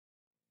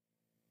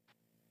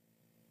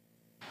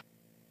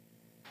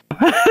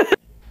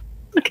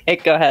Okay,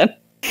 go ahead.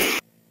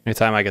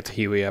 Anytime I get to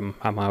Huey, I'm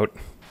out.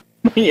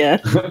 Yeah.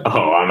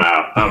 Oh,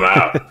 I'm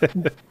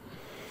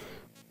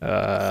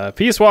out.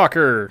 Peace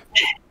Walker.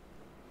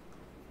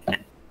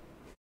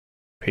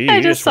 Peace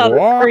I just saw the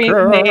Walker.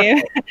 stream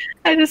name.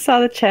 I just saw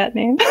the chat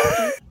name.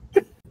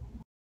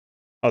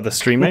 Oh, the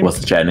stream name? What's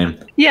the chat name?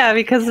 Yeah,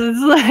 because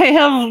I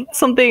have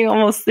something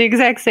almost the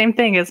exact same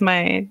thing as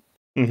my.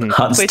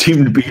 Hot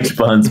steamed beach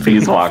buns,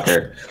 Peace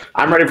Walker.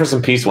 I'm ready for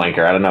some Peace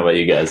Wanker. I don't know about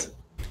you guys.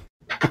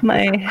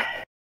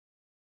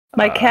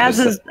 My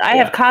Kaz's. I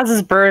have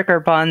Kaz's burger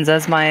buns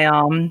as my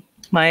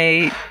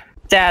my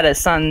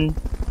status on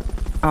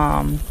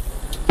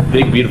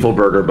Big beautiful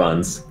burger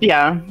buns.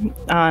 yeah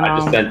on I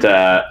just sent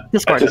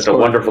Discord. a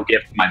wonderful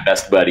gift to my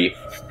best buddy.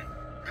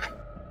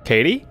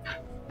 Katie?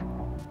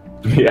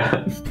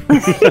 Yeah.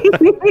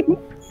 The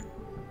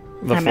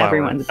I'm flower.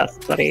 everyone's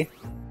best buddy.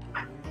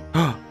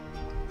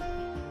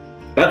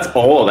 That's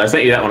old. I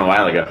sent you that one a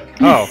while ago.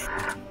 Oh.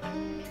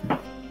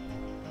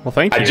 Well,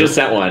 thank you. I just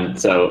sent one,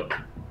 so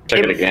check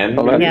it again.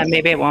 Yeah,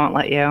 maybe it won't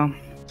let you.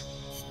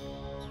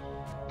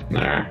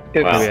 Nah.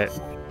 Oops. Well,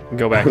 Maybe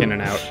go back in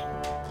and out.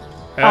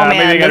 Oh, man,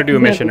 maybe I gotta that's do a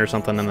maybe- mission or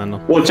something, and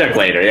then we'll check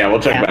later. Yeah, we'll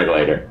check Yeah. back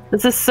later.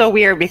 This is so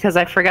weird because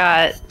I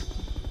forgot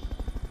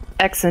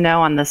X and O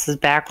on this is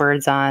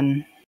backwards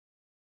on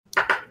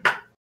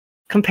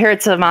compared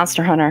to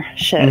Monster Hunter.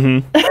 Shit.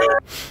 Mhm.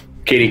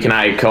 Katie, can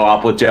I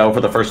co-op with Joe for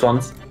the first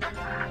ones?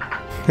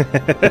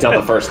 Until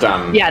the first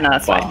Yeah, no,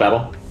 that's boss fine.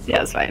 battle.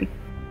 Yeah, it's fine.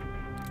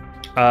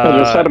 I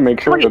just had to make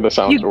sure wait, the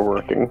sounds you- were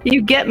working.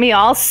 You get me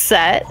all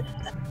set,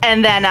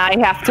 and then I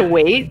have to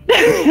wait.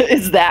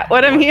 Is that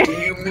what I'm hearing?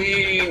 What do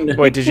you mean?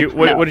 Wait, did you?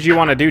 What, No. what did you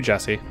want to do,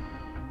 Jesse?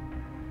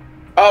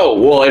 Oh,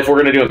 well, if we're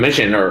gonna do a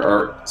mission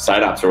or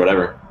side ops or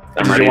whatever,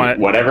 I'm Did you ready. want it-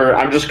 Whatever.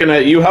 I'm just gonna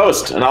you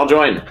host and I'll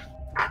join.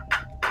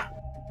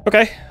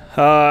 Okay.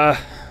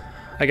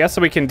 I guess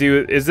we can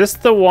do. Is this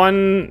the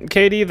one,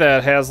 Katie,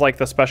 that has like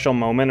the special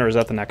moment, or is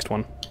that the next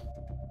one?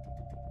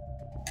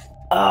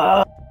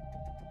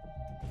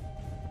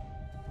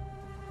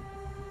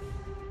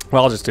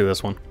 Well, I'll just do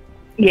this one.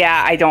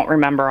 Yeah, I don't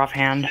remember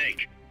offhand.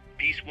 Snake,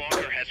 Peace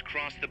Walker has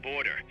crossed the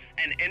border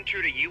and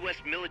entered a U.S.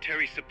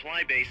 military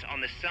supply base on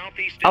the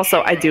southeastern Also,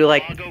 shore I do of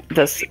like Lago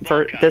this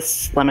Copacabana.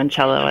 this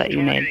limoncello that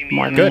you made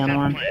more than Good. the other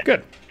one.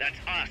 Good. That's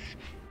us.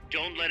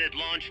 Don't let it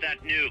launch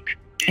that nuke.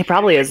 It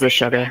probably is the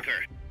sugar.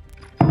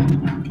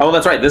 Oh,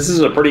 that's right. This is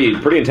a pretty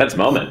intense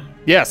moment.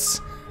 Yes.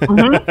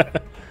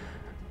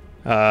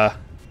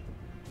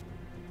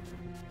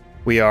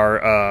 We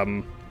are.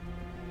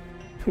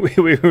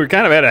 We were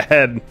kind of at a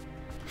head.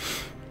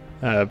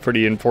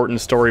 Pretty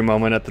important story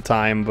moment at the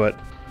time, but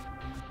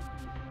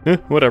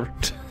whatever.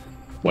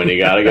 When you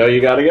gotta go,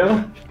 you gotta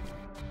go.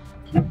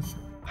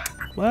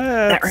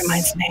 That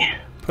reminds me.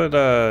 Put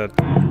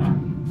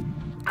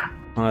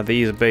one of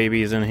these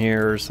babies in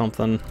here or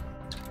something.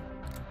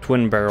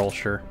 Twin barrel,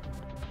 sure.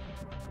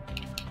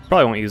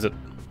 Probably won't use it.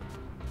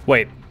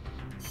 Wait.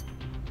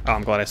 Oh,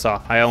 I'm glad I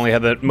saw. I only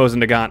had the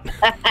Mosin Nagant.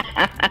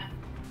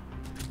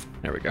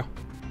 There we go.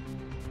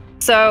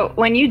 So,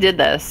 when you did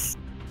this,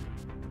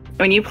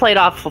 when you played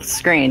off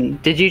screen,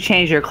 did you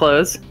change your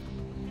clothes?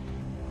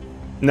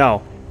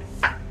 No.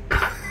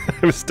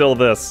 It was still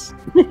this.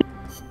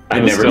 I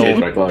was never still-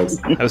 changed my clothes.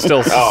 I was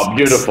still Oh,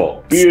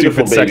 beautiful,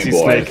 beautiful stupid, baby sexy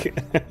boy.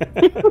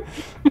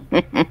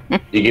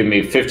 snake. You give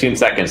me 15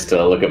 seconds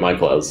to look at my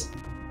clothes.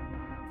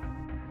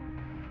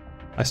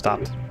 I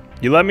stopped.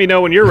 You let me know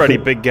when you're ready,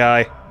 big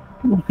guy.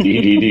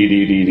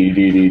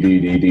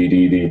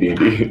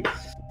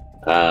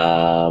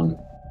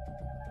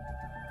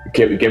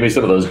 Give me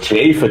some of those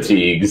J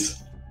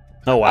fatigues.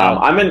 Oh wow.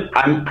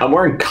 I'm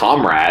wearing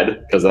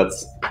Comrade because that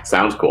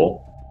sounds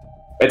cool.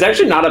 It's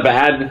actually not a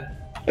bad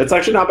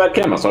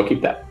camo, so I'll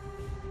keep that.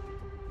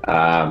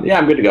 Yeah,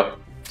 I'm good to go.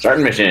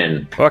 Starting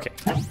mission. Okay.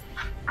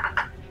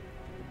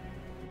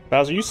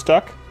 Bowser, you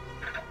stuck?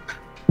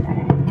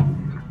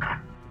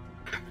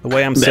 The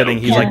way I'm sitting,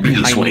 he's like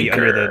behind me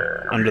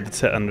under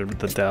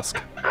the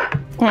desk.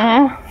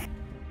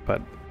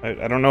 But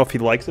I don't know if he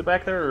likes it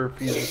back there or if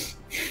he's.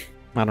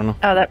 I don't know.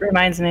 Oh, that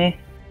reminds me.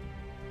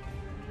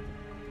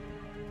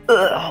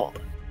 Ugh, hold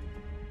on.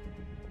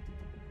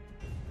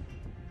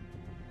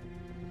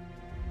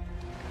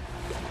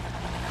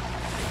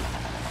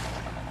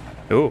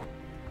 Ooh.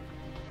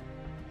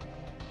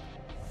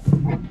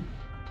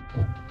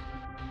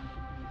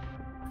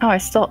 Oh, I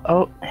still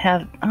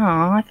have. Oh,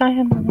 I thought I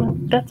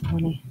had that's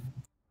money.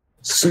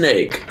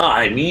 Snake,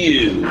 I'm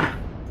you.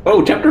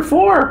 Oh, chapter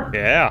 4.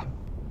 Yeah.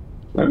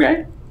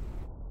 Okay.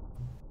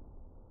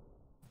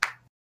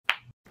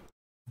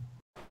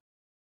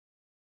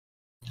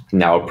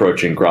 Now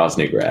approaching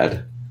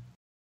Groznygrad.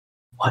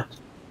 What?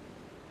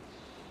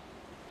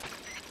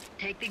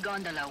 Take the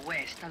gondola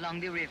west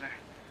along the river.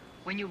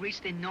 When you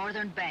reach the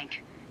northern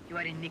bank, you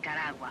are in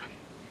Nicaragua.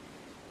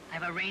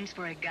 I've arranged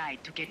for a guide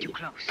to get you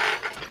close.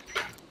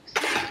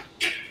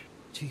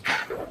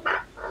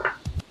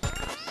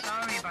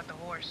 Sorry about the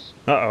horse.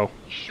 Uh-oh.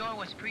 He sure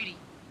was pretty.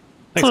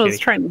 That's Thanks, what I was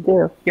Katie. trying to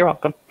do. You're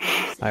welcome.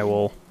 I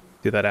will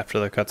do that after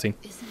the cutscene.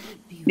 Isn't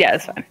it Yeah,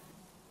 it's fine.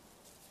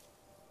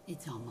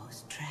 It's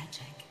almost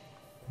tragic.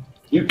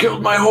 You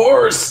killed my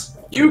horse!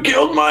 You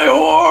killed my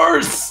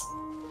horse!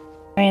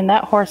 I mean,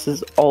 that horse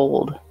is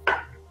old.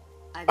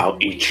 I'll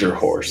eat your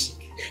horse.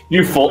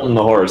 You Fulton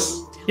the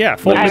horse. Yeah,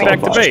 Fulton's I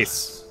back mean- to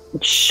base.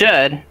 It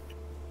should.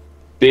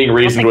 Being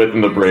reasoned with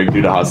in the brig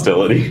due to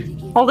hostility.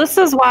 Well, this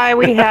is why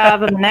we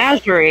have a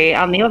menagerie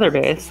on the other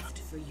base.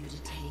 For you to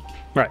take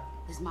Right.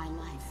 is my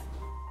life.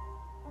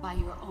 By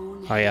your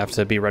own I have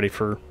to be ready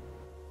for,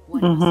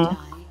 one must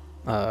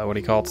die, what do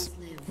you call it?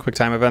 Quick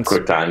time events.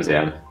 Quick times,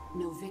 yeah.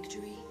 no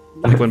victory.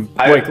 Like when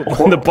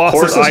the boss's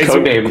Horse's eyes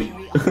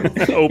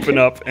codename. open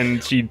up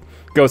and she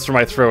goes for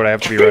my throat, I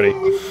have to be ready.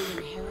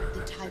 Inherit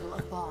the title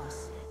of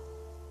boss.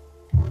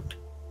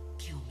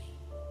 Kill me.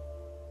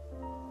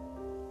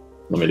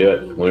 Let me do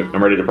it.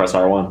 I'm ready to press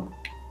R1.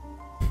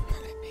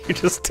 You're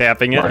just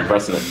tapping I'm already it.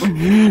 pressing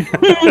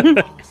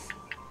it.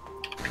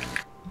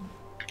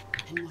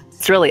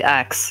 It's really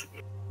X.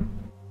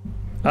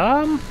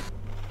 No.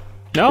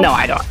 No,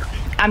 I don't.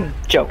 I'm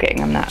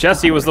joking. I'm not.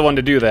 Jesse was the one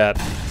to do that.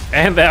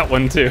 And that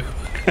one, too.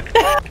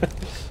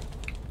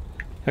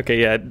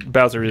 Okay, yeah,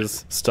 Bowser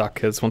is stuck,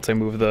 because once I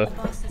move the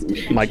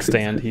mic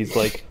stand, he's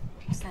like,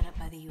 Set up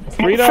by the US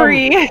freedom!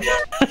 Free.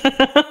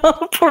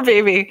 Poor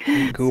baby.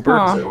 Cooper.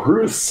 Aw.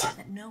 Bruce.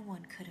 that no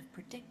one could have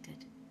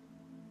predicted.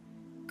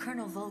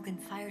 Colonel Volgan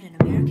fired an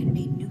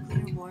American-made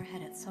nuclear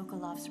warhead at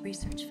Sokolov's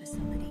research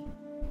facility.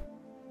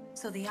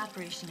 So the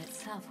operation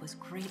itself was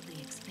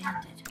greatly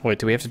expanded. Wait,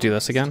 do we have to do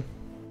this again?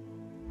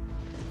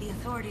 The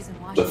authorities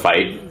in Washington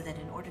fight? knew that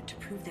in order to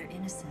prove their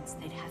innocence,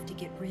 they'd have to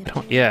get rid of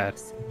Don't, yeah,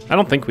 Nicholas, I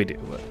don't think we do,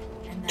 but...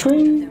 and that one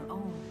of their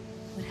own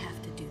would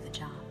have to do the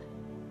job.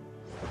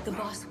 The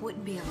boss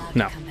wouldn't be allowed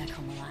No. to come back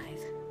home alive.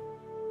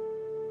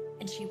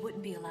 And she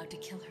wouldn't be allowed to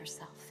kill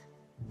herself.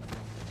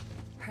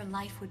 Her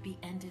life would be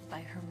ended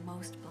by her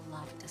most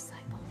beloved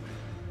disciple.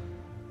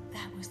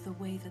 That was the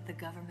way that the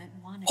government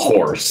wanted it.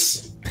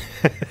 Horse.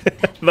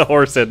 The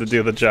horse had to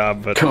do the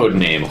job, but...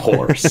 Codename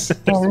Horse.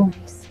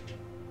 Stories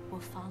will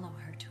follow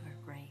her to her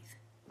grave.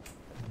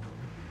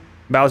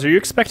 Bowser, are you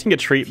expecting a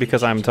treat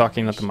because I'm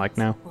talking at the mic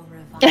now? Will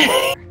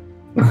revive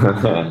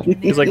her.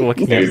 He's like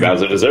looking at Maybe me.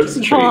 Bowser deserves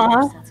a treat.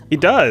 Aw. He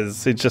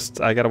does. It's just,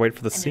 I gotta wait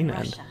for the And scene in to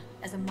end. Russia,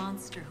 as a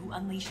monster who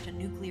unleashed a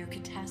nuclear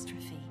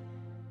catastrophe,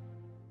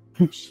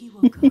 she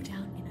will go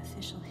down in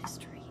official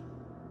history.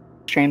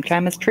 Stream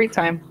time is treat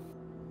time.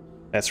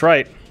 That's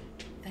right.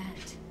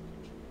 That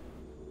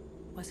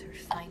was her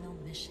final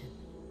mission.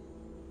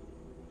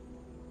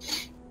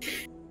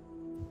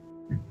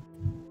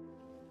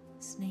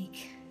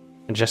 Snake,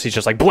 And Jesse's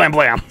just like, blam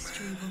blam!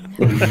 history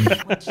will never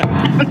know what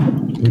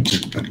she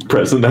did.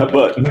 Pressing that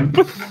button.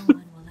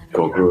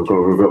 No one will ever Go, go,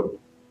 go, go, go.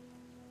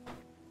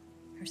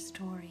 Her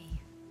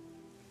story,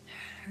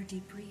 her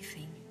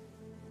debriefing,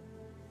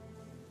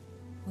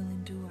 will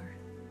endure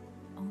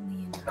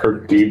only in Her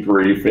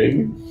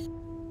debriefing.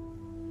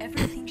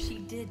 Everything she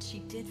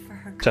did for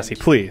her Jesse,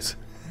 country. please.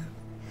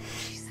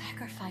 She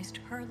sacrificed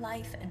her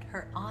life and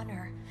her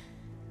honor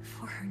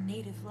for her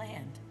native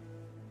land.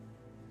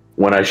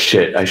 When I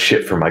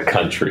shit for my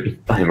country.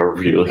 I'm a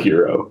real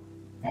hero.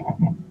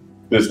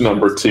 This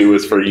number 2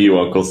 is for you,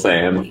 Uncle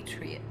Sam.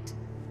 Patriot.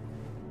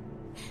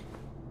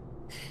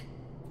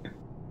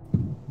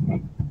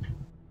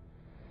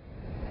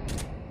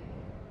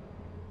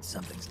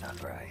 Something's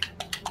not right.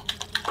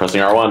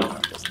 Pressing R1.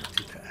 Doesn't look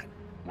too bad.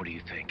 What do you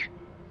think?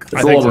 It's I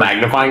a think little so.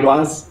 magnifying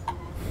glass.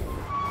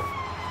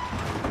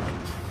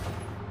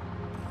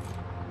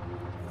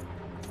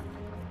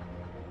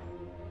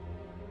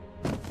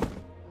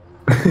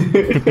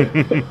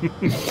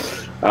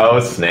 Oh,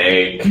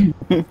 Snake.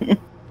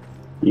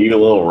 You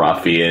little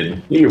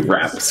ruffian. You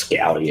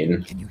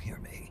rapscallion. Can you hear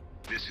me?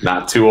 This is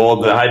Not too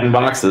old to hide in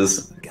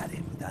boxes. Got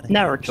in without any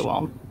Never issue. too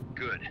old.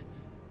 good.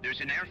 There's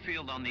an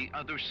airfield on the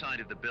other side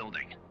of the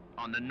building,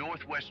 on the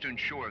northwestern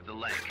shore of the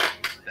lake.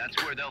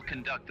 That's where they'll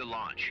conduct the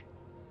launch.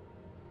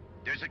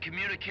 There's a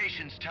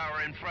communications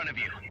tower in front of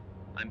you.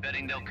 I'm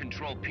betting they'll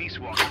control Peace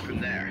Walker from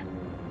there.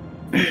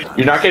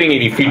 You're not getting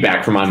any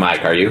feedback from my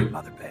mic, are you?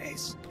 Mother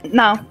base.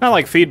 No. Not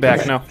like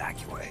feedback, no.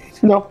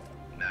 Evacuate. No.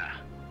 Nah.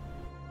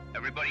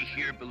 Everybody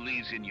here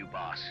believes in you,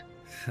 boss.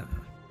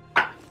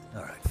 All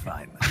right,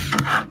 fine.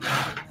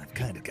 I've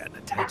kind of gotten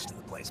attached to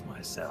the place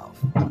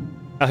myself.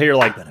 I'll hear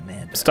like But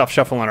Amanda, stuff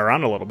shuffling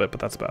around a little bit, but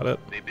that's about it.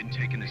 They've been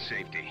taken to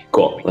safety.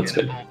 Cool, We that's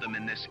can't good. involve them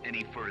in this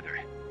any further.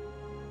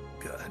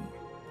 good.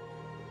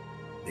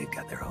 They've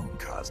got their own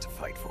cause to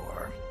fight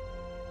for.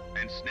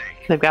 And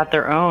Snake. They've got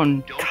their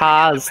own don't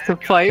cause forget to the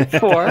bad fight guys.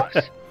 for.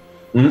 Boss,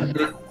 Mm.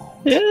 I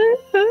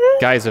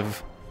won't. Guys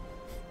have...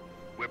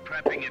 we're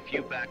prepping a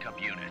few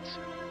backup units.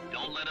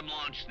 Don't let them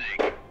launch,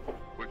 Snake.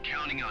 We're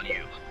counting on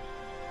you.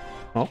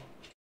 Oh,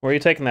 where are you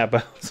taking that,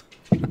 Bows?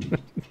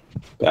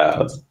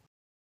 Bows.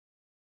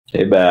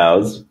 Hey,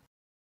 Bows.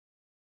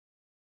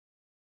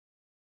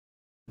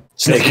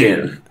 Snake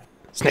in.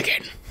 Snake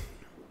in.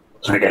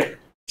 Snake in.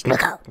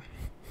 Snake out.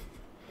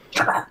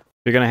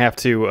 You're gonna have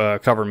to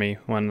cover me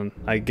when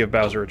I give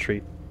Bowser a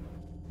treat.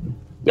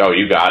 Oh,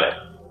 you got it.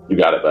 You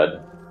got it,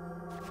 bud.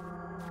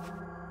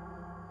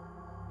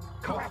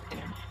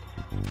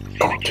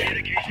 Oh, damn.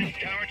 Communications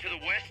tower to the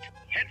west.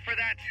 Head for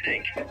that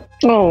snake.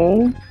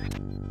 Oh.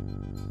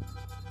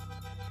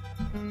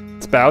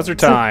 It's Bowser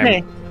time.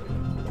 Okay.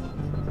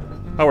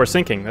 Oh, we're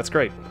sinking. That's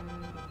great.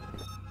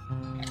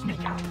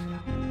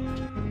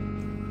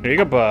 Here you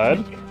go,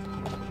 bud.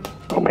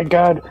 Oh my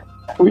god.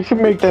 We should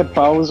make that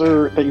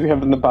Bowser that you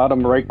have in the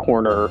bottom right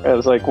corner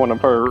as like one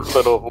of our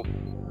little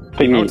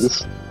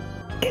thingies.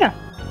 Yeah.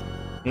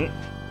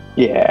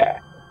 Yeah.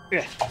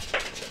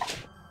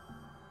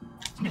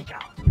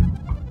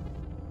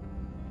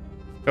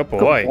 Oh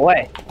boy.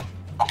 Boy.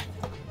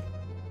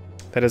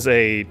 That is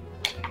a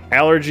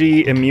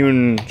allergy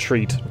immune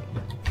treat.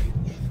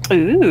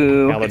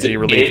 Ooh. Allergy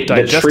relief. The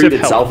Digestive treat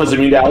health. itself is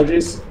immune to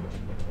allergies?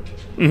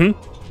 Mm-hmm.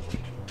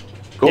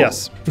 Cool.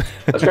 Yes.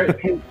 That's great.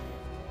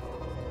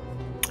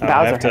 I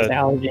Bowser have to has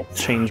allergies.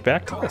 change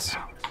back to this.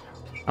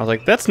 I was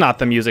like, that's not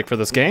the music for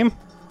this game.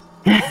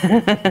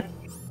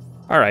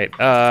 Alright,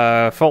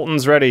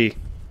 Fulton's ready.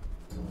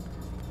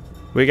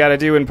 We gotta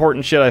do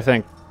important shit, I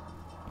think.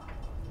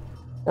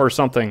 Or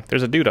something.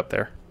 There's a dude up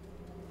there.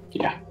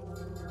 Yeah.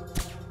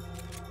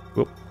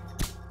 Whoop.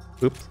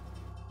 Oops.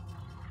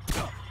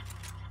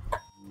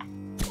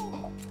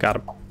 Got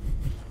him.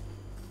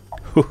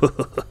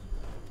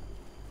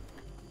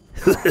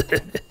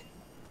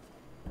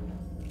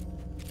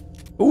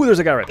 Ooh, there's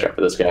a guy right there. Check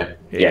for this guy.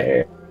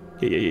 Yeah.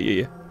 Yeah.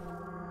 Yeah.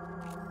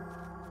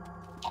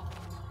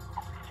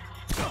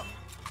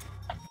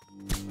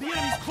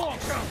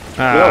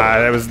 Ah,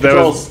 that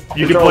was.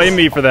 You can blame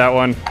me for that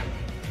one.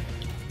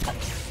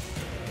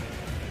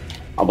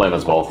 I'll blame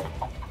us both.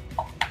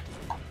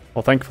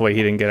 Well, thankfully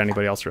he didn't get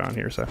anybody else around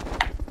here, so.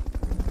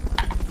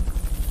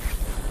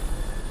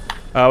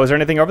 Was there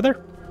anything over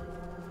there?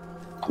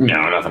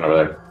 No, nothing over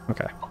there.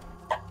 Okay.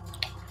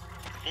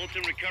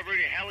 Fulton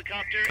recovery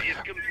helicopter is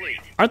complete.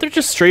 Aren't there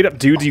just straight up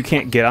dudes you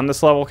can't get on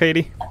this level,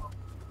 Katie?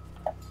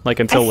 Like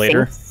until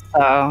later? So,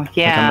 Like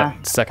yeah.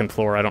 on the second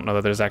floor, I don't know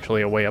that there's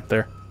actually a way up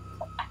there.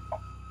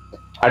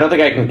 I don't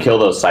think I can kill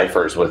those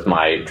ciphers with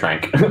my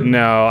trank.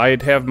 No,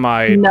 I'd have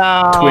my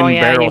No, twin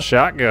yeah, barrel you-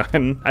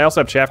 shotgun. I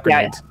also have chaff Yeah.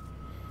 grenades.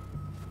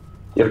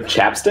 You have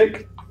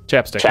chapstick?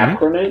 Chapstick. Chap mhm.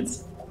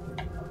 grenades?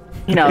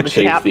 You know, the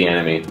Chase chap. the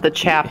enemy. The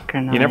chap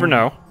grenade. You never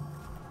know.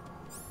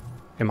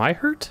 Am I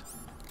hurt?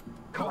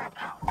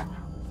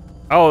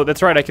 Oh,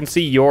 that's right. I can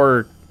see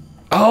your...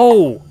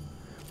 Oh!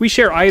 We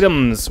share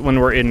items when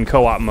we're in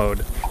co-op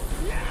mode.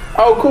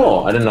 Oh,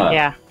 cool. I didn't know that.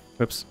 Yeah.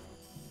 Oops.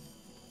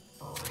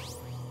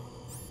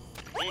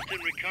 Fulton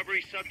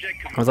recovery subject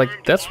I was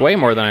like, that's way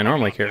more than I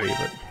normally carry,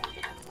 but...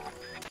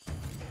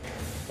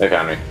 They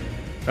found me.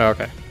 Oh,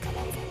 okay.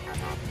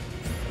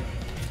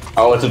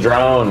 Oh, it's a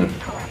drone.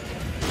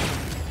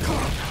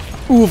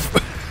 Oof.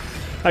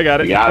 I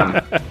got it. You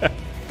got him.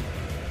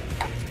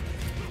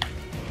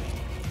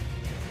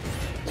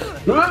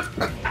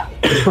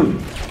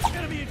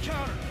 Enemy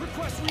encounter.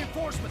 Request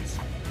reinforcements.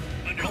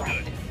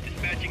 Understood.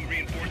 Dispatching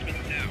reinforcements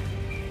now.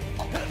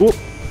 Whoa.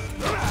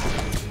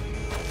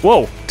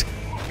 Whoa.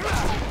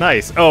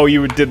 Nice. Oh,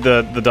 you did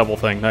the double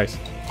thing. Nice.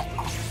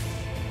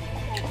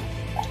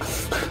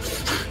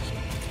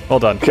 Well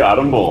done. Got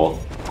them both.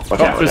 Watch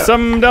Oh, out, watch there's out.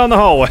 some down the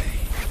hallway.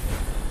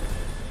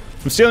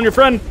 I'm stealing your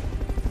friend.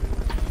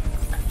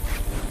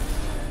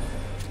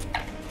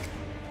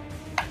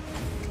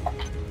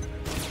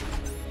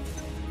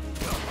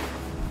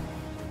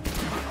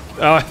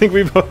 Oh, I think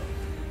we both...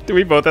 Did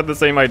we both have the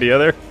same idea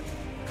there?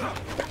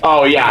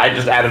 Oh, yeah, I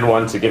just added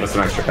one to give us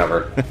some extra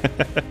cover.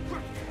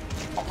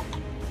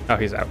 Oh,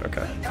 he's out.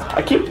 Okay.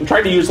 I keep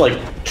trying to use,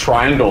 like,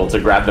 triangle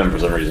to grab them for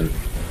some reason.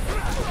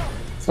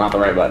 It's not the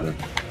right button.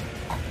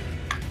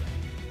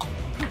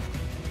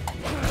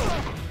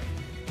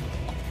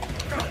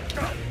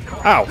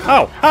 Ow!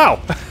 Ow! Ow!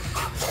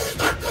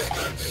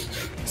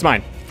 It's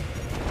mine.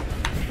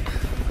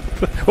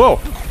 Whoa!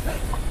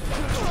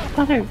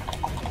 Mother.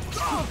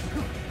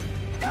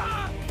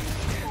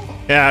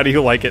 Yeah, how do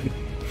you like it?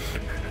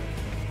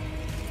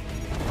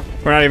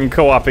 We're not even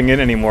co-oping in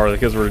anymore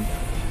because we're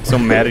so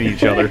mad at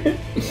each other.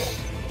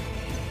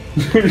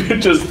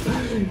 Just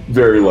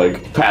very,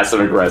 like,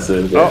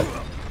 passive-aggressive. Yeah.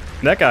 Oh,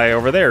 that guy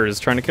over there is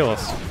trying to kill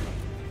us.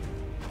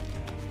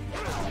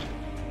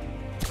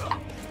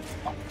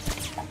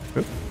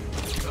 Oop.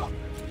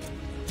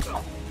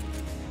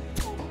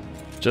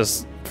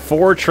 Just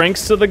 4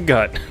 trinks to the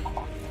gut.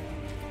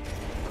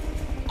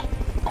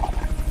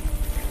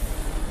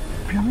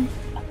 Really?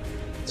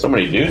 So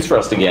many dudes for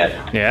us to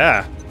get.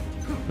 Yeah.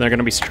 They're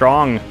gonna be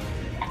strong.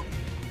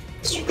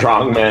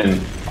 Strong men.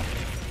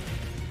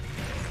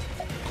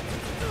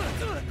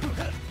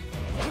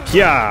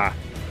 Yeah.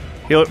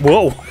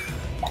 Whoa.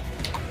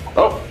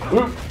 Oh,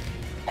 whoop.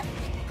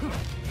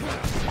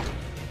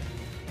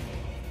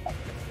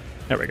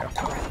 There we go.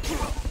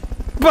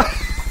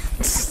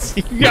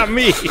 You got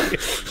me.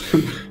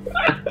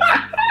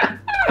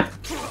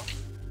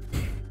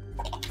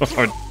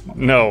 Oh,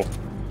 no.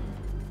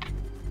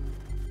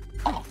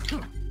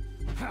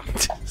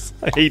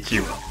 I hate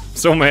you.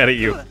 So mad at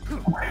you.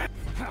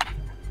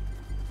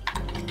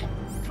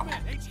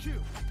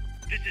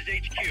 This is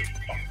HQ.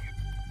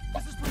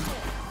 This is Patrol.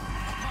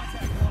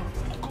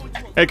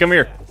 Hey, come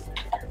here.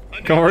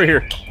 Come over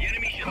here.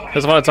 I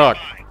just want to talk.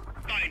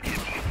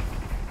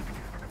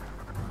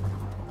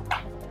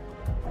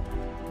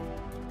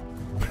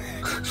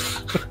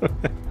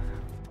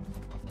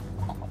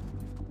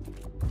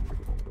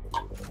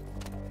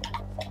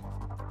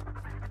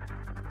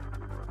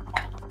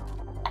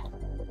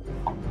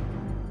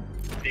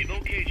 They've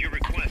okayed your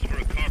request for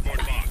a cardboard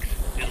box.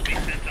 It'll be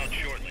sent out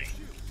shortly.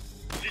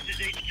 This is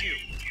HQ.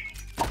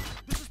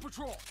 This is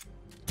patrol.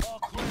 All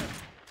clear.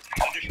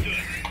 Understood.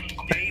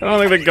 I don't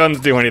think the guns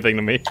do anything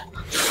to me.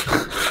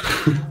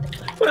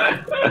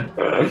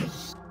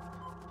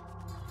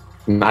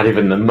 Not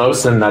even the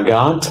Mosin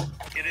Nagant.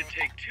 It'd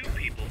take 2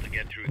 people to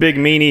get through. Big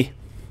meanie.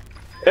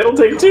 It'll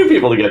take 2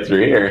 people to get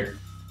through here.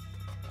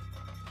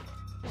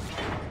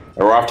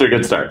 We're off to a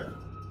good start.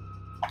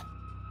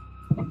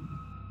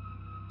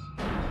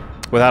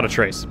 Without a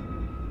trace.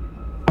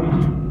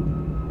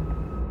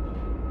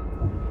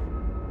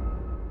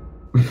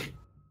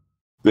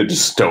 They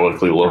just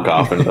stoically look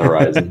off into the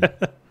horizon.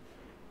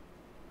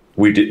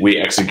 We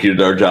executed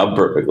our job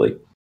perfectly.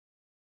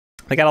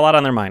 They got a lot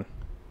on their mind.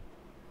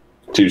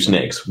 2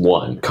 snakes,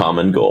 1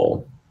 common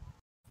goal.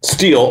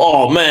 Steal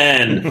all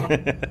men!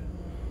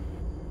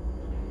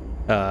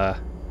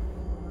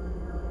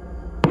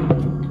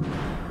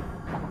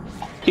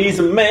 He's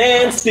a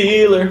man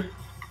stealer.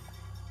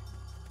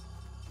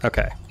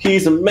 Okay.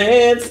 He's a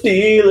man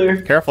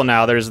stealer. Careful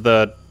now, there's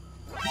the...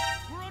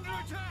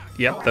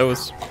 Yep,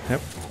 those.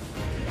 Yep.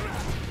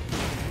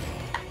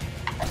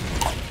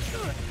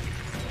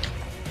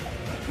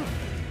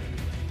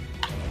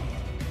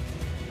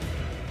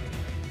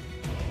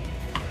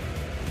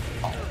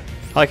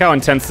 I like how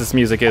intense this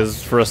music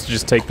is for us to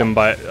just take them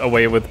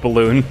away with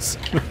balloons.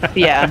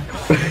 Yeah.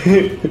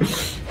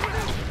 It's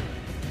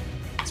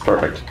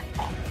perfect.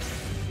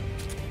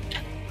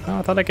 Oh,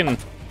 I thought I can...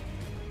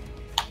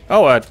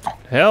 Oh,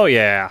 hell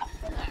yeah.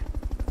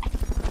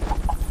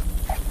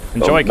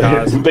 Enjoy,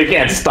 Kaz. They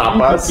can't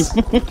stop us.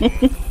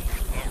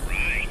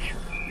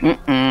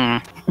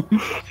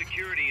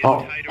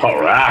 Oh, all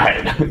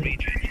right.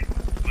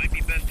 Might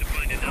be best to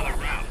find another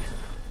route.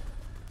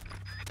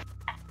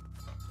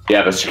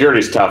 Yeah, the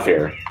security's tough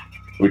here.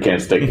 We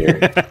can't stick here.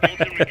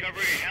 Fulton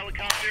recovery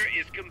helicopter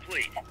is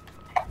complete.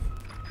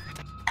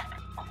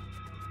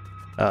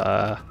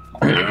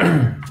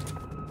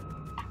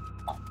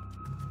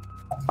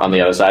 On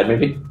the other side,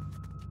 maybe?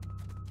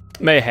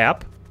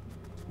 Mayhap.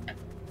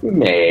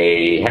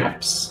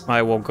 Mayhaps.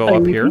 I will go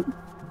up here.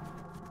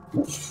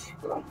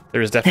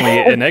 There's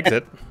definitely an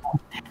exit.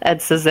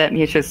 Ed says that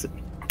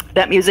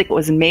music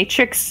was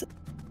Matrix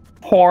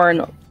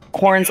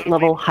horns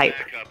level hype.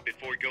 Back up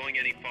before going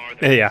any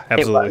farther. Yeah,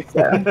 absolutely. It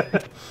was, yeah.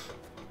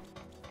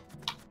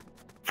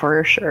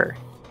 For sure.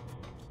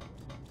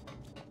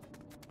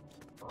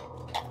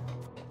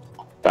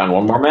 Found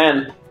one more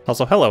man.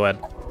 Also, hello, Ed.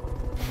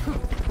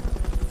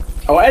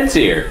 Oh, Ed's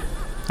here.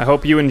 I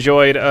hope you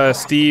enjoyed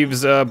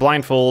Steve's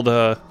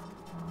blindfold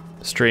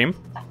stream.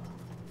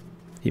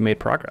 He made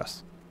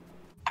progress.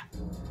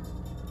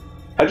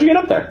 How'd you get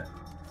up there?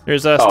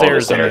 There's the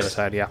stairs on the other stairs.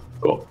 side, yeah.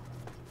 Cool.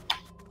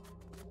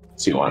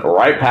 So you went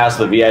right past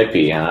the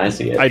VIP, and I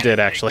see it. I did,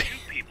 actually. 2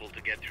 people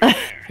to get through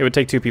there. It would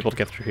take 2 people to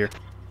get through here.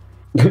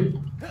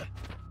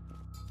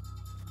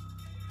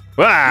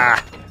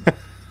 Ah!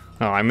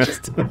 Oh, I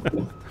missed.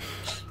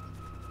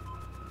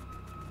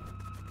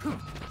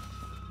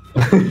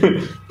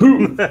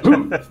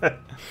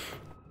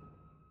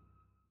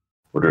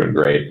 We're doing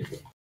great.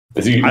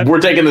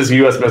 We're taking this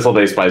U.S. missile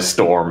base by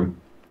storm.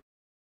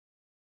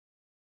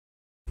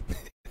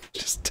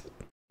 Just...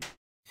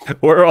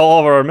 Where are all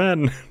of our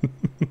men?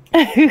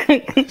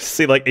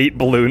 See like 8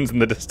 balloons in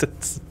the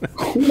distance.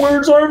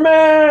 Where's our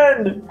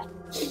man?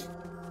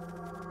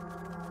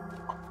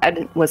 I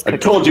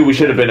told you we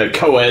should have been a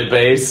co-ed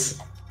base.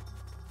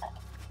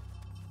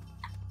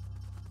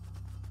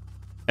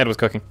 Ed was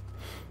cooking.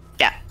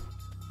 Yeah.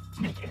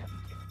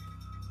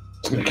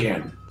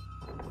 Again.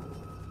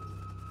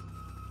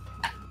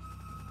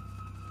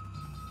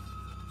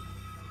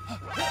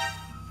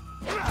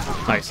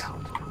 Nice.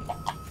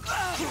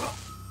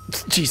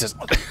 Jesus.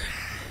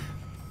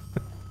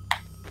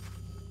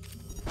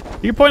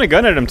 You can point a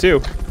gun at them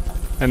too,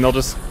 and they'll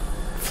just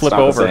flip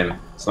over.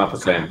 It's not the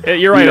same.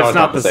 You're right, it's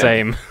not the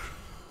same.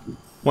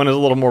 One is a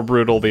little more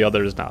brutal, the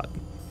other is not.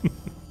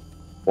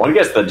 One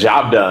gets the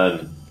job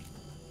done.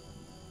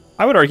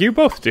 I would argue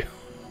both do.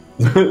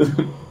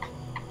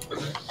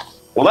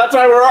 Well, that's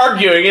why we're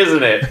arguing,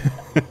 isn't it?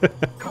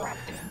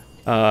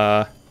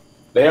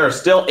 They are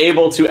still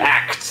able to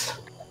act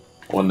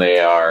when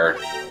they're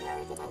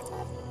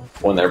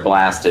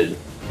blasted.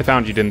 They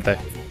found you, didn't they?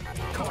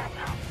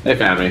 They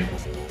found me.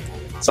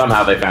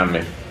 Somehow they found me.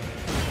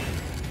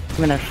 I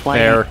mean, they're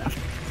flying.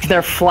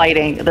 They're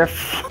flighting. They're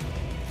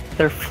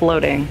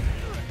floating.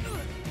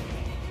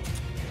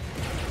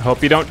 I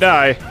hope you don't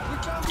die.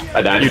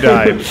 I died. You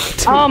died.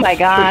 Oh my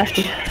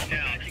gosh.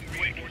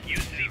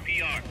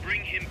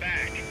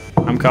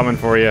 I'm coming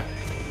for you.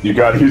 You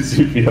gotta use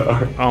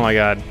CPR. Oh my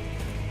god.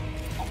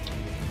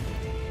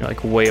 You're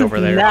like way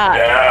over there.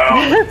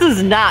 This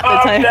is not the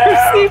time for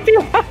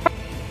CPR.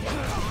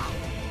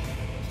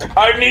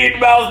 I need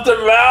mouth to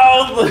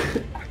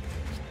mouth.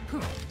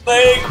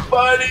 Leg,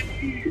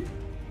 buddy.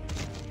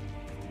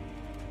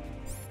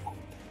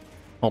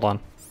 Hold on.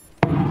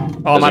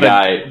 Oh, I'm out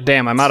of.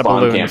 Damn, I'm out of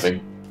balloons.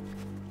 Camping.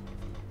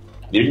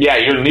 Yeah,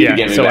 you're gonna need to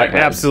get me so back. I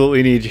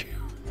absolutely need you.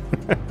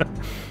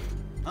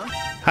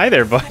 Hi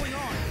there, bud.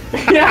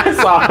 Yeah, I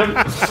saw him.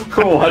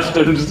 Watched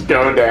him just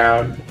go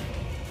down.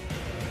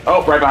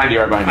 Oh, right behind you,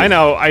 right behind you. I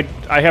know.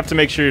 I have to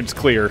make sure it's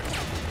clear.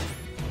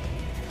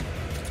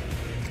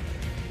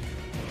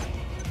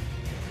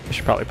 I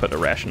should probably put a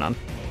ration on,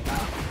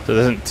 so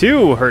there isn't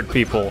two hurt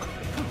people.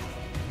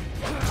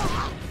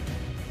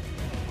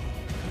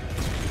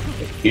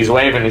 He's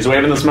waving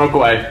the smoke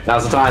away.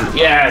 Now's the time.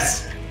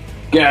 Yes!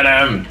 Get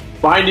him!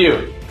 Behind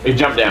you! He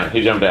jumped down.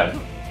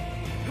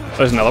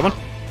 There's another one?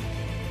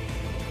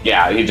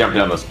 Yeah, he jumped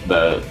down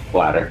the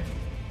ladder.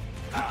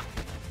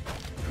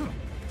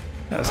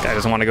 This guy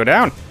doesn't want to go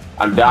down.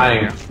 I'm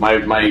dying.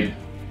 My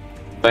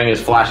thing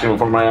is flashing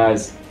before my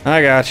eyes.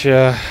 I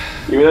gotcha.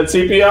 Give me that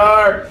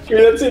CPR! Give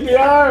me that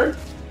CPR!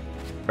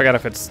 I forgot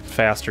if it's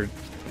faster.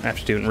 I have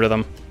to do it in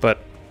rhythm, but...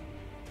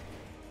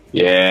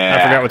 Yeah.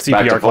 I forgot what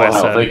back to CPR full class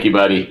health. said. Thank you,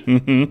 buddy.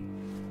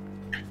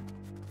 Mm-hmm.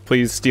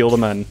 Please steal the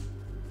men.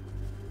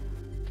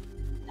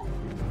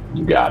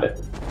 You got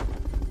it.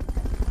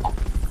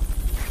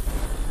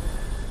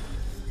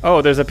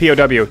 Oh, there's a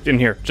POW in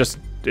here, just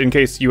in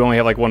case you only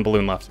have like one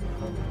balloon left.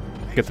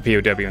 Get the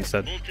POW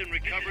instead. Bolton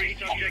recovery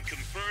subject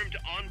confirmed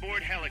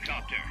onboard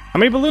helicopter. How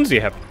many balloons do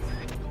you have?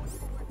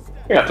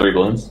 I got 3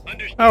 balloons.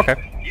 Oh, okay.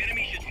 The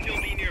enemy should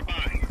still be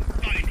nearby.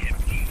 Find him.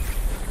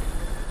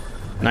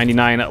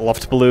 99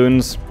 left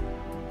balloons.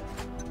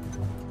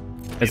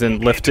 As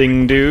in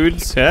lifting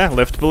dudes. Yeah,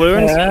 lift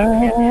balloons.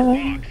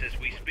 Rocks as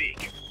we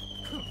speak.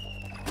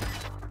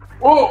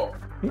 Whoa!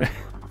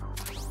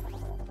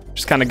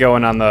 Just kind of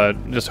going on the...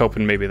 Just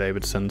hoping maybe they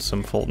would send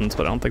some Fultons,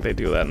 but I don't think they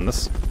do that in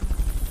this.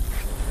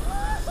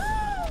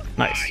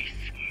 Nice.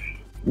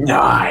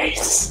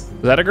 Nice!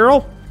 Is that a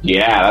girl?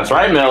 Yeah, that's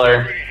right,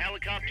 Miller.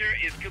 Helicopter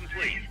is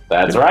complete.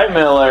 That's right,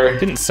 Miller.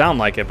 Didn't sound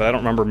like it, but I don't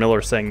remember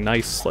Miller saying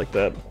nice like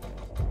that.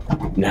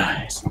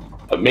 Nice.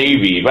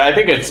 Maybe, but I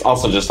think it's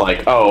also just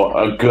like, oh,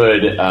 a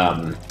good,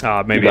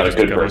 maybe you got a just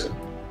good go. person.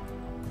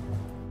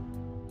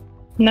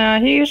 No,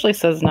 he usually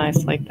says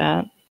nice like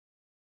that.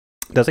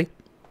 Does he?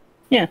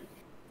 Yeah.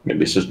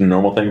 Maybe it's just a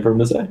normal thing for him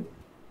to say.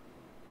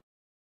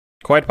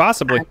 Quite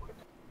possibly.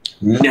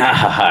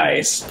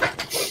 Nice.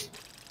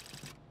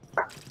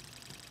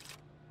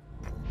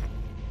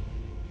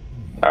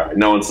 Alright,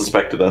 no one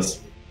suspected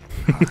us.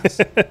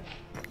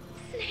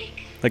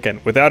 Again,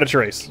 without a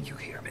trace. Can you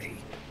hear me?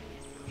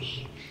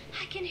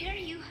 I can hear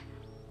you.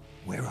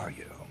 Where are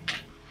you?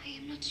 I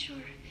am not sure.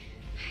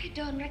 I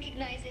don't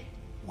recognize it.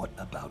 What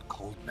about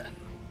Coldman?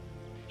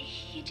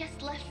 He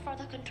just left for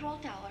the control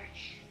tower.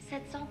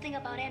 Said something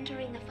about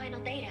entering the final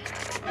data.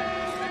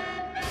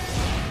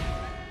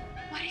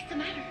 What is the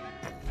matter?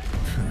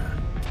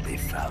 They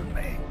found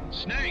me.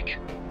 Snake!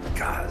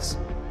 Gaz.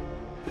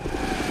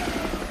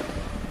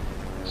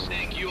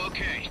 Snake, you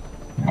okay?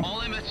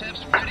 All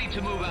MSFs ready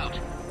to move out.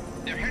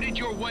 They're headed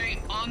your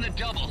way on the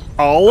double.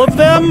 All of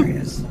them?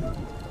 There's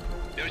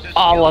a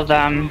All of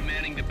skeleton them. crew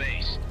manning the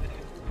base.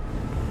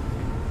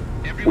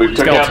 We've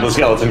took out the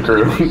skeleton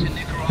crew.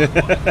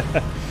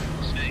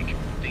 Snake,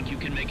 think you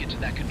can make it to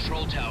that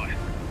control tower?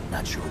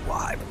 Not sure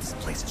why, but this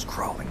place is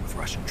crawling with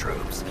Russian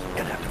troops.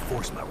 Gonna have to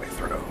force my way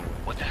through.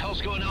 What the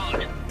hell's going on?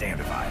 Damned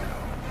if I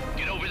know.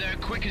 Get over there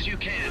quick as you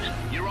can.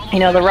 You're almost You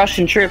know, the there.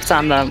 Russian troops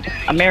on the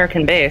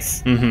American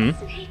base. Mm-hmm.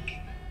 Snake,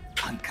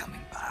 I'm coming,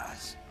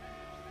 Baz.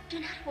 do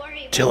not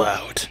worry about Chill it.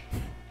 out.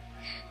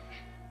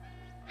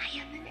 I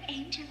am an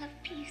angel of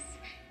peace.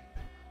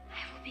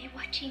 I will be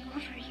watching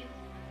over you.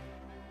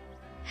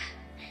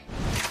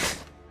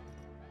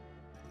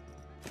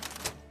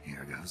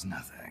 Here goes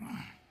nothing.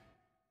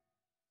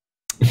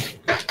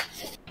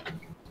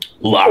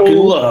 Lock and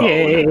load.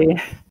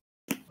 Okay.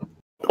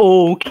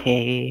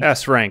 Okay.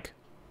 S rank.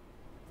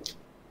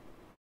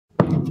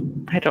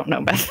 I don't know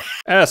about that.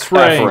 S F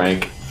rank.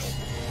 rank.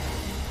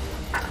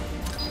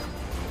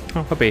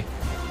 Oh, a B.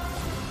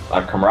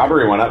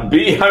 Camaraderie went up.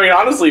 B. I mean,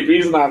 honestly,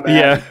 B's not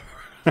bad.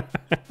 Yeah.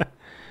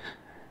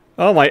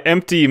 Oh, my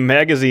empty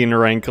magazine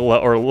rank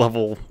or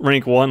level,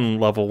 rank 1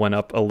 level went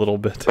up a little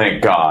bit.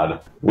 Thank God.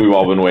 We've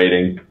all been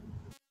waiting.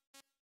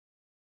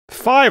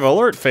 5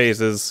 alert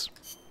phases.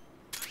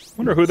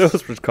 Wonder who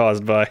those was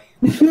caused by.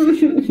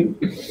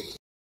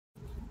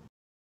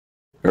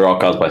 They're all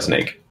caused by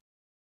Snake.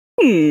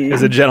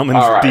 Is a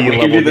gentleman's All right, D we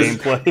can level do this.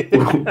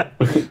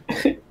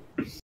 gameplay.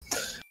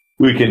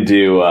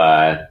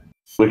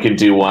 we can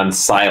do one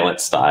silent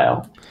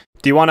style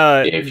Do you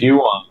wanna if you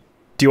want.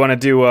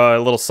 do a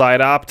little side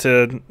op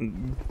to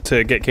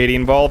get Katie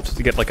involved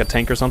to get like a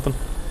tank or something?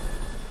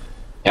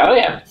 Hell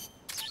yeah.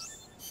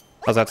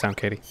 How's that sound,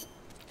 Katie?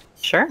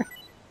 Sure.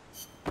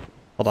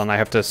 Hold on, I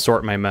have to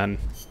sort my men.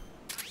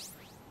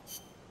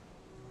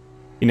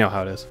 You know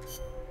how it is.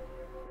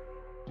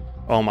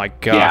 Oh my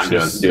gosh. Yeah, I'm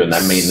there's doing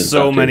that maintenance.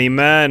 so stuff, too. many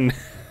men.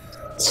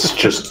 It's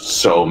just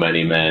so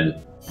many men.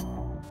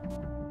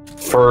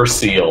 Fur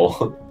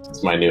Seal.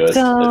 It's my newest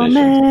So addition.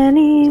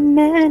 many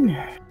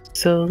men,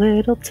 so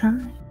little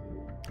time.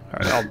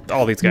 Alright,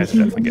 all these guys are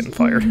definitely getting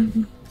fired.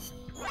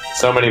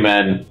 So many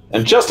men,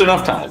 and just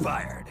enough time.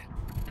 Fired.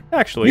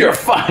 Actually, You're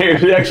fired.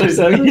 He actually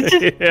said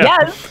it. yeah.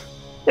 Yes,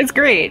 it's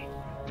great.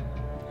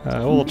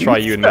 We'll try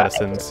you in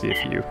medicine, see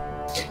if you...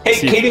 Hey,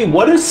 See- Katie,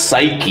 what is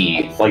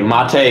psyche? Like,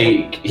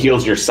 mate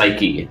heals your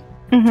psyche.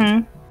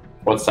 Mm-hmm.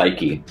 What's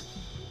psyche?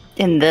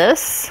 In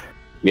this,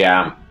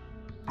 Yeah.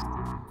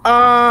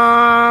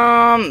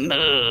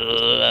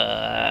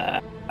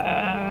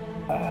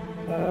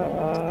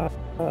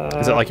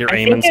 Is it like your I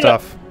aim think and it-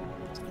 stuff?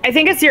 I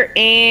think it's your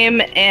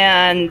aim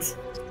and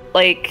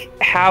like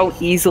how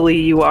easily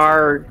you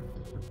are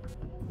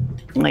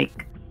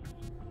like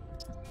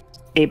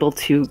able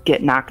to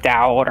get knocked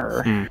out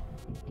or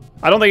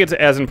I don't think it's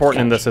as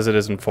important in this as it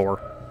is in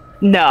 4.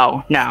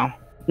 no,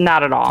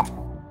 not at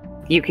all.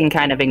 You can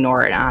kind of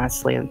ignore it,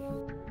 honestly.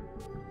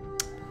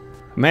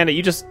 Amanda,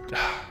 you just...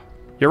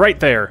 You're right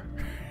there.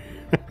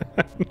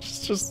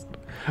 just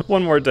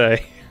one more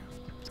day.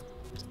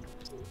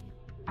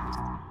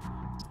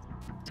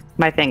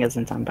 My thing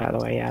isn't done, by the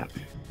way, yet.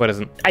 What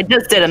isn't? I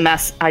just did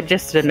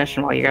a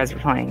mission while you guys were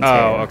playing. Too.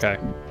 Oh, okay.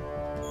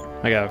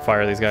 I gotta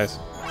fire these guys.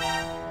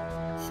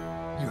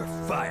 You're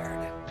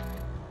fired.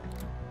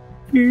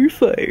 You're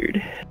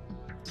fired.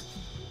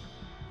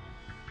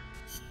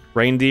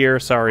 Reindeer,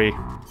 sorry.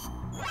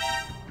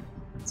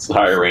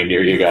 Sorry,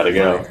 reindeer, you gotta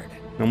go. Fired.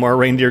 No more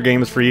reindeer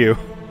games for you.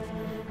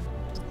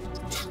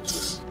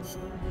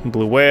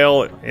 Blue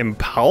Whale,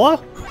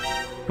 Impala?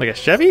 Like a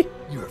Chevy?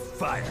 You're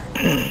fired.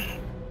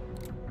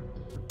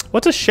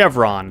 What's a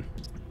chevron?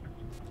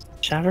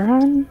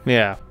 Chevron?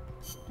 Yeah.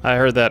 I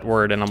heard that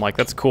word and I'm like,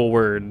 that's a cool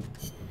word.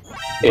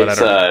 But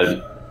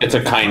It's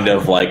a kind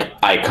of like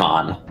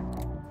icon.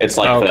 It's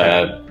like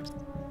Okay.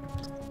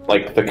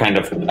 the kind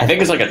of, I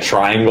think it's like a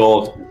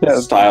triangle Yeah,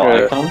 style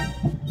it's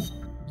icon.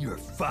 You're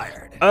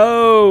fired.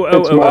 Oh.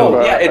 more of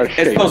a- Yeah, a it's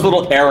shape. those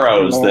little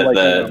arrows More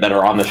like that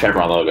are on the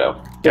Chevron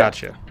logo.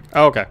 Gotcha.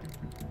 Oh, okay.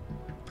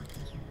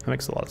 That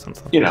makes a lot of sense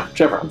then. You know,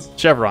 chevrons.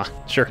 Chevron,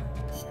 sure.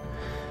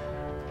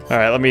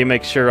 Alright, let me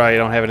make sure I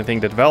don't have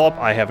anything to develop.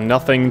 I have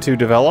nothing to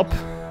develop.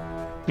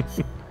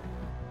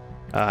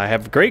 I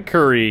have Great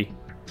Curry.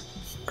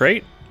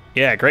 Great?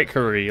 Yeah, Great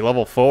Curry,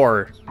 level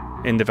 4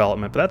 in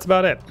development, but that's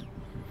about it.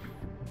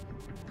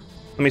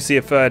 Let me see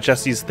if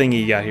Jesse's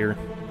thingy got here.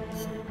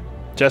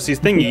 Jesse's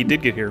thingy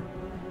did get here.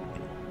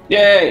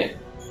 Yay!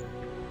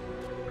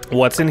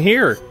 What's in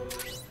here?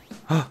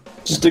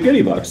 Just a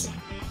goodie box.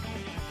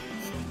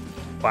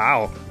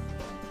 Wow.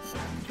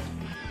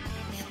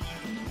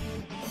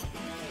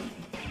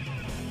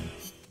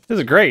 This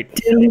is great.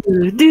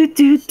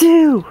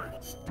 Do.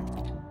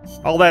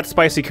 All that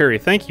spicy curry.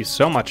 Thank you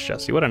so much,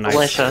 Jesse. What a nice...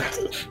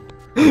 Delicious.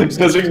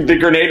 Because the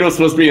grenade was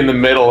supposed to be in the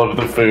middle of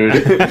the food.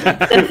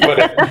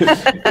 But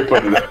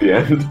put it at the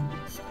end.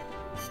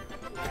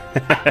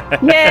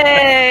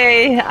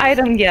 Yay!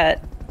 Item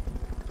get.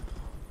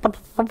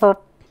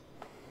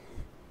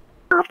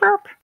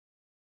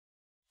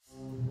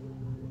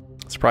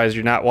 Surprised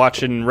you're not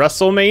watching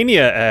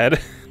WrestleMania, Ed.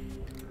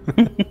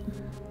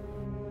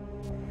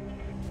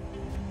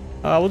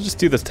 We'll just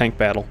do this tank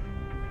battle.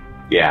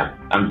 Yeah,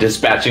 I'm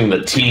dispatching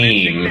the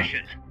team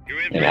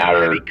You're in in for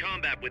outer heavy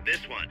combat with this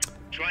one.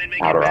 Try and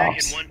make outer it back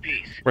ops. in one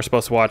piece. We're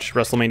supposed to watch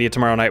WrestleMania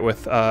tomorrow night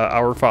with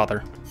our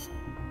father.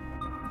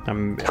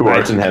 Who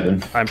art in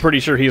heaven. I'm pretty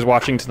sure he's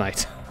watching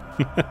tonight.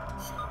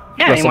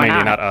 Yeah, I mean, why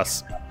WrestleMania, not? not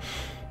us.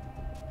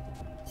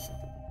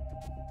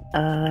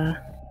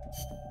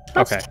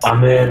 Okay.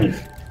 I'm in.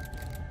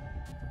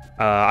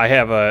 I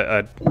have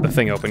a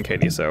thing open,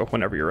 Katie, so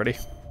whenever you're ready.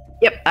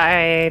 Yep,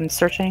 I'm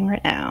searching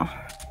right now.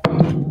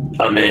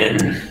 I'm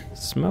in.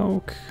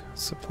 Smoke,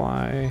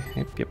 supply,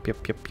 yep.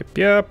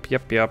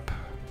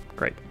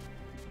 Great.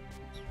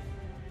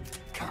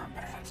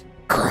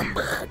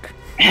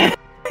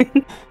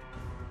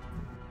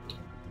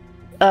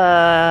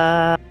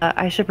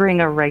 I should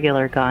bring a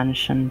regular gun,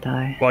 shouldn't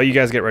I? While you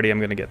guys get ready, I'm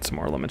gonna get some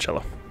more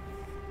limoncello.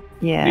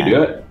 Yeah. You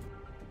do it.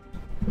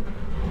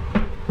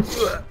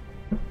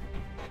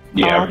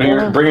 Yeah,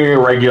 Oh, bringing a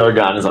regular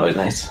gun is always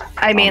nice.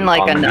 I mean, On-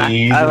 like on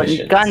these a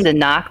missions. gun to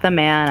knock the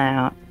man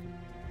out.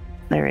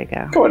 There we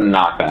go. Go ahead and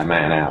knock that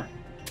man out.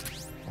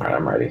 Alright,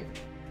 I'm ready.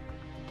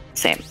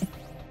 Same.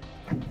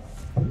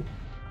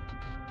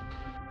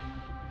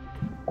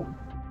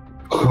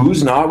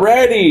 Who's not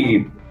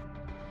ready?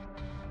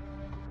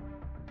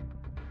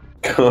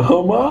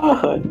 Come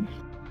on.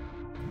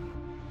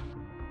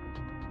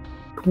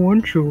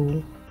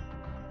 Control.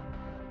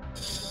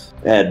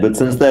 Ed, but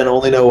since then,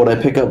 only know what I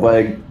pick up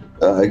by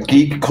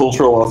geek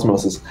cultural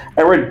osmosis.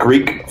 I read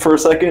Greek for a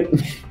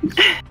second.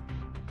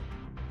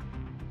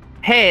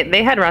 Hey,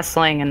 they had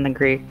wrestling in the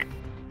Greek.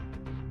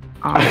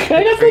 I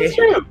guess that's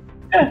true.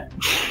 Yeah.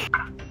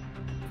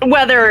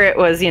 Whether it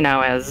was,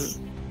 as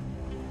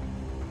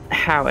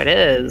how it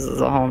is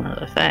a whole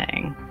nother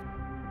thing.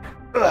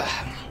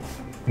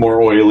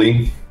 More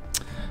oily.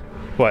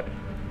 What?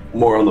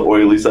 More on the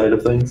oily side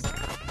of things.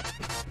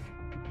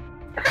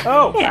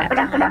 Oh.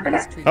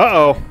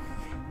 Uh-oh.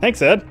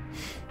 Thanks, Ed.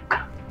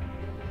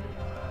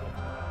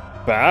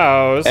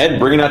 Bows. Ed,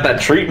 bringing out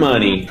that treat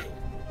money.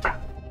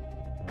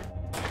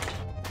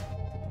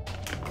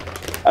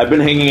 I've been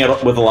hanging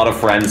out with a lot of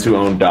friends who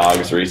own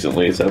dogs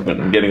recently, so I've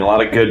been getting a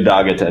lot of good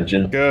dog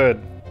attention.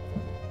 Good.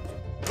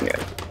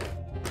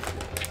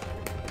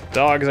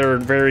 Dogs are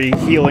very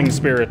healing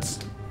spirits.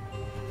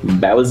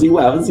 Bowsy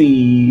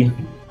wowsy.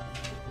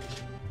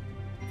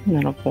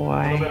 Little A little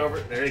boy. bit over.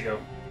 There you go.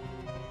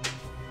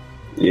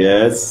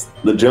 Yes,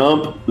 the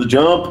jump, the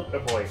jump.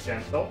 Good boy,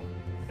 gentle.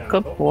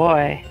 Good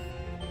boy.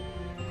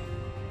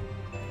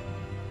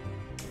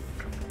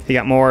 He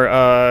got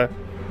more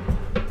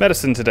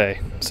medicine today,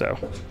 so.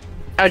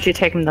 Oh, did you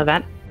take him to the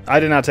vet?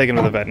 I did not take him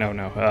to the vet. No.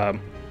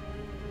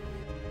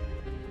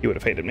 He would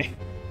have hated me.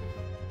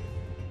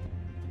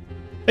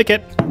 Hey,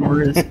 kid. For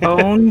his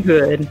own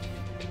good.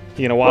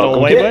 You gonna waddle Welcome,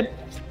 away, kid.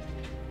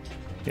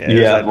 bud?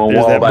 Yeah, I'm gonna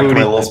there's wall back to booty.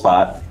 my little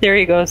spot. There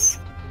he goes.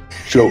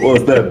 Show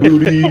us that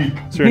booty.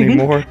 Is there any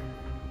more?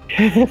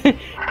 Can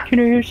I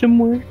hear some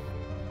more?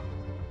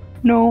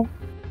 No.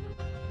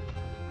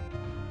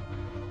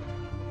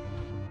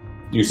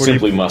 You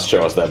simply must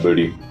show us that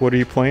booty. What are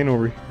you playing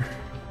over here?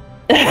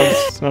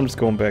 I'm just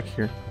going back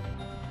here.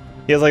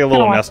 He has like a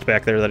little Oh. nest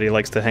back there that he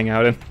likes to hang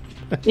out in.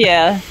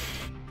 Yeah.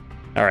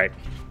 All right.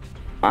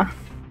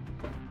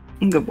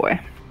 Good boy.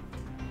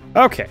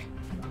 Okay.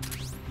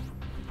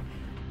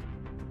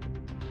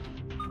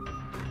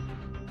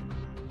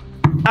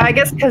 I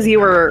guess because you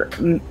were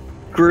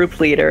group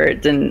leader,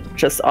 it didn't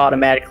just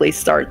automatically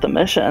start the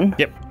mission.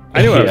 Yep.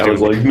 I knew what I I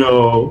was was like,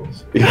 no.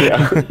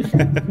 Yeah.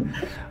 doing.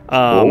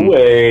 We'll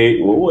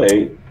wait. We'll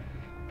wait.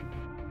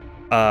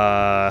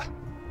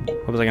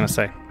 What was I gonna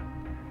say?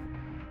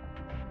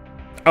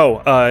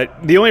 Oh,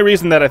 the only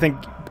reason that I think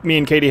me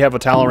and Katie have a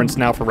tolerance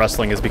now for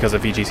wrestling is because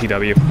of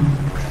VGCW.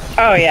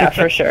 Oh yeah,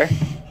 for sure.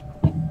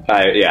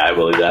 I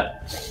believe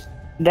that.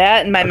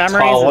 That and my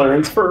memories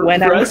Tolerance for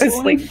when wrestling? I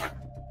was like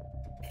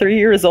 3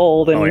 years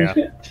old and Oh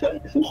yeah,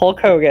 Hulk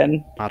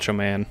Hogan. Macho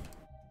Man.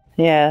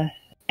 Yeah.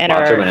 And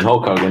Macho our Man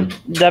Hulk Hogan.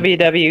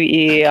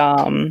 WWE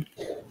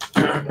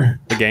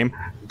The game.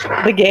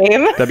 the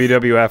game.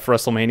 WWF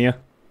WrestleMania.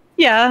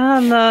 Yeah,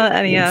 on the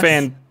NES.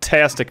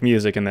 Fantastic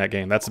music in that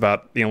game. That's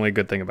about the only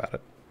good thing about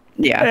it.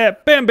 Yeah. Yeah,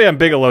 Bam Bam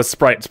Bigelow's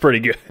sprite's pretty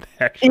good,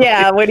 actually.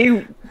 Yeah, when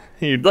he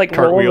He like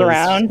rolls cartwheels.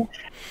 around.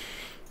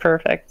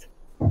 Perfect.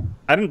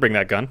 I didn't bring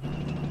that gun.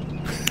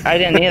 I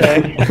didn't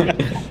either.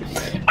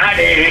 I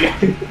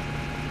did.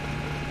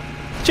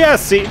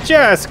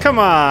 Jess, come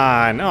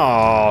on!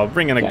 Oh,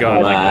 bringing a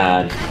gun. Come Like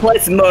on.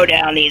 Let's mow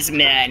down these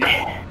men.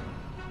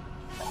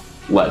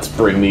 Let's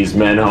bring these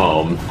men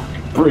home.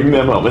 Bring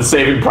them home. It's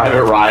Saving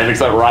Private Ryan,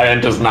 except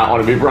Ryan does not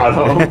want to be brought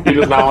home. He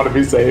does not want to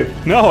be saved.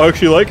 no, I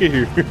actually like it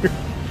here.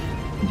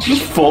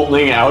 Just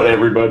Fultoning out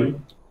everybody.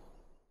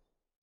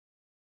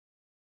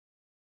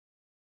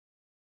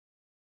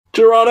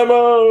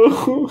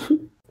 Geronimo!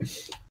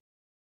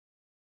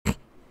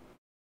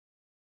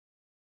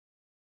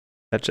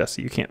 That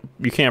Jesse, you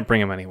can't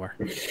bring him anywhere.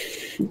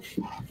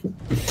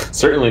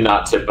 Certainly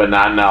not to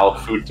Banana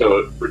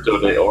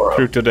Fruto de Oro.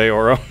 Fruto de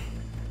Oro.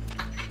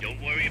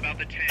 Don't worry about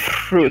the tank.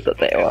 Fruta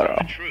de oro.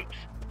 Troops.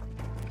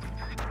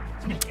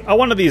 Oh,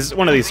 one of these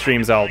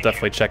streams I'll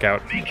definitely check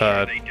out. They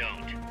don't.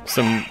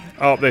 Some.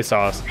 Oh, they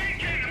saw us.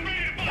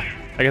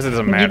 I guess it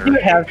doesn't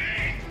matter.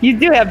 You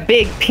do have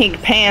big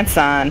pink pants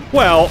on.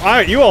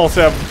 Well, you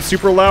also have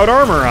super loud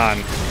armor on.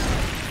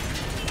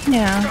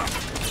 Yeah.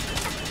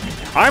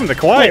 I'm the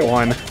quiet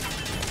one.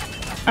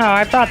 Oh,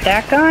 I brought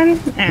that gun?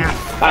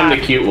 Ah. I'm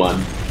the cute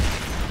one.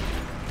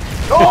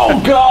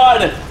 Oh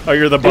god! Oh,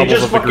 you're the They bubbles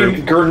just of the fucking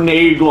group.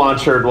 grenade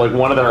launched like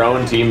one of their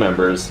own team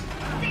members.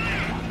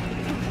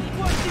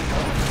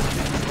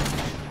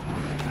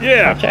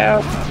 Yeah. Watch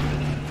out.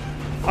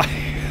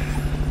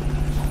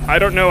 I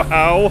don't know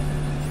how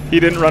he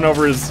didn't run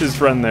over his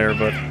friend there,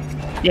 but.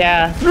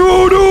 Yeah.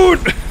 No,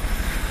 dude!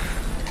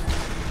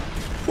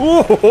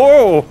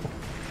 Whoa!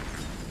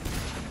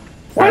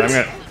 What?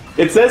 Alright,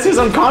 It says he's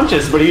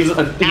unconscious, but he's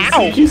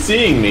CQ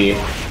seeing me.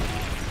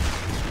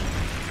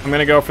 I'm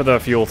gonna go for the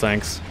fuel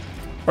tanks.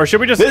 Or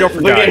should we just This, go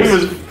for look at him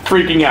guys? was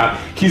freaking out.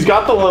 He's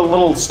got the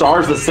little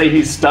stars that say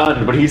he's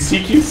stunned, but he's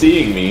CQ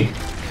seeing me.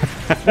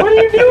 What are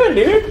you doing,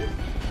 dude?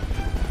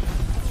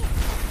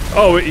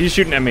 Oh, he's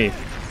shooting at me.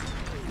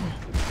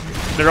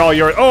 They're all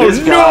yours. Oh, This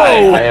no!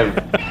 guy, I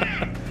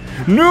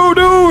have. No,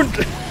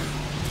 dude!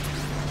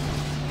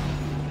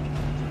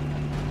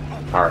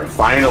 All right,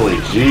 finally,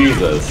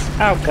 Jesus.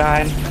 Oh,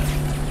 God.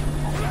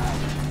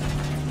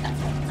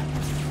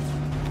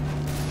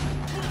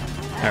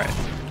 Alright.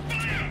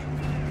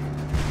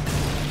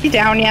 You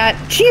down yet?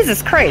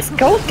 Jesus Christ,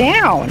 go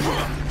down.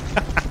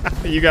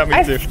 You got me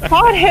I too.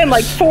 fought him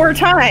like 4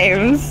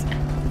 times.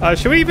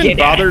 Should we even Get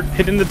down. bother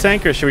hitting the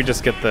tank, or should we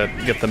just get the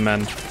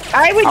men?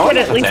 I would I want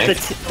get at the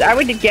least I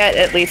would get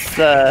at least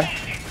the.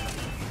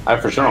 I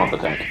for sure want the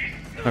tank.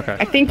 Okay.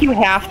 I think you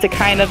have to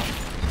kind of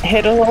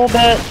hit a little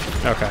bit.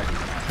 Okay.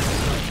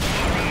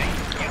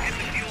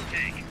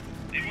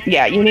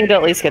 Yeah, you need to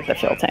at least get the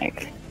fuel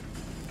tank.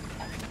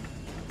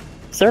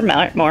 Is there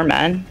more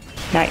men?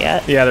 Not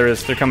yet. Yeah, there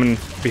is. They're coming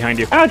behind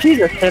you. Oh,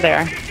 Jesus, they're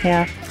there.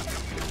 Yeah.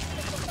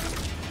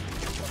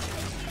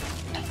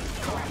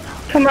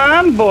 Come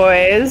on,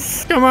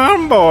 boys. Come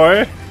on,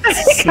 boy.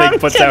 Snake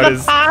puts to out the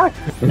his pot.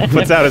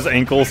 puts out his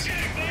ankles.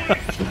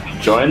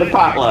 Join the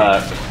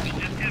potluck.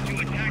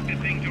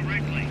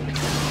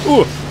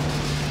 Ooh.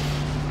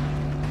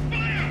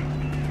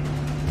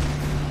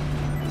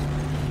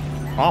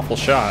 Awful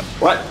shot.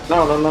 What?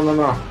 No.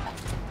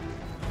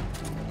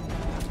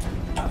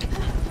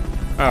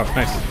 Oh,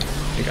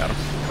 nice. You got him.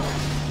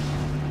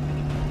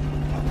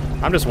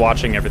 I'm just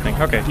watching everything.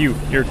 Okay,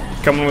 you're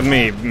coming with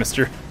me,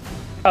 mister.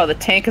 Oh, the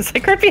tank is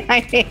like right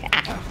behind me.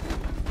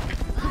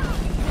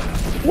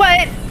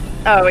 What?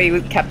 Oh,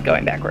 he kept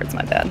going backwards,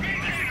 my bad.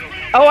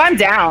 Oh, I'm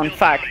down.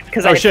 Fuck,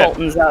 because I had shit.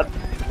 Fulton's up.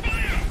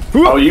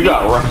 Oh, you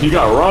got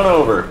run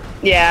over.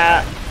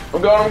 Yeah.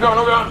 I'm going.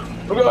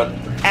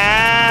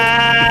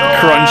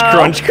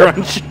 Ah.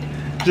 Crunch.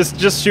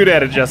 Just shoot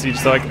at it, Jesse.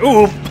 Just like,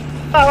 ooh.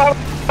 Oh.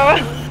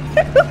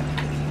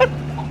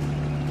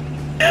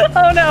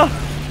 Oh no.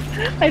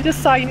 I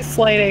just saw you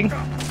sliding.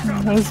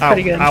 That was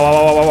pretty good.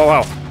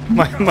 Ow.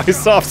 My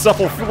soft,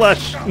 supple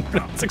flesh.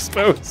 It's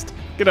exposed.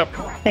 Get up.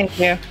 Thank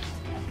you.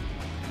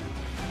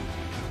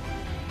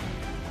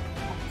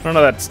 I don't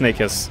know that snake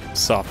has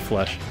soft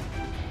flesh.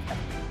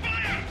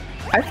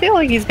 I feel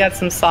like he's got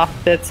some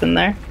soft bits in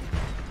there.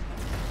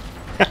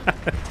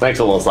 Thanks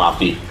a little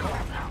softy.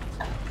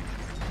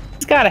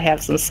 He's got to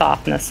have some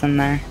softness in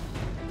there.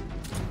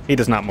 He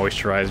does not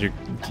moisturize.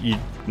 You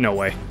no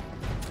way.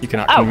 You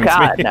cannot Oh convince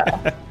God, me. no.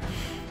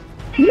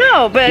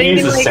 No, but He I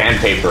mean, uses like,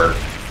 sandpaper.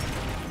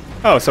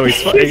 Oh, so he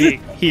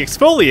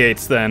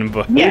exfoliates then,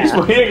 but Yeah.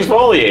 He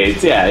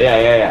exfoliates.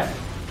 Yeah.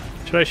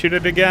 should I shoot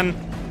it again?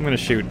 I'm gonna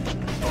shoot.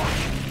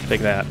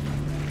 Take that.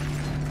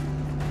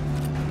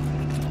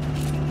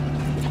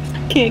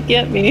 can't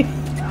get me.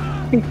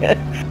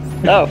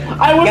 Oh,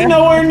 I was okay.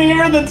 nowhere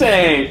near the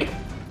tank.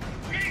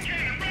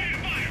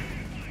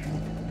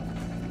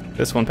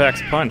 This one packs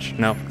a punch.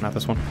 No, not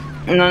this one.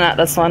 No, not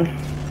this one.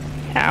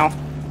 Ow.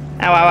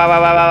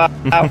 Ow.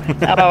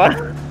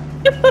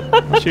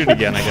 I'll shoot it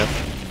again, I guess.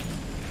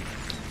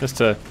 Just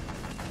to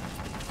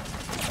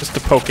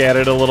poke at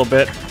it a little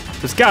bit.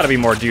 There's got to be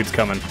more dudes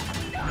coming.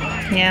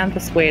 Yeah, I'm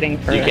just waiting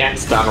for You it. can't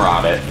stun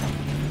rod it.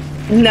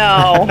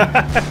 No.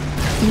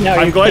 No,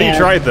 I'm glad can't. you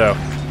tried though.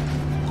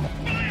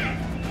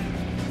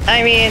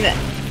 I mean,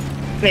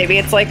 maybe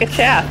it's like a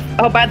chaff.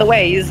 Oh, by the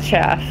way, use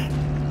chaff.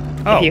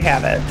 Oh, If you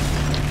have it.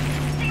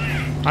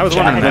 I was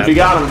wondering And that. if you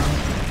got him.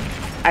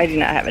 I do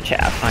not have a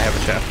chaff. I have a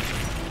chaff.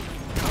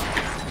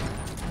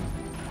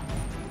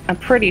 I'm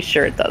pretty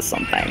sure it does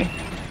something. Or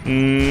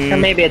Mm,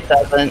 maybe it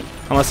doesn't.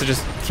 unless it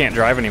just can't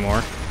drive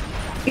anymore.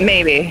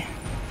 Maybe.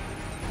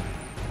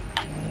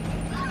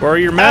 Where are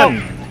your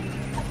men?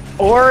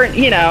 Or,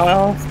 you know,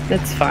 well,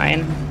 it's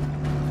fine.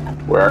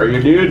 Where are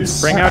your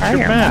dudes? Bring Where out are your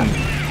your men.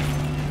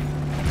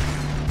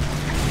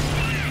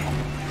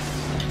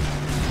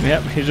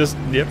 Yep, he just,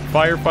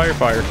 fire. Fire.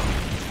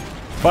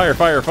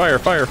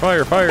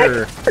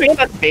 Pretty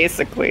much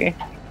basically.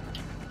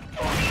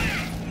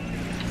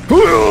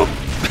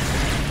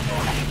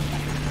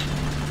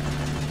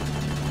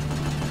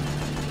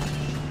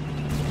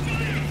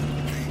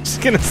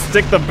 Just gonna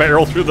stick the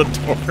barrel through the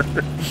door.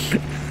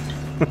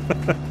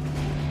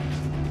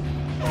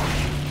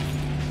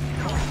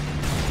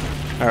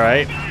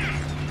 Alright.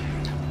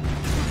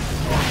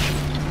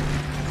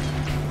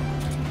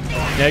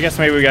 Yeah, I guess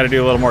maybe we gotta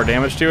do a little more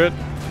damage to it.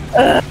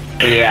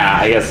 Yeah,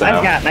 I guess so.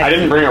 I've got my- I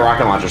didn't bring a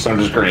rocket launcher, so I'm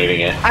just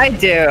grenading it. I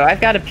do.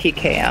 I've got a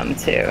PKM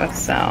too,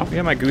 so. I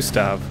got my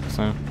Gustav,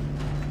 so.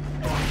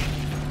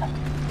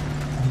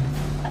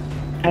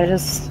 I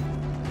just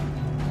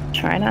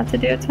try not to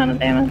do a ton of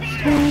damage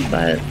to him,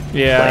 but.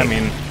 Yeah, I like,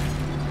 mean.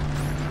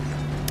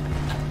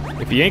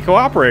 If he ain't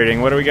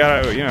cooperating, what do we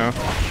got, you know?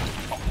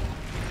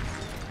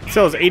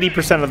 Still has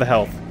 80% of the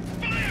health.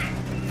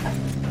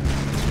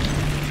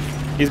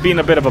 He's being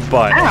a bit of a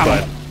butt, Ow.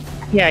 but.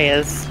 Yeah, he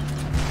is.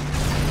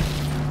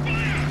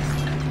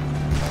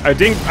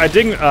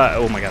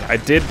 Oh my god, I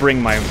did bring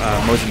my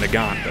Mosin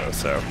Nagant though,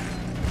 so.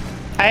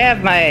 I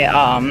have my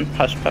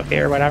hush puppy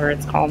or whatever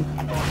it's called.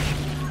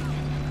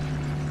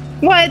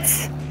 What?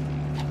 Is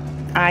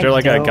there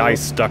like a guy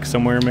stuck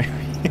somewhere, maybe?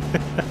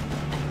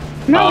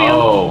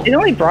 No, it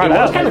only brought It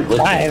was up kind of glitchy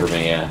five. for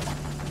me, yeah.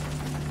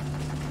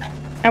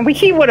 And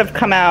he would have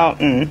come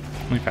out and.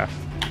 Okay.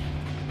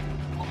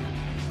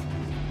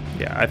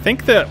 Yeah, I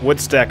think that wood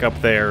stack up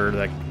there,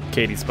 that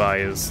Katie Spy,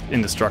 is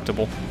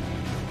indestructible.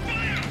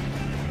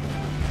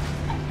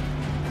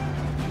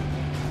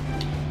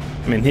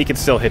 I mean, he can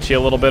still hit you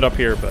a little bit up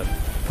here, but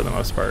for the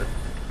most part.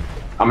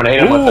 I'm gonna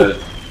hit him with the.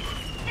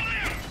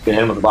 Hit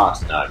him with the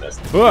box. No, I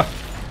missed. Ugh.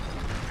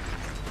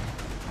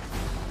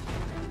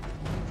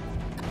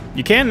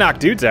 You can knock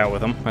dudes out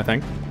with them, I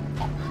think.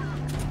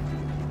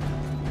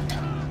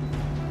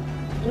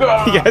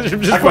 You guys are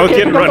just Why both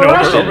can't getting I run pick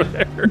up the over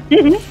there.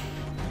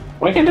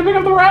 Why can't I pick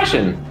up the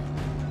ration?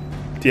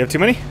 Do you have too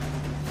many?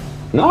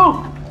 No.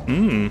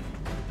 Hmm.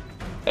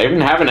 I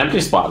even have an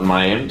empty spot in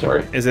my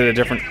inventory. Is it a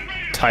different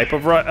type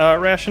of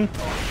ration?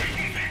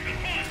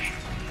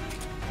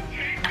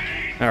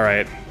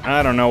 Alright.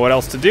 I don't know what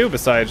else to do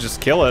besides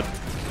just kill it.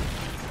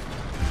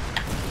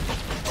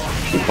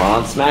 Keep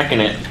on smacking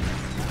it.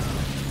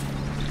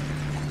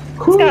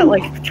 It's got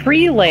like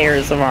 3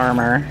 layers of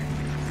armor.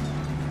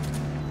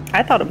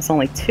 I thought it was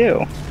only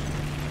 2.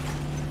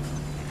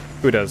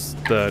 Who does?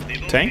 The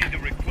tank?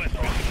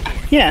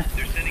 Yeah.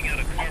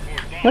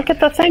 Look at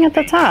the thing at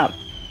the top.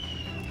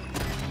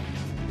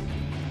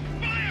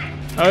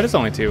 Oh, it is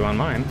only 2 on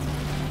mine.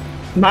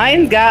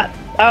 Mine's got...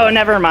 Oh,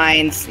 never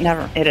mind.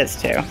 It is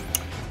 2.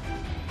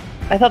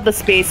 I thought the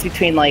space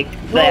between like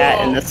that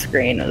and the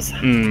screen was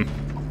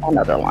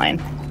another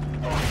line.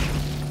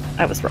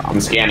 I was wrong. I'm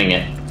scanning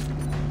it.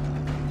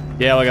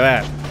 Yeah, look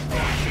at that.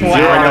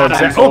 Wow.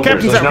 Oh,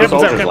 Captain's out!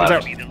 Captain's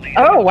out!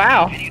 Oh,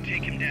 wow.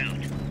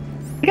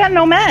 We got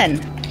no men.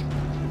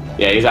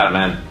 Yeah, he's out of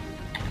men.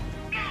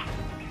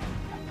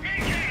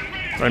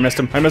 I missed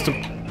him.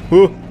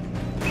 Woo.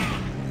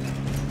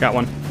 Got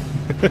one.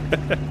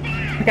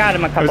 I got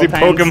him a couple Was he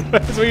times. poke him?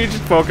 So you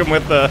just poke him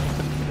with the...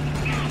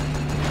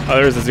 Oh,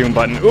 there's the zoom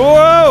button.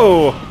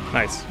 Whoa!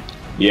 Nice.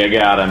 You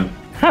got him.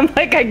 I'm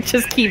like, I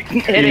just keep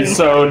hitting. He's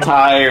so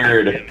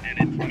tired.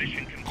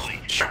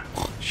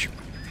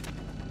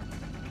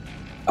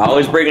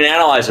 Always bring an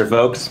analyzer,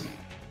 folks.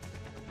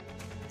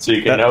 So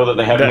you can know that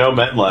they have no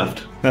men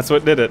left. That's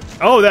what did it.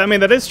 Oh, I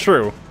mean, that is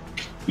true.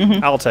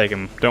 I'll take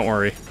him. Don't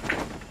worry.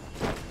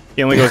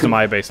 He only goes to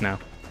my base now.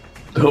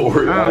 Don't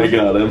worry, I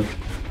got him.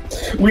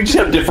 We just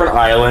have different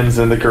islands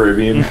in the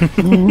Caribbean.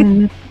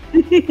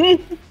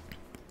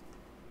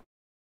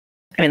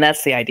 I mean,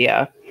 that's the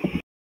idea.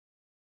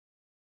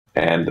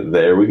 And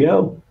there we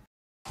go.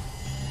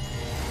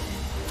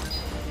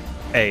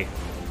 Hey.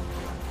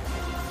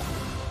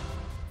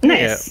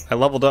 Nice. Yeah, I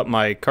leveled up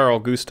my Carl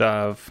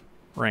Gustav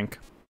rank.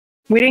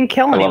 We didn't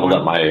kill I anyone.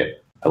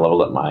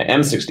 leveled up my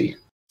M60.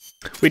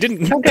 We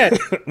didn't. Oh, good.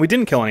 We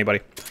didn't kill anybody.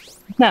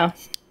 No.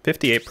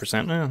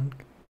 58%.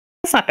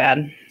 That's not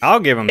bad. I'll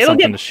give him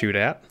something to shoot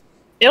at.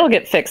 It'll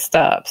get fixed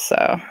up,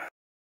 so.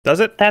 Does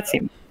it? That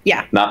seems.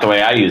 Yeah. Not the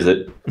way I use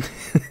it.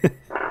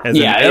 As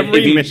yeah, in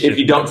every mission. if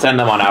you don't send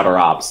them on outer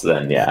ops,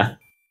 then yeah.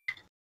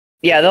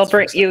 Yeah, they'll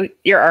bring you.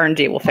 Your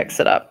RNG will fix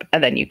it up,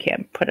 and then you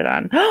can put it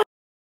on.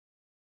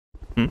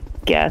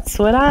 Guess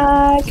what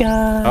I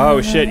got?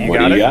 Oh shit! You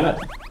got it.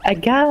 I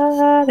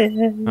got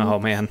it. Oh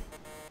man.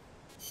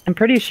 I'm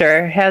pretty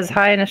sure it has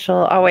high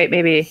initial. Oh wait,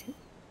 maybe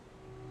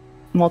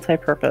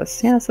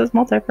multi-purpose. Yeah, it says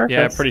multi-purpose.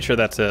 Yeah, I'm pretty sure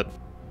that's it.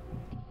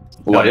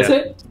 What is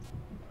it?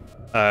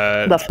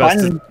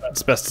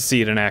 It's best to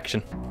see it in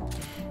action.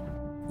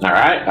 All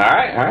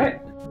right.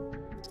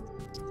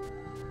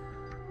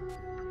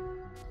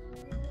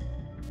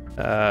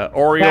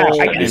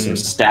 Oriole I do some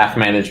staff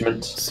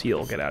management.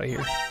 Seal, get out of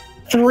here.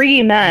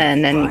 3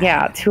 men, and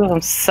yeah, 2 of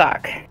them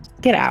suck.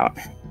 Get out.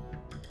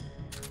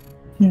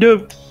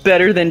 No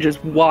better than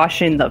just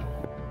washing the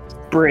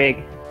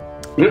brig.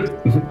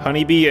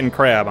 Honeybee and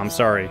crab, I'm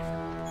sorry.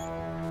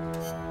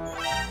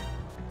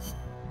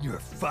 You're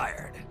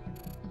fired.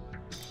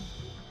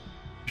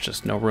 There's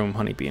just no room,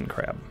 honeybee and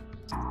crab.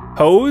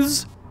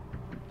 Hose?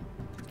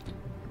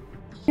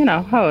 You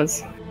know,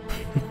 hose.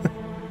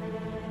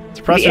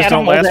 Suppressors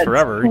don't last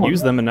forever.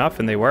 Use them enough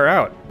and they wear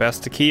out.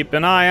 Best to keep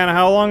an eye on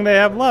how long they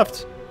have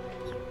left.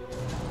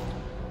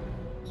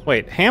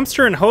 Wait,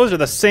 hamster and hose are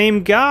the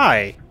same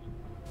guy.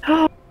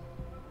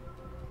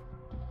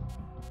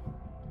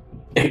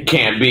 It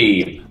can't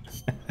be.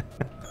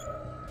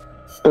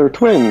 They're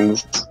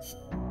twins.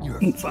 You're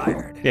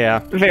fired. Yeah.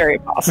 Very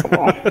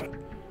possible.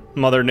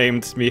 Mother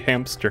named me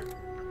hamster.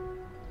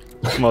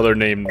 Mother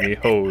named me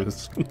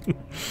hose.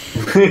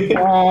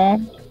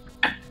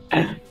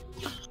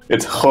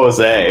 It's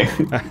Jose.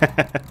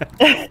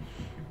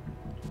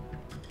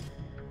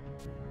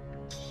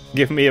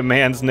 Give me a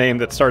man's name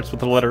that starts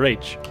with the letter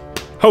H.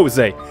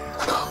 Jose.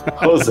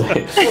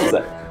 Jose.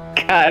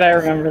 God, I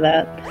remember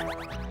that.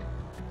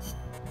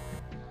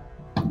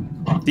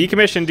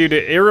 Decommissioned due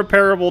to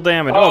irreparable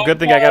damage. Oh, good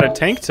thing I got a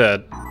tank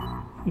to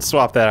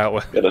swap that out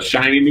with. Got a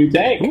shiny new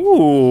tank.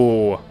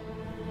 Ooh.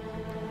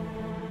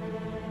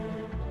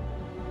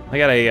 I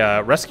got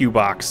a rescue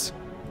box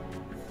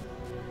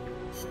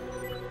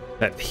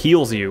that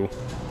heals you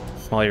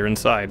while you're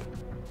inside.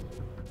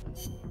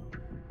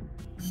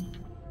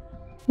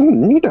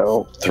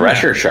 Neato.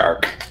 Thresher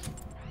shark.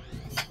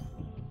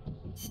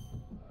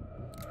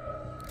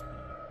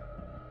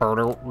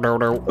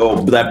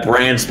 Oh, that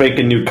brand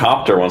spanking new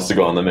copter wants to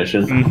go on the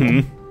mission.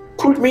 Mm-hmm.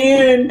 Put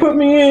me in. Put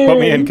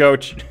me in,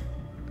 coach.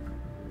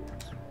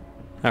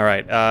 All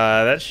right,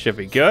 that should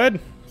be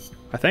good,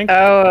 I think.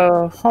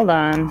 Oh, hold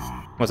on.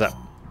 What's up?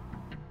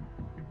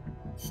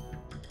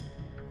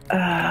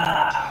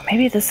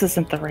 Maybe this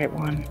isn't the right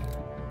one.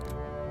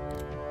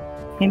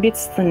 Maybe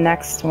it's the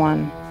next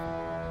one.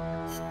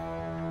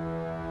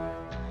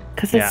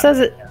 Because it says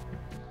it.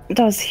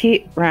 does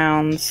heat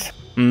rounds.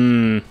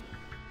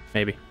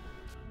 Maybe.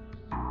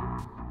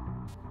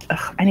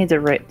 Ugh, I need to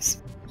write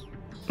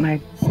my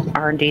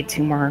R&D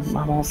 2 more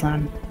levels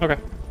on. Okay.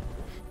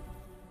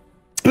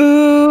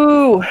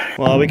 Boo!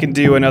 Well, we can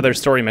do another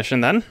story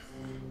mission then.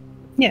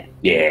 Yeah.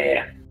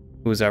 Yeah.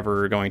 Who's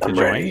ever going to I'm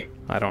join? ready.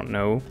 I don't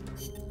know.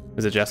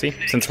 Is it Jesse?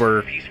 Since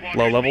we're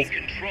low level? Yeah,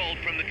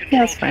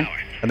 that's fine.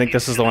 I think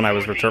this is the one I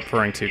was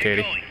referring to,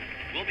 Katie.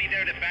 We'll be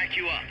there to back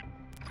you up.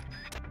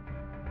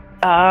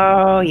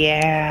 Oh,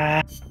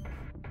 yeah.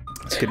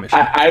 It's a good mission.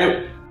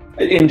 I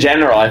in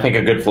general, I think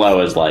a good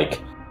flow is like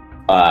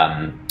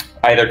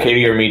either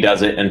Katie or me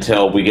does it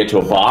until we get to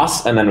a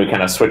boss, and then we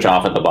kind of switch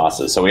off at the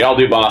bosses. So we all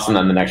do boss, and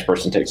then the next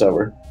person takes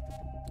over.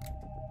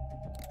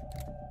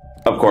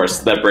 Of course,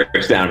 that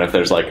breaks down if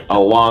there's like a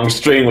long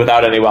string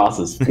without any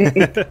bosses.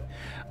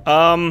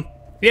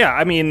 Yeah,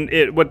 I mean,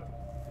 it would...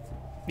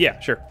 Yeah,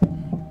 sure.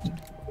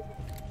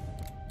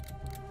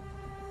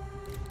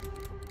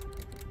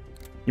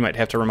 You might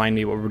have to remind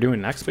me what we're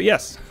doing next, but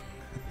yes.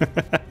 Head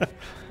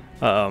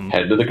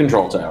to the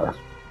control tower.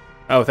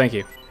 Oh, thank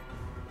you.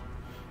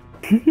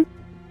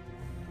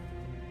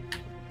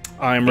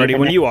 I'm ready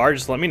when you are,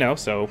 just let me know,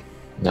 so...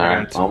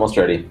 Alright, almost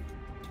ready.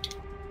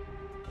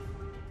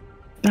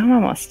 I'm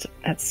almost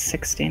at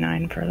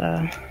 69 for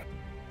the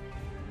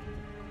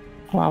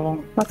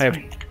level. That's I have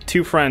fine.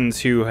 2 friends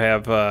who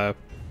have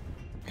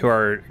who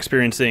are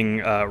experiencing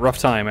rough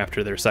time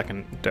after their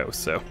second dose,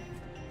 so...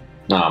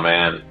 Oh,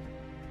 man.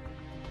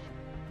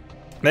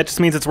 That just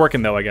means it's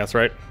working, though, I guess,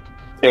 right?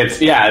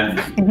 It's,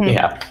 yeah,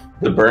 yeah.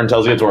 The burn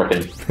tells you it's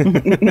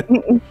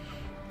working.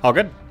 All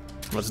good.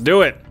 Let's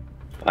do it.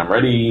 I'm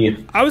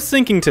ready. I was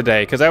thinking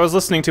today, because I was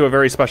listening to a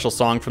very special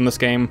song from this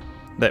game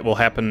that will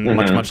happen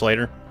much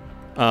later.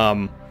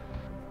 While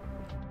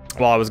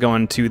I was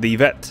going to the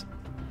vet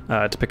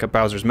to pick up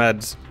Bowser's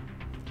meds.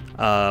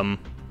 I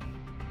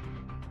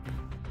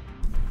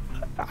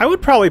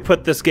would probably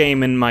put this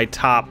game in my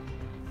top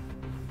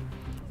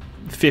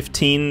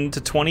 15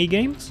 to 20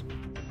 games.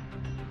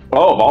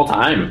 Oh, of all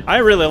time. I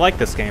really like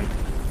this game.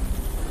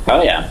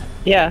 Hell yeah.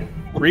 Yeah.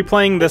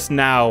 Replaying this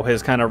now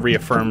has kind of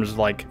reaffirms,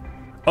 like,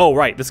 oh,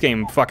 right, this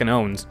game fucking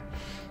owns.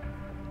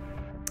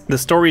 The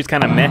story's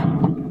kind of meh.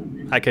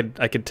 I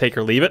could take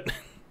or leave it.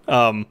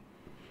 But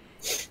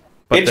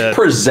it's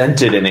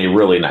presented in a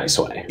really nice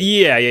way.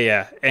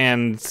 Yeah.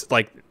 And,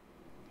 like,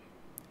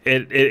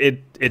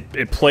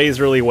 it plays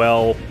really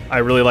well. I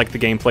really like the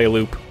gameplay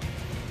loop.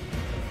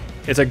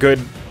 It's a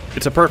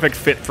perfect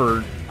fit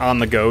for on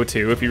the go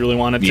too, if you really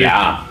wanted to.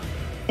 Yeah.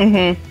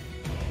 All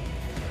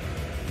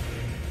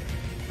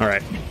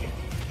right.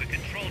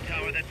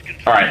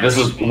 All right. This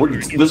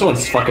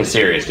one's fucking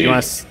serious, dude.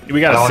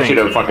 We gotta I don't sing. want you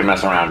to fucking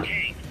mess around.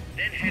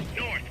 Then head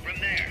north from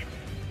there.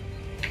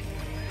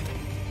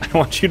 I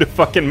want you to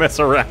fucking mess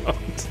around.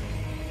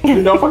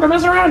 Dude, don't fucking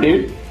mess around,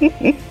 dude.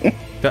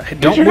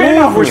 Don't your hand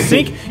off move. We're me.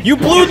 sink. You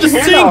blew the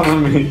Get your hand off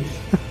of sink. me.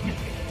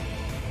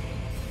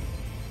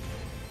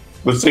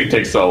 The sink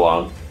takes so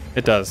long.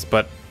 It does,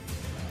 but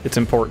it's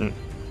important.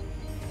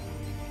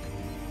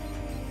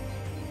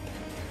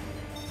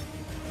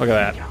 Look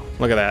at that.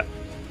 Look at that.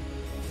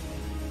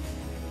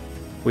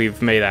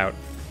 We've made out.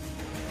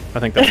 I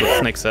think that's what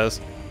Snake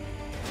says.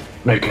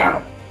 Make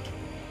out.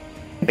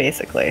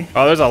 Basically.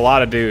 Oh, there's a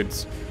lot of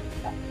dudes.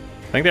 I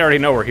think they already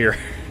know we're here.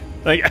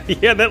 Like,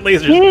 yeah, that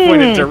laser's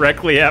pointed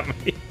directly at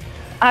me.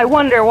 I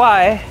wonder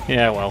why.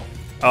 Yeah, well.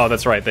 Oh,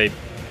 that's right. They,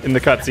 in the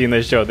cutscene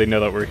they showed, they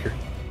know that we're here.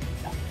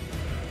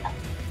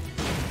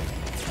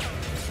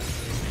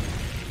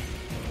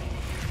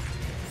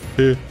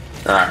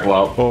 Alright,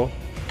 well. Oh.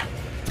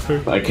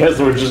 I guess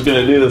we're just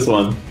gonna do this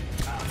one.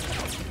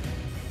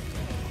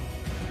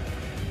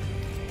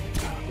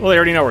 Well, they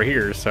already know we're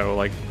here, so,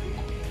 like...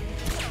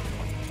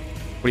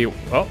 What do you...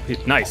 Oh,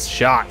 nice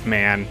shot,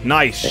 man.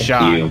 Nice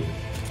shot. You.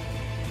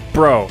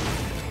 Bro.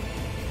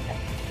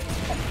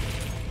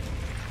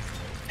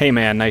 Hey,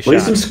 man, nice Lay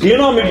shot. some skin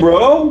on me,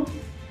 bro.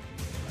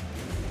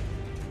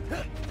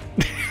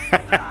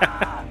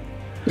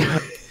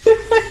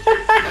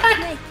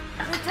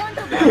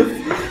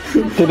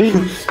 Did he?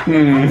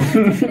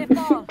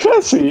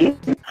 Jesse.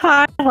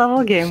 High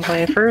level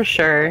gameplay for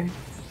sure.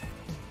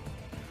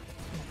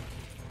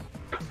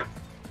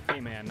 Hey,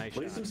 man, nice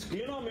Lay some shot.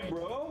 skin on me,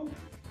 bro.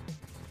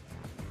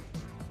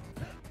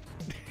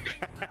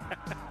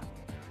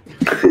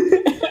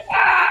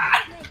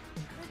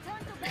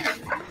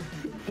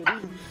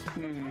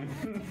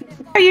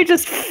 You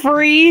just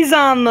freeze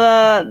on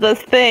the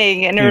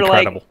thing and you're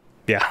Incredible. like,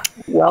 Yeah.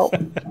 well,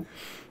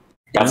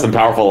 Got some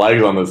powerful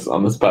legs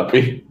on this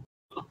puppy.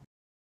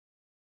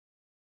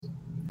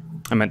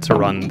 I meant to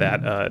run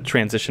that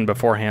transition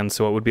beforehand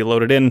so it would be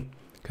loaded in,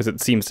 because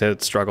it seems to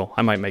struggle.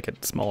 I might make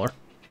it smaller.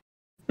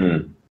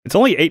 It's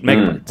only 8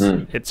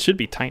 megabytes. It should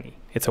be tiny.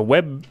 It's a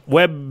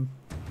WebM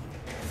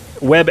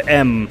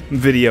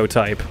video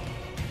type,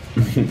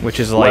 which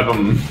is like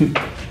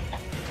Web'em.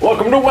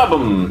 Welcome to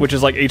Web'em. which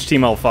is like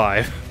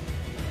HTML5.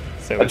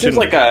 So It's just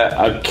like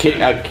a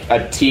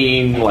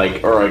teen,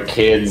 like, or a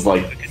kid's,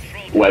 like,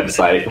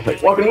 website.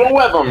 Like, welcome to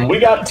Web'em. We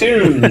got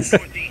tunes.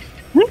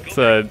 It's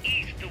a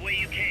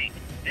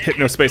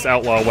Hypnospace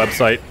Outlaw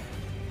website.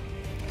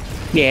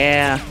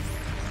 Yeah.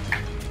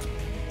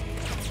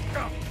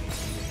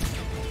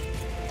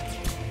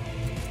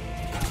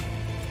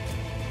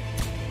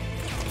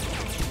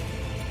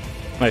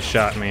 Nice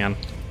shot, man.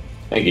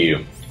 Thank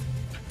you.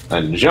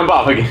 And jump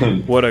off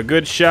again. What a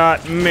good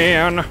shot,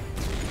 man.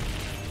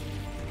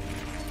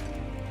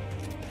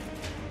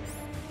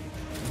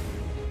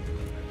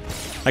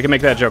 I can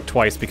make that joke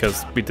twice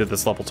because we did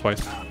this level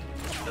twice.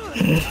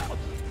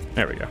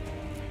 There we go.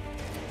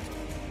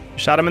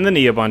 Shot him in the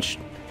knee a bunch.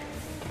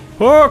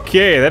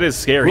 Okay, that is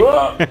scary.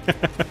 Long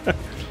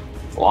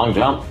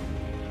jump.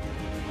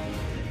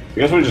 I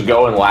guess we're just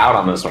going loud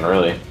on this one,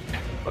 really.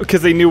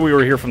 Because they knew we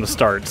were here from the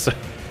start. So.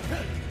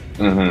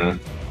 Mm-hmm.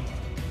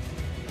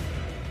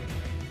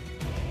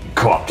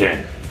 Co-opt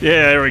in.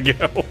 Yeah, there we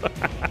go.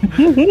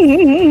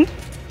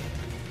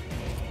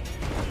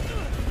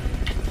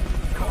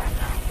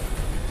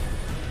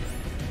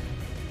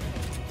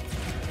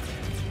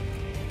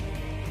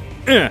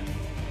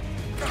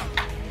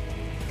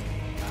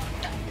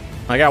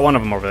 I got one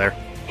of them over there.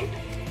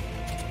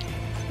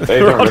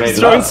 They're all just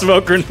throwing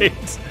smoke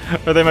grenades.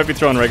 Or they might be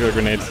throwing regular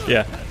grenades.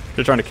 Yeah,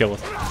 they're trying to kill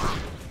us.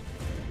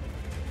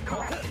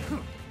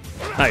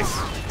 Nice.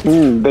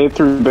 They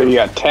threw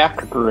the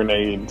attack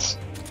grenades.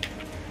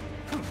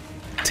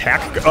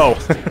 Attack? Oh.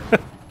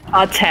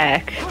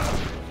 Attack.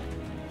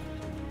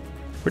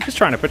 We're just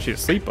trying to put you to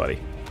sleep, buddy.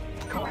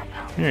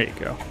 There you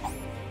go.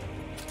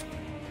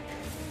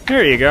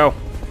 There you go.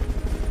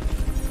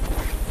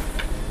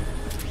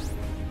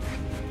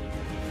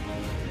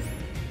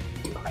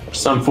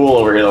 Some fool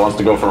over here that wants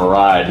to go for a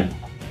ride.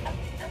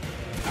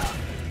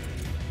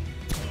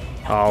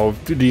 Oh,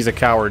 dude, he's a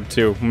coward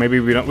too. Maybe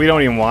we don't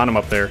even want him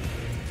up there.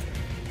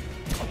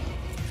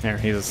 There,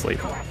 he's asleep.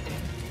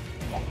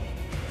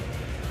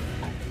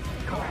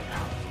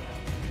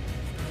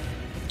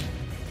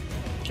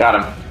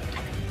 Got him.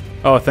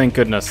 Oh, thank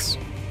goodness.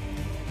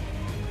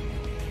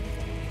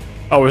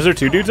 Oh, is there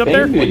two dudes up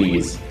there?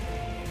 Goodies.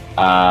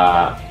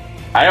 I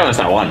only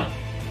saw one.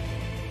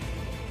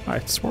 I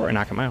swore I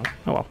knocked him out.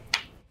 Oh well.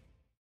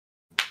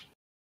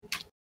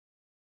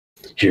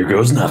 Here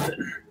goes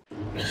nothing.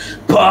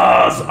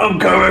 Boss, I'm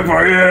coming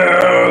for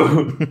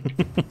you!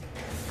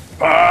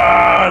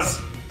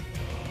 Boss!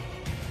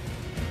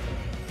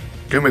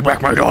 Give me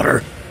back my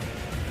daughter!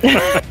 Give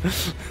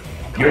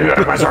me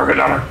back my circuit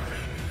daughter!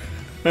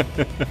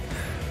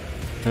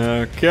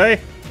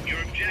 Okay.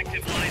 Your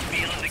objective lies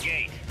beyond the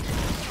gate.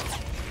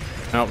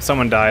 Oh,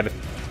 someone died.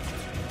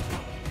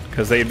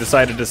 Because they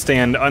decided to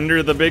stand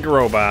under the big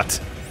robot.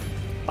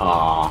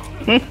 Aww.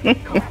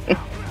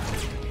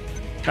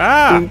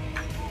 Ah!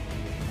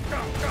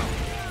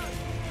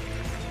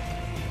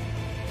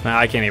 Nah,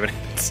 I can't even.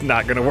 It's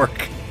not gonna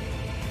work.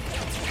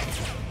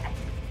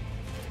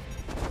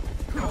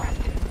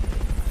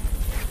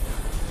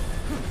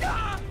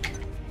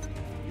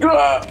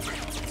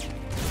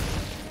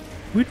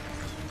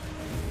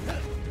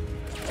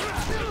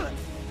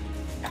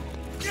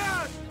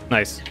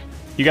 Nice.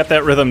 You got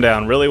that rhythm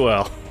down really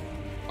well.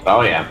 Oh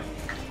yeah.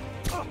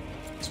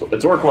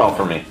 It's worked well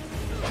for me.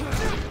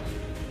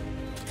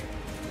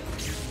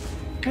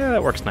 Yeah,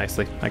 that works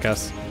nicely, I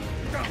guess.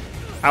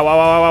 Ow, ow,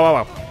 ow, ow, ow,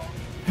 ow.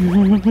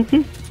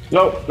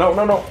 No, no,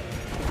 no, no.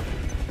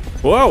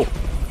 Whoa!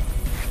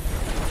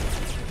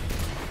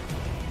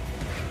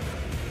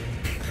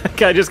 That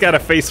guy just got a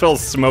face full of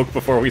smoke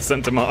before we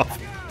sent him off.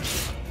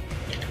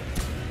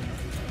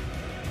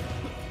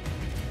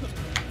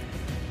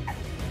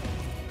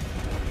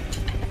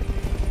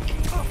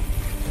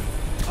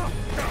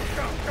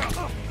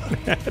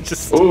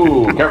 Just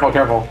ooh, careful,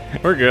 careful.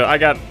 We're good. I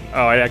got.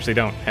 Oh, I actually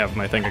don't have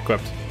my thing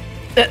equipped.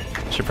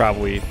 Should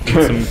probably eat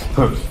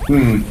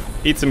some,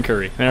 eat some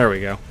curry. There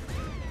we go.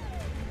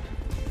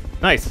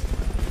 Nice.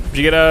 Did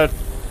you get a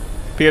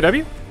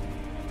POW?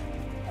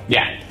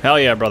 Yeah. Hell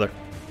yeah, brother.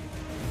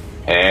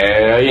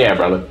 Hell yeah,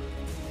 brother.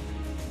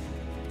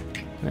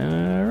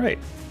 All right.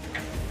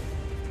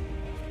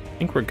 I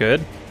think we're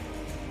good.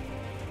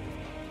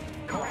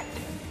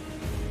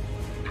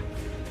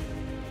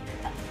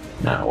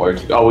 No, where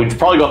to go? Oh, we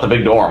probably got the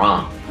big door,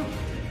 huh?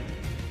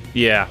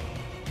 Yeah.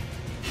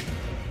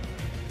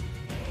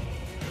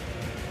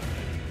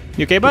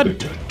 You okay, bud?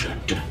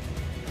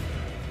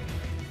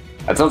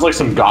 That sounds like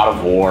some God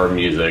of War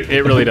music.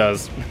 It really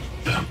does.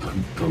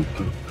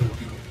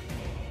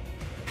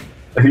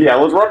 Yeah,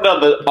 let's run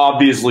down the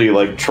obviously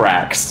like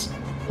tracks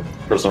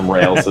for some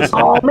rail system.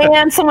 Oh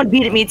man, someone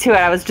beat me to it.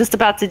 I was just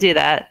about to do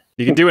that.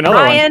 You can do another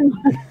Ryan.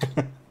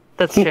 one.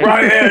 That's true.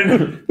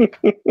 Ryan.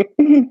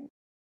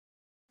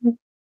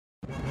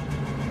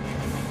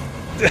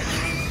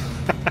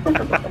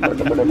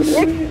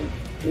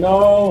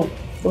 No,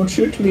 don't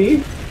shoot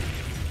me.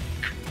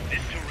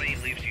 This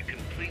terrain leaves you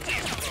completely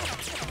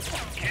exposed.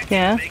 Can't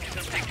Yeah. you make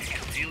something to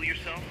conceal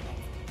yourself?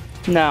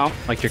 No.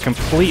 Like you're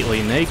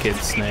completely naked,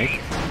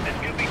 Snake.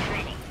 There's gonna be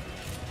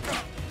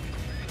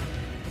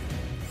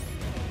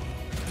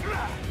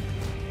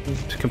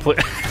trouble. Complete.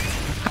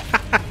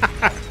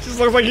 just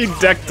looks like he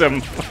decked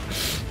him.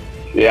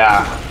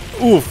 Yeah.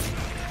 Oof.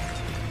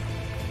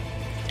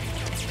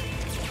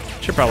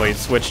 Should probably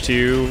switch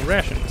to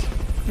rations.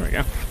 There we go.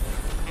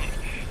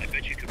 I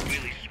bet you could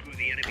really screw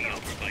the enemy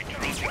over by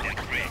dropping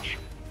that bridge.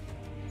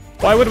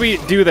 Why would we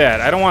do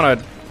that? I don't want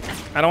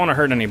to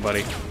hurt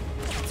anybody.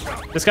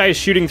 This guy is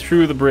shooting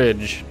through the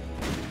bridge.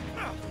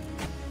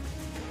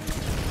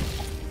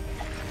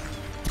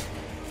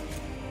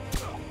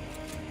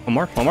 One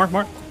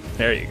more.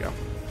 There you go.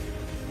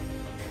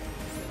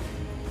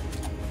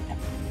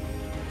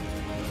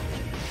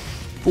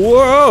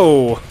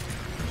 Whoa!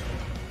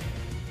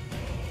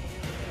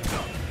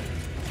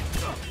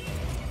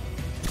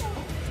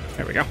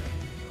 There we go.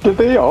 Did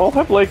they all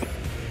have, like,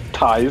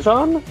 ties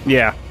on?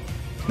 Yeah.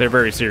 They're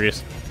very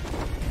serious.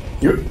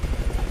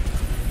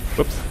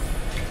 Whoops.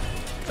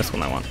 This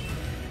one I want.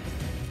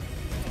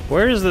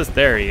 Where is this?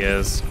 There he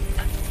is.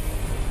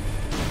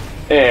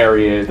 There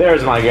he is.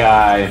 There's my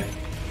guy.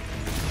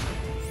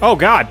 Oh,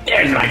 God.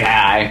 There's my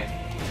guy.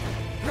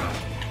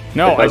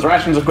 No, Those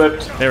rations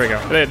equipped. There we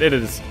go. It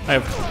is. I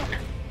have...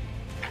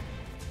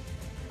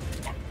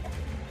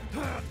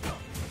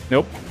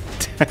 Nope.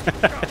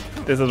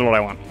 This is what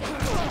I want.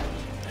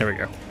 There we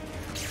go.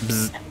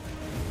 Bzz.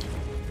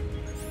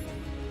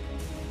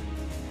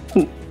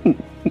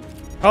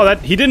 Oh,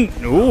 that he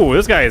didn't. Ooh,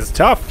 this guy is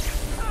tough.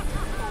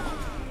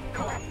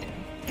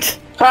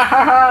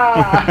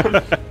 I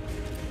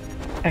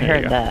There you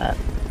heard go. that.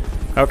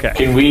 Okay.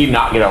 Can we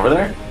not get over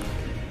there?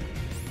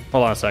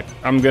 Hold on a sec.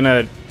 I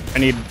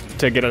need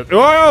to get a.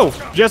 Whoa!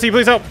 Jesse,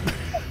 please help.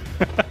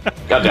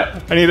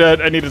 Gotcha. I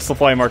need a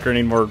supply marker. I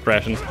need more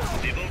rations.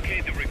 They've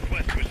okayed the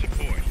request for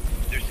support.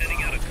 They're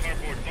sending out a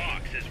cardboard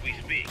box as we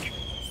speak.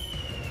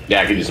 Yeah,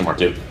 I could use some more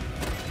too.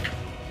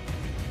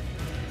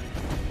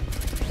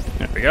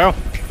 There we go.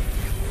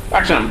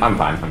 Actually, I'm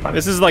fine. I'm fine.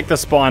 This is like the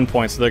spawn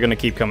point, so they're gonna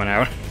keep coming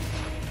out.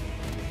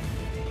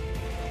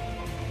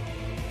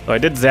 So I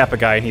did zap a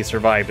guy and he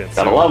survived it.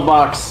 Got So a love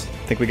box.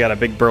 I think we got a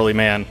big burly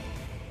man.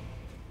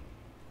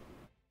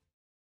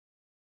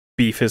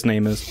 Beef, his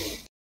name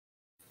is.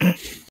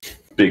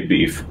 Big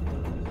beef.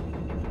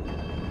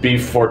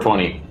 Beef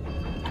 420.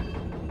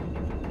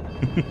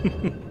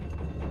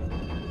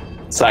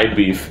 Side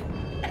beef.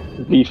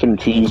 Beef and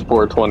cheese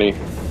 420.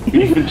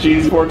 Beef and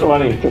cheese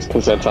 420. Just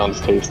because that sounds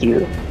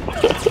tastier.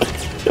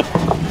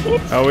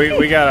 Oh,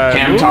 we got a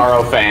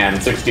Hamtaro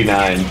fan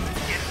 69.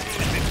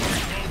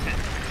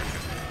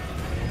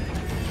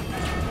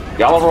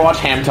 Y'all ever watch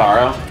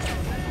Hamtaro?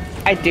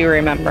 I do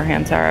remember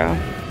Hamtaro.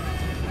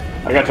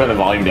 I gotta turn the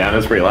volume down.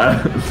 It's pretty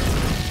loud. Don't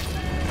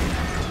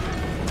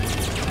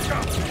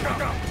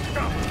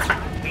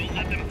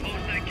let them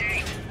close that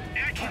gate.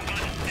 Action's on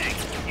the stick.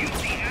 Use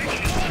the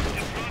action button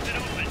to prop it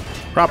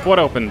open. Prop what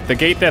open? The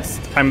gate that's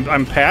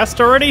I'm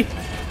past already?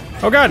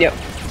 Oh God. Yep.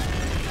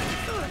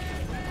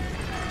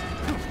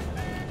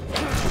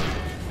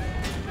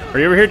 Are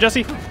you over here,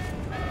 Jesse?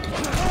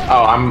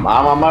 Oh, I'm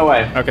on my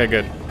way. Okay,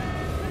 good.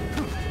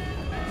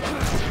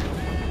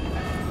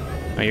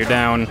 Now you're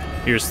down.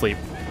 You're asleep.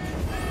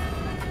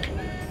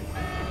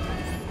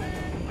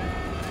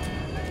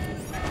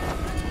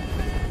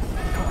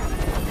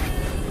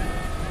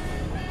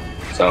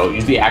 So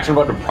use the action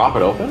button to prop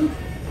it open?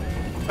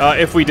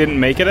 If we didn't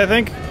make it, I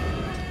think.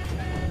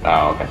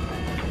 Oh, okay. I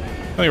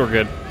think we're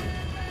good.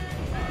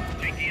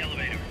 Take the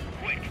elevator.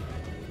 Quick.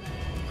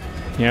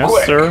 Yes,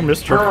 Quick, sir,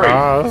 Mr. hurry.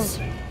 Cos.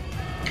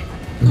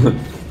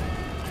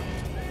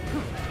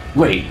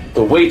 Wait,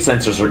 the weight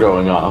sensors are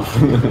going off.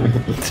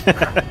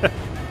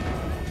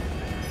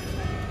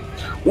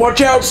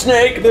 Watch out,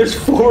 Snake! There's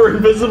 4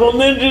 invisible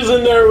ninjas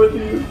in there with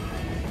you.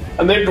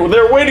 And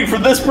they're waiting for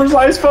this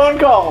precise phone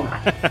call.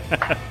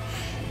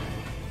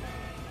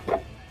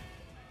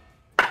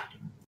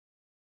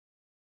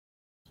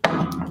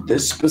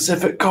 This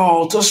specific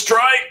call to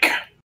strike.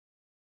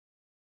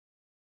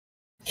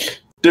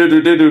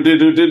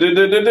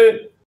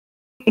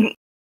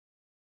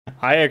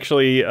 I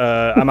actually,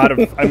 I'm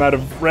out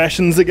of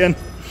rations again.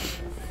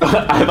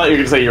 I thought you were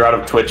gonna say you're out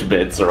of Twitch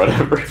bits or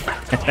whatever.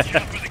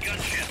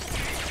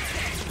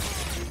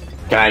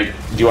 Do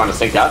you want to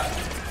sync up?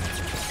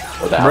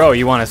 Without? Bro,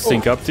 you want to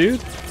sync up,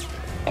 dude?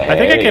 I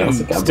think I Hey, can let's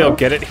sync up, still bro.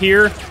 get it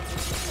here.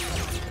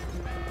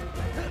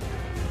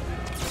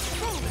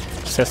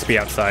 Just has to be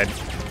outside.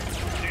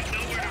 There's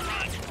nowhere to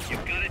run.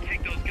 You've got to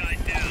take those guys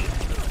down.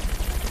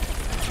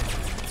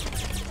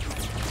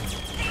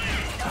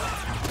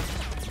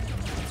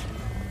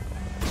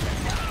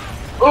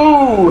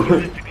 Ooh! To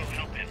go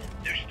help him.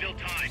 There's still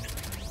time.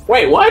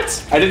 Wait,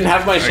 what? I didn't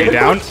have my Are shit you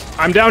down? equipped?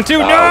 I'm down too. Oh,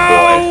 No! boy.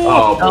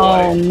 Oh, boy.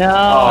 Oh no.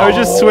 I was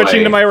just boy.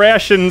 switching to my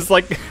rations,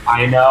 like.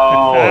 I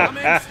know.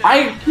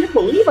 I can't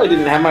believe I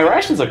didn't have my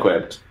rations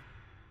equipped.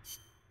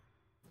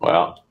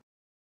 Well,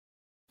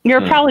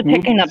 You're probably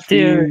picking up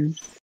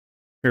dudes.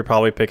 You're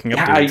probably picking up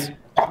yeah, dudes.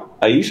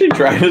 I usually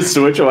try to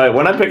switch away.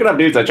 When I'm picking up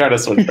dudes, I try to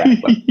switch back.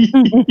 But...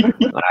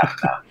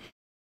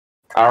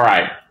 All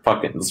right,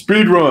 fucking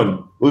speed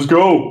run. Let's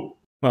go.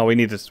 Well,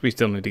 we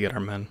still need to get our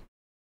men.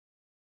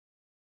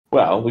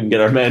 Well, we can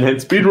get our man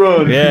hit speed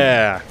run.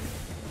 Yeah.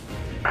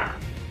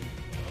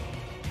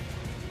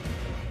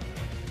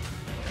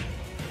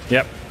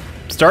 Yep.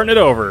 Starting it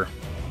over.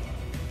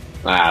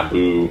 Ah,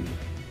 boo.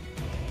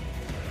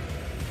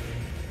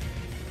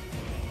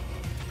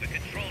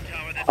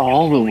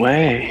 All the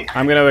way.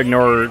 I'm gonna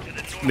ignore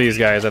these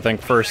guys, I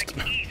think, first.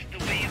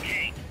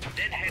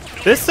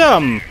 This,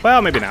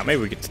 well, maybe not.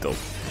 Maybe we could still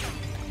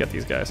get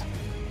these guys.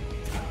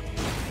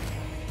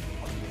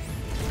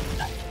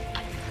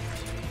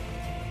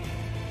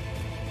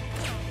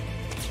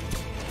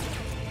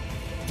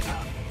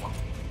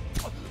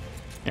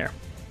 Here.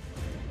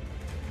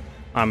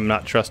 I'm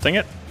not trusting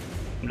it.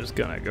 I'm just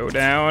gonna go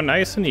down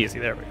nice and easy.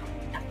 There we go.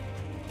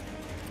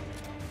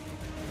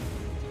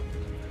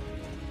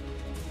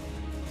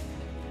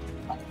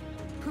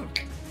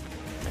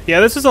 Yeah,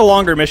 this is a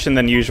longer mission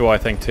than usual, I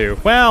think, too.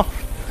 Well,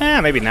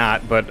 maybe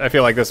not, but I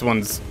feel like this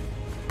one's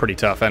pretty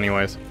tough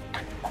anyways.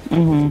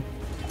 Mm-hmm.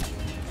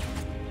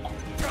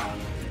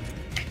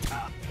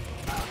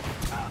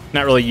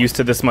 Not really used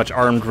to this much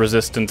armed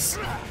resistance.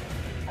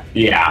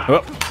 Yeah. Oh.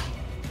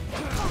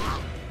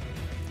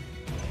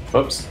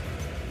 Whoops.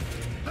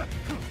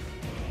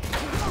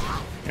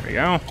 There we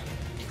go.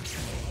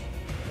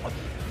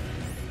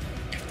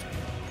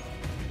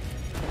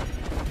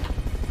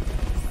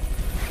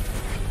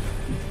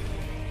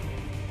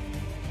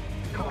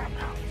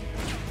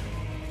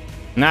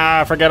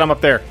 Nah, forget I'm up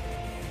there.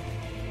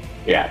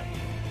 Yeah.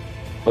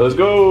 Let's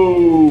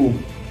go.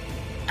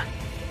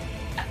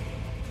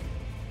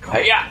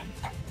 Hey-ya.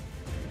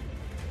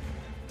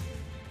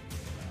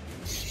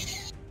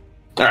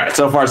 All right,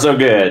 so far so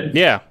good.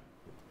 Yeah.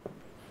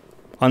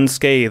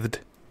 Unscathed.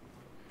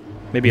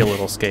 Maybe a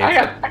little scathed. I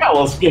got a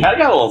little scathed. I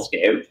got a little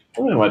scathed. I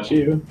don't know about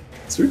you.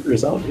 Sweet for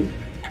yourself, dude.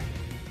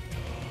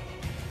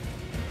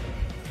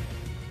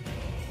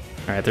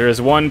 All right, there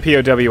is one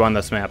POW on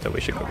this map that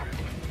we should go.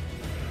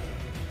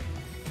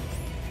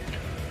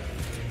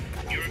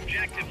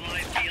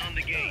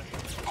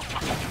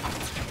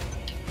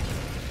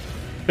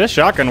 This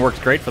shotgun works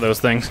great for those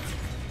things.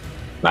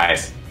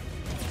 Nice.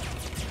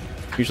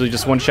 Usually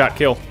just one-shot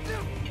kill.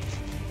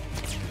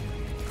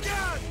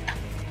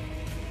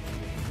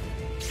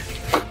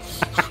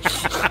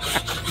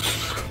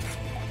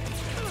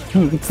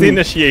 It's the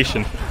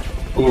initiation.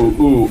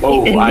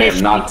 Oh, I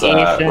am not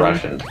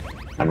Russian.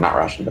 I'm not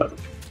Russian, though.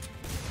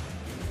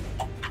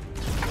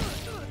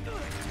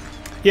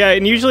 Yeah,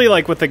 and usually,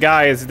 like, with the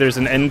guys, there's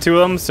an end to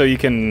them, so you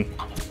can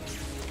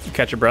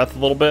catch your breath a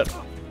little bit.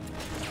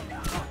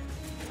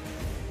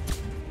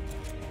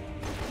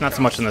 Not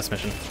so much in this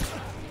mission.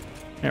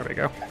 There we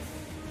go.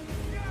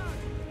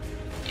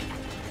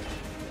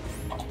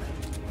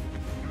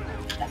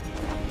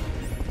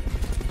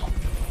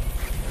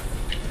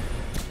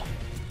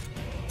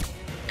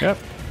 Yep.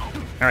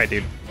 Alright,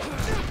 dude.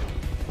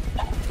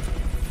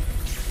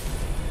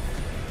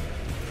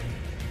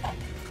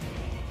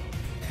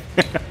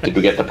 Did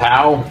we get the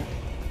POW?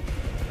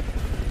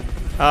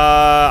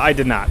 I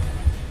did not.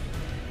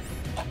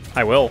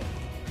 I will.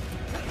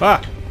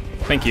 Ah,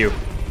 thank you.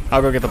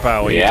 I'll go get the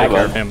POW while you take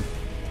care of him.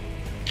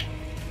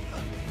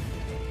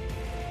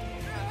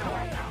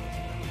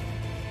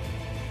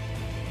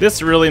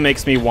 This really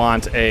makes me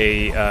want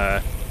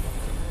a,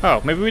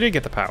 oh, maybe we did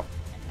get the POW.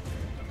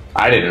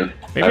 I didn't.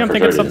 Maybe I'm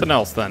thinking something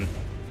else then.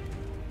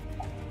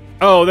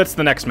 Oh, that's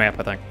the next map,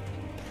 I think.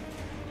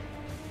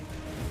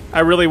 I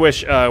really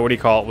wish, what do you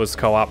call it, was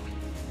co-op.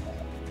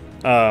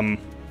 Come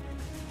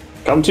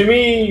to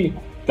me!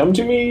 Come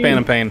to me!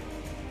 Phantom Pain.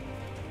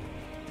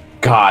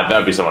 God,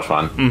 that'd be so much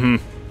fun. Mm-hmm.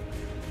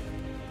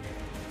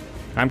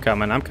 I'm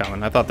coming, I'm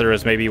coming. I thought there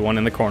was maybe one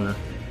in the corner.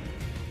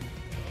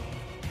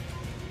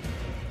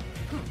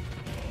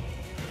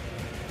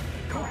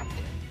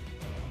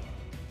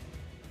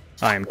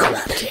 I'm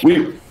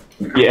collapsing.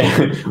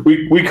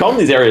 We comb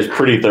these areas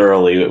pretty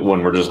thoroughly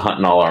when we're just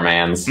hunting all our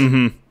mans.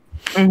 Mm-hmm.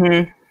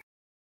 Mm-hmm.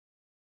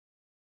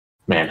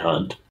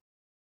 Manhunt.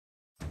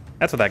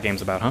 That's what that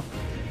game's about, huh?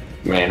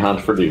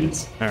 Manhunt for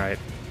dudes. Alright.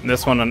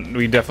 This one,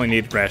 we definitely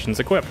need rations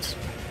equipped.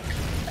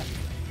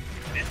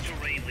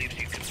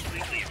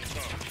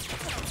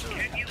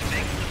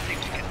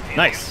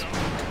 Nice.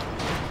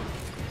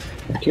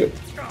 Thank you.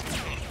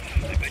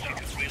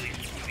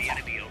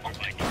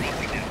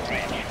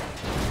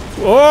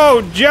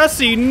 Oh,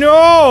 Jesse,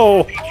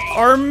 no!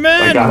 Our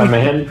men! I got him,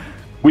 man.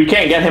 We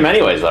can't get him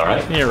anyways, though,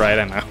 right? You're right,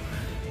 I know.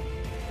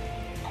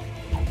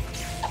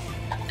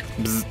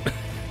 Bzz.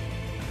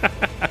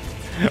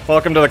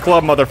 Welcome to the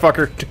club,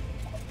 motherfucker.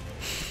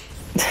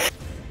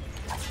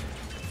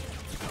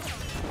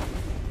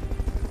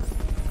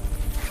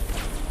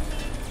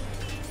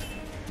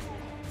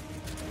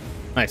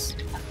 Nice.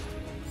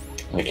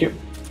 Thank you.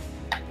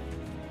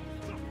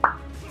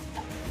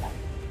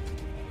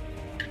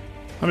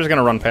 I'm just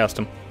gonna run past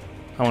him.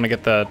 I want to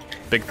get the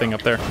big thing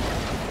up there.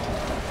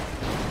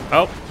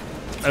 Oh,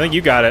 I think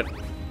you got it.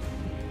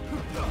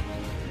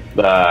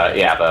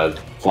 The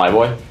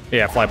flyboy?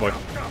 Yeah, flyboy.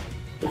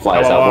 The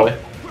fly boy.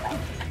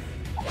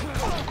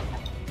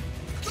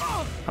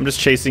 I'm just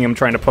chasing him,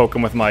 trying to poke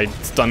him with my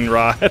stun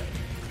rod.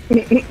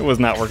 It was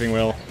not working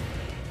well.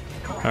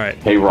 Alright.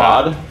 Hey,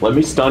 Rod, let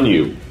me stun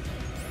you.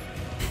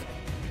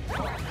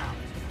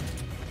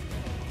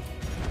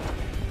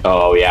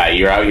 Oh yeah,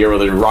 you're out here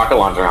with a rocket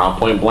launcher on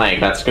point blank.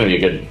 That's gonna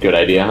be a good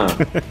idea,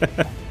 huh?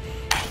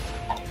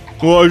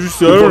 Well, I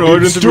don't know. I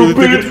didn't really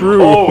think it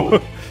through.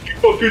 Oh, you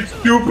fucking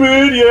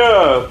stupid!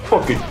 Yeah,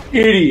 fucking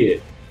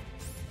idiot.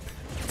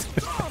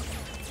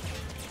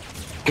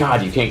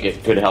 God, you can't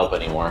get good help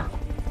anymore.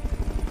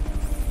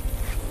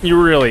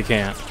 You really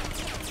can't.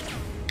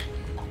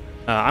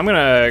 I'm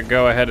gonna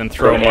go ahead and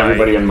throw my...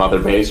 Everybody in Mother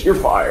Base, you're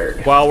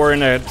fired. While we're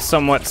in a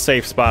somewhat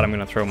safe spot, I'm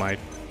gonna throw my...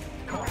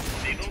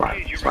 Smart.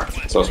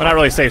 So well, not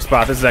really a safe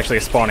spot. This is actually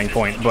a spawning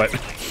point, but...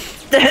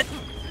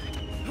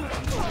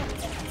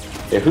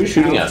 Yeah, who's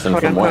shooting us and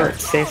from where?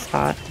 Safe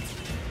spot.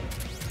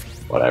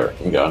 Whatever,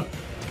 I'm going.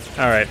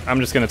 Alright, I'm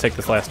just gonna take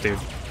this last dude.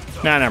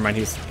 Nah, never mind,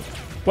 he's...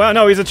 Well,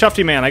 no, he's a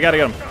Chufty man. I gotta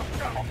get him.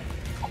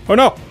 Oh,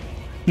 no!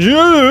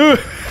 Yeah!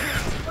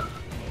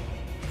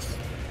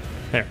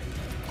 There.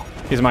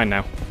 He's mine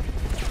now.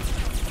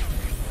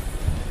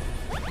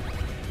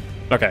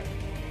 Okay.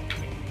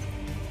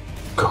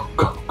 Go.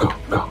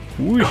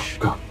 Whoosh.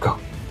 Go.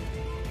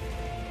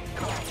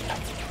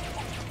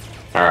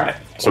 Alright,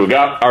 so we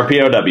got our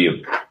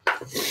POW.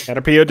 Got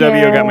a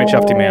POW, got my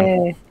Chufty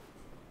man.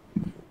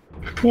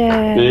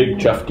 Yeah. Big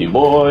Chufty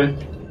boy.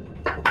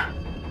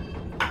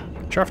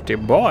 Chufty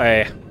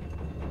boy.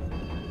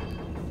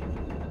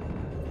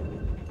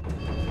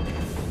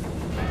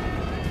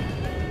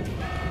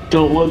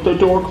 Don't let the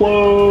door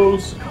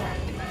close.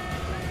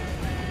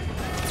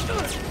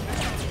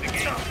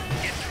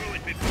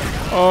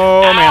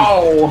 Oh, man.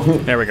 Ow!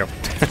 There we go.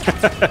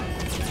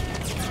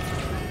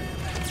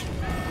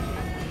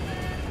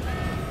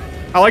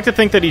 I like to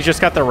think that he's just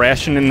got the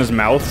ration in his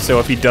mouth, so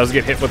if he does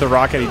get hit with a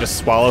rocket, he just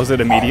swallows it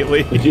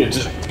immediately. He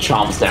just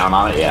chomps down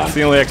on it, yeah. That's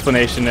the only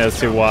explanation as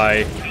to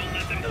why.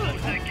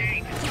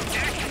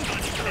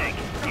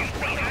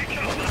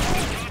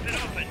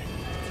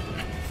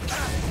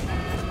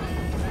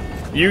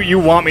 You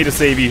want me to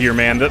save you here,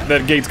 man.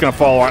 That gate's gonna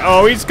fall on.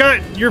 Oh, he's got...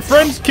 Your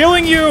friend's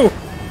killing you!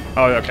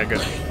 Oh, okay,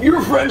 good.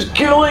 Your friend's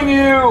killing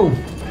you!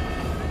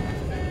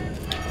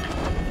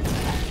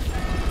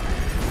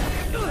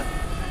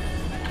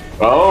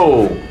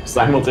 Oh,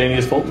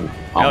 simultaneous Fulton.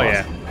 Hell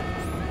yeah.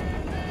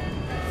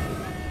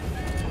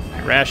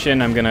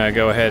 Ration, I'm gonna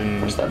go ahead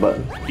and Press that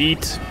button.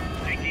 eat.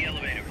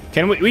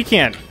 Can we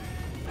can't...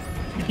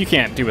 You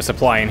can't do a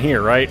supply in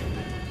here, right?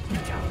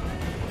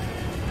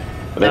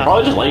 They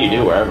probably just let you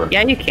do wherever.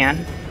 Yeah, you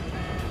can.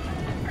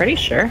 Pretty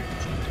sure.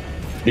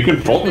 You can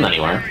Fulton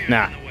anywhere.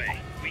 Nah.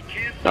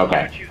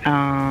 Okay.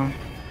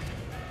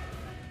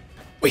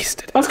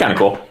 Wasted. That's kind of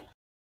cool.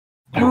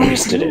 I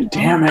wasted it.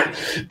 Damn it.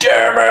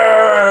 Damn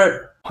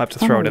it! I'll have to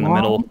throw it in the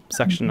middle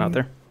section out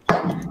there.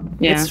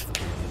 Yeah.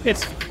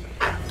 It's...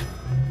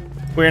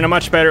 We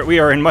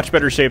are in much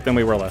better shape than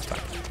we were last time.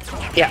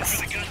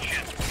 Yes.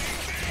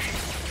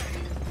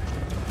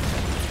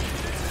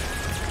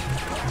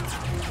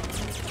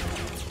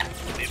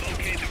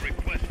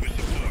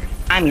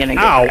 I'm gonna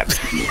go Ow. grab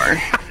some more.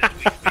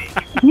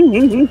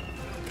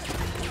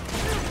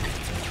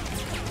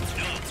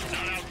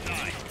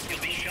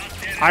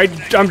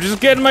 I'm just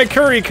getting my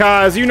curry,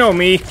 cause you know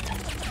me.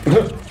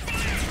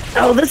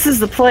 Oh, this is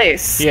the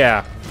place.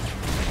 Yeah.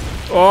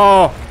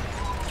 Oh.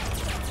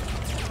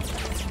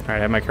 Alright, I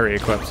have my curry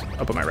equipped.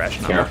 I'll put my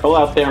ration on. Careful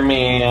out there,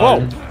 man.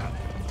 Whoa.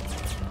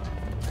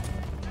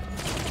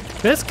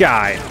 This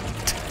guy.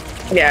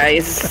 Yeah,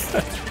 he's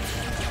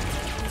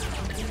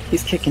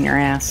kicking your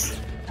ass.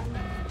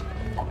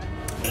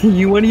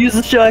 You want to use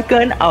a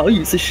shotgun? I'll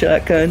use a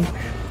shotgun.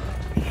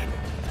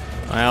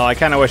 Well, I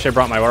kind of wish I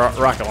brought my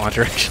rocket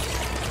launcher.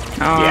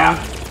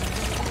 Yeah.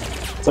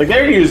 It's like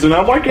they're using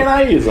them. Why can't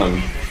I use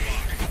them?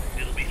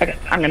 Okay,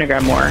 I'm gonna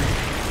grab more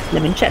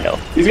limoncello.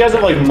 These guys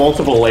have like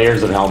multiple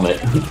layers of helmet.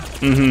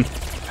 Mm-hmm.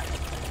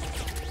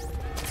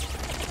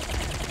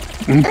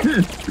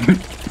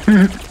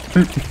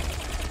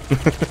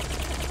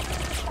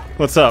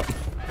 What's up?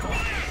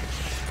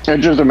 I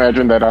just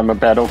imagine that on the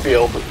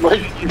battlefield,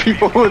 like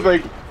people with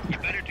like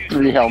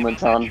 3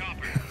 helmets on.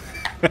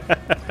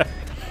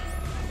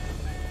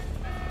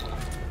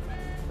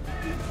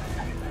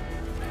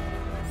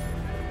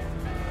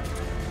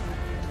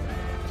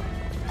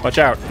 Watch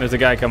out! There's a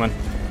guy coming,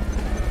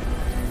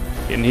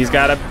 and he's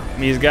got a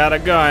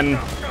gun.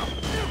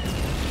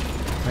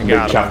 I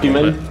got him.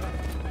 Chufty-man?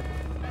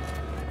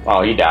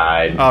 Oh, he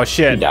died. Oh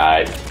shit! He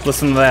died.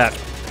 Listen to that.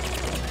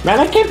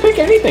 Man, I can't pick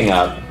anything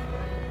up.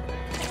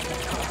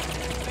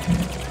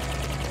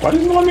 Why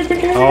doesn't it let me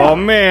pick anything up? Oh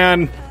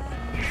man!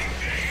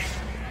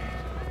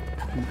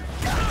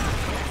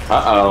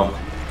 Uh-oh.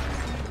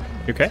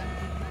 You okay?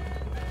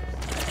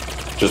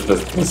 Just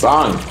the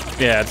song.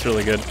 Yeah, it's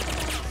really good.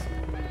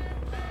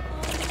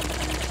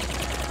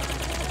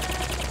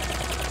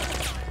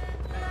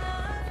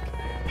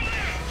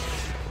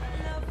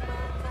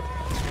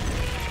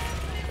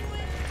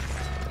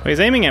 Well, he's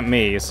aiming at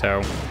me,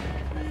 so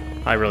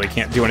I really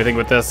can't do anything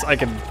with this. I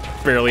can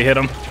barely hit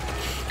him.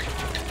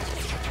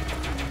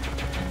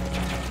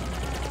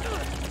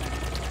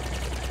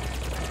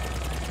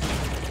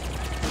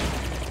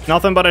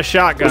 Nothing but a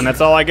shotgun,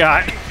 that's all I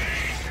got.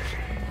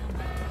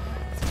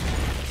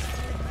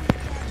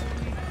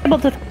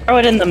 able to throw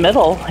it in the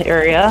middle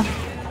area.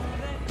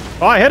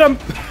 Oh, I hit him!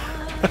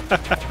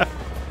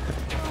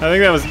 I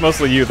think that was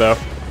mostly you, though.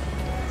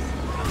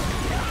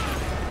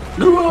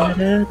 I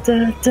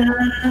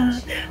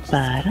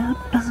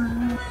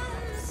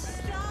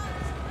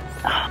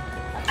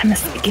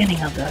missed the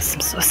beginning of this.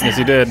 I'm so sad. Yes,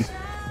 you did.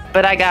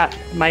 But I got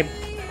my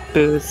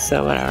booze,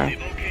 so whatever.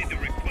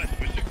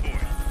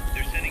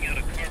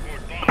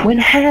 When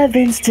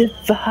heavens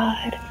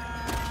divide.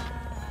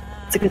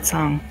 It's a good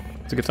song.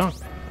 It's a good song.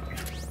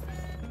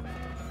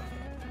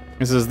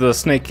 This is the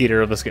snake eater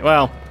of this game.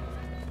 Well,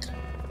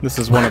 this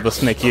is one of the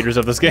snake eaters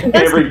of this game.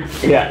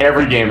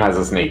 Every game has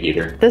a snake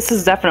eater. This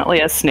is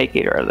definitely a snake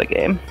eater of the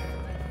game.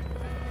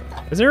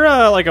 Is there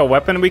like a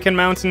weapon we can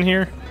mount in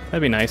here?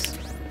 That'd be nice.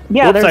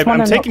 Yeah, Whoops, there's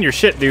one. I'm taking your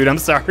shit, dude. I'm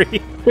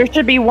sorry. There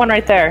should be one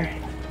right there.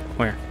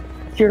 Where?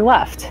 To your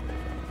left.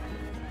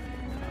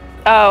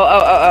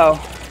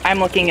 Oh. I'm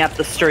looking at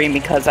the stream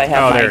because I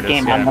have my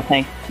game on the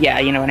thing. Yeah,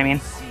 you know what I mean.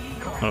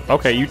 Oh,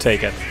 okay, you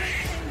take it.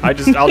 I'll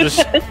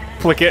just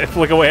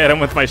flick away at him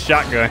with my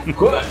shotgun.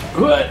 Good.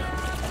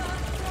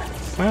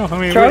 Well, I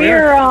mean, throw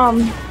your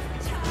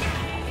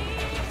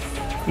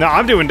No,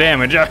 I'm doing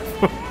damage.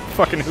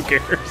 Fucking who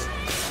cares?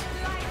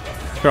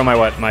 Throw my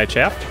what? My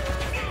chaff?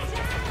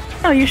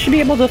 Oh, you should be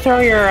able to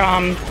throw your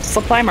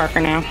supply marker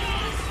now.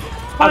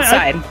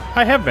 Outside.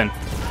 I have been.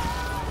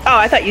 Oh,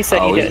 I thought you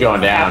said you did. He's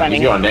going down.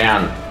 He's going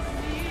down.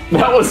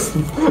 That was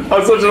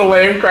such a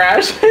lame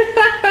crash.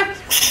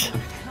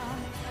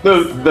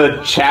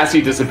 The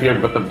chassis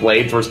disappeared, but the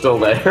blades were still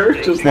there,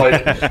 just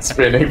like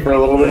spinning for a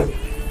little bit.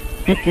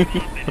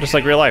 Just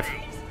like real life.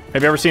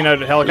 Have you ever seen a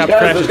helicopter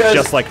crash? It's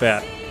just like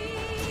that.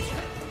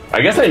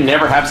 I guess I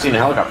never have seen a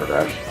helicopter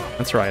crash.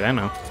 That's right, I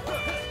know.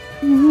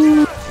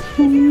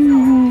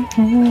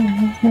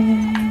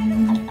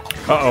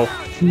 Uh-oh.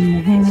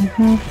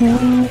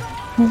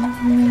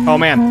 Oh,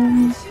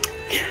 man.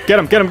 Get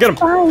him.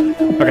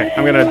 Okay,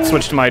 I'm gonna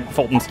switch to my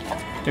Fultons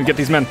and get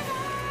these men.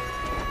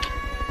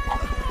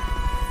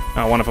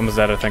 Oh, one of them is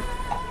dead, I think.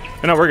 Oh,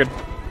 no, we're good.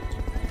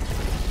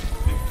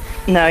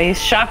 No, you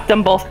shocked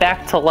them both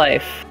back to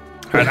life.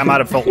 Alright, I'm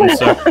out of Fultons,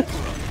 so...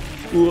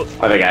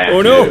 I think I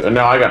have no!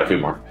 No, I got a few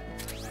more.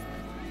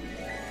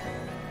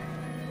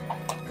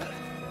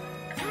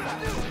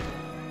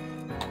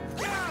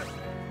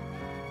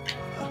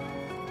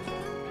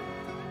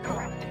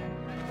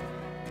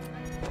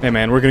 Hey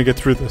man, we're gonna get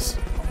through this.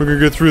 We're gonna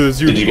get through this.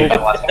 Did you get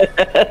that last?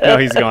 No,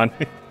 he's gone.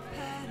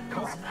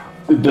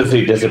 Does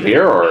he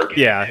disappear or?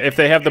 Yeah, if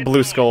they have the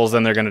blue skulls,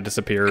 then they're gonna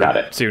disappear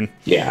soon.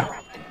 Yeah.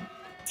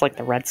 It's like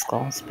the red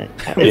skulls, but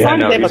as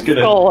long as they have a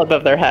skull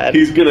above their head.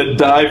 He's gonna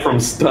die from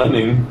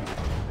stunning.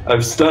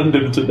 I've stunned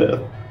him to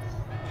death.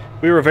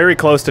 We were very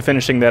close to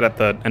finishing that at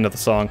the end of the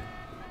song.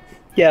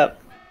 Yep.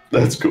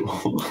 That's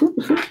cool.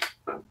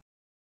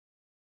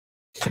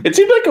 It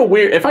seemed like a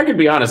weird, if I could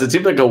be honest, it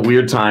seemed like a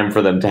weird time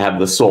for them to have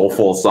the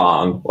soulful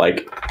song,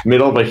 like,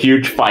 middle of a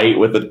huge fight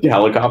with a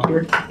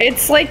helicopter.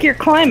 It's like your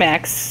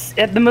climax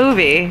at the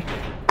movie.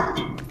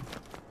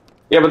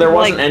 Yeah, but there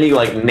wasn't any,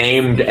 like,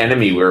 named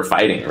enemy we were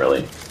fighting,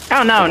 really.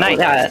 Oh, no, not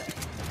yet.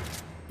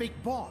 Big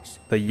boss.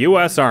 The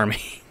U.S.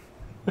 Army.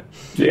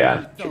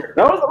 Yeah. That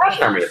was the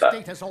Russian army at that.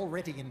 Data's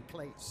already in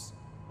place.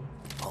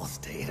 False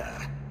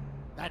data.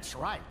 That's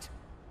right.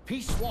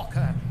 Peace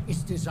Walker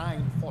is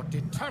designed for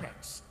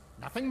deterrence.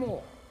 Nothing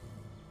more.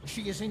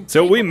 She is in.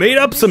 So we made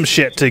up some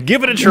shit to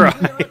give it a try.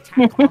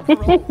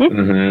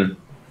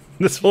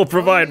 This will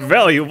provide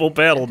valuable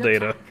battle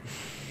data.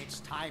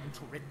 It's time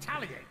to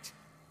retaliate.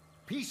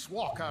 Peace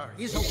Walker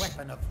is a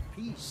weapon of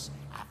peace,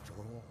 after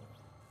all.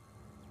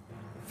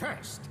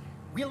 First,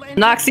 we'll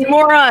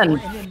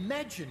Noxymoron! an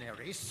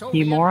imaginary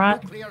You moron.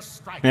 nuclear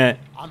strike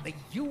on the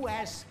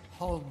U.S.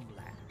 homeland.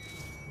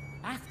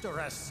 After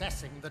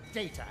assessing the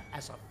data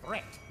as a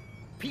threat,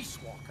 Peace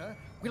Walker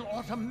will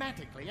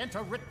automatically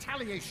enter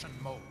retaliation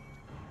mode,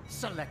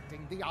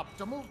 selecting the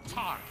optimal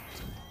target.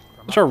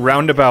 Such a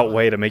roundabout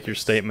way to make your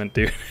statement,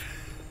 dude.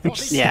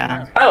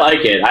 Yeah. I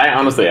like it.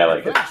 Honestly, I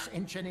like it.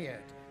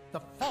 Engineered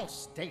the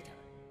false data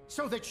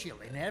so that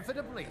she'll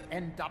inevitably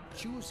end up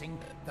choosing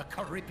the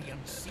Caribbean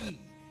Sea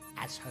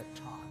as her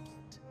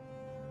target.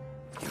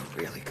 You're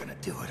really gonna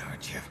do it,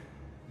 aren't you?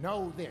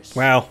 Know this.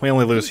 Wow, we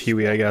only lose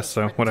Huey, I guess,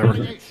 so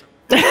whatever.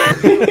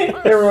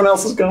 Everyone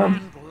else is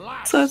gone.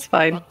 So it's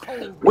fine.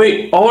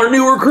 Wait, all our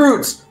new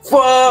recruits!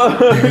 Fuck!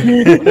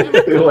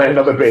 They land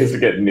on the base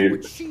and get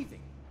nuked.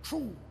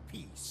 True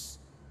peace.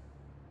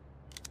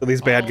 So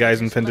these bad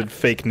guys invented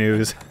fake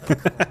news.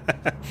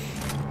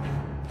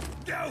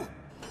 I'm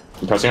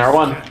pressing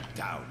R1.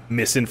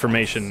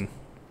 Misinformation.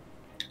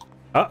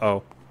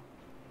 Uh-oh.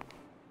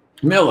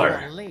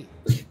 Miller.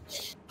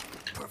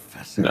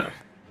 Professor. No.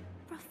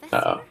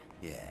 Uh-oh.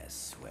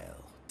 Yes,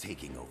 well,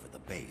 taking over the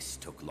base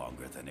took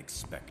longer than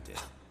expected.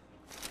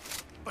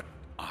 But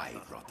I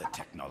brought the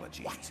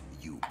technology.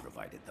 You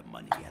provided the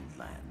money and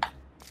land.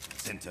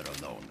 Center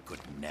alone could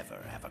never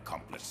have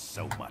accomplished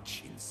so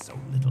much in so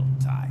little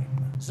time.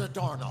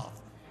 Zadornov,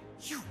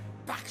 you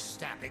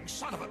backstabbing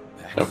son of a...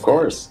 Of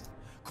course.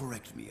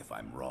 Correct me if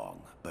I'm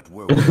wrong, but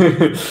we're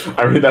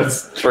I mean,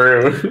 that's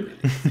true.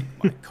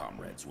 my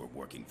comrades were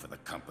working for the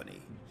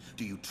company.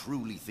 Do you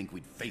truly think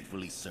we'd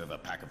faithfully serve a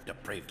pack of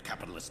depraved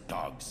capitalist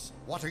dogs?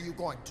 What are you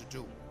going to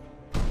do?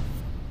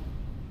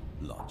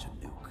 Launch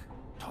a nuke.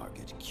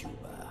 Target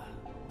Cuba.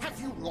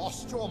 Have you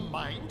lost your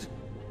mind?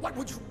 What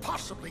would you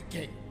possibly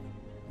gain?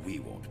 We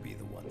won't be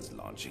the ones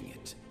launching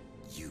it.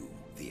 You,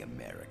 the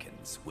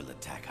Americans, will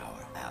attack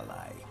our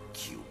ally,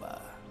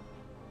 Cuba.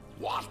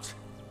 What?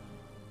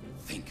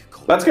 Think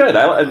Cold That's good.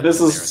 This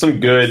is some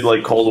good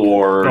like Cold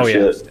War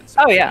shit.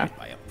 Oh yeah.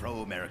 By a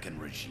pro-American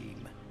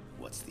regime.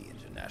 What's the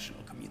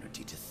international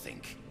community to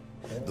think?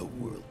 The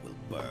world will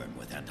burn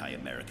with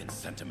anti-American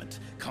sentiment.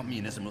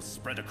 Communism will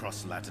spread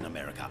across Latin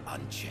America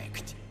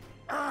unchecked.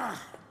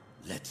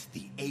 Let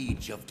the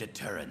age of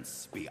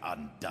deterrence be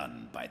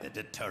undone by the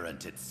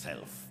deterrent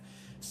itself.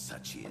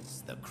 Such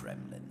is the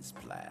Kremlin's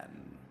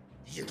plan.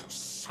 You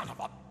son of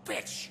a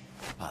bitch!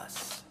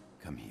 Us,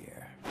 come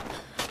here.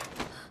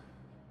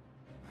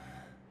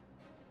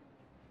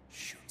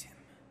 Shoot him.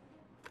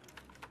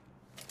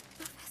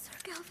 Professor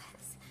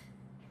Galvez.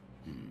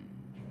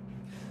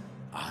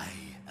 I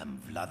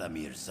am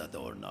Vladimir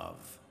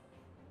Zadornov.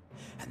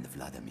 And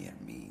Vladimir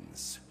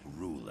means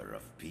ruler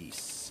of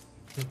peace.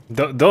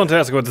 Don't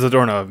ask what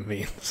Zadornov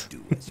means.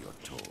 Do as you're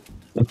told.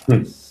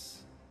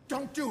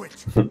 Don't do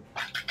it!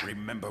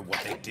 Remember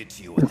what they did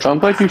to you. It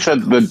sounds like you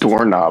said the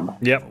doorknob.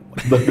 Yep.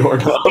 The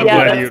doorknob.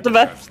 Yeah, that's the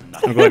best.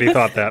 I'm glad you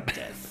thought that.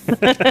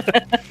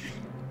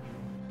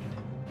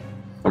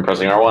 I'm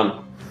pressing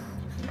R1.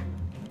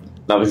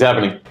 Nothing's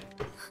happening.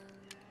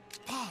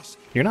 Pause.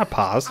 You're not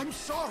paused. I'm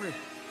sorry.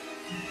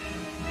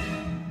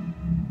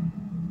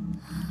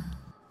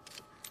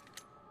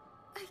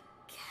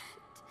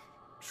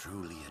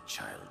 Truly a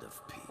child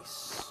of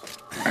peace.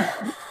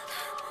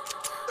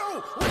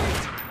 No,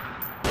 wait!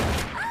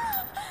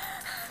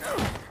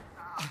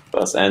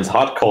 Thus ends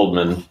Hot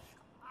Coldman.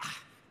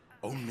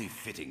 Only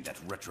fitting that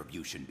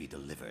retribution be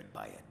delivered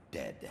by a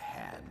dead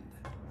hand.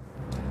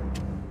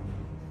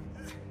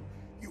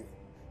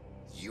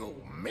 You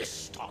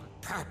missed on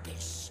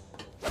purpose.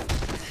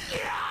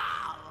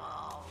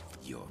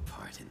 Your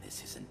part in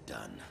this isn't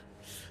done.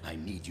 I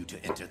need you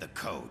to enter the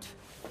code.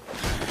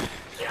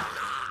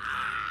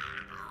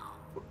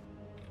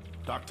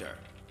 Doctor,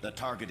 the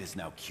target is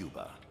now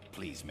Cuba.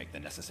 Please make the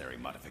necessary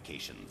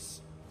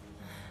modifications.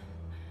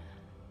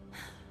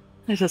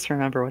 I just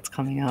remember what's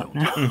coming out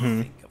Don't now.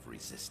 think of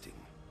resisting.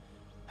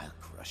 I'll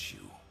crush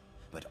you,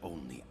 but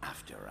only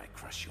after I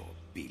crush your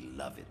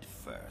beloved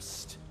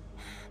first.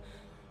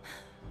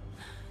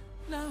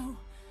 No.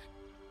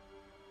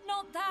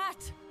 Not that.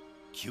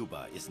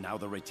 Cuba is now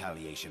the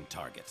retaliation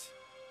target.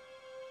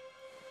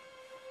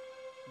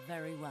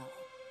 Very well.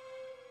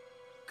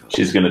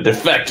 She's gonna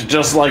defect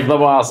just like the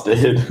boss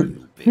did.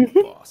 You big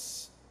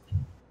boss.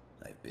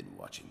 I've been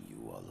watching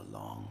you all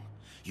along.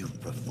 You've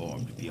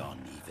performed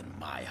beyond even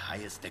my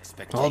highest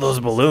expectations. All those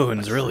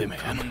balloons, really, man.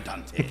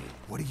 Commandante.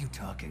 What are you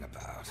talking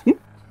about?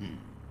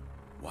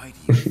 Why do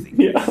you think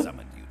we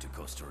summoned you to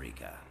Costa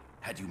Rica?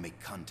 Had you made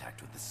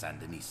contact with the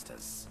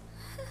Sandinistas?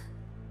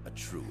 A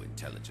true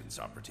intelligence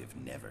operative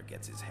never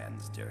gets his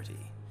hands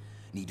dirty.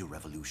 Need a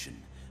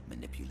revolution?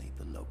 Manipulate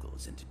the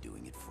locals into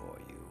doing it for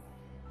you.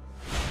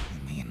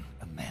 You mean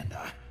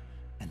Amanda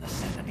and the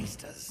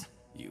Sandinistas?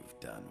 You've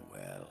done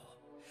well.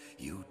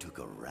 You took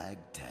a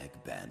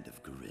ragtag band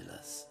of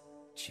guerrillas,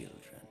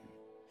 children,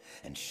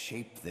 and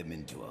shaped them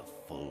into a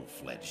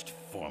full-fledged,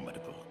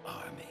 formidable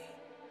army.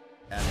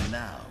 And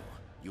now,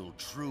 you'll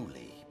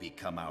truly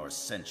become our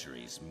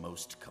century's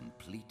most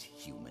complete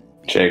human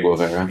being. Che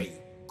Guevara.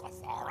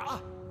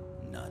 Guevara?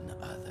 None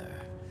other.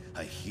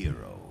 A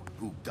hero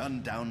who,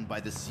 gunned down by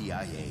the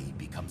CIA,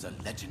 becomes a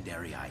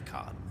legendary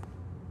icon.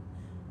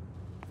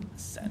 The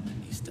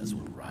Sandinistas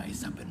will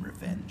rise up in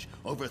revenge,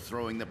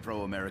 overthrowing the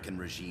pro-American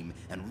regime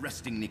and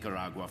wresting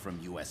Nicaragua from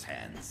U.S.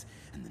 hands.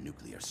 And the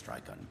nuclear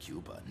strike on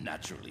Cuba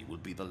naturally will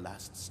be the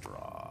last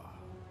straw.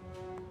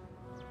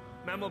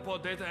 Mammal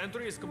pod data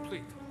entry is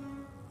complete.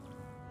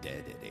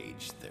 Dead at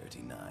age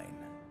 39,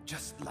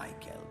 just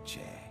like El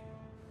Che.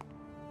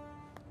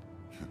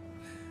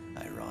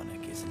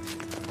 Ironic, isn't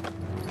it?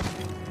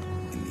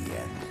 In the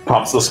end,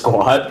 Pops the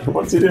squad.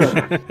 What's he doing?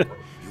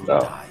 You'll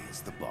die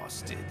as the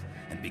boss did,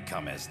 and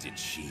become as did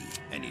she,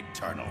 an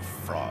eternal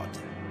fraud.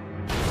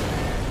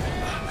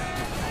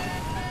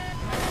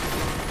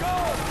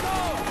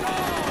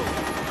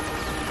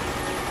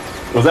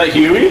 Was that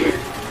Huey?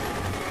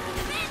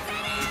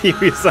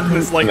 Huey's on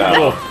his like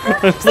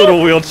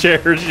little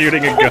wheelchair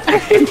shooting a gun.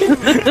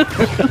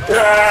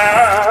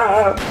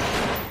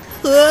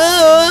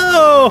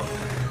 Oh!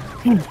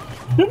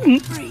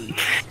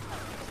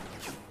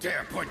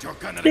 Dare point your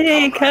gun at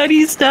Nick, how do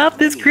you stop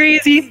this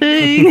crazy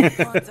thing? Of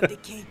the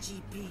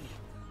KGB,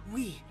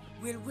 we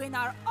will win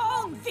our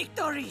own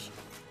victory.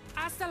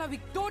 Hasta la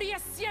victoria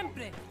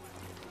siempre.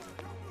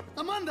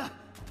 Amanda!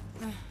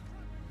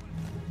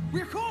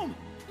 We're home!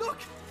 Look!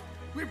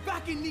 We're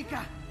back in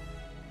Nika!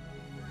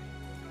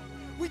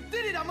 We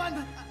did it,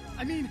 Amanda!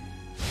 I mean...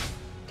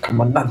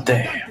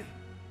 Comandante.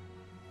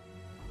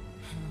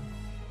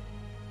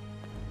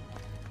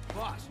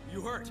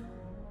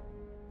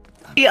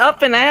 She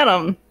up and at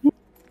him.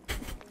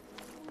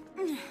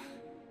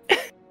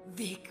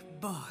 Big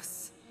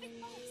boss.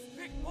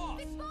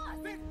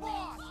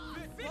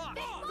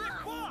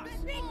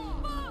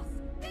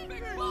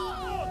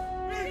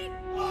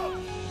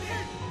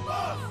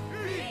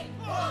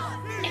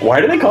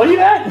 Why do they call you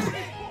that?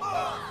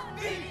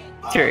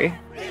 True.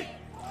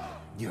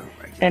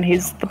 And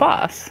he's the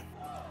boss.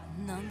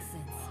 Nonsense.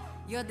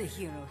 You're the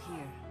hero here.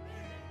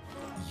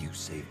 You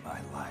saved my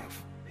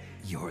life.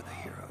 You're the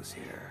heroes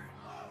here.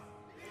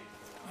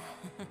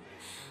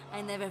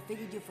 I never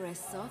figured you for a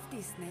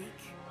softie, Snake.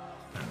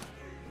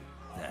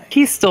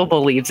 He still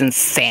believes in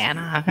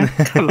Santa.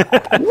 Come on.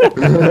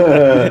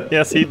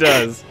 Yes, he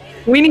does.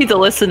 We need to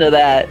listen to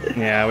that.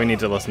 Yeah, we need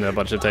to listen to a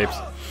bunch of tapes.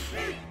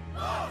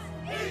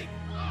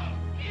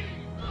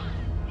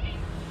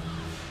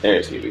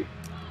 There's Huey.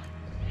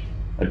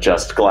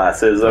 Adjust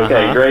glasses.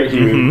 Okay, great,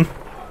 Huey.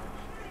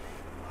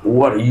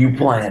 What are you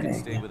planning?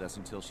 Stay with us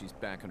until she's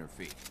back on her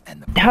feet.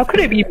 How could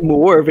I be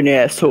more of an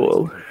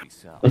asshole?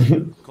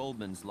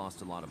 Coldman's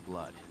lost a lot of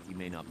blood. He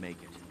may not make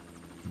it.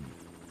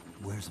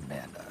 Where's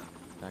Amanda?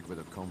 Back with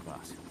her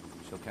compas.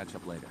 She'll catch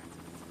up later.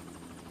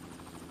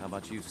 How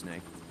about you,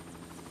 Snake?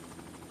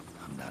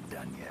 I'm not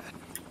done yet.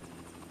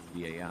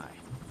 The AI.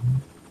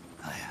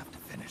 I have to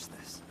finish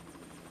this.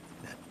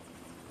 That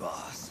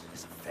boss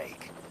is a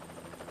fake.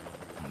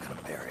 I'm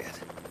gonna bury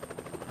it.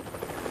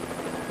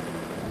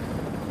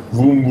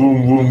 Boom,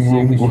 boom, boom,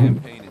 boom, boom.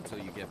 Champagne until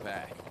you get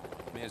back.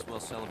 May as well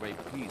celebrate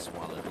peace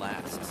while it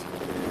lasts.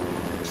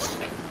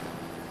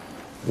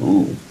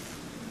 Ooh.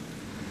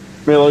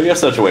 Milo, you have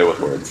such a way with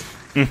words.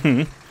 I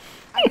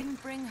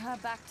didn't bring her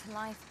back to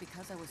life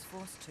because I was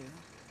forced to.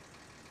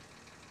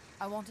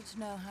 I wanted to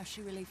know how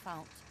she really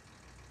felt.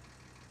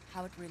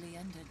 How it really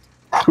ended.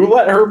 Who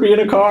let her be in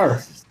a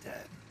car? She's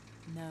dead.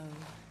 No,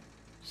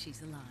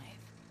 she's alive.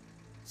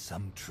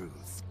 Some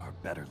truths are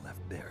better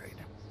left buried.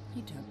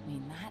 You don't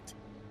mean that.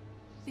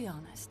 Be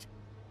honest.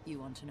 You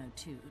want to know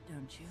too,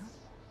 don't you?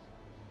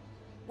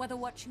 Whether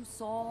what you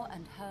saw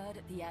and heard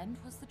at the end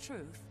was the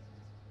truth.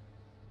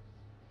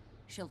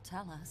 She'll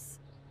tell us.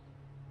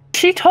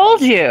 She told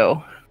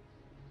you.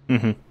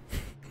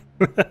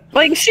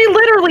 Like, she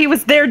literally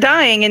was there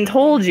dying and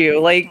told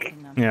you. Like,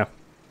 yeah.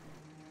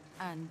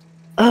 And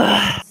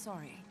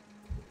sorry.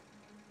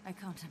 I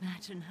can't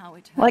imagine how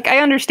it hurt. Like, I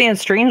understand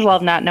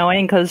Strangelove not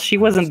knowing because she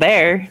wasn't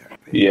there.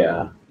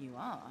 Yeah.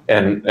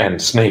 And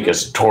Snake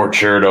is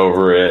tortured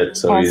over it,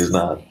 so he's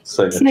not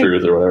saying the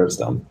truth or whatever it's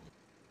done.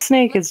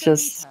 Snake is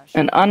just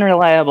an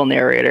unreliable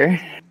narrator.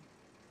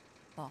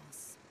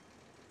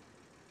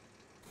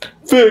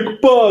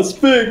 Fake boss,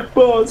 fake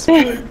boss,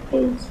 fake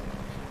boss.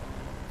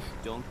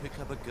 Don't pick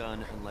up a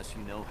gun unless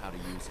you know how to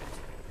use it.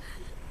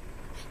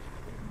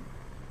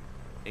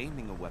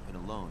 Aiming a weapon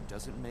alone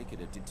doesn't make it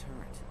a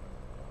deterrent.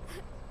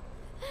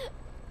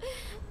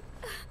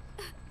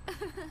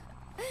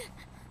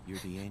 You're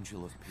the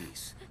angel of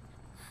peace.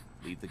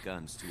 Leave the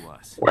guns to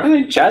us. Why are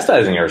they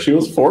chastising her? She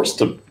was forced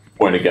to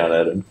point a gun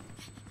at him.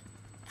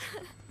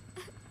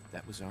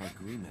 That was our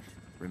agreement,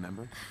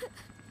 remember?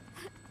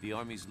 The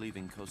army's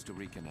leaving Costa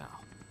Rica now.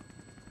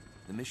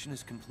 The mission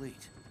is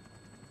complete.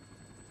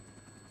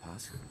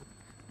 Paz?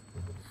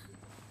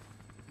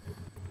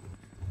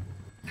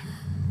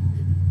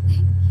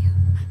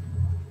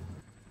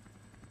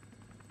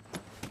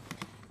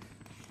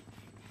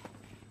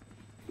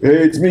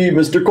 Hey, it's me,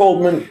 Mr.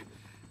 Coldman.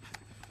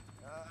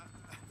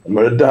 I'm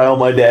gonna dial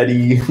my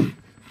daddy.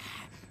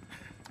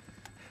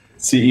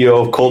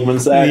 CEO of Coldman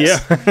Sachs. Yeah.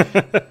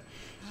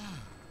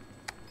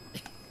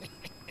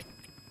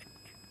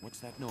 What's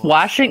that noise?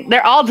 Watching?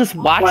 They're all just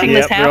watching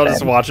this happen. They're all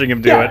just watching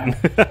him do it.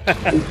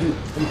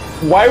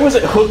 Why was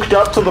it hooked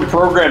up to the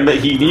program that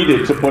he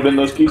needed to put in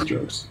those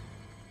keystrokes?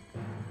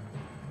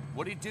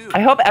 What'd he do?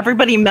 I hope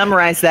everybody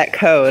memorized that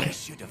code.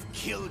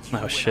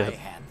 Oh shit.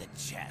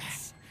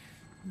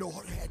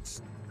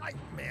 Norhead's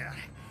nightmare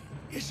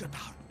is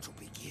about to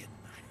begin.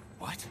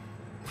 What?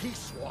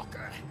 Peace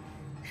Walker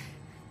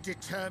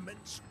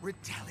determines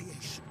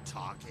retaliation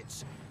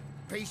targets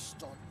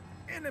based on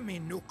enemy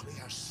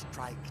nuclear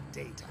strike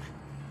data.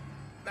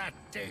 That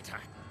data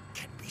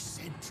can be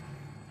sent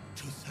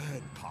to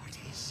third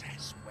parties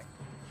as well.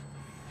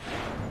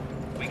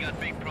 We got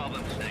big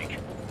problems, Snake.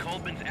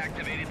 Coldman's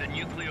activated the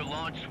nuclear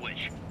launch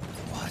switch.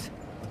 What?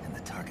 And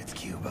the target's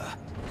Cuba.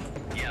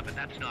 Yeah, but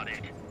that's not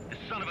it. The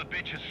son of a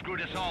bitch has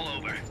screwed us all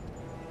over.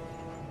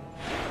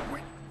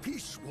 When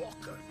Peace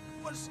Walker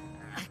was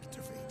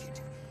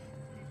activated,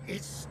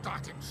 it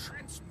started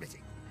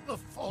transmitting the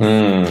false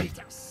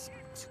data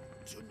sent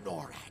to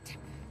NORAD.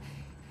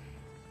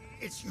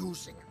 It's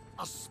using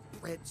a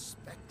spread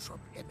spectrum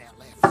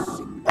MLF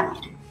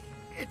signal.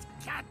 It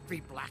can't be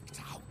blacked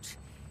out,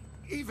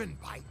 even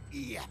by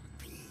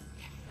EMP.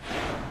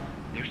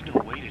 There's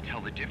no way to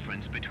tell the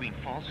difference between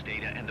false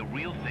data and the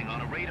real thing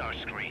on a radar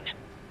screen.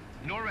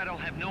 NORAD will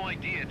have no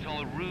idea it's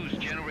all a ruse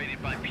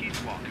generated by Peace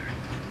Walker.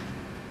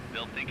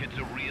 They'll think it's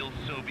a real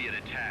Soviet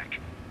attack.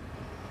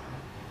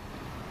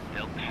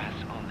 They'll pass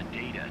on the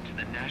data to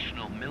the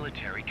National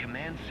Military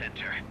Command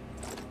Center.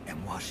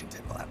 and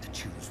Washington will have to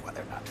choose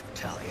whether or not to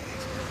retaliate.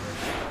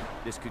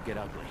 This could get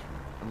ugly.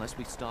 Unless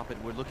we stop it,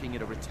 we're looking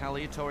at a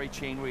retaliatory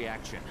chain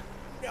reaction.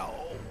 No.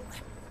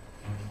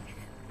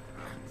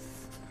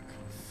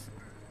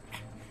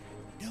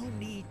 No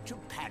need to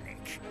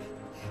panic.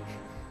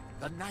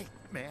 The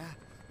nightmare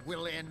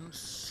will end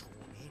soon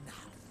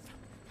enough.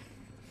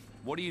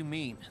 What do you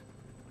mean?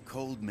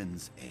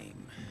 Coldman's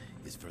aim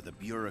is for the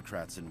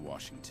bureaucrats in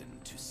Washington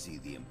to see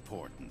the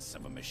importance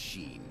of a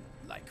machine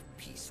like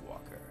Peace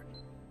Walker.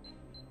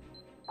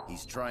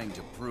 He's trying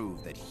to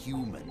prove that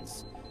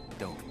humans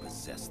don't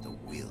possess the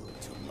will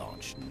to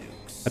launch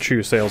nukes. A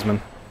true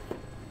salesman.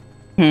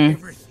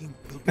 Everything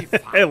will be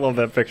fine. I love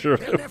that picture of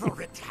They'll him. never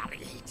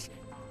retaliate.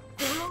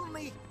 They're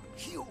only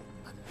human.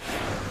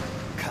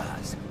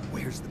 Kaz,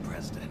 where's the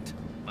president?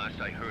 Last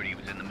I heard, he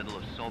was in the middle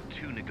of SALT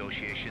II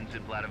negotiations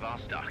in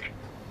Vladivostok.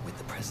 With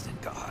the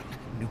president gone,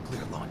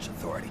 Nuclear Launch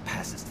Authority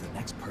passes to the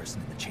next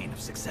person in the chain of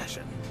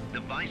succession. The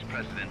vice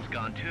president's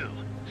gone too.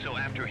 So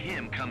after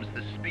him comes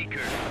the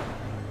speaker.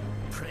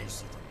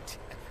 President,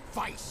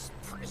 vice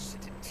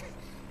president.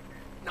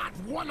 Not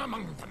one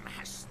among them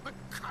has the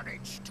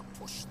courage to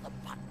push the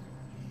button.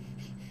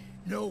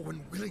 No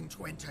one willing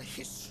to enter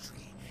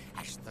history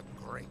as the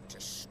great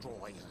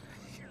destroyer.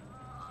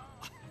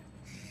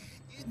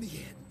 In the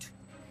end,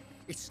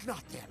 it's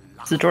not their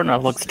life.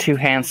 Zadornov looks too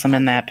handsome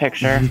in that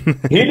picture.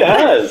 He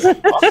does,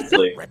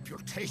 honestly.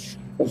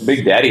 Reputation.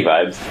 Big Daddy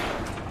vibes.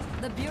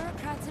 The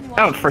bureaucrats in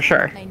Oh, for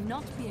sure. may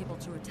not be able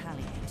to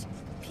retaliate.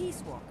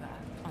 Peace Walker,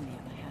 on the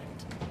other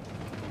hand,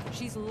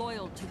 she's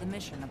loyal to the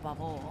mission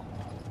above all.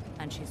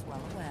 And she's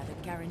well aware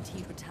that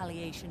guaranteed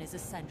retaliation is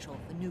essential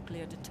for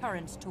nuclear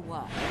deterrence to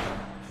work.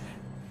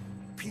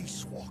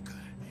 Peace Walker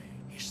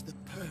is the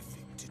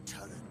perfect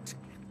deterrent.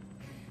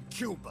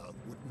 Cuba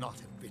would not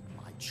have been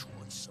my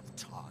choice of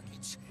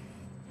targets.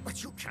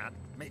 But you can't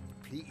make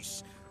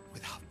peace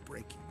without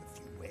breaking a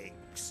few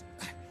eggs.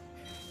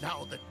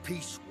 Now that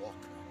Peace Walker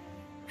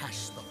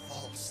has the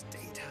false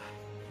data,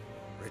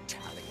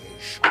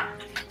 retaliation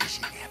is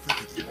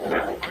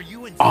inevitable. Are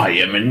you I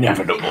am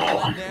inevitable.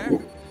 there?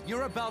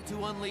 You're about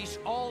to unleash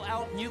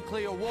all-out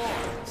nuclear war.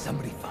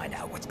 Somebody find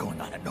out what's going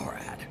on at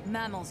NORAD.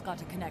 Mammal's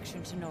got a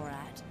connection to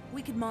NORAD.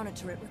 We could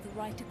monitor it with the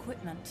right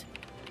equipment.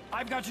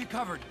 I've got you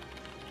covered.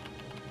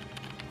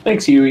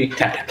 Thanks, Yui.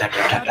 Tap, tap, tap,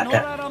 tap, tap, NORAD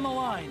tap. on the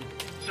line.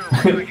 Sir,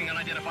 we're tracking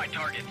unidentified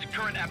targets.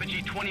 Current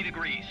apogee 20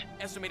 degrees.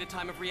 Estimated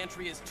time of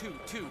re-entry is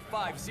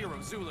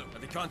 2250 Zulu.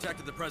 Have they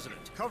contacted the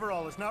president?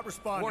 Coverall is not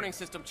responding. Warning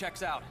system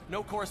checks out.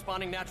 No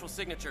corresponding natural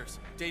signatures.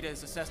 Data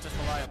is assessed as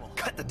reliable.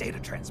 Cut the data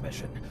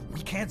transmission.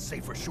 We can't say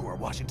for sure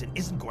Washington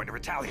isn't going to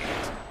retaliate.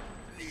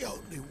 The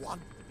only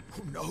one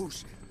who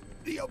knows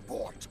the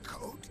abort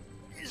code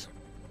is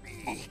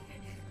me.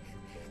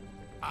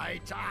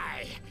 I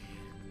die.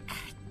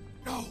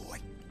 No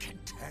one can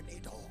turn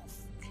it off.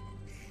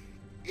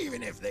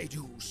 Even if they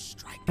do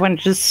strike. Everyone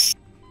just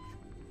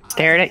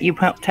stared at you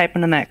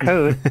typing in that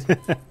code.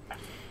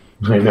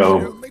 I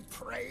know.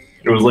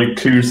 It was like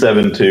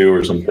 272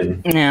 or something.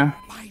 Yeah.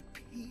 My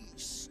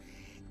peace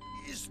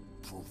is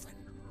proven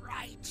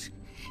right.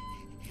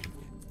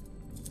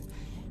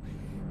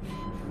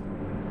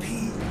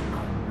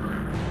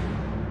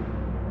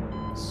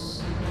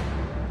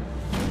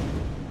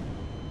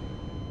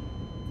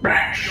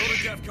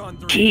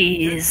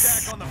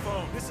 Cheese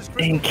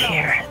and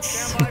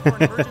carrots.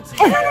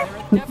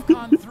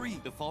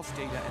 The false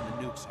data and the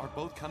nukes are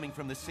both coming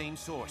from the same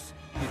source.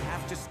 We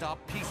have to stop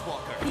Peace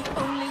Walker. The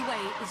only way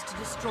is to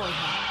destroy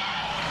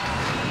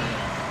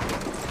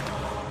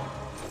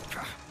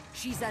her.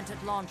 She's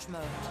entered launch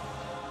mode.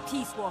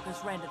 Peace Walker's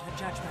rendered her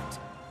judgment.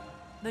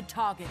 The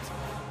target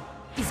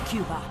is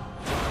Cuba.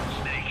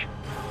 Snake,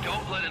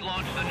 don't let it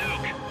launch the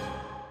nuke.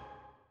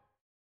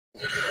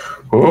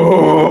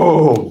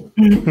 Oh!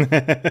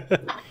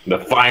 The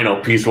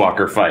final Peace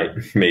Walker fight,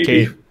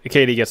 maybe.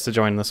 Katie gets to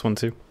join this one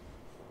too.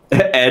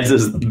 Ed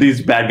says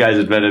these bad guys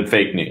invented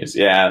fake news.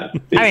 Yeah.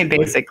 I mean,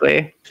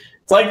 basically.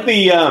 It's like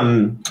the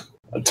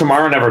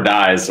Tomorrow Never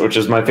Dies, which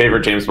is my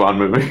favorite James Bond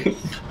movie.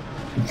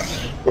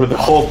 Where the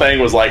whole thing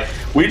was like,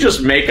 we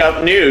just make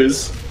up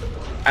news,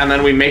 and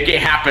then we make it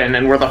happen,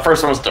 and we're the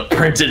first ones to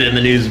print it in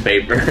the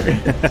newspaper.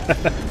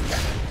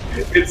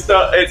 It's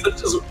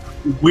just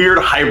weird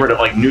hybrid of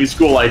like new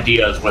school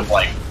ideas with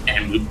like,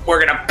 and we're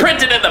gonna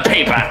print it in the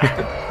paper.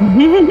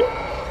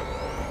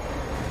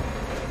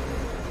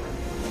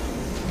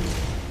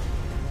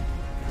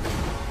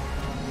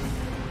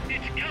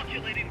 It's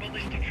calculating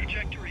ballistic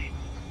trajectory.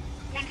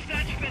 Once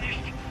that's finished,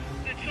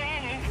 it's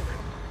all over.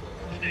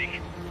 Snake,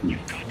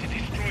 you've got to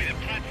destroy the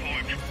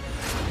platform.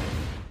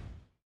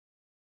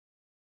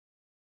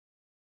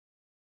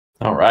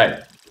 All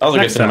right, that was a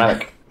good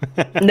cinematic.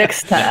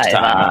 Next time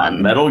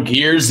on Metal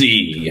Gear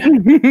Z.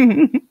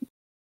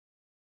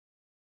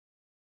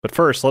 But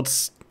first,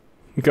 let's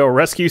go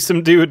rescue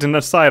some dude in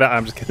the side.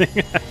 I'm just kidding.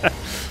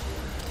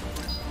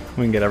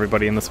 We can get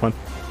everybody in this one.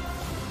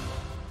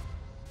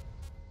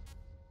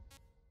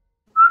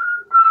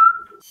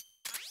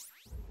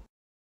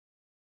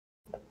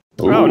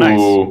 Oh,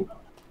 nice.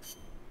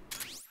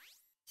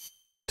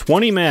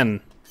 20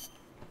 men.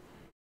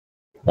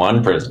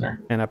 1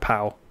 prisoner. And a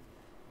POW.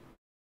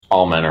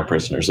 All men are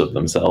prisoners of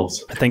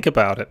themselves. Think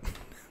about it.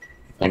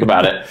 Think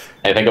about it.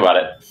 Hey, think about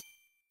it.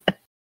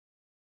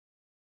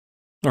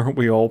 Aren't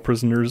we all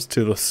prisoners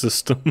to the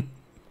system?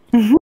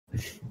 Aren't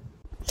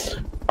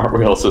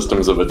we all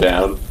systems of a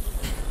down?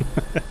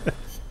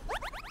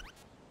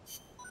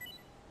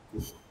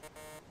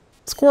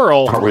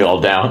 Squirrel. Are we all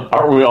down?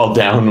 Are we all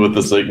down with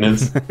the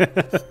sickness?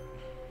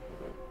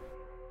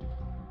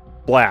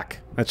 Black.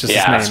 That's just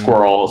his name.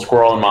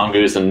 Squirrel and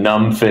mongoose and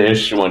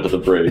numbfish went to the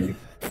brig.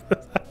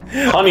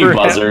 Honey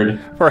buzzard.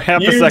 For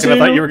half a second, I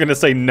thought you were gonna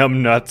say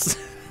numbnuts.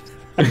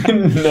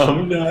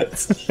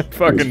 Numbnuts.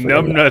 Fucking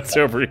numbnuts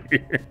over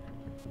here.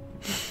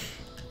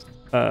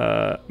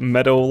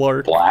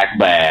 Meadowlark. Black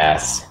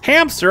bass.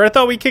 Hamster. I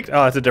thought we kicked.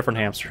 Oh, it's a different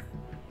hamster.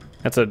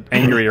 That's an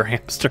angrier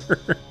hamster.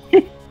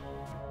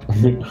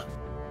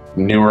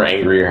 Newer,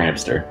 angrier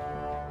hamster.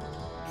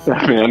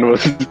 That man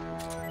was.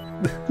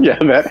 Yeah,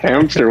 that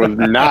hamster was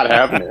not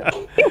having it.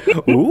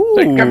 Ooh.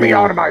 Like, get me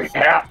out of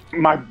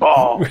my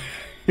ball.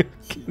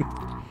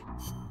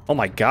 Oh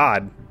my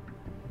god.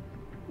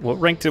 What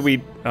rank did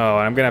we... Oh,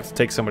 I'm gonna have to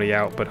take somebody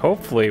out, but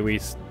hopefully we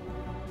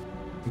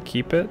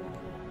keep it.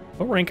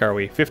 What rank are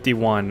we?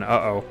 51.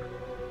 Uh-oh.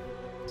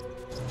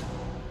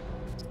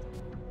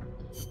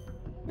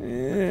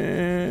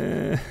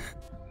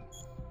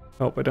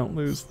 Hope I don't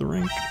lose the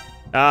rank.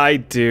 I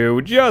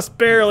do. Just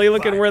barely.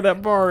 Look at where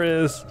that bar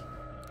is.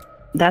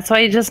 That's why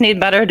you just need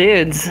better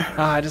dudes.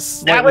 Just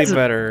slightly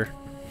better.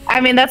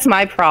 I mean, that's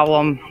my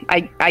problem.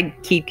 I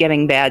keep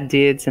getting bad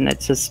dudes, and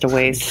it's just a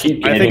waste.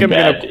 I think I'm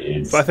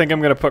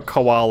gonna put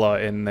Koala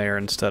in there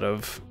instead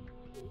of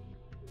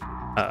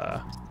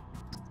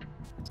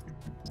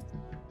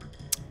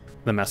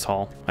the mess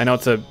hall. I know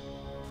it's a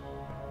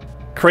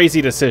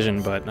crazy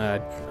decision, but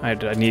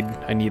I need.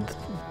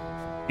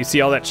 You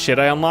see all that shit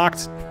I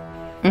unlocked?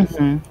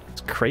 Mm-hmm.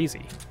 It's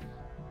crazy.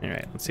 All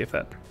right, let's see if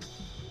that.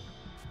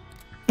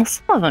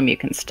 Some of them you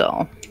can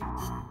still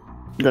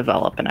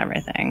develop and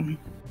everything.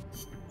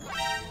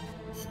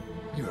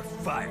 You're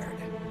fired.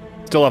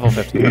 Still level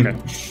 50. Okay.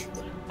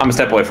 I'm gonna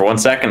step away for 1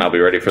 second. I'll be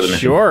ready for the mission.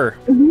 Sure.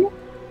 Mm-hmm.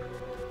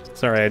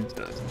 Sorry.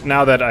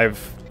 Now that I've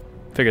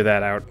figured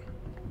that out,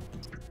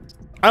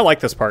 I like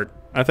this part.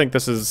 I think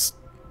this is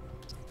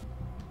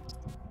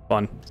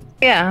fun.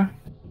 Yeah.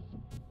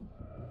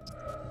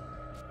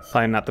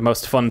 Probably not the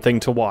most fun thing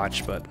to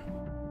watch, but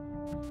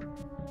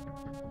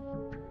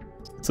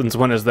since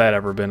when has that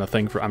ever been a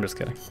thing for? I'm just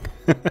kidding.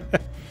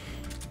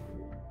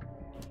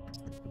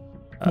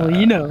 Well,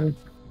 you know.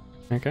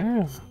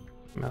 Okay.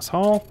 Mess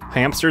hall.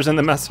 Hamsters in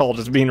the mess hall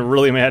just being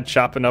really mad,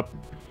 chopping up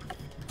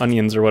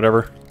onions or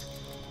whatever.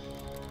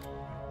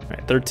 All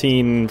right,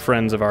 13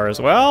 friends of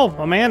ours. Well,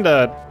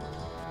 Amanda,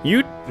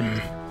 you...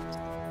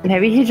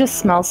 Maybe he just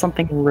smells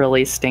something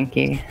really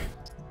stinky.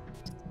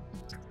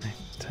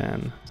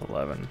 10,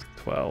 11,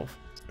 12,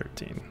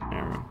 13.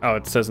 Oh,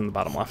 it says in the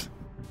bottom left.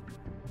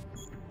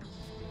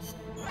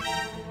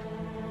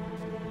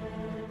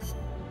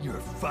 You're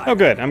fired. Oh,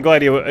 good. I'm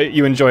glad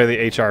you enjoy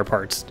the HR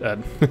parts,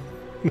 Ed.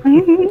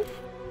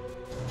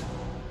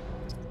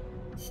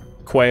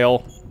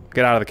 Quail,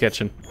 get out of the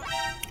kitchen.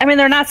 I mean,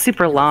 they're not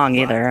super long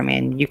either. I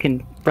mean, you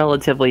can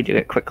relatively do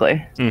it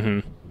quickly.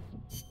 Mm-hmm.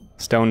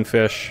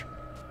 Stonefish.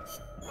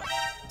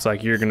 It's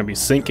like you're gonna be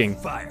sinking.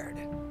 Fired.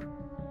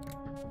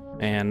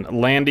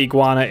 And land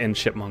iguana and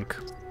chipmunk.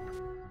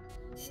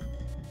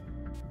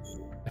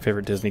 My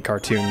favorite Disney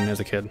cartoon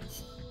as a kid.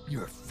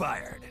 You're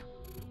fired.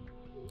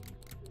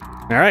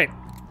 All right,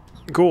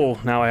 cool.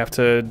 Now I have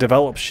to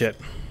develop shit.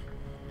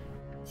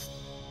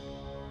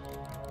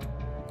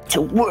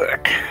 To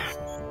work.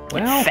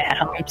 Well, fat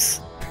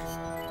humps.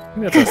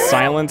 That's a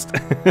silenced.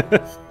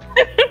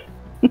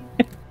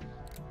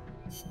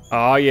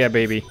 Oh yeah,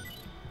 baby.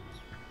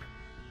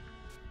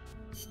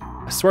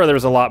 I swear there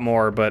was a lot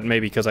more, but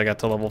maybe because I got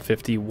to level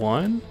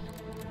 51.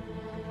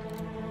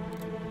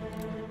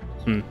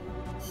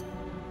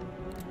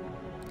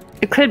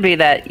 It could be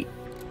that.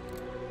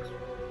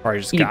 Or I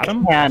just got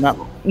them? Yeah,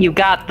 you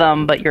got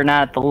them, but you're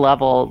not at the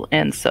level,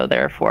 and so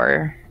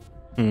therefore...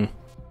 I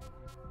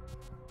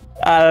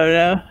don't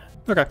know.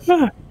 Okay.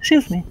 Oh,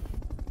 excuse me.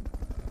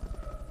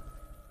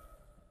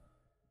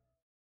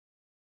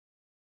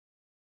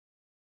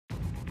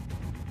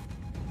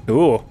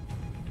 Ooh.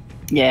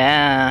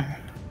 Yeah.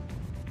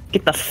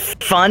 Get the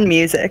fun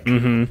music.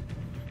 Mm-hmm.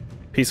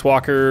 Peace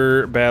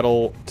Walker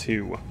Battle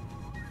 2.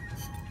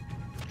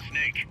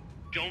 Snake,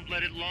 don't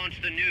let it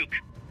launch the nuke.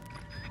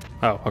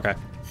 Oh, okay.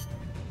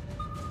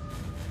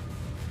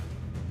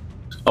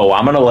 Oh,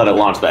 I'm gonna let it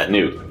launch that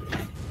nuke.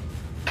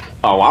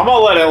 Oh, I'm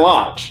gonna let it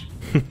launch.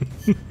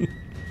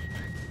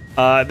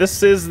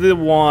 This is the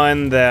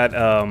one that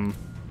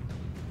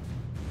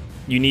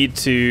you need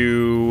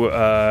to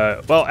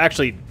well,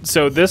 actually,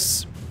 so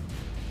this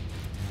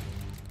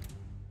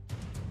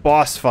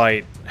boss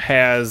fight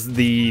has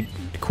the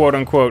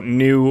quote-unquote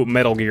new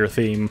Metal Gear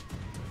theme.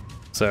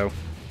 So,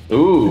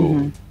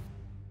 ooh.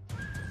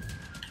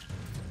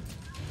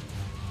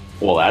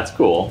 Well, that's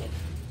cool.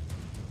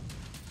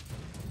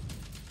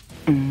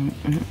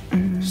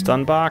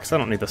 Stun box? I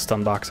don't need the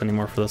stun box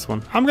anymore for this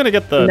one. I'm gonna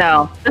get the...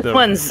 No, this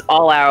one's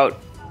all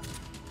out.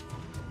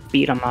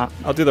 Beat 'em up.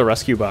 I'll do the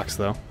rescue box,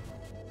 though.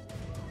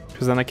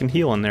 Because then I can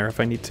heal in there if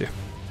I need to.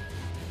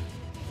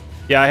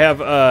 Yeah, I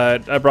have,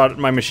 I brought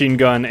my machine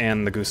gun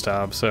and the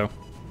Gustav, so...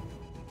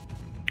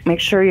 Make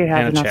sure you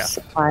have And a enough chaff.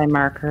 supply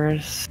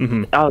markers.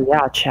 Mhm. Oh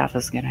yeah, chaff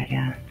is a good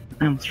idea.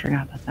 I almost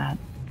forgot about that.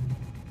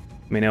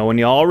 Let me know when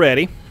y'all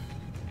ready.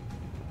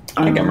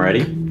 I think I'm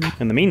ready.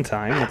 In the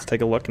meantime, let's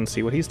take a look and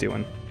see what he's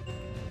doing.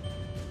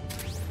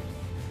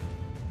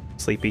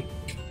 Sleepy.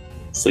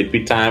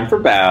 Sleepy time for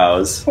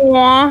Bows.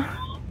 Aww.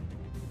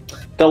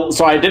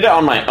 So I did it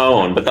on my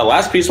own, but the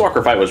last Peace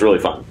Walker fight was really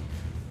fun.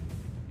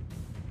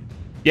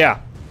 Yeah.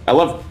 I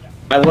love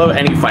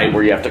any fight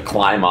where you have to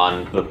climb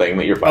on the thing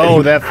that you're fighting.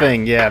 Oh, that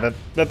thing, yeah.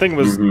 That thing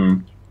was...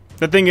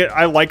 That thing,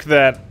 I liked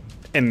that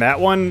in that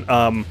one.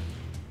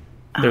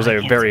 There's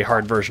a very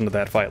hard version of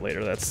that fight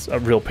later. That's a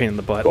real pain in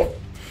the butt. Cool.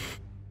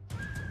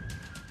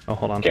 Oh,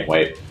 hold on. Can't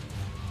wait.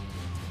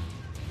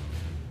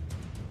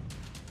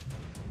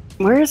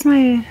 Where's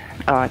my...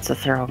 Oh, it's a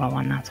terrible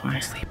one, that's why.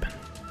 Sleeping.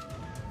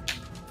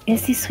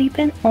 Is he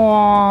sleeping?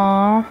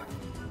 Aww.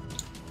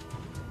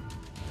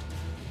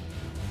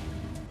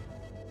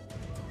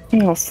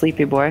 Little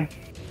sleepy boy.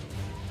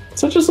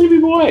 Such a sleepy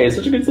boy.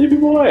 Such a good sleepy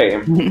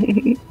boy.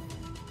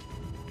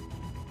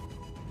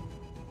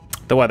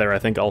 The weather, I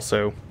think,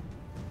 also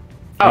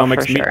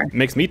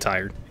makes me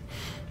tired.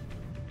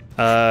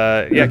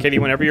 Yeah, Katie,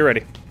 whenever you're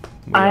ready.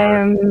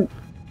 I'm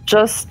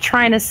just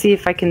trying to see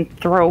if I can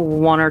throw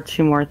one or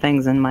two more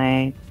things in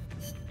my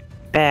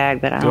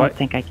bag, but I don't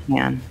think I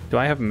can. Do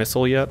I have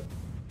missile yet?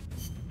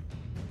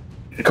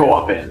 Go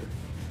up in.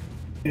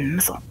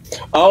 Missile.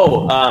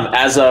 Oh,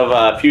 as of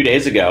a few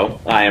days ago,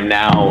 I am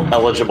now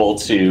eligible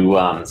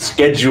to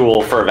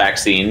schedule for a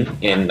vaccine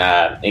in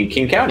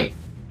King County.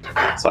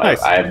 So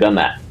Nice. I have done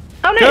that.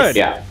 Oh, nice. Good.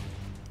 Yeah.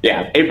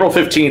 Yeah. April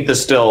 15th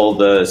is still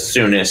the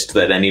soonest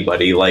that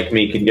anybody like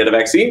me can get a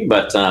vaccine,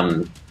 but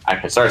I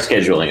can start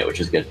scheduling it, which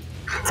is good.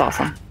 It's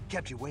awesome.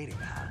 Kept you waiting,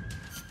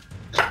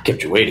 huh?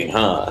 Kept you waiting,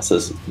 huh?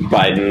 Says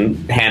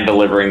Biden hand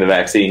delivering the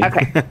vaccine.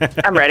 Okay,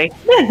 I'm ready.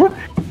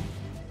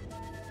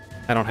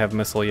 I don't have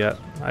missile yet.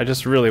 I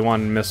just really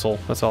want missile.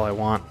 That's all I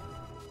want.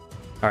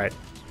 All right.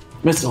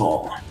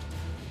 Missile.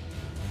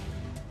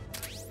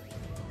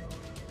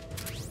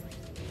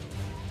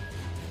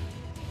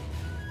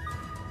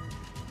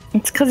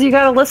 It's because you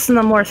gotta listen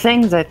to more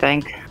things, I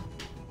think.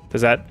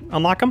 Does that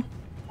unlock them?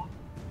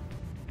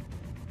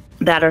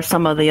 That are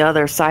some of the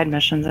other side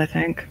missions, I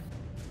think.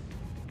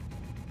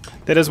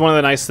 That is one of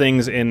the nice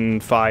things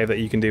in 5 that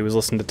you can do is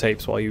listen to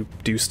tapes while you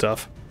do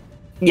stuff.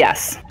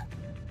 Yes.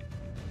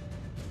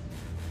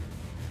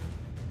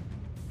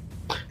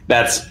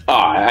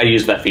 I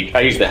use that feature.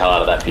 I use the hell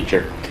out of that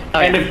feature.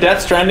 And if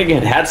Death Stranding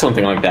had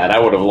something like that, I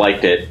would have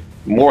liked it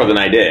more than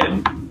I did.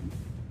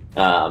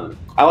 I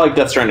like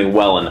Death Stranding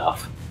well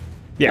enough.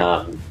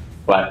 Yeah.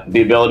 But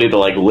the ability to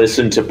like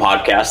listen to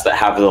podcasts that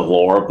have the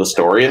lore of the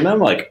story in them,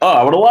 like, oh,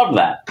 I would have loved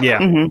that.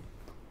 Yeah.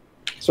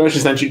 Especially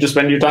since you just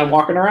spend your time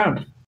walking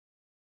around.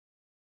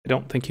 I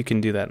don't think you can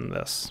do that in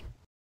this.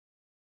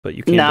 But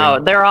you can. No,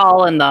 they're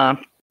all in the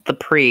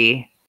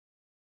pre.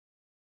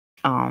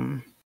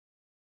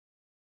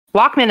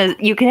 Walkman is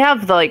you can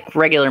have the like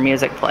regular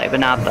music play, but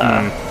not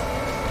the.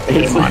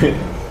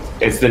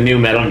 It's the new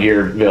Metal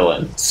Gear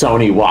villain,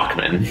 Sony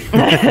Walkman.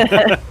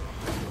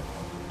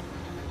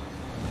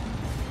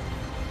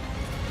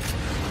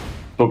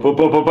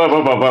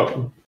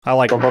 I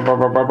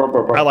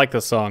like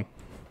this song.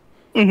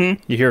 You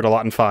hear it a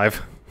lot in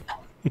 5.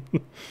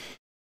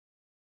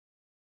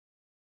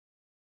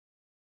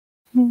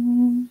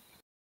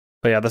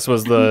 But yeah, this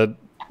was the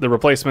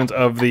replacement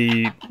of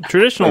the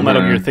traditional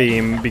Metal Gear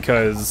theme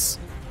because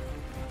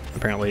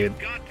apparently it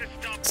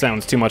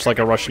sounds too much like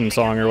a Russian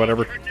song or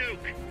whatever.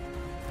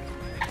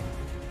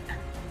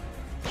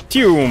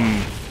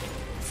 Tume.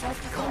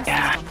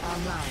 Yeah.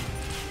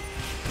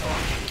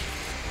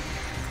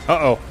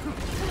 Uh-oh.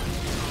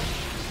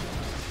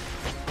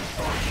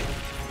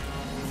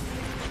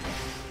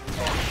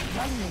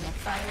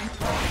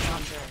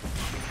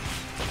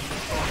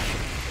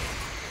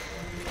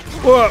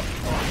 Whoa.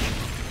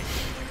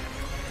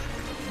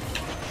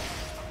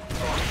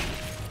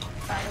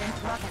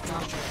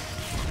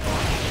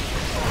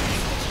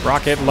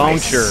 Rocket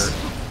launcher.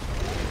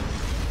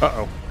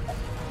 Uh-oh.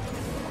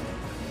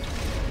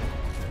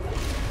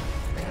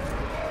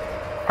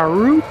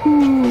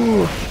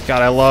 Aruku.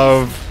 God, I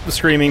love the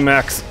screaming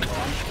mechs.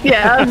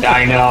 Yeah.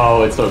 I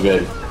know, it's so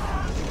good.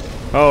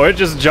 Oh, it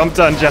just jumped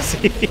on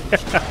Jesse.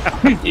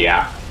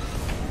 Yeah.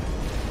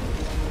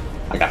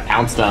 I got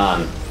pounced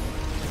on.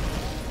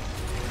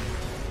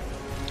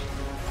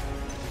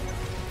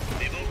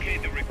 They've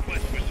okayed the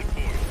request for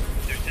support.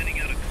 They're sending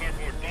out a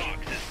cardboard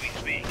box as we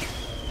speak.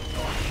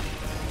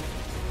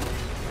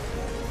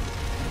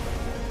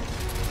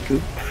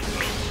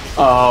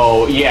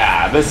 Oh,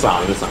 yeah, this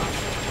song.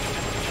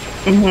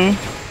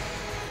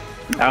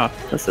 Oh,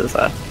 this is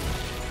a...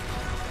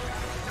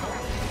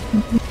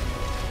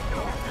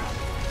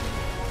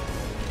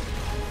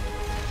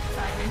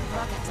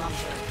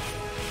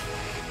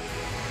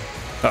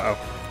 Uh-oh.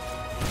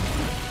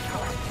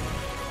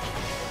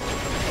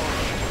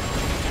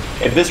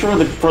 If this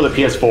were for the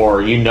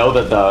PS4, you know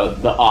that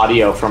the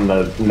audio from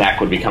the mech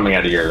would be coming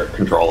out of your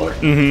controller.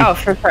 Mm-hmm. Oh,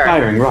 for sure.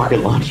 Firing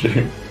rocket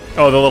launcher.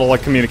 Oh, the little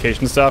like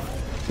communication stuff.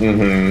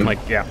 Mm-hmm. Like,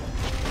 yeah.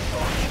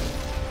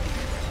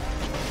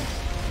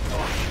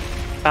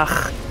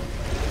 Ugh.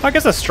 I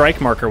guess a strike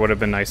marker would have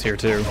been nice here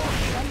too.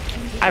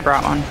 I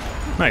brought one.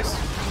 Nice.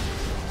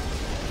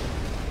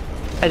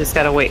 I just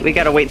gotta wait. We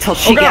gotta wait till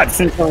she Oh, God. gets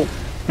into.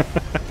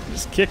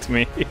 Just kicked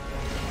me.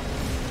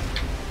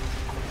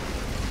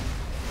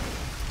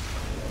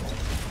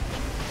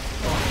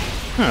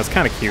 Oh, that's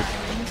kind of cute.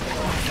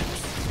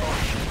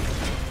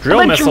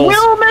 Drill missiles.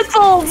 Drill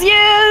missiles! Yeah,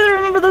 I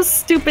remember those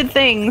stupid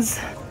things.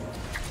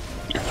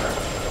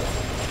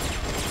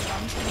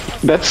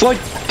 That's like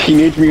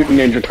Teenage Mutant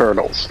Ninja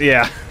Turtles.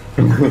 Yeah.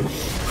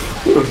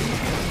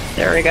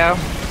 There we go.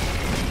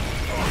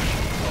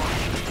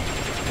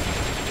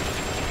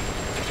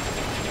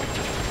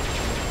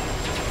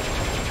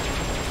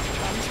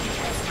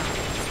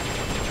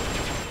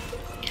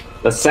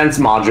 The sense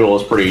module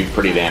is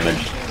pretty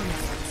damaged.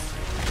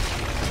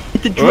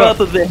 The drop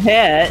of the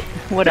hat.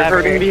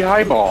 Whatever. They're hurting the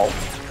eyeball.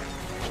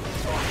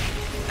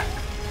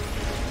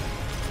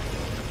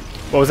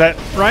 What was that,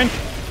 Ryan?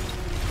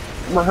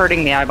 We're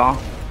hurting the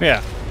eyeball.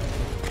 Yeah.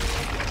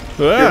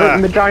 You're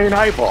hurting the giant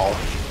eyeball.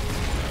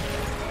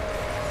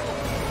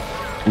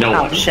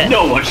 No, Oh, shit.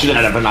 no one should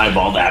have an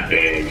eyeball that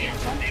big.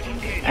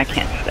 I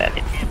can't do that.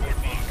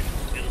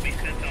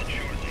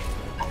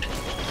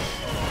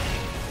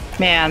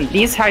 Man,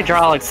 these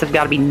hydraulics have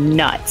got to be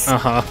nuts.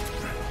 Uh-huh.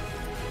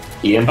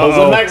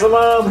 Impulse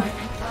maximum.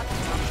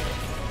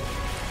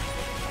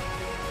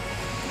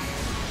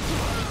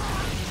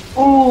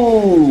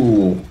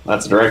 Ooh,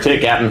 that's a direct hit,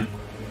 Captain.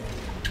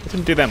 It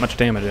didn't do that much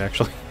damage,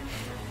 actually.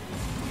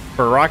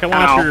 For a rocket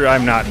launcher,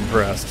 I'm not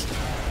impressed.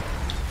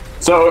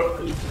 So,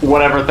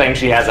 whatever thing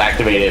she has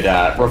activated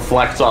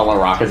reflects all the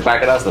rockets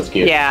back at us. That's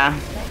cute. Yeah.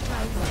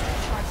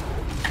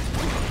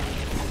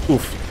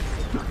 Oof.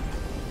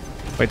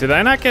 Wait, did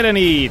I not get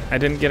any... I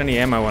didn't get any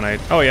ammo when I...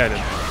 Oh, yeah, I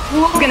did. I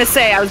was gonna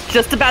say, I was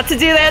just about to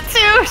do that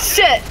too.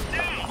 Shit.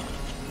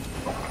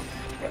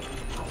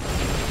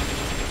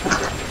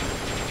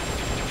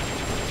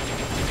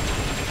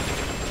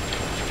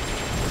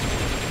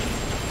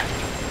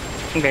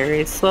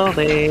 Very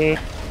slowly.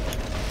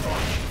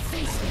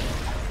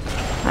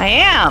 I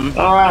am.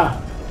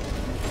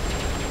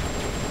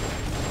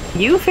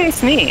 You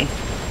face me.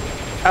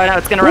 Oh no,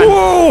 it's gonna run.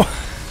 Whoa!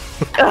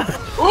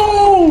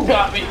 Ooh,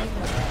 got me.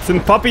 It's in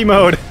puppy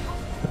mode.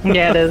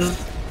 Yeah, it is.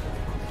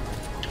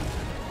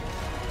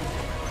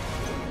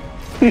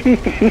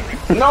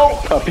 No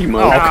puppy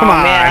mode. Oh, come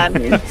on.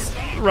 Man.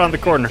 Around the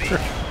corner.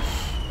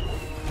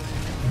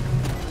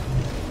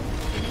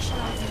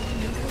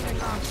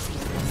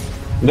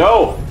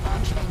 No.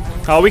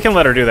 Oh, we can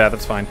let her do that.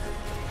 That's fine.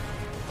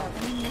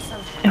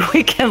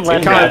 We can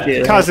let her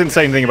do Kaz didn't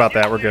say anything about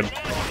that. We're good.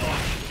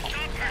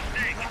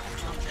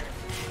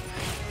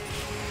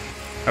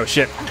 Oh,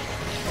 shit.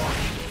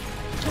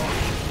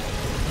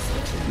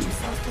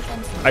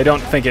 I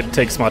don't think it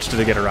takes much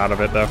to get her out of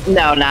it, though.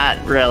 No,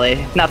 not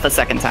really. Not the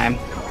second time.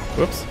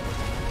 Whoops.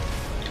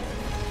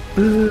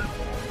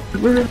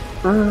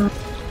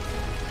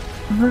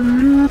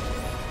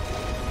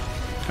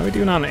 How are we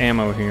doing on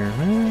ammo here?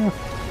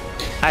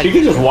 She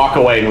could just walk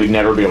away and we'd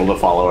never be able to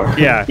follow her.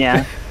 Yeah.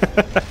 Yeah.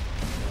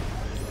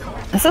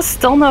 Is this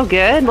still no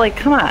good? Like,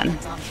 come on.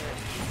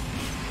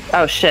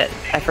 Oh shit,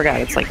 I forgot.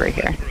 It's like right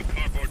here.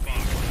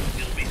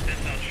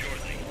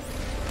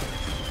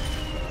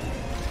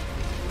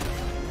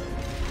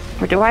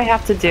 What do I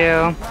have to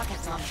do?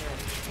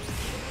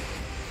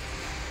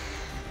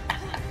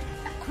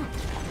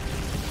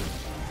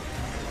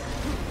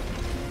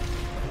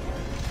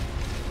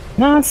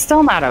 No, it's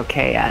still not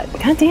okay yet.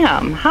 God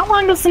damn. How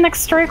long does the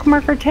next strike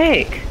marker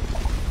take?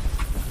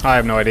 I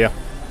have no idea.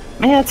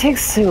 Yeah, it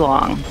takes too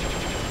long.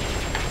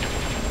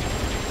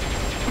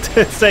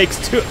 It takes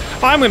too...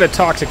 I'm going to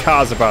talk to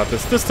Kaz about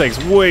this. This takes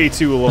way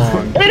too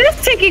long. It is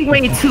taking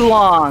way too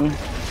long.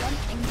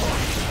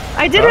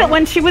 I did it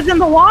when she was in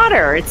the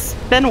water. It's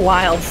been a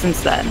while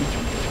since then.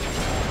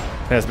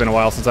 It has been a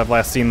while since I've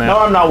last seen that. No,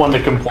 I'm not one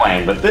to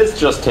complain, but this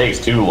just takes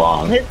too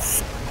long.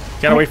 It's...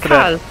 Gotta wait for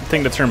that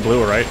thing to turn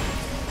blue, right?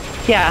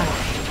 Yeah.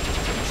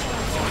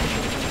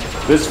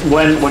 This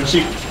when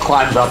she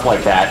climbs up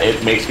like that, it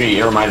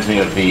reminds me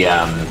of the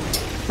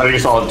Metal Gear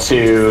Solid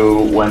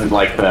 2 when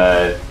like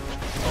the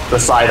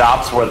side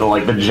ops where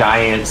the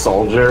giant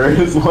soldier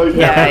is like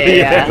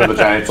yeah. the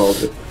giant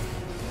soldier.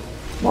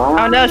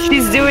 Oh no,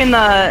 she's doing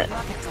the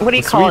what do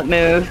you call it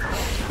move?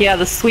 Yeah,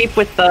 the sweep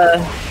with the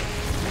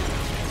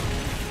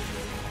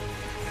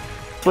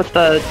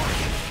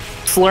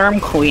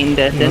Slurm Queen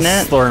did, didn't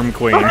it? Slurm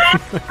Queen.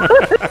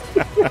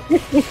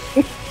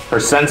 Her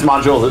sense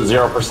module is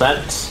at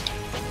 0%.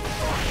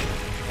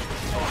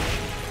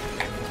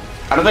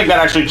 I don't think that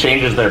actually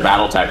changes their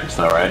battle tactics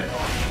though, right?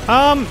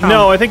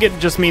 No, I think it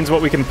just means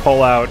what we can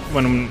pull out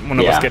when one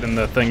of us get in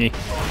the thingy.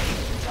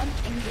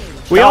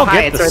 We all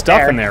get the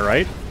stuff in there,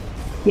 right?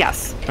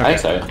 Yes. Okay. I think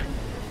so.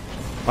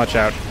 Watch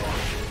out.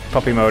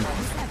 Puppy mode.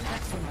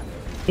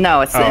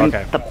 No, it's Oh, in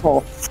okay. the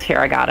pulse. Here,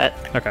 I got it.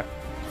 Okay.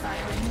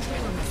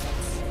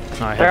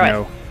 I Throw have it.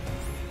 no.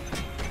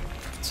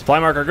 Supply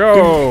marker,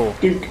 go!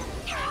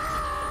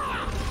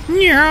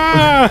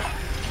 Yeah!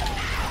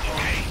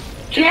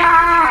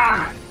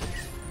 Yeah!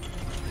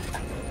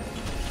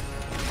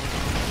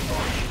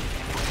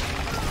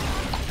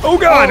 Oh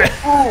god!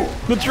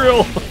 The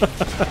drill!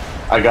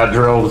 I got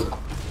drilled.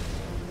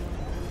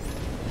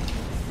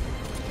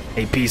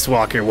 Hey, Peace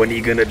Walker, when are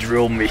you gonna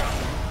drill me?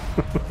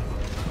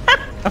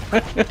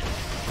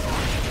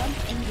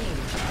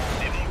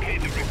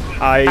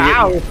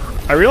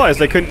 I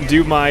realized I couldn't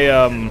do my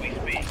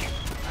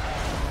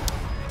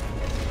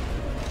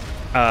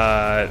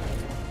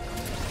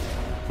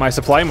my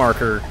supply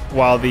marker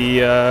while the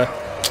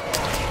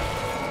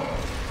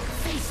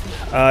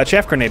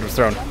chaff grenade was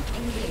thrown.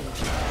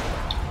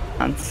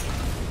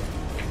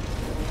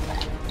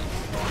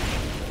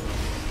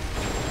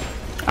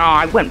 Oh,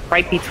 I went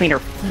right between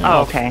her.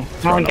 Oh, okay.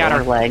 I only got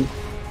her leg.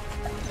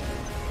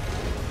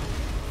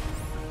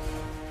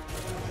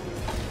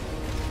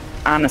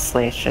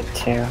 Honestly, I should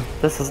too.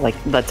 This is like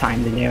the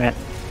time to do it.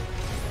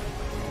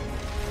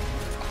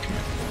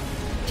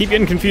 Keep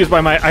getting confused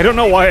by my. I don't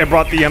know why I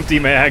brought the empty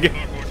mag.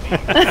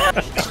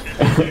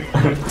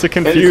 To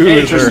confuse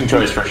It's an interesting her.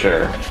 choice for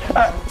sure.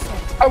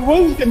 I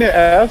was gonna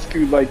ask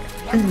you like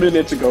 2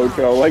 minutes ago,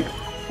 Joe. Like,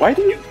 why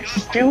do you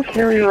still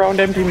carry around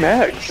empty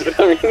mags?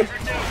 I mean,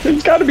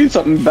 there's got to be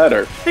something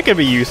better. It could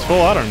be useful.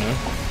 I don't know.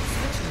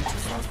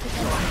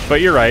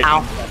 But you're right.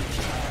 Ow.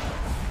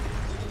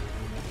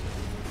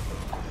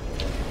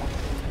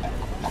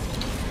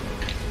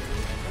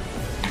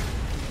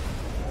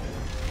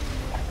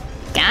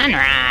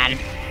 Gunrod.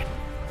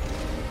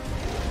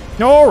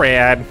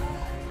 NORAD.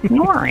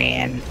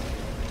 NORAD.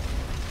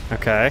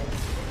 Okay.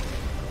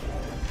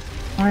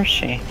 Where is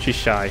she? She's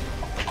shy.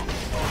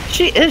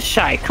 She is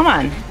shy. Come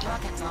on.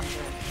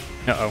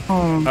 Uh-oh.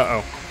 Oh.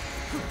 Uh-oh.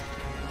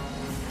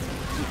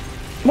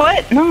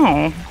 What?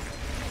 No.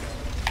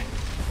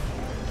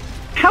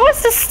 How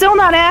is this still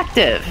not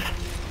active?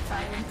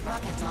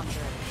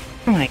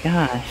 Oh my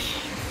gosh.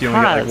 You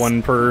only get like Pause.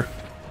 one per...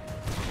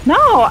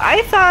 No,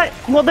 I thought...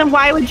 Well, then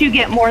why would you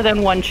get more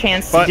than one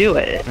chance to do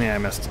it? Yeah, I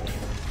missed.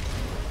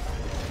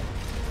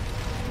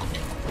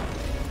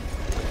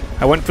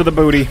 I went for the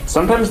booty.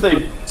 Sometimes they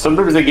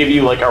give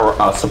you like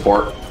a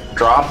support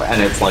drop,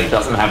 and it's like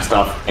doesn't have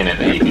stuff in it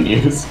that you can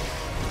use.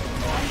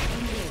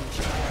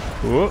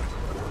 Ooh.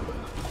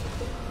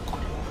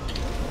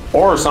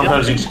 Or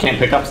sometimes you just can't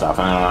pick up stuff,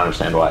 and I don't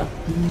understand why.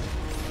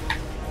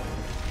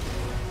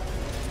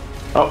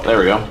 Oh, there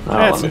we go. Oh,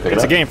 Yeah, let me pick it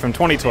it's a up. game from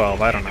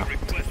 2012. I don't know.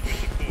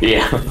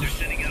 Yeah.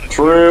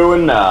 True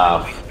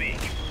enough.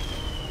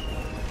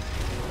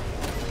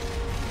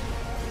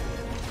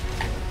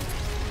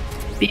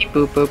 Beep,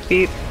 boop, boop,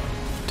 beep.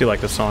 Do like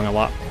this song a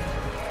lot.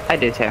 I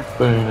do too.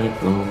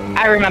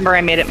 I remember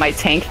I made it my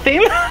tank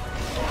theme.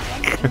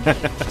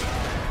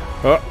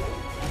 Oh.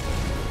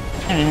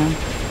 I don't know.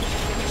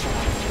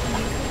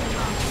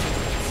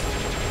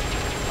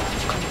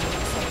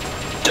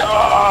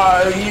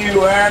 Die,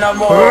 you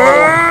animal!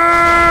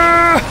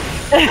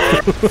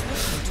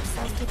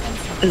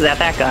 Is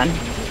that gun?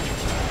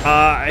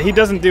 He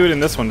doesn't do it in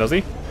this one, does he?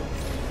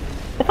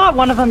 I thought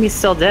one of them he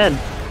still did.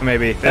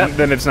 Maybe.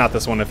 Then it's not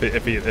this one if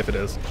it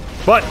is.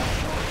 But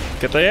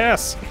get the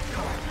ass.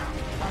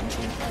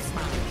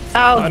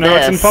 Oh, no,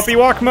 it's in puppy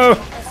walk mode.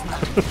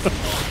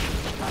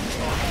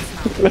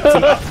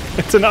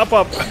 it's an up.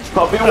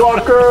 Puppy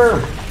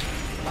walker.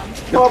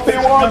 Puppy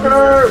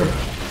walker.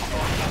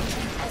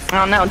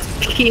 Oh no, it's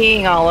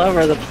peeing all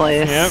over the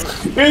place. Yep.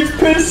 It's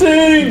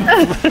pissing.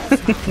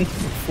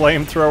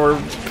 Flamethrower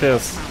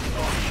piss.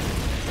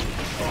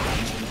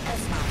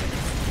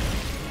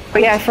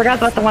 But yeah, I forgot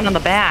about the one on the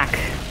back.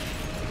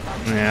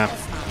 Yeah.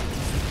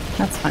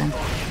 That's fine.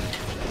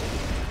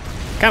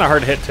 Kind of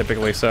hard to hit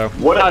typically, so.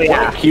 What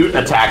a cute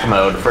attack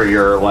mode for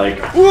your like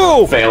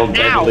failed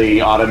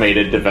deadly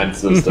automated defense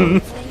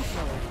system.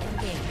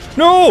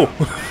 No!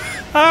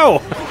 Ow!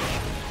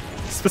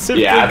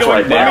 Specifically Yeah, that's going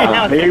right for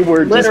there. me. They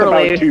were just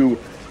Literally. about to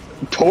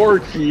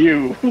torch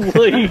you.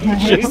 Like,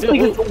 He's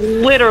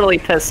literally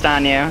pissed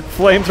on you.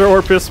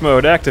 Flamethrower piss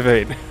mode,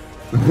 activate.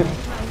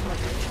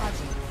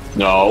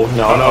 No.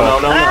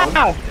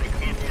 Ow!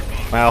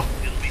 Wow.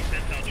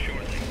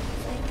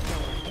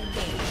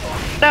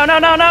 No! I'm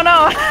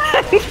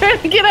trying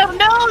to get up.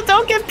 No,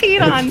 don't get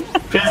peed on.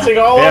 Pissing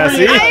all Yeah, over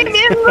see? you. I'm in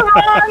the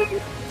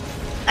wrong.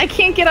 I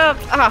can't get up.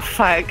 Ah,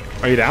 fuck.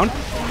 Are you down?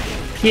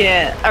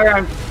 Yeah, or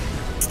I'm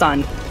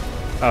stunned.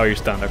 Oh, you're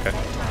stunned, okay.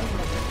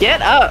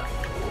 Get up.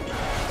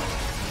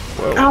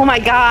 Whoa. Oh my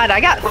god, I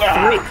got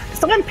 3.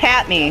 Someone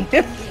pat me.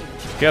 Get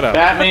up.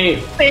 Pat me.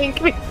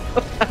 Thank me.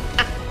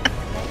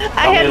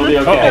 I had It'll be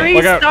the okay. 3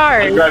 Look out.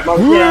 stars.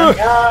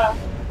 Yeah.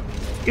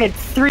 I had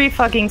 3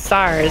 fucking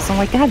stars. I'm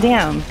like, god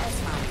damn.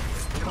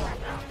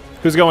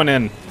 Who's going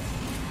in?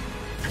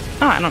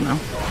 Oh, I don't know.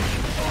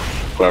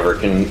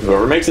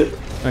 Whoever makes it.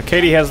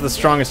 Katie has the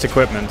strongest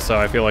equipment, so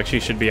I feel like she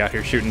should be out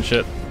here shooting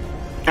shit.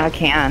 I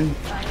can.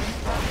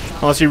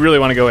 Unless you really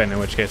want to go in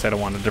which case I don't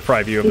want to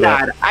deprive you of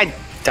that. I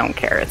don't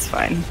care. It's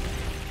fine.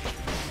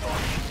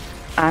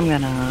 I'm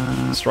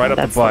gonna... It's right up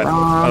the that's butt.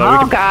 wrong. Although we Oh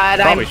could god,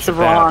 probably I'm shoot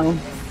wrong.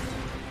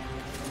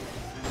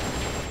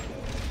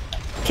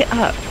 Get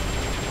up.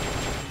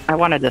 I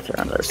wanted to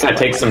throw another. It's gonna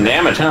take some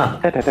damage, huh?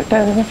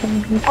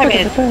 I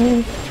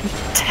mean,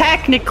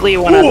 technically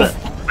one of the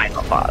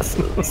final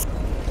bosses.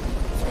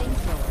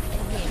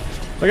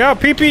 Look out,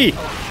 PP!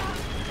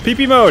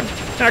 PP mode!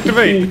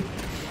 Activate!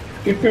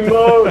 PP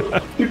mode!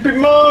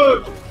 PP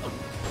mode!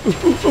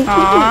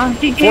 Aw,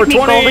 he gave me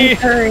golden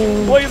curry.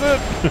 Blaze it!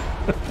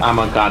 I'm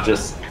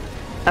unconscious.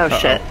 Oh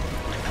shit.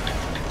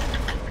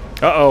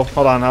 Uh-oh,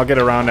 hold on, I'll get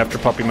around after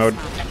puppy mode.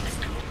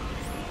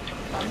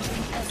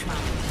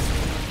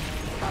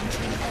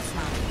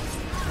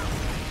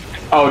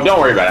 Oh, don't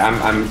worry about it.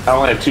 I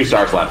only have 2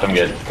 stars left. I'm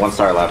good. 1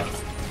 star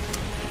left.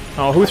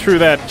 Oh, who threw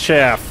that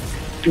chaff?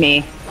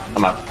 Me.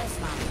 I'm up.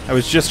 I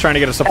was just trying to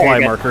get a supply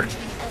marker.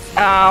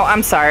 Oh,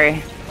 I'm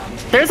sorry.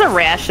 There's a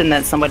ration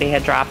that somebody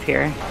had dropped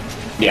here.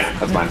 Yeah,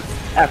 that's fine.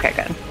 Okay,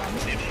 good.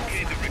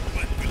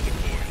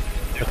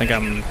 I think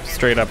I'm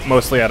straight up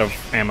mostly out of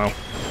ammo.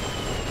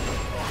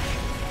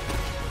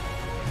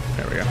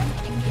 There we go.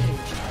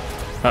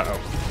 Uh-oh.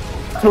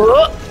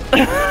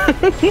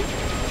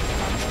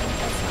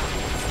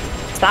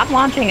 Stop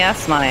launching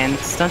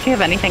S-mines. Don't you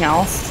have anything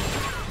else?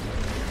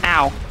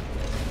 Ow.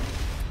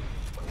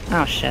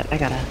 Oh shit, I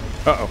gotta...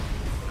 Uh-oh.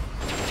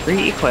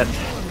 Re-equip.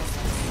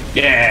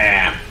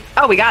 Yeah!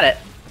 Oh, we got it.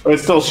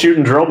 It's still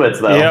shooting drill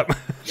bits, though. Yep.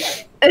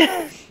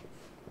 It's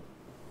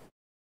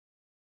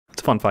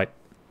a fun fight.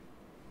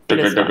 Do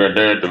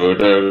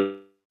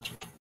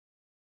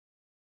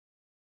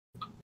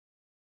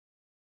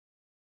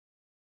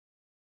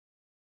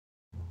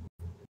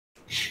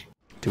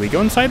we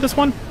go inside this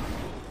one?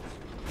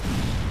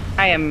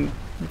 I am...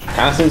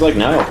 Kinda seems like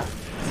no.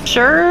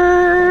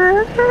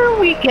 Sure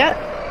we get...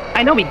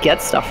 I know we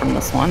get stuff from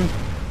this one.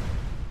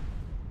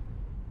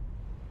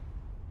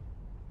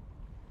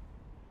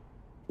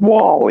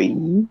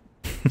 Wally.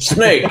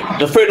 Snake,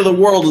 the fate of the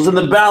world is in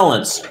the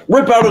balance.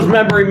 Rip out as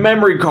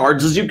memory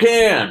cards as you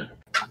can.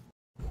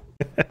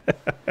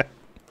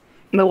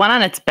 The one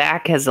on its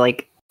back has,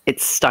 like,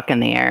 it's stuck in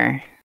the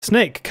air.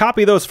 Snake,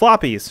 copy those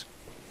floppies.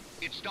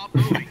 It stopped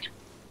moving.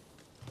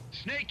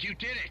 Snake, you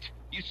did it.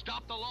 You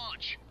stopped the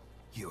launch.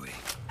 Huey,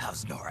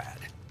 how's NORAD?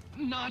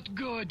 Not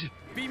good.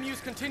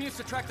 BMUS continues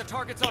to track the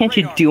targets on Can't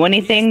you radar. do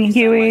anything,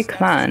 Huey?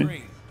 Come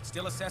on.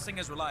 Still assessing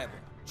as reliable.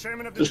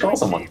 Chairman of the Just call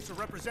someone.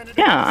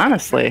 Yeah,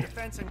 honestly.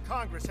 Defense and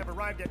Congress have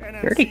arrived at You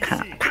already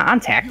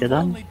contacted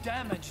them. Only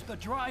damaged the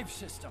drive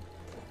system.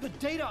 The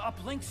data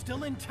uplink's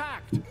still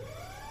intact.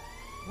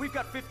 We've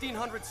got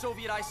 1,500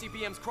 Soviet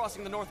ICBMs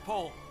crossing the North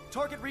Pole.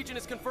 Target region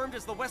is confirmed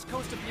as the west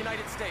coast of the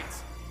United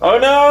States. Oh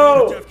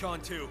no!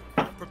 DEFCON 2.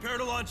 Prepare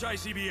to launch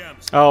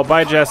ICBMs. Oh,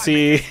 bye,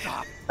 Jesse.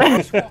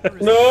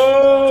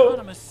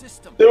 No!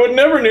 They would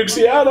never nuke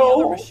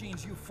Seattle!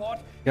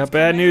 Got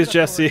bad news,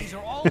 Jesse.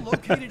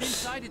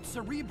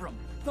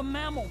 The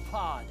mammal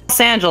pod. Los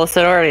Angeles,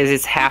 it already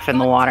is half in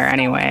the water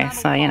anyway,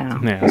 so you know.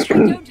 Yeah, that's I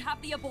true. don't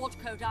have the abort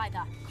code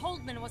either.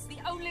 Coldman was the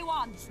only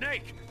one.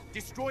 Snake,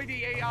 destroy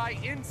the AI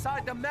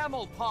inside the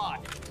mammal pod.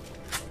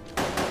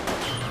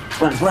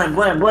 Blam, blam,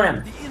 blam,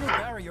 blam. The inner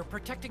barrier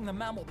protecting the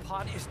mammal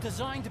pod is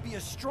designed to be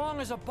as strong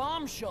as a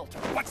bomb shelter.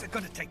 What's it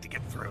gonna take to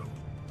get through?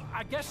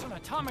 I guess an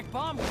atomic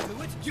bomb will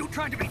do it. You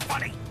trying to be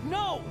funny?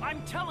 No,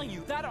 I'm telling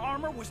you, that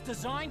armor was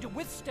designed to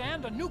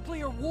withstand a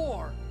nuclear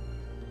war.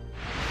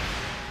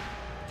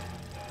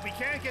 We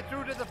can't get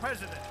through to the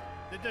president.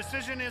 The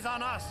decision is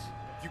on us.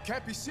 You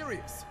can't be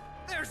serious.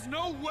 There's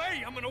no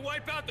way I'm gonna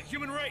wipe out the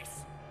human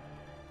race.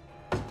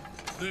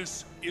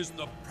 This is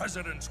the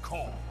president's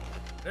call.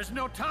 There's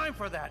no time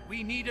for that.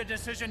 We need a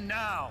decision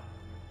now.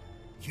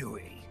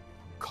 Huey,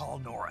 call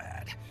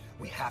NORAD.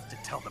 We have to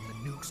tell them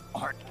the nukes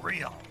aren't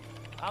real.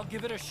 I'll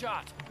give it a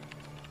shot.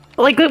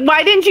 Like,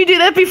 why didn't you do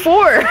that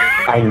before?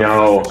 I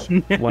know.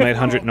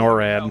 1-800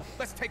 NORAD.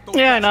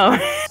 Yeah, I know.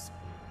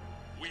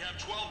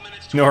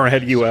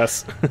 NORAD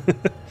US.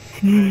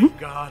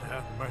 God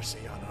have mercy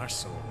on our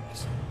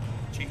souls.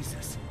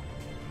 Jesus.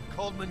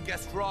 Coldman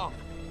guessed wrong.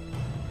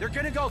 They're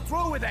gonna go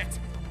through with it.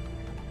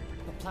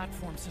 The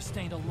platform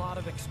sustained a lot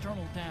of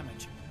external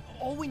damage.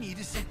 All we need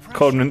is some pressure.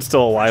 Coldman's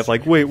still alive,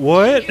 like, wait,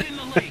 what? Get in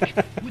the lake.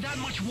 With that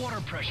much water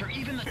pressure,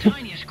 even the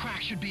tiniest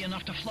crack should be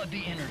enough to flood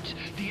the innards.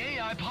 The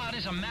AI pod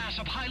is a mass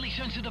of highly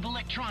sensitive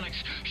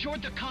electronics.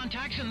 Short the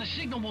contacts and the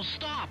signal will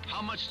stop.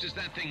 How much does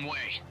that thing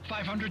weigh?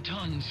 500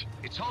 tons.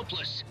 It's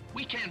hopeless.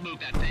 We can't move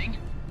that thing.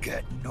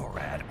 Get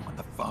NORAD on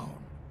the phone.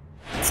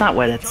 That's not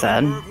what it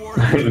said.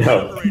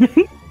 No.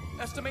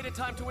 Estimated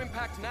time to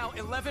impact now,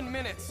 11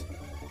 minutes.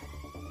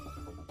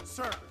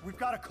 Sir, we've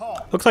got a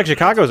call. Looks like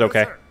Chicago's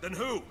okay. Then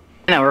who?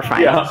 No, we're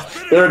fine. Yeah,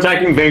 they're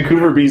attacking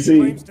Vancouver, BC.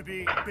 Claims to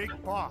be Big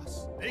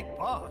Boss. Big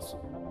Boss.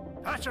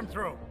 Patch him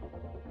through.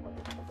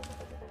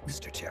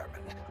 Mr.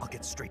 Chairman, I'll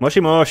get straight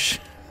Mushy mush.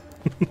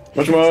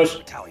 Mush mush.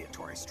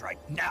 retaliatory strike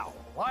now.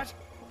 What?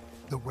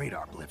 The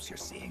radar blips you're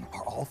seeing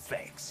are all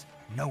fakes.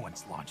 No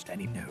one's launched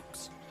any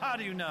nukes. How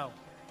do you know?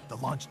 The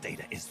launch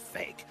data is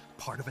fake,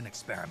 part of an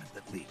experiment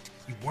that leaked.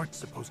 You weren't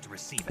supposed to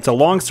receive it. It's a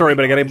long story,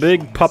 but I got a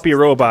big puppy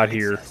robot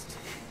here.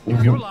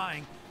 If you're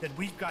lying, then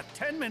we've got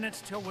 10 minutes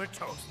till we're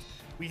toast.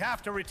 We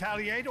have to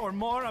retaliate or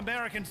more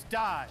Americans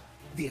die.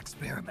 The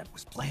experiment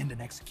was planned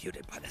and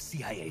executed by the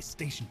CIA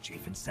station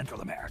chief in Central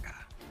America.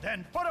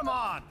 Then put him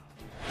on!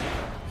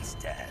 He's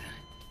dead.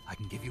 I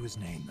can give you his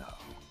name, though.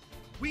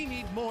 We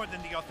need more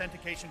than the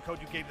authentication code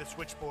you gave the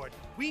switchboard.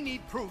 We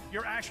need proof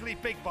you're actually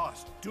Big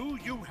Boss. Do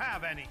you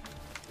have any?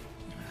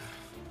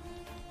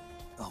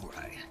 All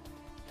right.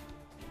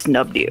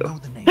 Snubbed you. Know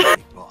the name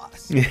Big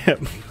Boss.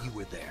 Yep. Maybe you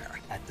were there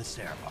at the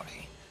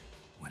ceremony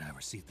when I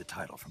received the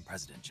title from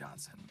President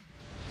Johnson.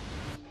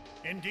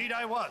 Indeed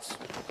I was.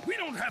 We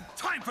don't have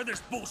time for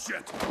this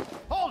bullshit!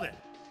 Hold it!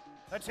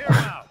 Let's hear him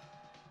out.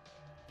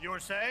 You were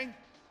saying?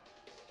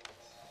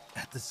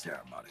 At the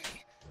ceremony,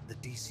 the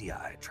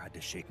DCI tried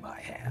to shake my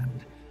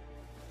hand.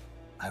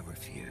 I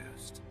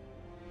refused.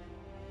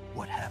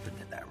 What happened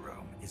in that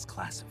room is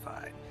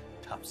classified,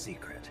 top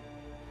secret.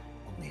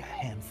 Only a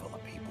handful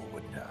of people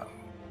would know.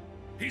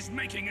 He's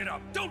making it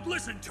up. Don't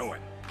listen to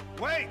him.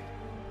 Wait!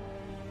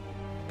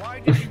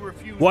 Why did you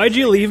refuse? Why'd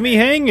you leave me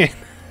hanging?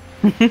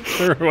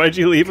 Or why'd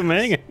you leave him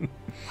hanging?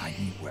 I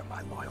knew where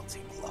my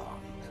loyalty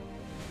belonged.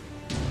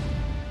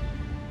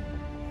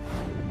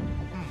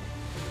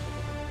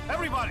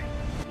 Everybody,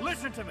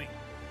 listen to me.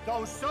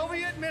 Those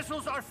Soviet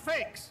missiles are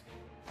fakes.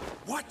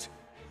 What?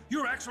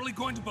 You're actually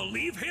going to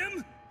believe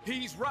him?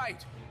 He's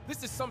right.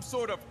 This is some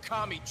sort of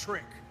commie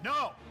trick.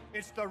 No,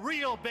 it's the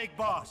real Big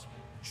Boss.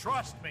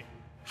 Trust me.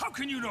 How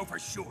can you know for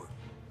sure?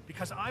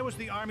 Because I was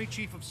the Army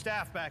Chief of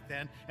Staff back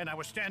then, and I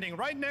was standing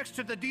right next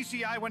to the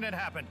DCI when it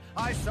happened.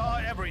 I saw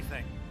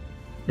everything.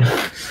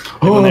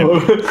 What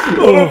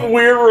a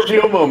weird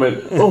reveal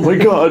moment. Oh my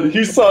god,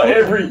 he saw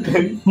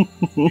everything.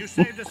 You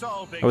saved us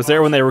all, Big I was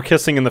there when they were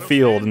kissing in the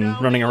field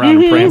and running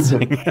around and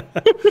prancing.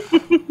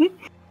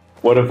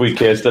 What if we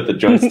kissed at the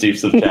Joint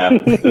Chiefs of Staff?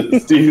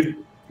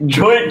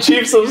 Joint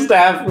Chiefs of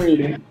Staff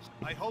meeting.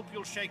 I hope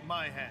you'll shake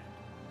my hand.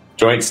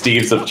 Joint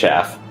Steves of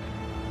Chaff.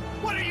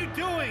 What are you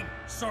doing?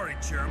 Sorry,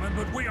 Chairman,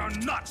 but we are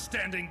not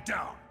standing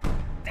down.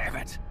 Damn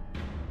it!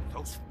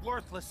 Those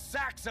worthless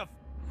sacks of...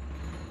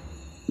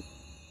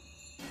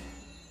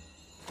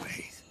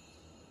 Wait.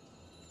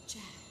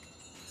 Jack.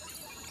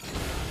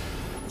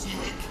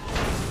 Jack.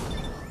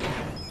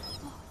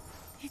 Oh,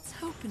 it's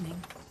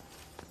opening.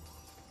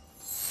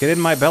 Get in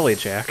my belly,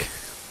 Jack.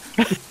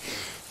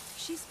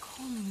 She's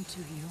calling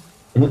to you.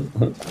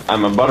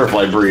 I'm a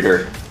butterfly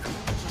breeder.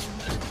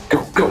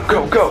 Go, go,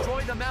 go, go!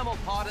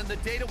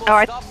 Oh,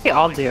 I think they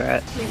all do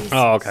it.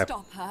 Oh, okay.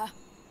 Stop her.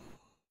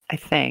 I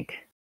think.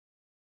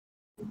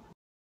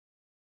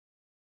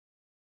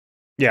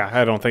 Yeah,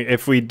 I don't think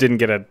if we didn't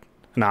get an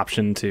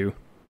option to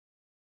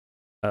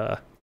Have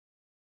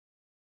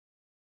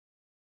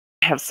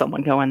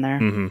someone go in there.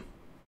 Mm-hmm.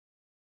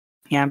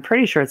 Yeah, I'm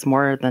pretty sure it's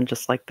more than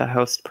just like the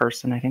host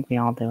person. I think we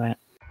all do it.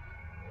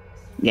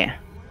 Yeah.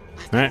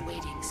 Alright.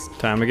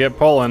 Time to get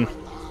pulling.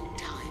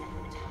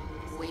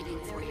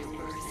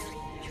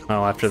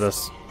 Oh, after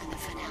this.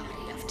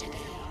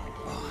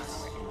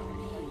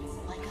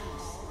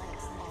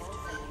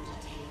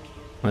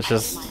 Let's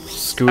just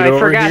scoot over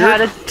forgot here. how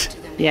to.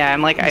 Yeah,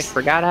 I'm like, I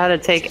forgot how to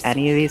take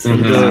any of these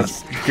things.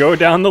 Just go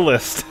down the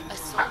list.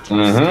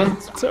 Mm-hmm.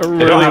 It's a They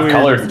really don't have weird...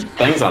 colored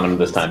things on them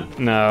this time.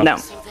 No. No.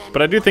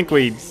 But I do think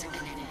we,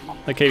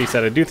 like Katie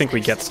said, I do think we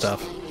get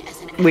stuff.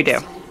 We do.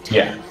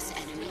 Yeah.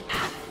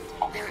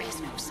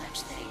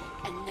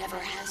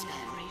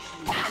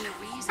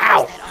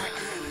 Ow!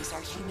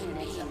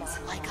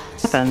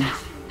 Nothing.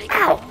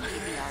 Ow!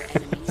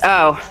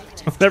 Oh.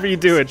 Whenever you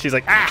do it, she's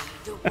like, ah!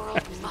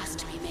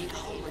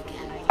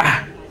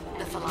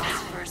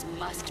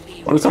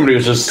 What if somebody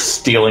was just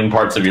stealing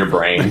parts of your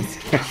brain?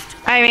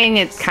 I mean,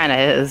 it kind of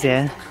is,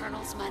 yeah.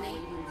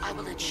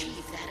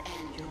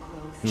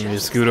 You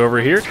just scoot over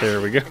here. There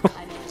we go.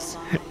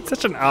 It's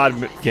such an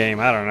odd game.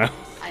 I don't know.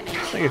 I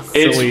think it's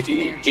silly.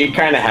 It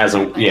kind of has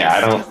a... Yeah,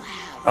 I don't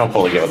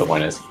fully get what the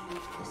point is.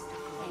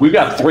 We've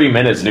got 3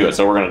 minutes to do it,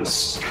 so we're going to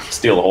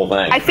steal the whole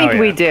thing. I think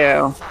we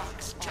do.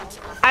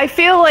 I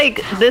feel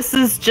like this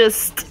is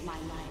just...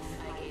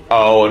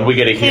 Oh, and we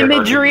get to hear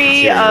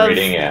imagery her of...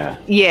 reading, yeah.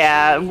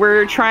 Yeah,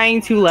 we're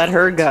trying to let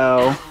her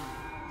go.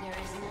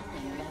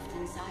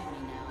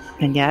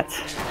 And yet...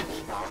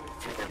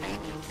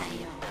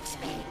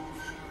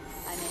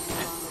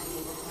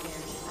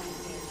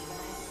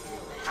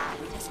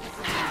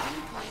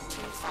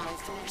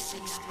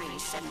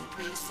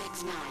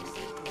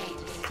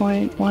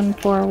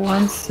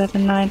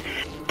 .14179.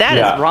 That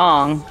is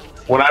wrong.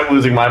 When I'm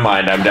losing my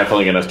mind, I'm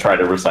definitely going to try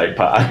to recite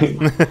pi.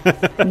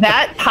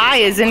 That pi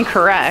is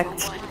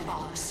incorrect.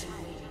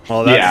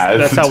 Well,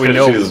 that's how we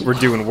know we're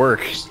doing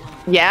work.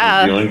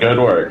 Yeah. Doing good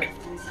work.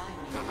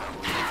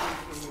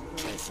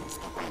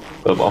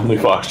 The lonely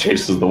fox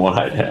chases the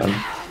one-eyed hen.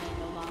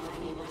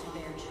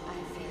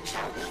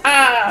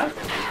 Ah!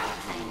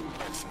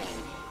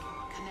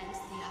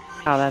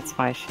 Oh, that's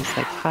why she's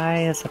like,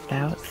 pi is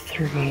about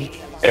 3.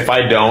 If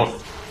I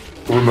don't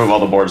remove all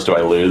the boards, do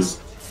I lose?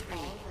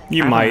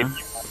 You might.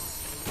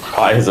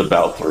 Pi is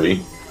about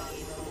 3.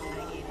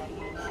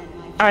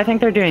 Oh, I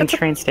think they're doing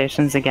train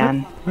stations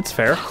again. That's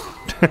fair.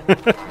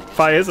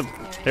 Pi is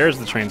there's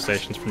the train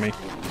stations for me.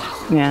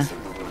 Yeah.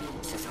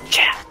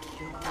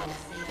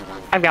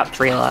 I've got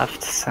 3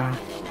 left, so.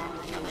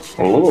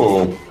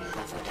 Ooh.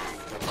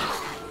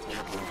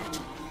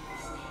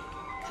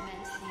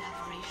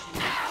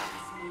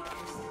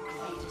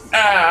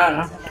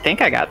 I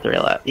think I got 3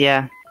 left.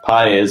 Yeah.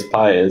 Pi is.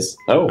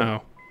 Oh.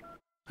 I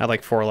had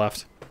like 4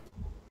 left.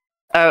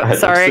 Oh,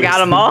 sorry, I got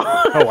them all.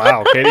 Oh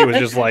wow, Katie was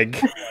just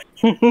like,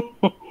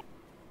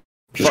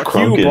 "Fuck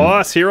you,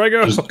 boss! Here I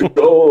go." Just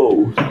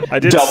go. I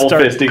did double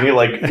start fisting it,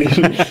 like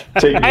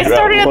taking. I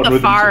started at the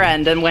far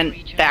end and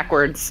went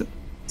backwards.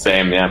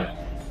 Same, yeah.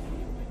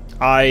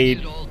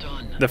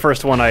 The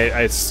first one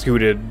I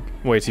scooted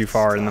way too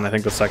far, and then I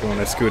think the second one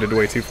I scooted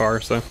way too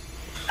far. So.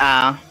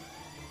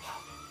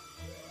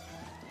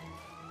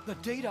 The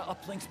data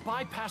uplink's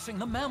bypassing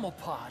the mammal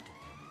pod.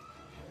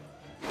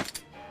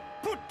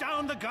 Put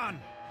down the gun!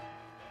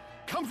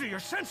 Come to your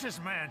senses,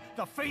 man!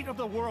 The fate of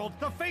the world,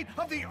 the fate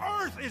of the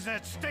Earth is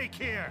at stake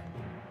here!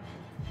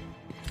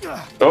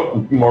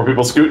 Oh, more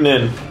people scooting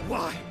in.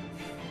 Why?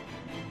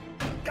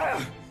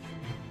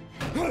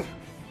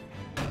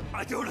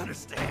 I don't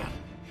understand.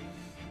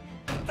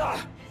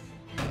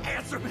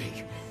 Answer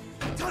me!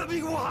 Tell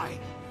me why!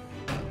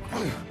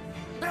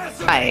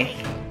 Answer me!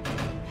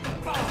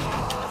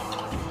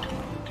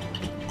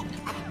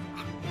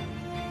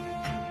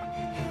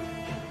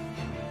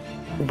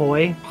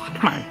 Boy,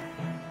 come on.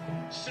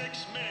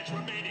 6 minutes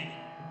remaining.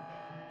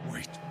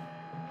 Wait.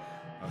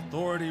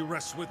 Authority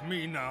rests with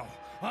me now.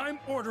 I'm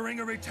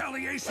ordering a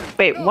retaliation.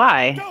 Wait,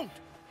 why? Don't!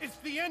 It's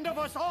the end of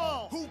us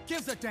all! Who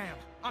gives a damn?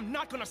 I'm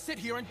not gonna sit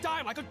here and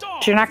die like a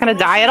dog! You're not gonna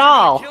die at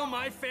all! Kill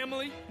my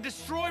family,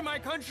 destroy my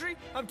country,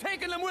 I'm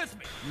taking them with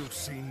me! You've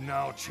seen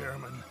now,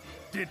 Chairman.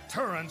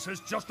 Deterrence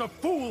is just a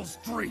fool's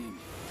dream.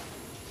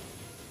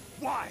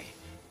 Why?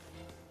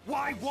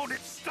 Why won't it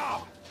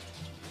stop?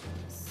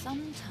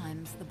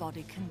 Sometimes the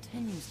body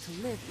continues to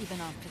live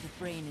even after the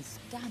brain is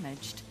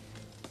damaged.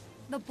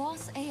 The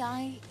boss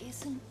AI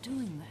isn't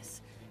doing this.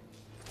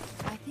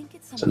 I think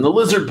it's in the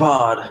lizard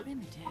pod.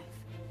 Primitive.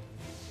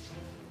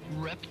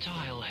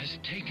 Reptile has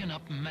taken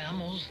up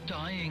Mammal's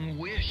dying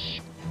wish.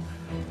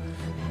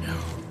 No.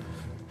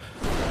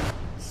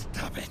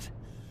 Stop it.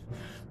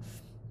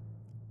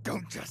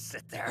 Don't just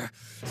sit there.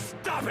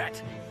 Stop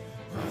it!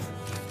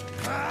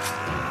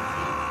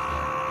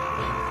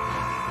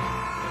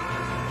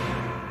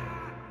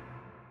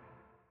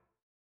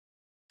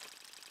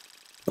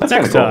 That's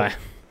next cool. time.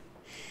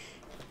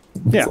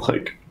 Yeah.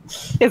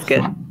 It's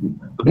good.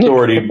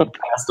 Authority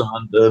passed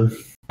on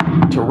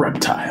to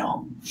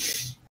Reptile.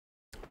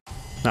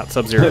 Not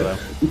Sub-Zero, though.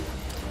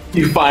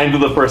 You find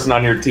the person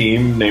on your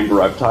team named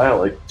Reptile,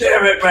 like,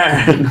 damn it,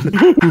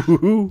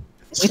 man!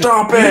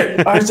 Stop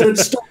it! I said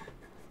stop!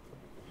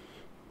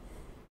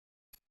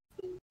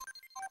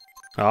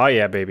 Oh,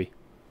 yeah, baby.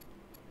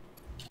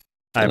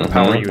 I have a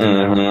power unit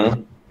now.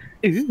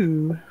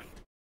 Ooh.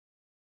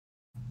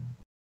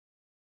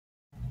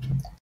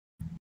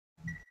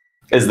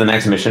 Is the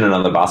next mission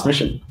another boss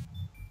mission?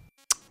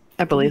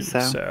 I believe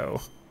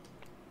so.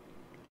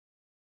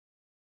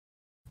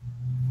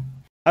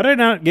 How did I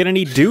not get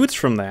any dudes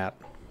from that?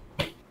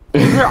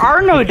 There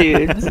are no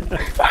dudes.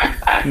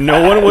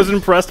 No one was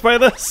impressed by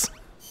this?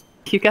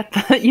 You got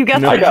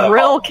the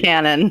drill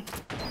cannon.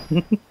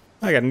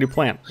 I got a new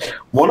plant.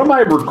 One of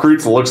my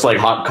recruits looks like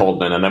Hot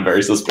Coldman, and I'm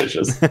very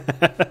suspicious.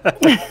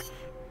 I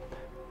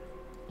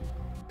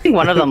think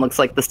one of them looks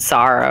like the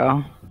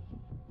Sorrow.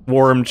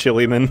 Warm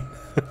Chiliman.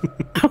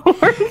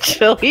 Warm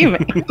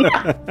Chiliman.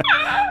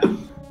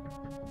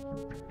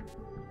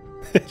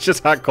 It's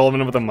just Hot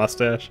Coleman with a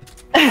mustache.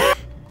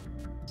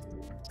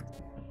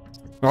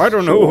 I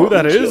don't know who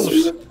that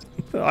is.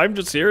 I'm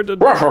just here to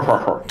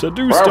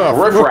do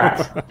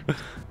stuff.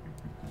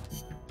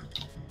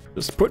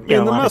 Just put me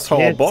in the mess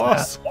hall,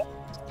 boss.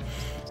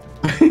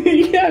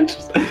 Yeah,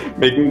 just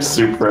making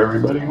soup for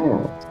everybody.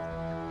 Do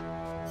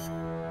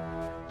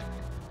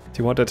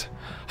you want it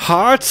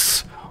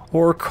hot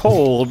or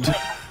cold?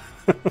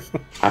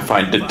 I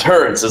find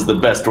deterrence is the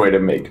best way to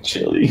make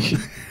chili.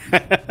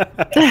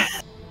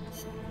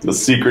 The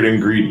secret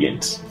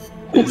ingredient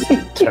is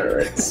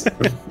deterrence.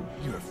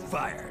 You're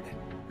fired.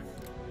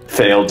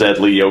 Fail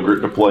deadly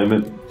yogurt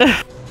deployment.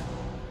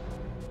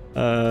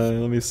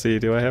 Let me see.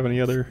 Do I have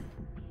any other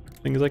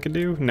things I can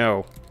do?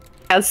 No.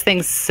 Has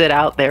things sit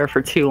out there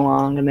for too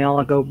long and they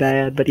all go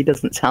bad, but he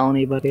doesn't tell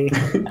anybody.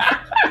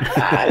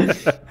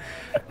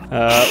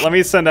 Let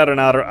me send out an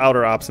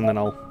outer ops and then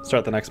I'll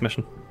start the next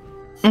mission.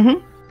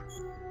 Mm-hmm.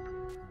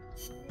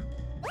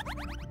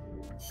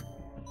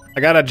 I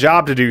got a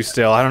job to do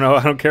still. I don't know.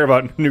 I don't care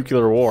about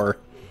nuclear war.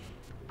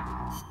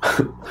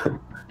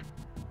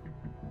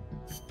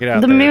 Get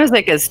out The there.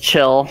 music is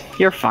chill.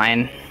 You're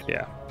fine.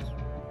 Yeah.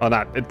 Well,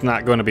 it's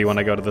not going to be when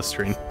I go to the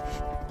stream.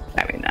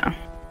 I mean, no.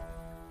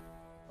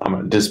 I'm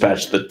gonna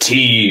dispatch the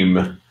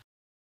team.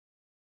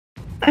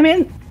 I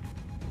mean,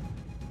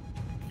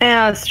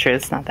 yeah, that's true.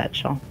 It's not that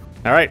chill.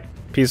 All right,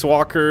 Peace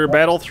Walker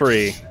Battle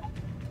 3.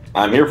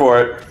 I'm here for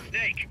it.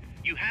 Snake,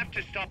 you have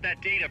to stop that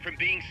data from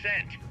being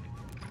sent.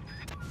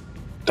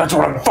 That's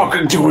what I'm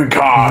fucking doing,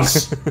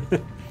 Cos.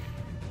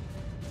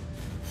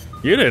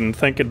 You didn't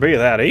think it'd be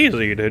that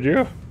easy, did you?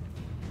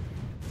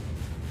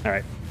 All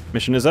right,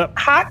 mission is up.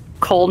 Hot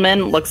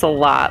Coleman looks a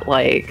lot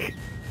like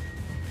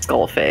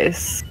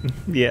Skullface.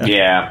 Yeah.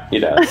 Yeah, he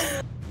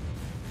does.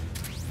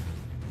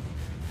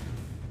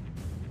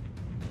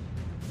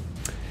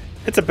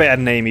 It's a bad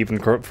name even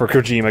for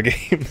Kojima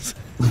games.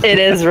 It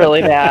is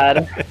really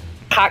bad.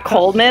 Hot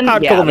Coleman?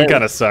 Hot yeah, Coleman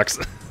kind of sucks.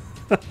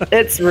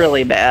 It's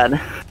really bad.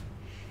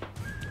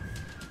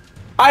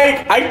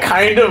 I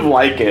kind of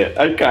like it.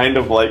 I kind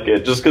of like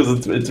it just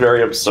because it's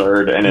very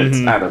absurd and it's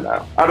I don't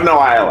know. I don't know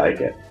why I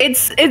like it.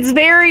 It's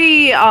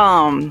very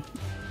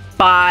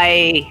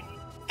spy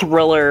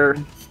thriller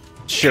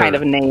kind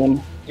of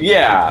name.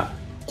 Yeah,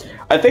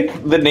 I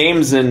think the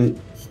names in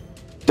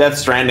Death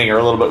Stranding are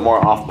a little bit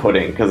more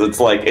off-putting because it's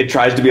like it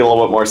tries to be a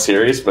little bit more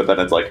serious, but then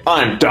it's like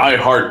I'm Die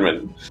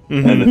Hardman,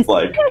 and it's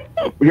like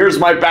here's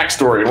my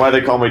backstory and why they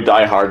call me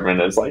Die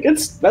Hardman. It's like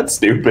that's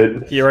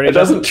stupid. You ready? It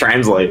doesn't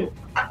translate.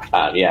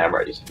 Yeah, I'm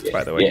ready. Yeah,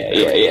 by the way.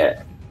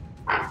 Yeah.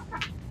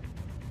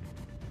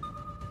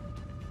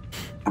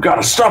 We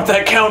gotta stop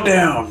that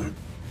countdown.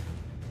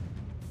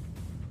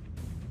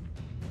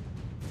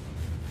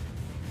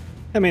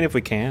 I mean, if we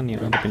can,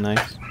 that'd be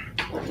nice.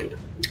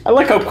 I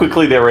like how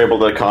quickly they were able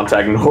to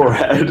contact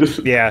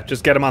NORAD. Yeah,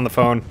 just get him on the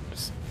phone.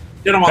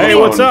 Get him on the phone. Hey,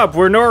 what's up?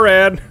 We're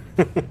NORAD.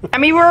 I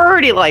mean, we're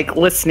already like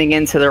listening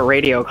into their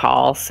radio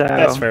call, so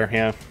That's fair,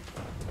 yeah.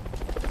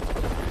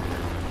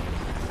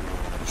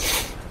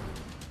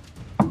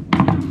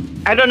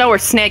 I don't know where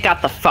Snake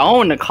got the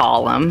phone to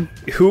call him.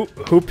 Who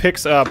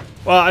picks up?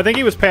 Well, I think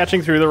he was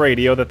patching through the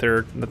radio that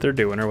they're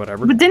doing or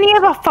whatever. But didn't he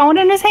have a phone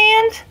in his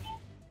hand?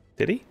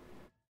 Did he?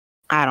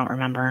 I don't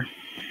remember.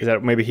 Is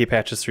that maybe he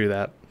patches through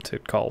that to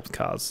call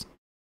Kaz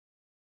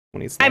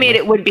when he's? I mean,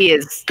 it would be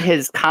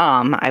his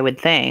comm, I would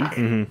think.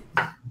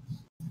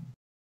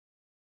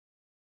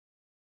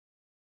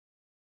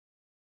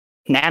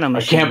 Nano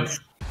machines.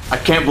 I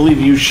can't believe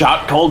you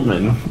shot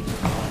Coldman.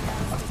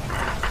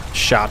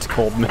 Shot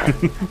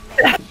Coldman.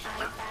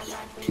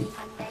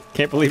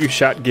 Can't believe you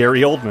shot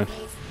Gary Oldman.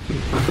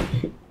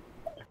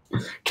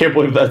 Can't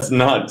believe that's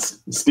not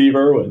Steve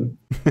Irwin.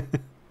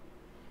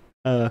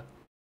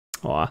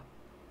 Aw.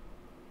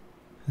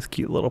 This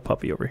cute little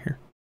puppy over here.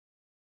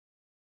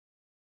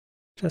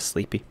 Just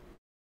sleepy.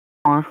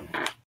 Aw.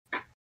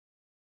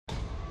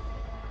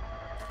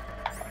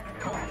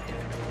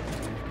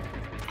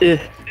 Ugh,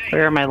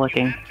 where am I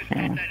looking?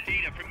 Yeah.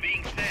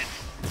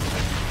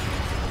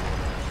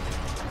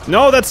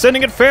 No, that's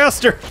sending it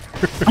faster!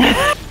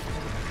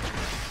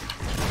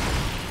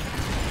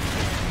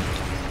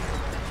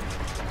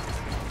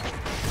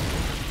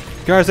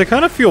 Guys, I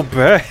kind of feel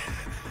bad.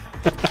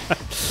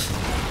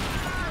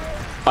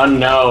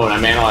 Unknown.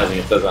 I'm analyzing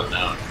it. It says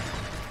unknown.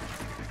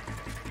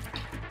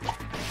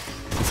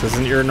 This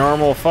isn't your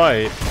normal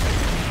fight.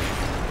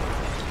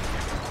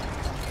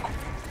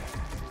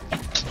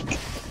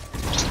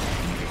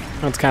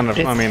 That's kind of,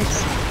 I mean...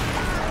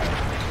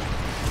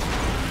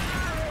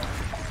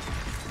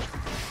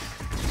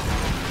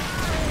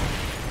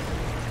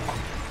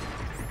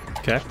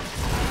 Okay.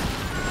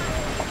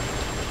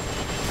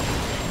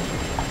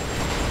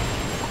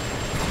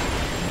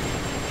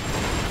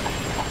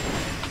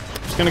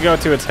 Just gonna go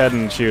to its head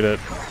and shoot it.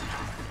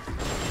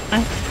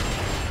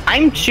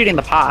 I'm shooting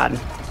the pod.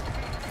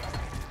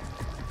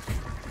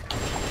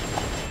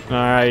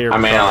 Alright,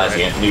 I'm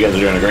analyzing it. You guys are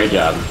doing a great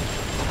job.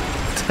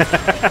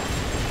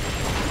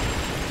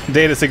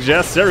 Data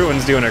suggests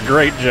everyone's doing a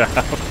great job.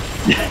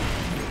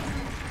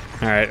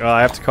 Alright, well,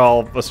 I have to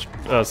call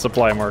a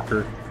supply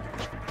marker.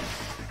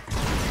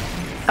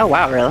 Oh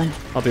wow, really?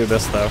 I'll do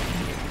this though.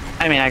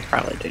 I mean, I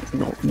probably do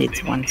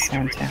need one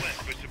soon too.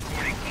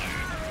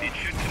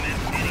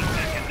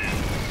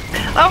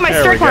 Oh, my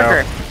There strike we go.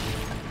 marker!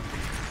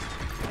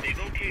 They've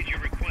okayed your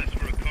request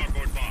for a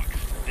cardboard box.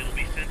 It'll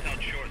be sent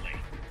out shortly.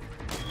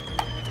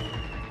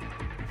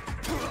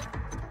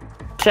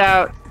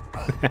 Shout.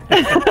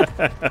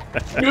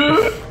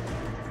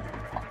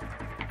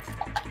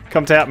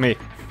 Come tap me,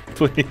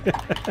 please.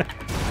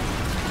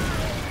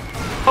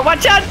 Oh,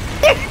 watch out!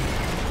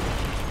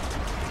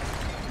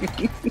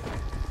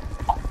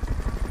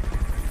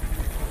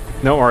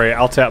 Don't worry,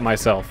 I'll tap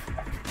myself.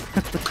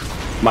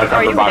 My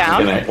cardboard box is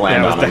down? gonna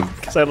land on him.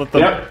 Because I let the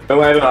Yep, it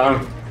landed on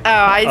him. Oh,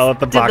 I'll let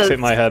the box hit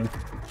my head.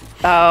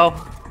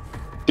 Oh.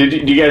 Do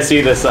you guys see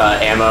this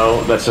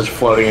ammo that's just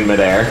floating in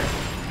midair?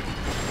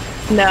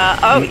 No.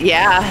 Oh,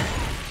 yeah.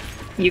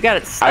 You got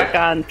it stuck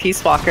on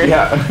Peace Walker.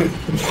 Yeah.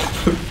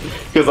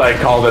 Because I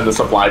called in the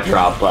supply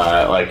drop,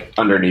 like,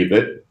 underneath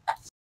it.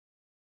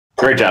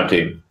 Great job,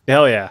 team.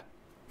 Hell yeah.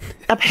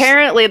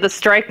 Apparently, the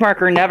strike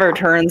marker never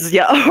turns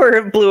yellow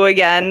or blue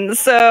again,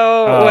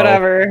 so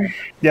whatever.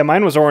 Yeah,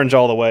 mine was orange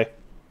all the way.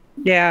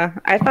 Yeah,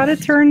 I thought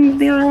it turned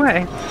the other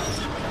way.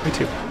 Me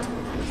too.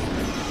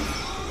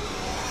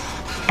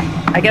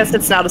 I guess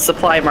it's not a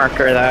supply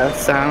marker though,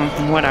 so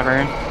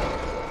whatever.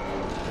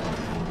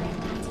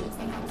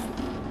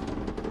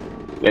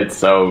 It's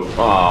so...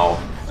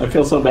 Oh, I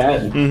feel so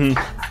bad. Mm-hmm.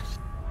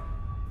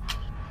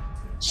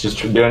 It's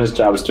just doing his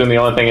job. It's doing the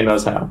only thing he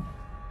knows how.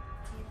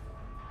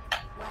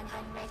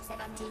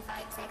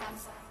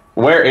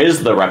 Where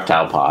is the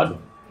reptile pod?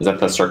 Is that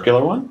the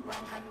circular one?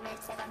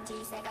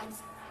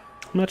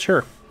 I'm not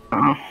sure.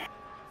 Oh.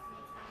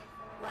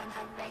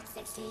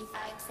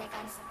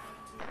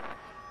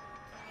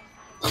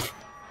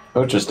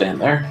 Oh, just stand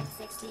there.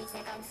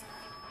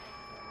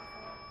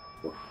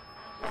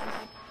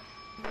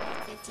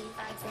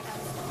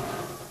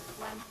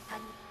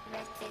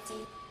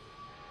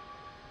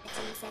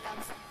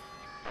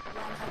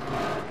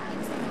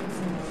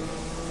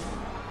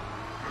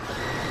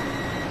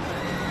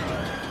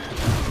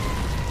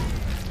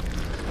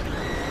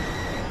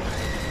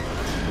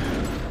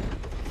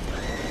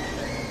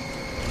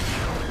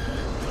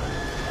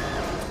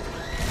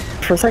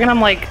 For a second,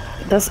 I'm like,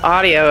 this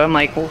audio, I'm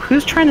like, well,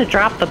 who's trying to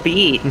drop the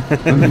beat?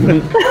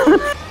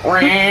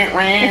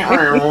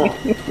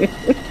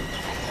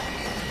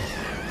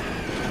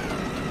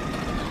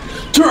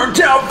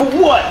 Turned out for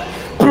what?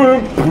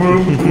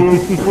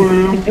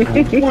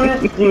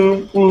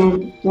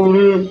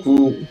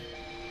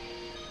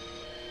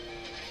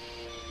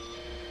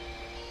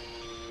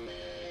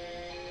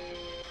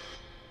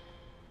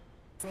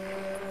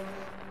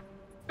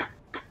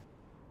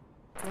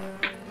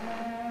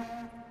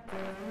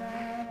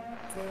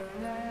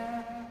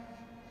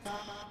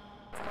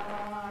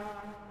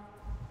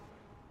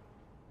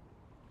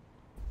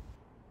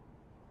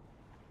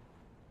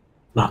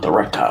 Not the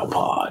reptile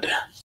pod.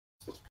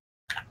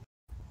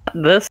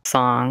 This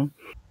song.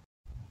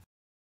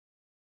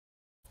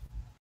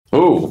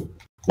 Ooh,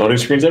 loading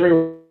screens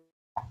everywhere.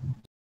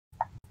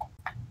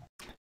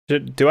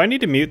 Do I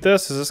need to mute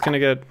this? Is this going to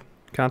get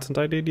content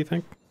ID, do you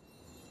think?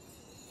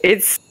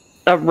 It's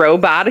a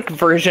robotic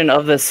version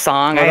of this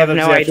song. I have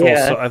no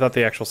idea. I thought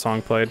the actual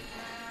song played.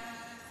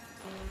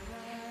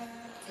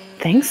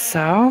 Think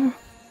so.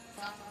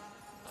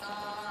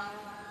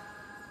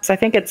 'Cause I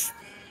think it's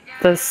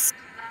this.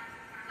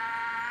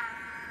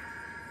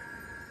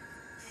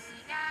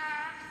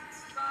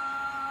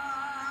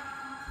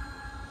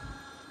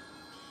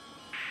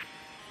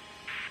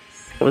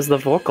 It was the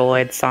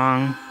Vocaloid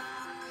song.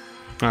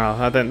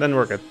 Oh, then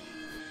we're good.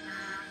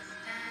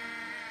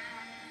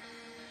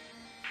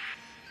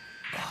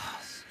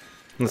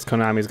 This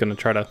Konami's gonna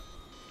try to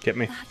get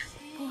me.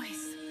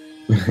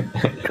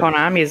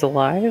 Konami's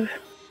alive.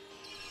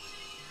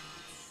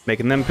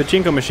 Making them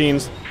pachinko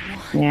machines.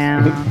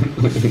 Yeah.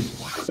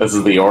 This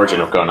is the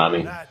origin of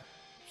Konami.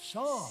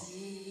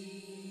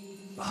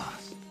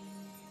 Boss,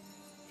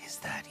 is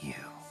that you?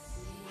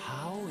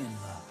 How in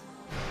the...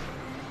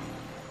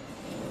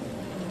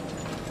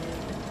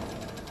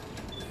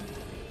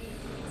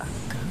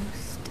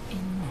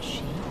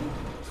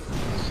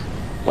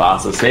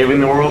 Boss is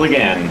saving the world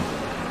again.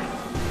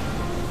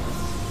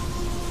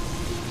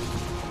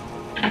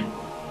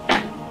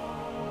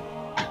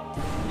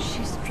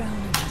 She's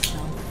drowning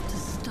herself to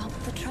stop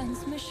the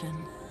transmission.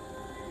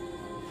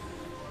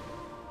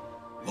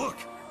 Look!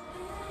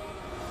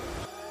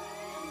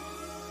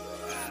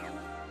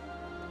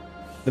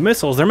 The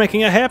missiles, they're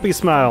making a happy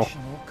smile.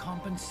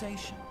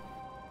 Compensation.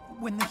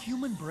 When the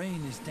human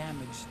brain is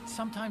damaged,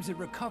 sometimes it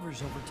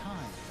recovers over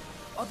time.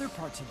 Other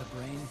parts of the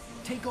brain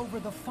take over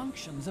the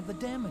functions of the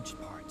damaged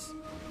parts.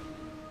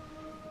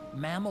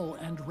 Mammal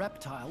and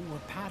reptile were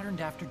patterned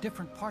after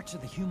different parts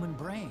of the human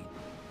brain.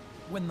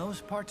 When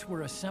those parts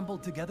were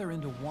assembled together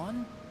into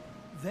one,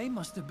 they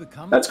must have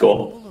become That's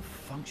cool. capable of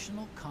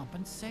functional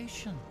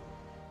compensation.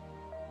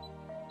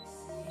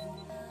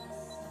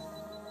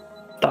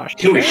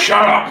 Huey,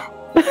 shut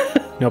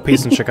up! No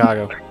peace in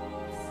Chicago.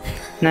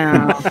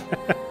 No.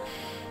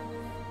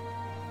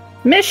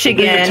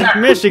 Michigan.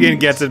 Michigan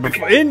gets it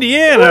before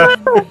Indiana.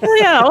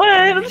 Yeah,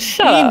 well,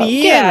 shut up.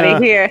 Get out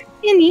of here.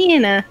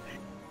 Indiana.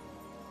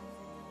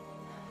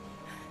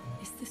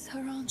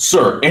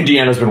 Sir,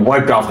 Indiana's been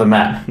wiped off the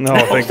map. No,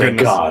 thank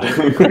goodness. God.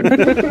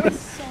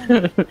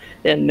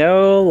 And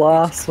no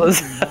loss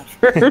was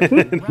ever.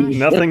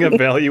 Nothing of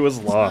value was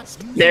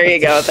lost. There you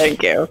go,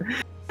 thank you.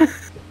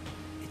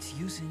 It's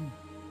using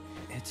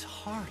its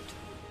heart.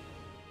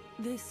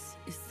 This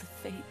is the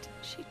fate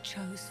she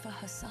chose for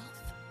herself.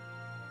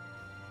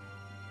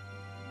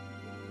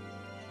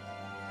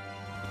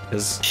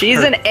 She's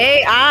an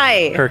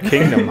AI. Her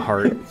kingdom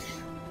heart.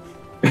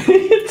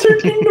 It's her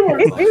kingdom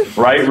heart.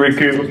 Right,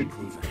 Riku?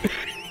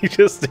 You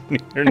just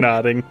didn't hear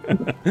nodding.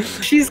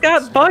 She's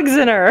got bugs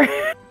in her.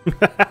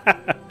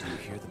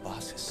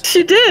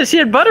 She did. She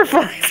had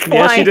butterflies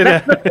flying. Yeah,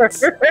 she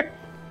did.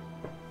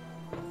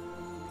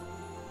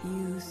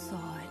 You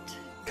saw it.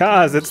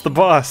 Kaz, it's the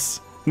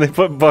boss. They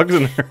put bugs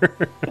in her.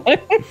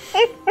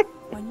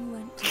 When you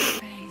went to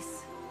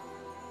space.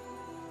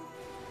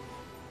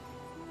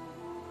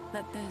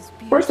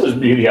 Of course there's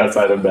beauty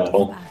outside of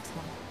battle.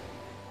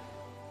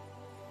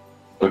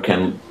 But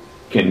can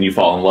you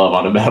fall in love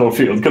on a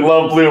battlefield? Can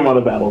love bloom on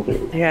a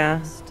battlefield?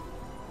 Yeah.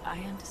 I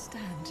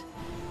understand.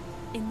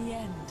 In the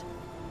end,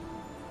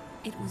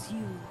 it was you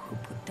who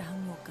put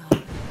down your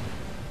gun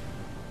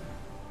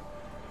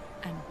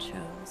and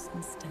chose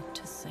instead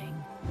to sing.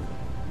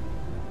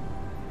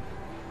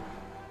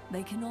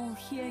 They can all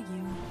hear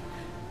you.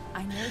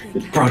 I know they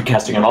It's can.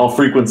 broadcasting on all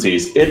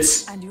frequencies.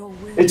 It's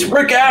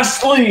Rick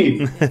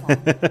Astley.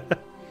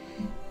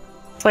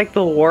 It's like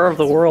the War of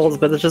the Worlds,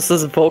 but it's just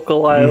this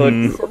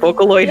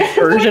Vocaloid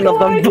version of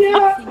them.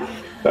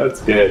 That's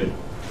good.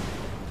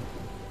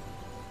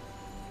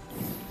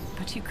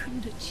 But you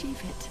couldn't achieve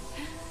it.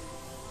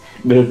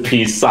 The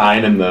peace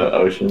sign in the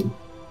ocean.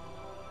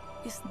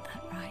 Isn't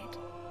that right?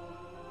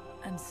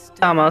 And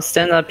still Almost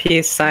in the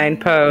peace sign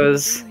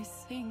pose. I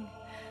sing.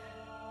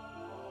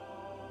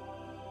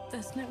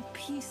 There's no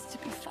peace to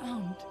be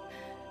found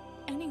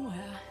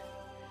anywhere.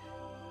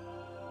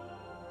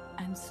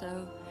 And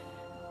so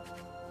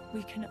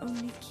we can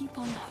only keep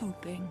on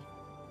hoping.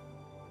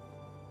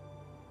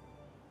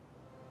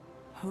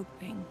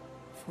 Hoping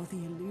for the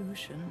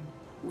illusion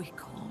we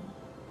call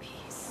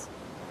peace.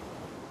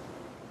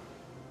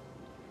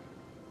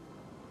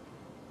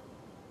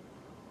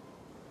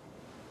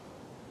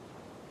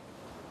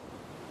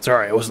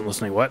 Sorry, I wasn't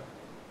listening. What?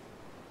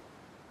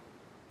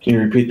 Can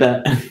you repeat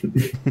that?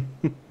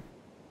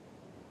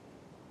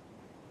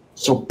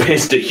 So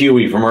pissed at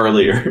Huey from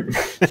earlier.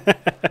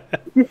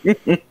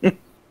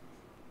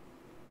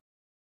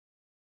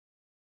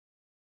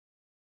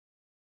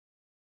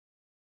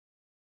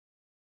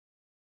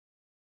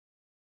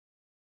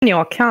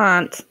 You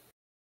can't.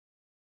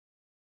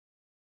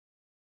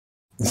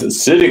 The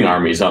sitting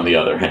armies, on the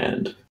other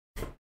hand.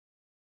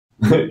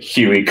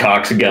 Huey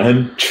cocks a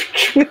gun.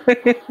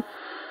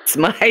 It's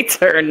my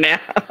turn now.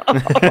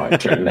 My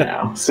turn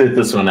now. Sit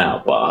this one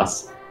out,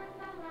 boss.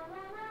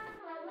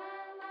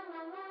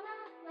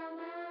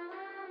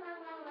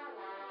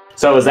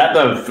 So is that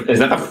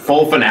the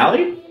full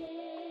finale?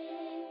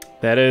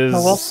 That is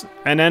Oh,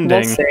 an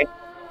ending. We'll see.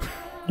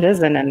 It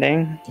is an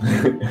ending.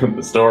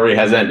 The story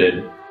has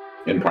ended,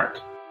 in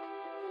part.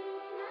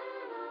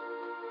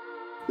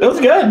 That was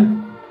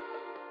good.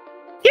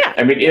 Yeah.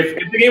 I mean, if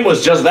the game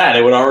was just that,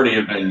 it would already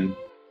have been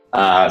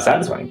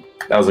satisfying.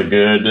 That was a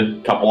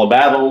good couple of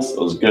battles. It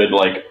was good,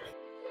 like,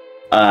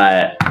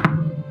 yeah,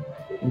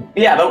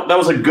 that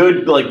was a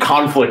good, like,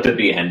 conflict at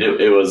the end.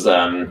 It was,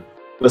 the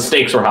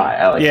stakes were high.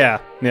 I like it. Yeah.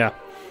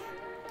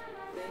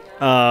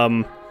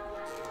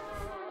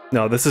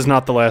 No, this is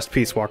not the last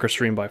Peace Walker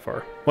stream by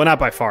far. Well, not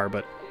by far,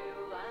 but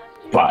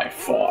By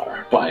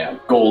far. By a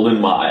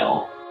golden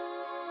mile.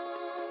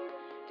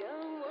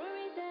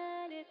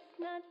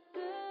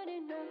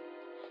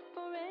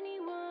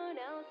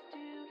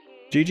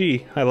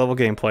 GG, high level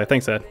gameplay.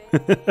 Thanks, Ed.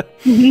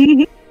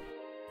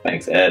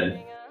 Thanks,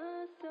 Ed.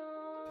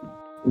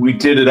 We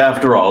did it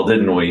after all,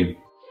 didn't we?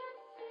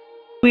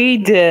 We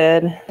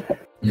did.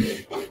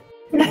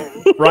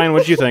 Ryan, what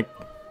did you think?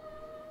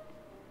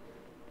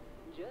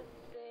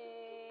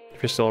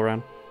 If you're still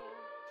around.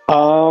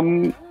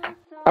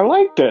 I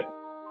liked it.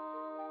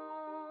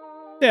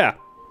 Yeah.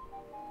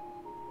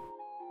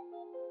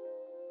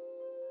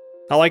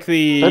 I like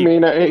the... I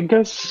mean, I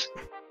guess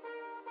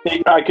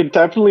I could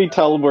definitely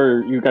tell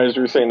where you guys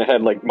were saying it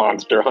had, like,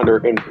 Monster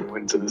Hunter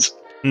influences.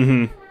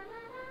 Mm-hmm.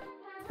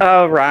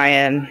 Oh,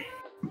 Ryan.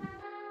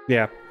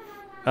 Yeah.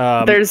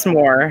 There's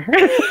more.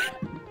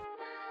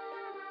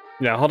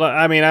 Yeah, hold on.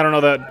 I mean, I don't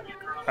know that...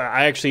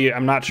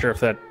 I'm not sure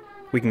if that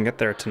we can get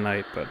there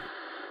tonight, but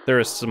there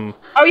is some...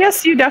 Oh,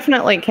 yes, you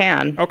definitely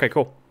can. Okay,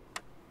 cool.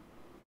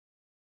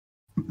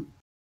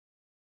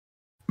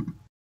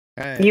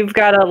 You've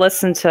got to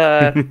listen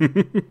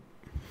to...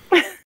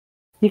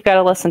 You've got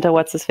to listen to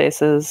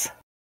what's-his-face's...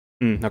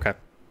 Okay.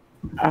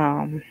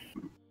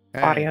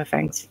 Audio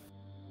things.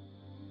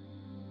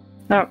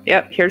 Oh,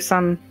 yep, here's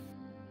some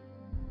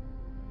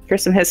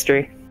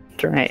history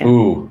to write in.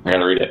 Ooh, I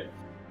gotta read it.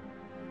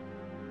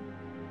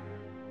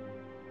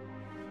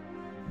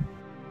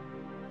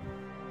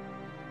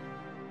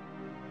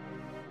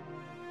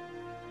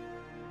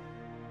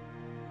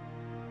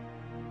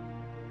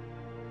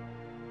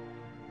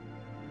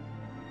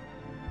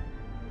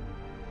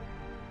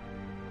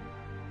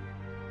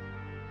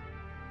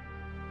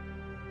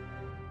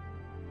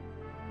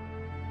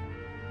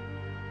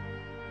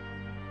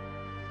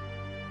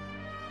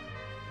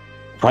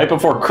 Right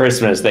before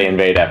Christmas, they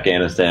invade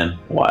Afghanistan.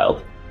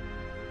 Wild.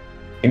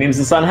 He names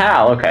the son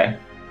Hal. Okay.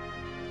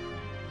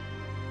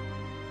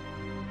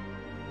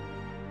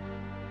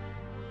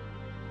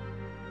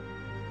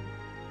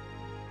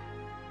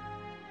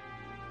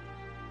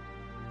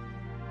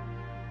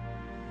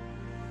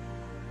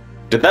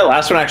 Did that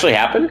last one actually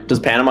happen? Does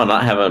Panama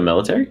not have a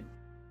military?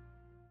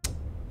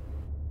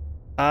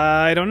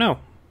 I don't know.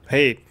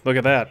 Hey, look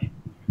at that.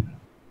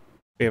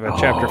 We have a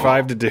chapter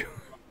 5 to do.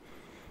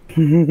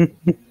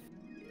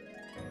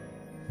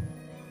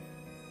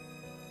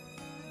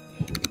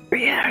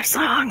 Yeah, our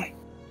song.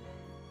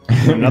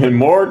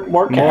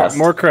 more cast.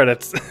 More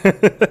credits.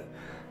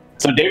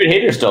 So David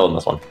Hayter's still in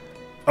this one.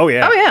 Oh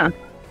yeah. Oh yeah.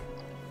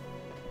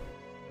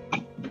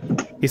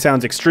 He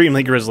sounds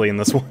extremely grisly in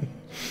this one.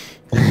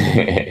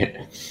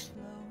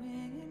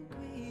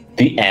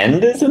 The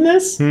end is in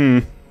this?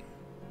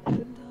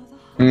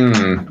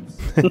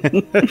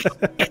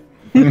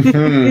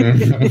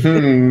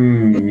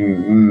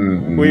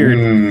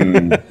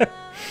 Weird.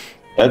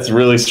 That's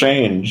really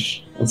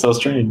strange. That's so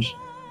strange.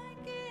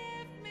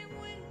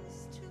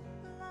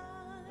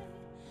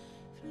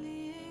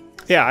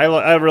 Yeah,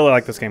 I really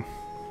like this game.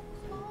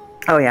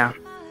 Oh yeah.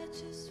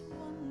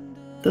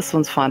 This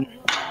one's fun.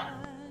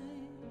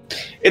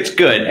 It's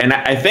good, and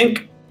I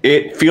think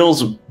it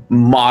feels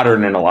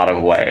modern in a lot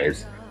of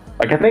ways.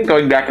 Like, I think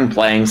going back and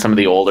playing some of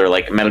the older,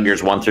 like, Metal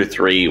Gears 1 through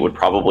 3 would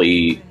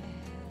probably...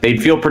 They'd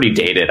feel pretty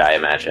dated, I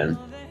imagine.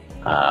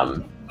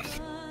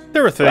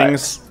 There were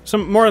things,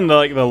 some more in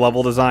the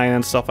level design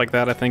and stuff like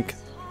that, I think.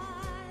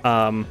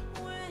 Some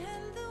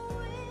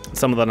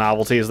of the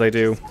novelties they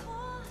do.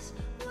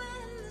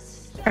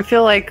 I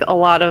feel like a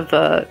lot of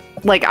the...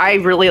 Like, I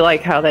really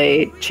like how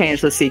they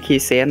changed the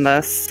CQC in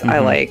this.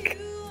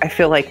 I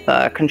feel like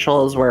the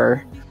controls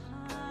were...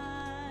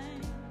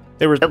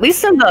 At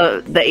least in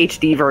the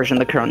HD version,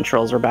 the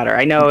controls were better.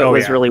 I know it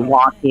was really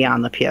wonky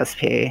on the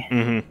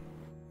PSP.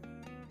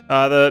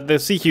 The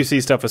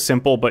CQC stuff is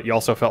simple, but you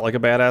also felt like a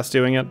badass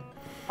doing it.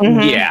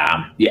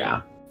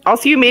 Yeah.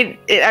 Also, it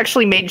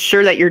actually made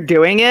sure that you're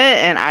doing it,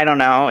 and I don't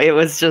know, it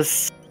was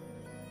just...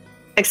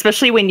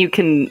 Especially when you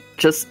can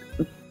just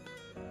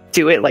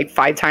do it like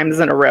 5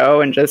 times in a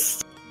row and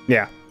just...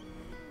 Yeah,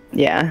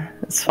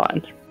 it's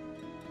fun.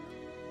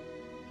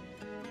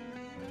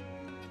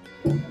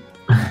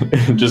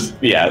 Just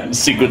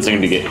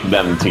sequencing to get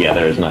them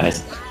together is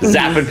nice.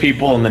 Zapping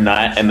people in the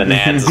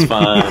nads is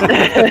fun.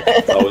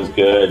 It's always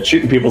good.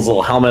 Shooting people's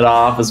little helmet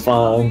off is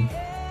fun.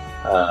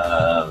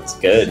 It's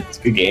good. It's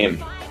a good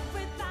game.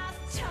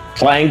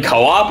 Playing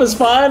co-op is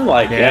fun.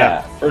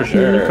 Yeah, for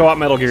sure. Co-op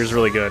Metal Gear is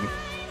really good.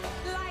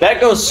 That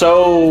goes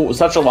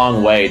such a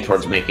long way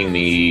towards making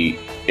me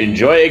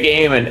enjoy a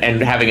game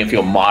and having it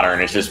feel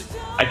modern. It's just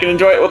I can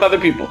enjoy it with other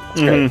people.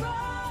 It's great.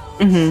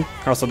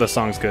 Also, this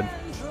song's good.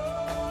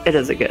 It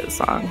is a good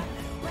song.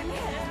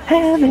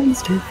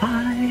 Heavens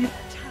divide.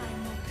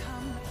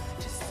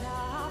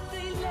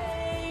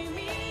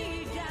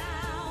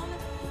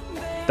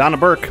 Donna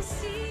Burke.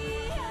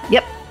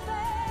 Yep.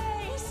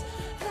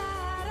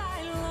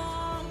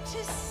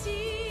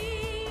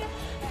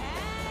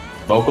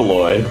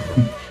 Vocaloid.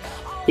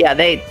 Yeah,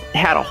 they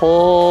had a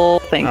whole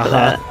thing for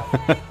that.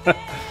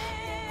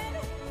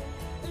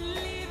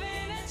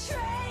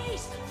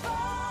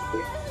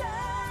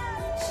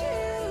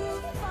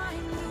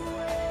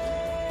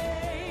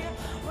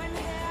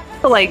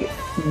 To, like,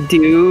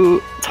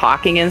 do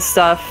talking and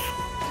stuff.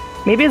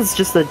 Maybe it's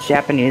just the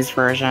Japanese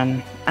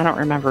version. I don't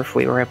remember if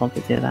we were able to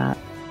do that.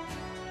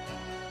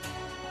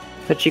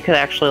 But you could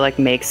actually, like,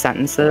 make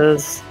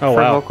sentences for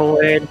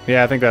Vocaloid.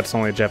 Yeah, I think that's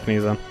only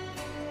Japanese then.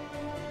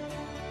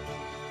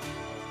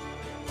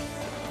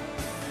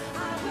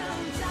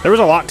 There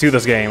was a lot to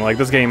this game. Like,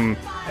 this game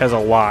has a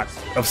lot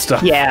of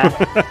stuff. Yeah.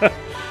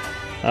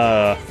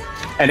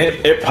 And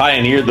it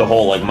pioneered the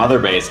whole, like, mother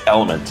base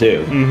element,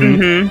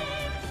 too.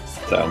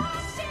 So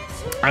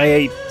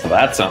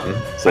that's something.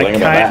 So think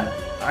about that.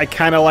 I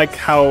kind of like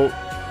how...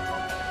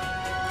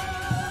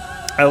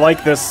 I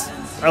like this...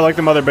 I like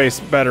the mother base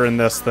better in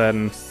this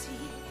than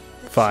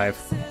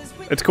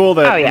 5. It's cool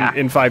that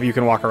in 5 you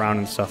can walk around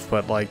and stuff,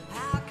 but, like,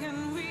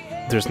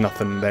 there's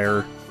nothing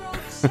there.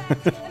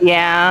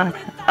 Yeah,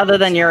 other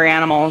than your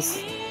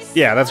animals.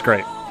 Yeah, that's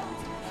great.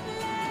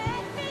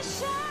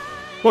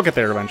 We'll get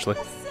there eventually.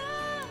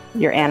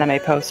 Your anime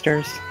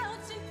posters.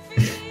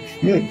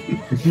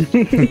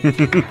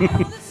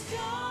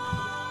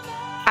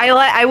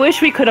 I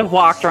wish we could have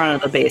walked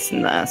around the base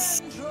in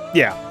this.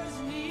 Yeah.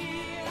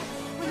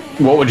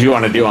 What would you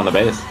want to do on the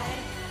base?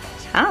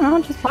 I don't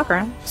know, just walk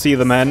around. See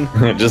the men.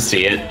 Just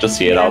see it. Just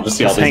see it. I'll just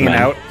see all these hanging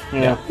men. out.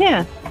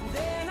 Yeah.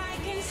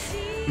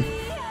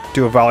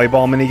 Do a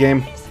volleyball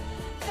minigame.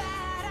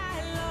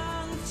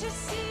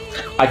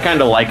 I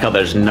kind of like how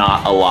there's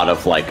not a lot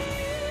of, like,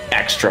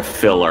 extra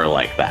filler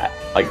like that.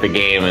 Like, the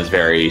game is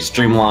very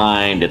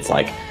streamlined. It's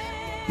like,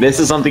 this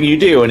is something you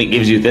do, and it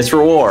gives you this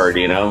reward,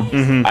 you know?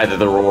 Either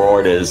the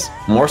reward is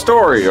more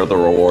story, or the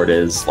reward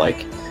is,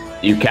 like,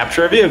 you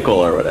capture a vehicle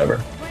or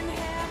whatever.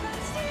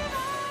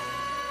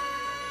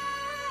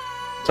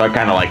 So I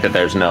kind of like that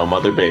there's no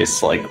mother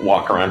base, like,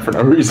 walk around for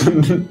no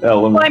reason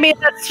element. Well, I mean,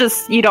 that's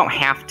just, you don't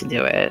have to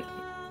do it.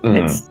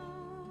 It's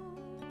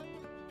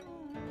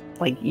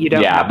like, you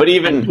don't but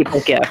even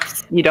people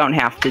gifts. You don't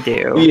have to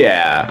do.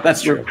 Yeah,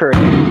 that's true.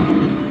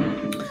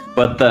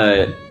 But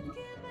the,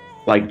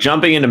 like,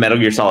 jumping into Metal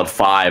Gear Solid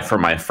 5 for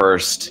my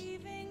first,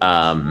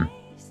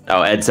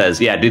 Ed says,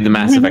 yeah, do the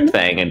Mass Effect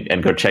thing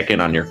and go check in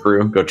on your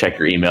crew. Go check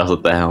your emails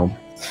at the helm.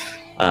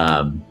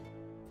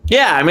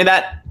 Yeah, I mean,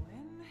 that,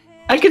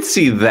 I could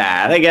see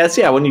that, I guess.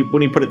 Yeah, when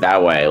you put it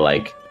that way,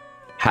 like,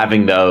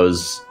 having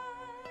those,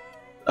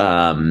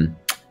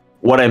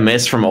 what I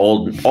miss from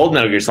old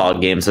Metal Gear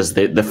Solid games is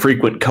the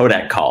frequent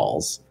codec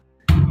calls,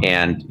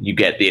 and you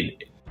get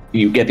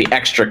you get the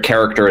extra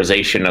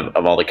characterization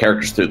of all the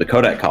characters through the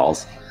codec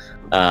calls.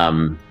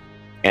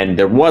 And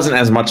there wasn't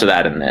as much of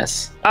that in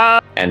this.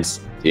 There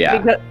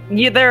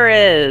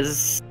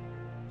is.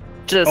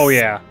 Just oh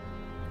yeah.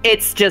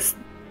 It's just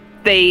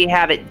they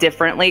have it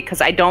differently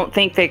because I don't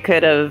think they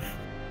could have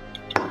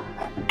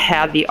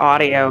had the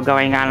audio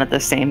going on at the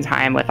same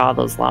time with all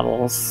those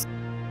levels.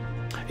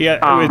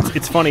 Yeah,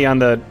 it's funny on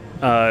the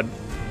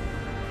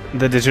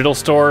digital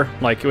store,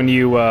 like when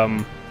you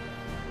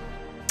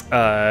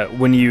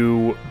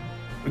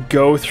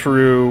go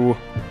through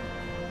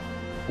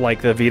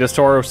like the Vita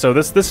store. So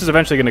this is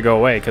eventually going to go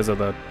away because of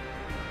the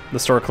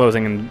store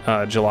closing in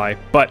July.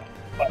 But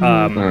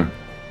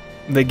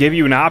they give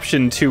you an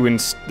option to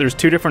there's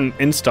two different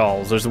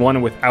installs. There's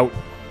one without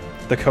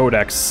the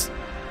codecs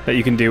that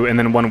you can do, and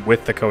then one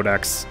with the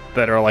codecs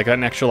that are like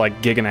an extra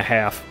like gig and a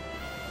half.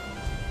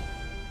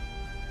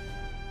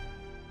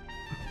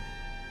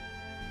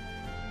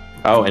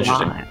 Oh,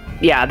 interesting.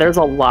 Yeah, there's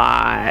a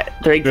lot.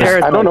 I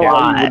don't know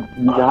why you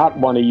would not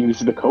want to use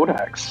the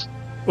codecs.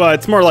 Well,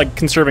 it's more like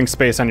conserving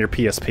space on your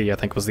PSP, I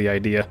think was the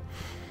idea.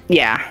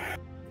 Yeah.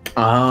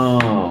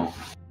 Oh.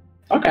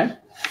 Okay.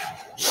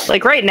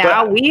 Like right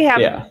now, we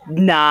have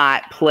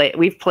not played.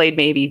 We've played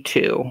maybe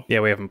 2. Yeah,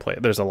 we haven't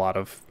played. There's a lot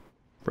of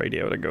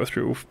radio to go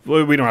through.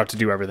 We don't have to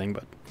do everything,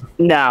 but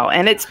no,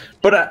 and it's.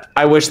 But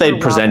I wish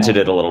they'd presented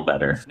it a little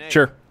better. Snake,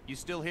 sure. You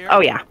still here?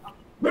 Oh yeah.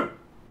 Come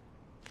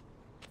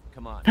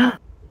on.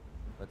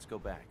 Let's go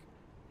back.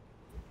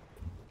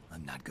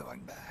 I'm not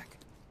going back.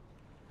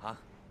 Huh?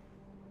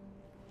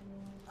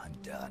 I'm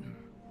done.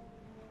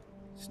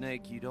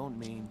 Snake, you don't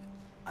mean...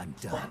 I'm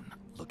done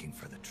looking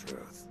for the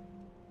truth.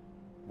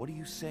 What are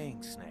you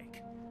saying,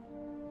 Snake?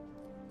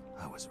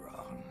 I was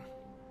wrong.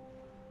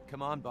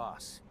 Come on,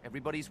 boss.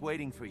 Everybody's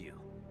waiting for you.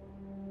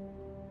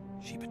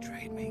 She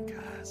betrayed me,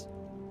 Kaz.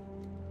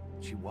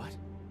 She what?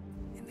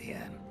 In the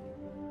end,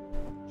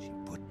 she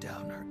put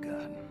down her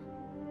gun.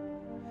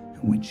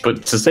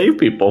 But to save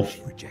people.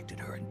 She rejected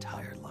her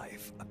entire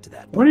life up to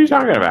that point. What are you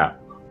talking about?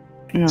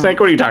 No.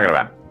 Snake, what are you talking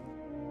about?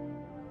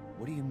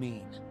 What do you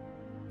mean?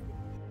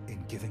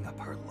 In giving up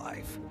her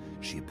life,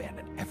 she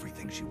abandoned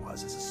everything she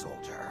was as a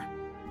soldier.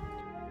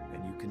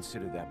 And you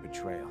consider that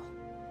betrayal?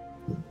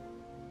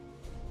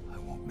 I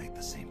won't make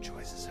the same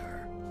choice as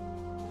her.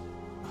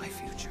 My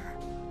future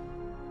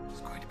is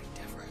going to be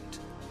different.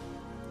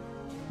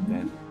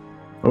 Then?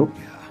 Oh.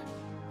 Yeah.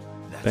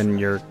 Then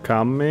you're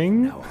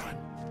coming? Now on.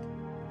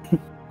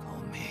 Call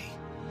me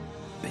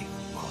Big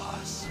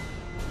Boss.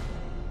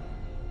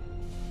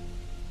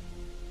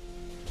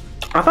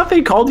 I thought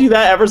they called you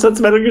that ever since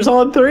Metal Gear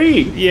Solid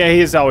 3. Yeah,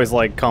 he's always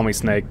like, call me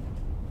Snake.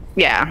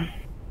 Yeah.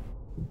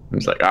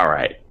 He's like, all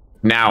right.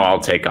 Now I'll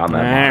take on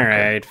that. All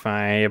right,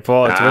 fine. You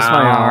pull it, twist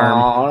my arm.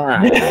 All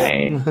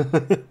right.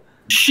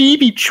 She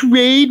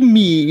betrayed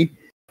me.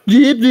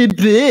 Blah, blah,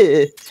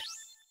 blah.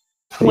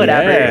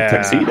 Whatever. Yeah.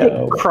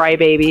 Tuxedo.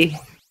 Crybaby.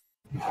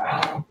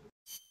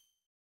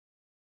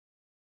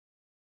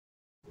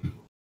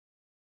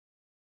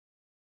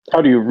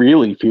 How do you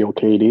really feel,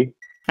 Katie?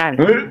 I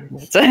don't know.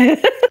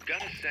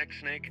 Got a sec,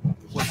 Snake?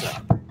 What's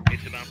up?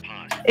 It's about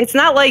Paz. It's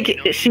not like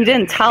she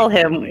didn't tell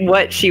him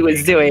what she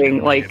was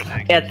doing, like,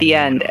 at the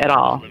end at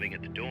all. Living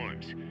at the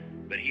dorms,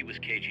 but he was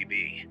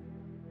KGB.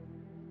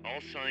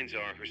 All signs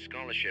are her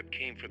scholarship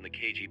came from the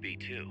KGB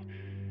too.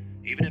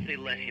 Even if they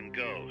let him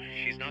go,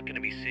 she's not going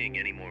to be seeing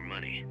any more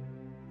money.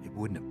 It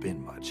wouldn't have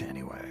been much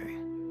anyway.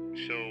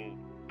 So,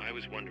 I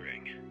was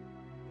wondering,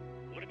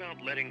 what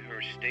about letting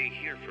her stay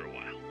here for a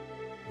while?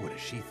 What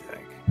does she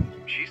think?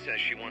 She says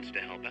she wants to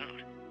help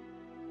out.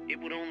 It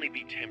would only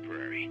be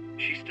temporary.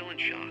 She's still in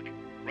shock.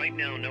 Right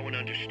now, no one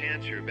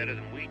understands her better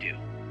than we do.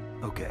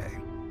 Okay.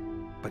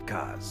 But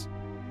Kaz,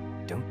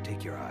 don't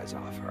take your eyes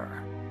off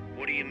her.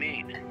 What do you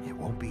mean? It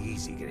won't be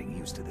easy getting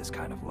used to this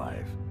kind of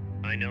life.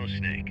 I know,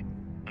 Snake.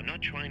 I'm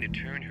not trying to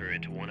turn her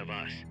into one of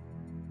us.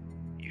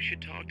 You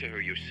should talk to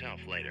her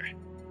yourself later.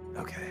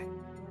 Okay.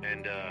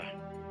 And,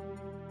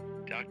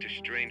 Dr.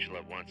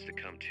 Strangelove wants to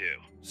come too.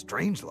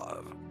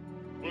 Strangelove?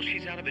 Well,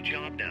 she's out of a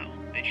job now,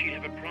 and she'd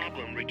have a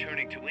problem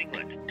returning to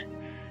England.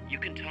 You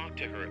can talk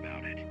to her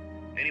about it.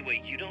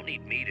 Anyway, you don't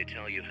need me to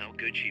tell you how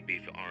good she'd be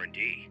for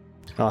R&D.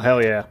 Oh,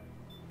 hell yeah.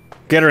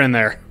 Get her in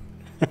there.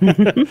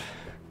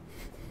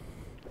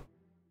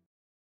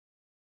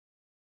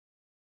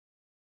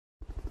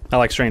 I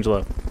like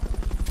Strangelove.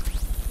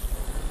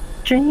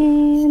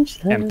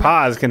 Strangelove. And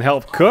Paz can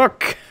help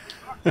cook.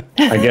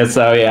 I guess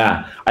so,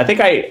 yeah. I think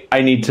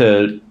I need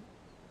to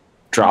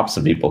drop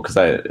some people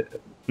because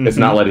it's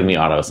not letting me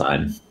auto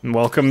sign.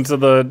 Welcome to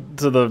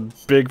the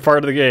big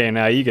part of the game.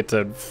 Now you get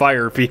to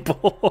fire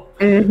people.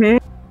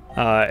 And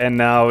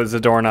now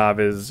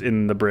Zadornov is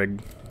in the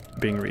brig,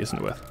 being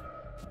reasoned with.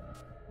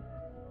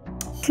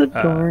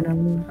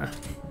 Zadornov.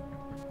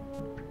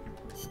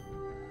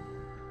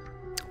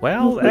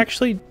 Well,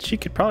 actually, she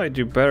could probably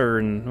do better,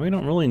 and we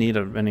don't really need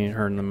any of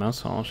her in the mess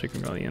hall. She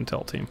can go to the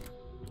intel team.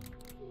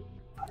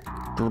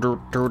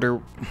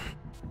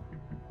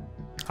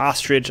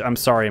 Ostrich, I'm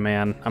sorry,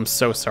 man. I'm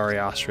so sorry,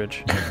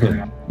 Ostrich.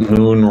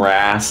 Moon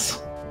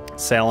Ras.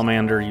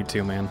 Salamander, you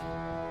too, man.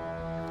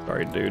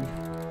 Sorry, dude.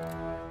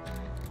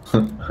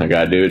 I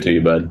gotta do it to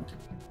you, bud.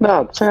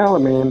 Not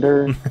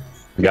salamander.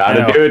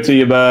 Gotta do it to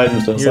you, bud.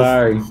 I'm so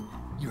sorry.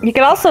 You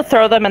can also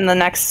throw them in the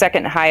next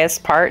second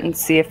highest part and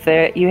see if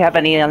you have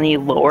any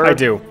lower. I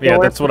do. Yeah,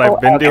 that's what I've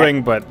been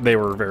doing, but they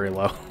were very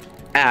low.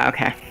 Ah,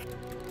 okay.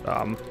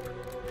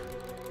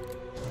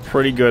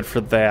 Pretty good for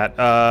that.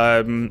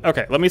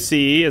 Okay, let me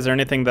see. Is there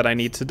anything that I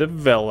need to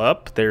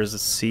develop? There's a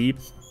C.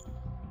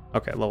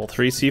 Okay, level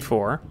 3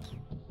 C4.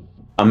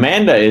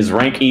 Amanda is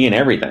rank E in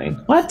everything.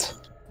 What?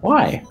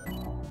 Why?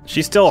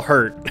 She's still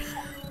hurt.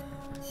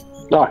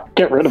 Ah,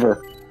 get rid of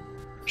her.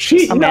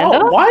 Amanda?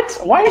 No, what?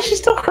 Why is she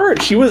still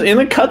hurt? She was in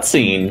the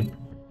cutscene.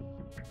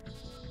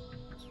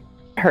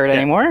 Hurt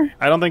anymore?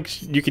 I don't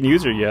think you can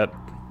use her yet.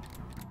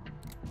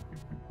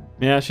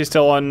 Yeah, she's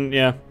still on.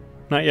 Yeah,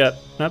 not yet.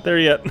 Not there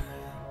yet.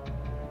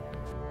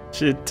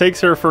 It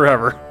takes her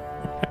forever.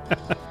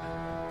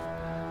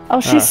 Oh,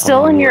 she's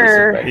still in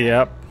your.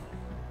 Yep.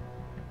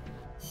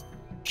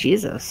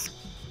 Jesus.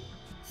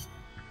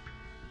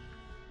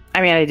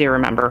 I mean, I do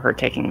remember her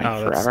taking like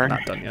forever. That's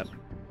not done yet.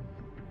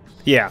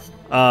 Yeah.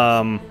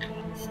 All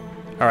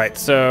right.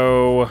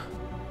 So.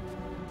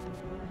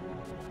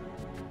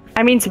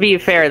 I mean, to be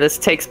fair, this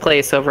takes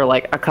place over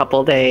like a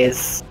couple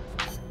days.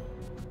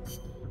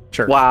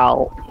 Sure.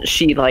 While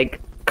she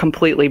like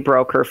completely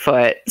broke her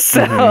foot,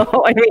 so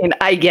I mean,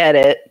 I get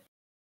it.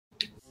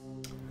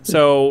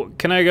 So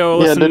can I go?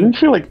 Listen? Yeah, didn't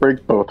she like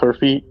break both her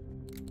feet?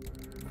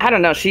 I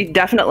don't know. She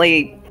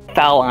definitely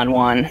fell on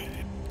one.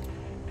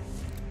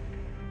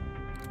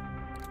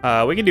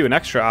 We can do an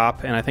extra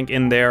op, and I think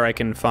in there I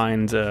can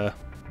find.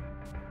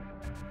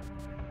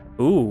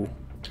 Ooh,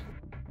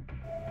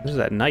 this is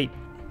at night.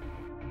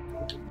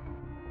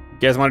 You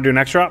guys want to do an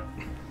extra op?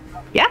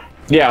 Yeah.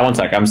 Yeah, one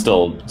sec. I'm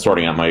still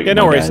sorting out my. Yeah,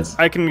 no my worries. guys.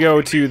 I can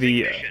go to the.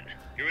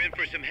 You're in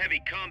for some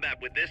heavy combat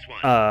with this one.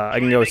 I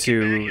can go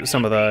to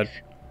some of the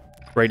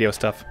radio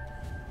stuff.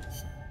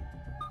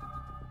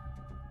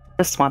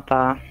 Just want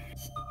the.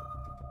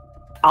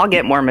 I'll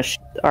get more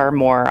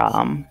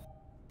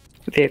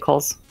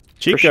vehicles.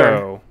 Chico,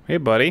 sure. Hey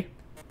buddy.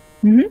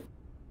 Mm-hmm.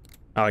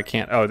 Oh, I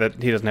can't. Oh,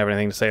 that he doesn't have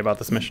anything to say about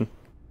this mission.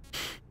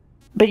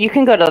 But you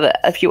can go to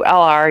if you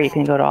LR, you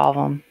can go to all of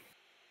them.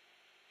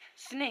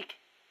 Snake,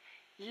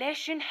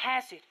 legend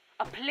has it,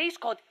 a place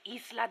called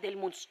Isla del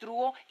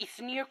Monstruo is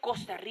near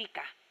Costa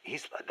Rica.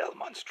 Isla del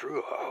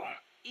Monstruo.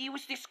 It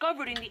was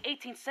discovered in the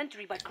 18th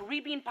century by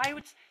Caribbean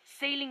pirates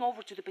sailing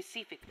over to the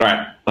Pacific.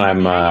 Right,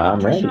 I'm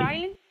ready. Treasure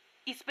Island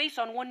is based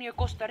on one near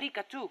Costa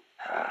Rica too.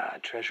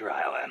 Treasure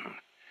Island.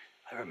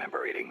 I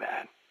remember reading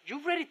that.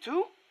 You've read it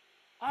too?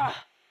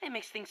 Ah, that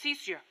makes things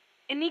easier.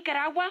 In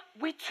Nicaragua,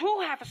 we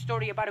too have a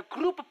story about a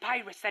group of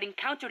pirates that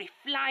encountered a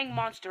flying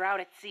monster out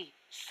at sea.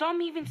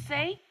 Some even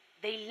say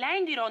they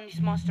landed on this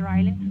monster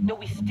island, though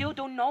we still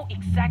don't know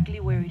exactly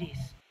where it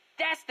is.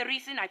 That's the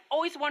reason I've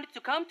always wanted to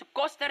come to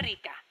Costa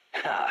Rica.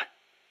 Ha,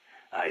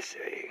 I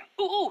see.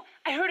 Ooh,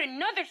 I heard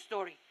another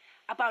story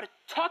about a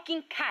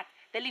talking cat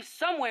that lives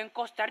somewhere in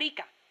Costa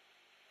Rica.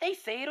 They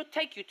say it'll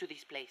take you to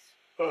this place.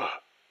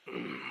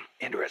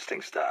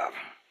 Interesting stuff.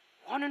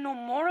 Want to know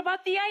more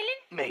about the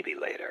island? Maybe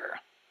later.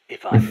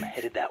 If I'm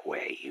headed that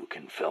way, you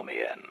can fill me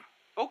in.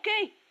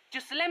 Okay,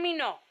 just let me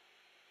know.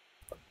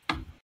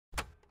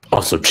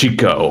 Also,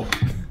 Chico,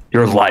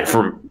 your life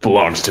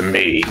belongs to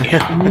me.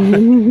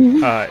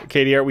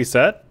 Katie, are we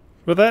set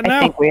with that now?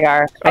 I think we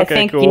are. Okay, I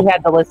think cool. you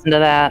had to listen to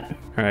that.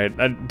 All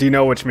right. Do you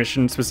know which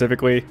mission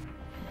specifically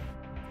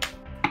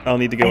I'll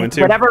need to go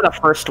into? Whatever the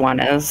first one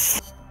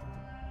is.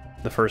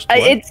 The first one?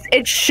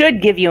 It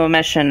should give you a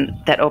mission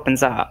that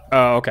opens up.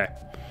 Oh, okay.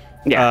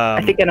 Yeah,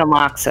 I think it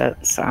unlocks it,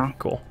 so.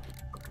 Cool.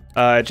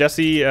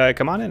 Jesse,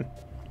 come on in.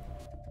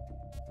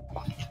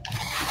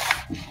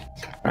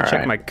 All Check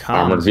right. my comms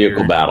Armored vehicle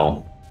here.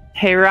 battle.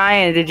 Hey,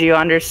 Ryan, did you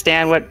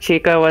understand what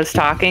Chico was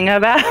talking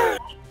about?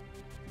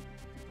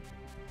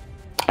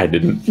 I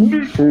didn't.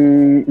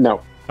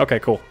 No. Okay,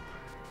 cool.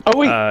 Oh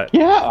wait,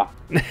 yeah.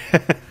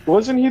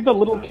 Wasn't he the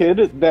little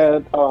kid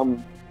that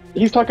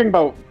he's talking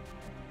about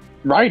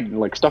riding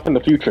like stuff in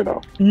the future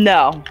though?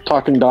 No.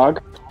 Talking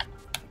dog?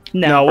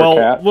 No,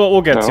 Or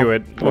we'll get cat? to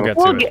it. We'll get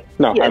to it.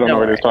 No, I don't know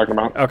what he's talking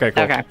about. Okay,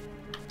 cool. Okay.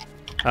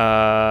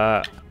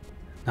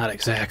 Not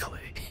exactly.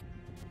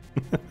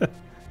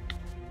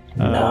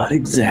 Not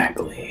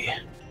exactly.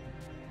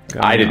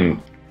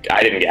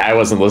 I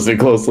wasn't listening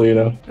closely, you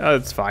know.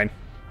 It's fine.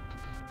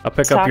 I'll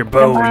pick up Talking your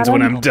bones about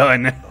when him? I'm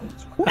done.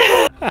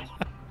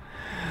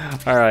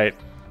 All right.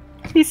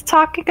 He's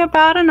talking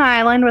about an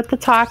island with a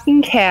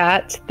talking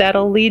cat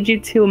that'll lead you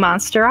to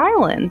Monster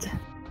Island.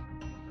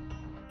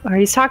 Or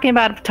he's talking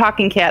about a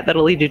talking cat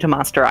that'll lead you to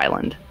Monster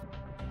Island.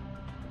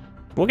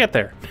 We'll get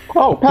there.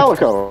 Oh,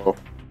 Palico.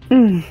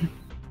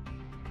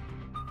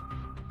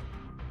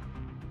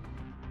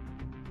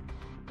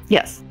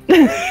 Yes.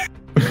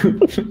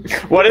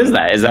 What is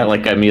that? Is that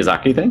like a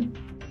Miyazaki thing?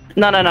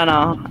 No.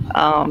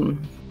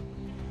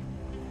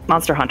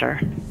 Monster Hunter.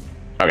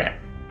 Okay.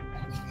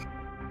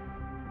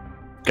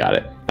 Got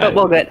it. But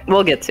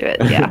we'll get to it.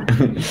 Yeah.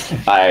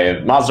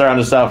 Monster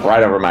Hunter stuff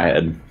right over my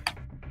head.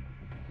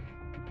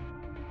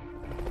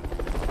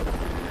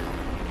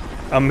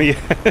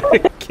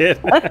 Kid.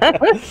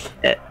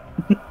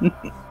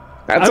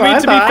 That's I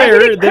mean, to be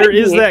fair, there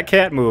is that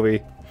cat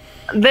movie.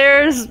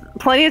 There's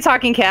plenty of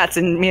talking cats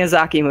in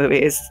Miyazaki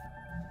movies.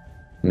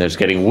 And they're just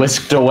getting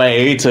whisked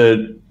away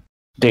to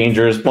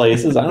dangerous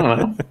places. I don't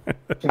know.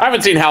 I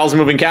haven't seen Howl's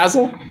Moving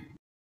Castle.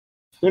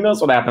 Who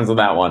knows what happens in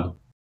that one?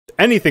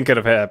 Anything could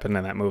have happened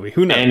in that movie.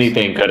 Who knows?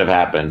 Anything could have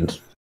happened.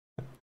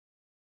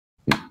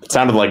 It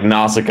sounded like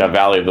Nausicaa,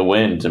 Valley of the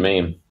Wind to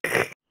me.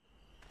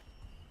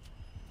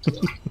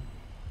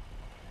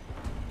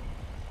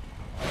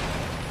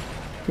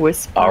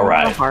 Whisper All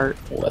right. of the Heart.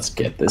 Let's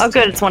get this. Oh,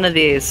 good. It's one of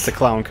these. It's a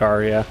clown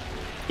car, yeah.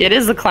 It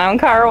is the clown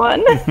car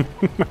one.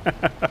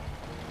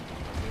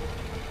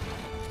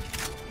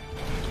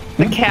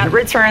 The Cat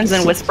Returns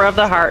and Whisper of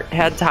the Heart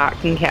had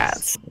talking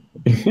cats.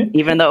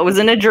 Even though it was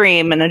in a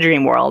dream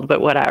world,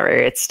 but whatever.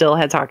 It still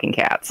had talking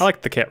cats. I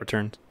like The Cat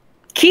Returns.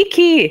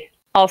 Kiki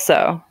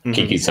also.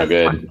 Kiki's so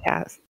good. Talking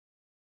cats.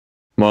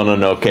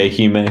 Mononoke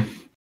Hime.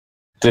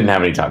 Didn't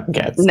have any talking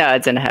cats. No,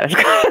 it didn't have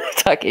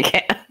talking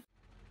cat.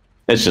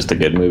 It's just a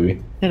good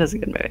movie. It is a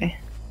good movie.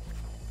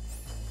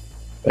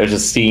 There's a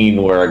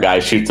scene where a guy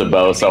shoots a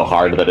bow so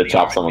hard that it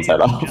chops someone's head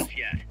off.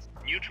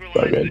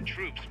 So good.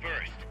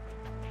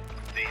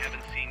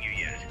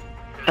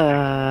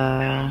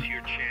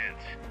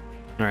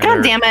 Right,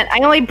 God damn it! I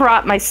only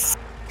brought my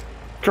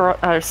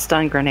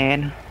stun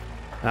grenade.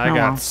 I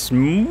got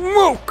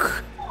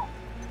smoke.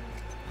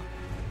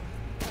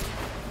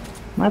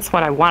 That's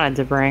what I wanted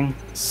to bring.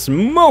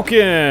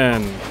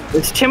 Smoking.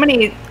 There's too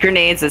many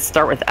grenades that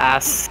start with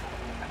S.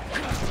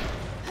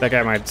 That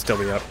guy might still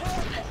be up.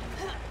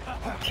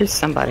 Here's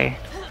somebody.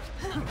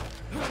 I'm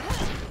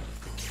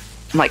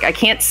like, I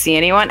can't see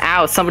anyone.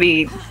 Ow,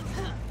 somebody.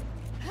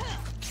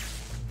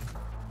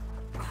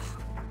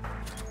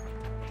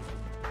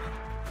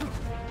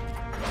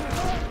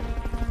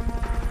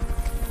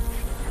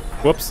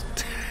 Whoops.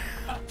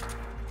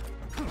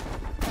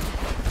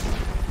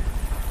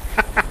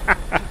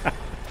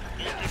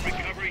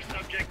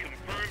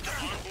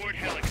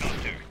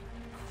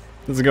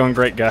 This is going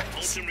great,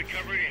 guys.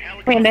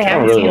 I mean, they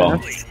haven't seen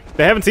us.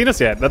 They haven't seen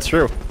us yet. That's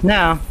true.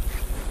 No.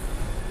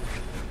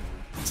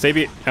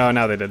 Staby. Oh,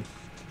 now they did.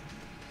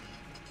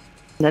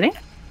 Did he?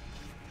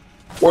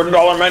 Where did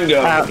all our men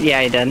go? Oh,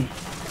 yeah, he did.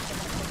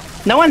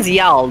 No one's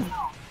yelled.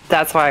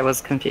 That's why I was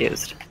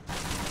confused.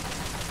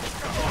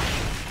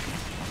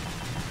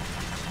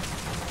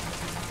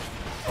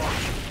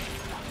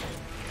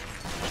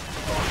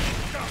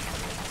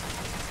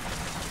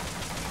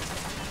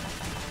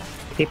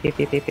 Pew, pew,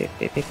 pew, pew, pew,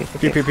 pew, pew, pew,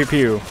 Pew pew pew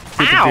pew.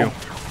 Ow!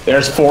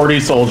 There's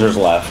 40 soldiers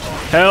left.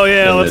 Hell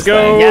yeah, let's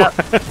go! Yep.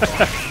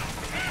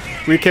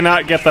 We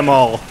cannot get them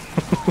all.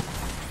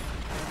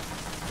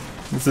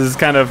 This is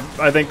kind of,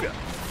 I think,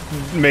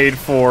 made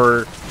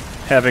for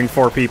having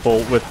 4 people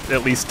with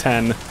at least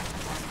 10.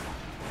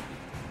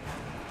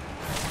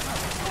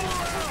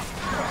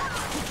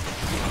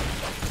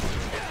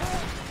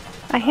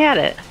 I had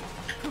it.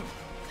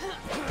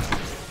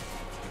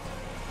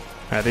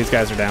 Alright, these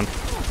guys are down.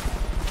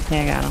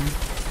 Yeah, I got him.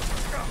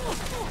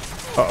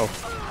 Uh-oh.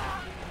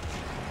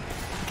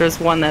 There's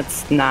one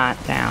that's not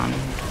down.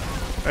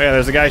 Oh yeah,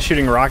 there's a guy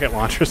shooting rocket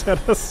launchers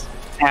at us.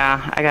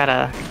 Yeah, I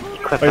gotta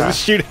equip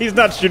He's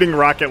not shooting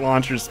rocket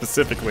launchers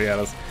specifically at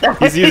us.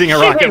 He's using a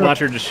rocket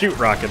launcher to shoot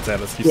rockets at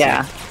us.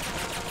 Yeah.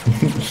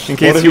 In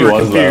case you were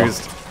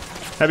confused.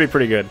 That'd be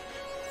pretty good.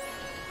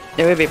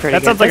 It would be pretty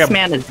good. Sounds like this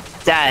man is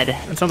dead.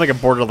 That sounds like a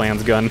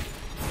Borderlands gun.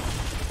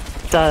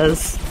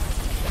 Does.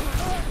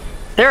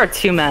 There are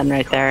 2 men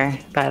right there,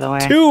 by the way.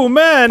 2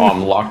 men! Oh,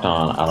 I'm locked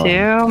on. I don't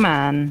 2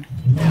 men.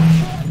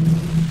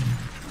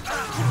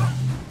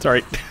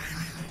 Sorry.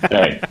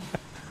 Hey.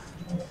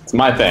 It's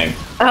my thing.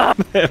 I'm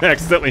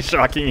accidentally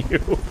shocking you.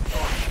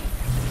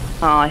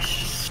 Oh, I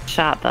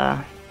shot the...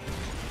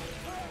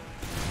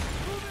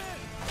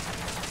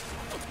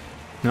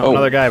 No,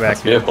 another guy back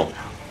here. Vehicle.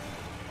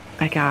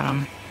 I got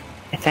him.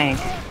 I think.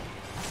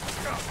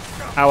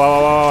 Ow, ow,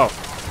 ow, ow, ow.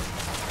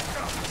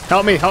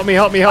 Help me, help me,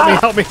 help me, help me,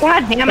 help me.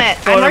 God damn it.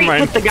 Oh, I'm never right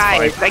mind. with the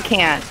guys. I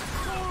can't.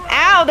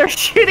 Ow, they're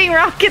shooting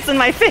rockets in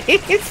my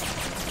face.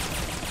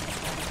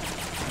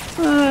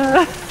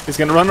 He's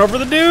gonna run over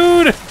the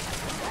dude.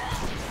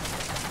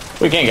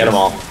 We can't get them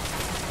all.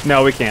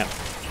 No, we can't.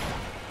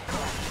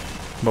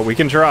 But we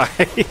can try.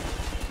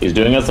 He's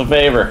doing us a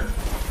favor.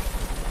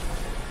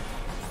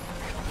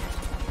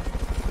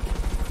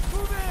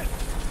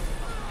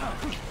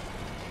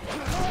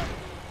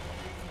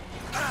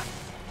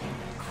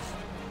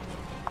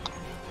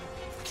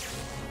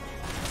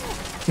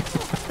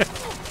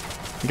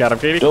 Got him,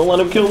 Katie. Don't let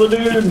him kill the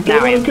dude.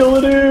 Don't let him kill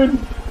the dude.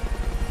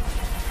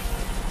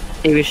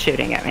 He was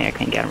shooting at me. I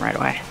couldn't get him right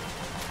away.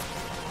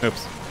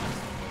 Oops.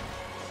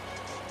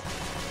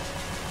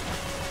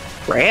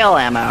 Rail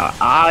ammo.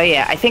 Oh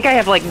yeah, I think I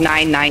have like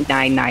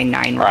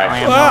 99999 rail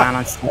Right. ammo. Ah.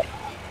 Honestly.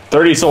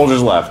 30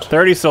 soldiers left.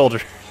 30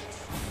 soldiers.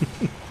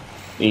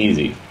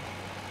 Easy.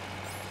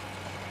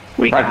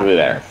 Practically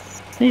there.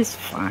 He's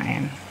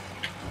fine.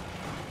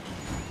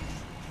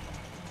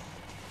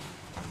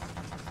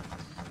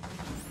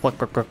 Pluck,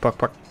 pluck, pluck, pluck,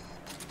 pluck.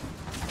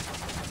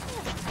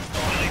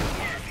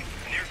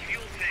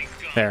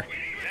 There.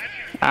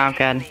 Oh,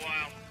 good.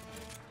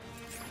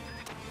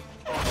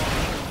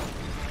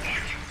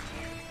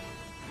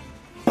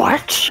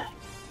 What?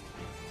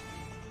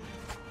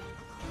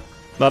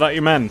 Let out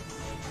your men.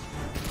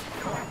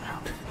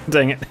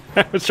 Dang it.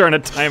 I was trying to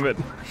time it.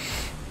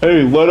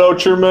 Hey, let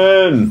out your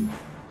men!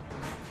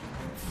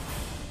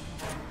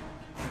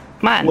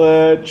 Come on.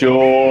 Let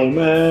your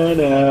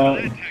men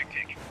out.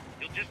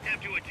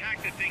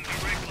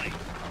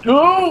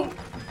 Go!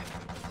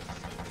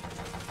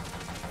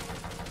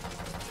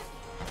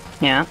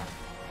 Yeah.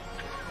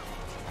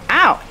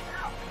 Ow!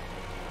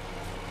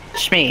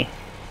 Shmee.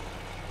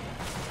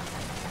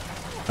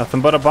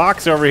 Nothing but a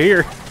box over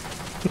here.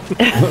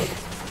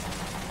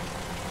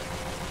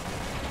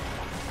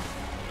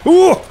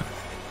 Ooh!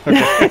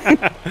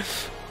 Okay.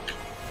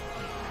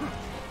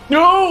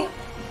 No!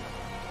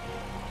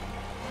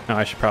 No,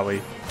 I should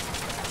probably...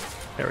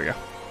 There we go.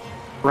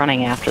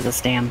 Running after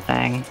this damn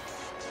thing.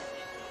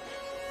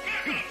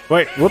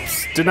 Wait,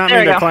 whoops. Did not There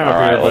mean we to go. climb up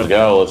Alright, here. let's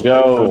go, let's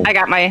go. I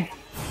got my...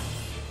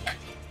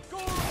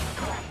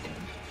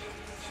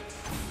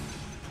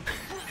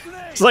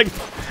 It's like,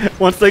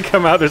 once they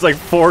come out, there's like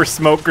 4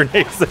 smoke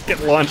grenades that get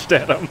launched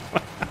at them.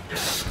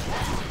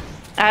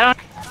 I don't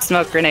have a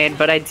smoke grenade,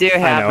 but I do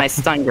have my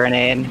stun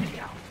grenade.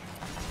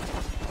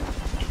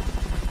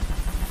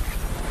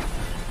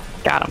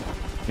 Got him.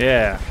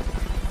 Yeah.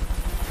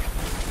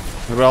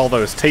 Look at all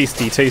those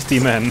tasty, tasty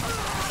men.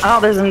 Oh,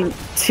 there's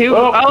two.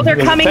 Oh, they're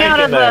there's a coming tank out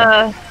in of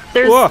there. the...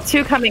 There's Whoa.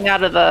 2 coming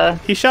out of the...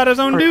 He shot his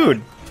own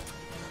dude.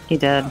 He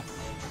did.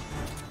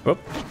 Whoop.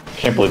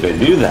 Can't believe they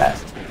do that.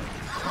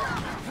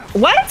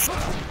 What?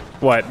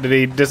 What? Did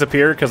he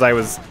disappear? Because I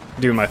was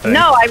doing my thing.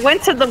 No, I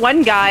went to the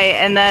one guy,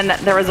 and then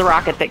there was a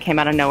rocket that came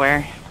out of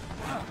nowhere.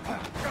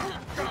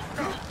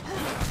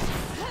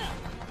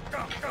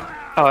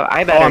 Oh,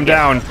 I better. Oh, I'm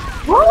down.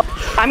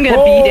 I'm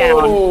gonna be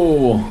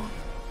down.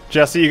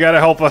 Jesse, you gotta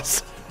help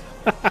us.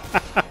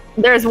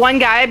 There's one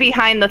guy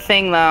behind the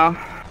thing, though.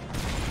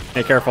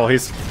 Hey, careful.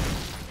 He's...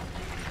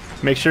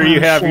 Make sure you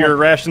have your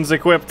rations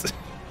equipped.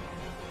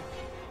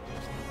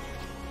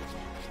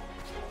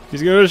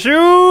 He's gonna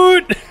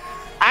shoot!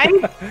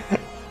 I'm...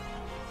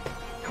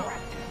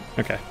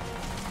 Okay.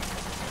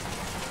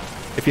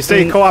 If you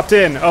stay co-opt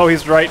in... Oh,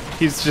 he's right.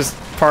 He's just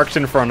parked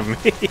in front of me.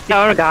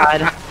 Oh,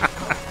 God.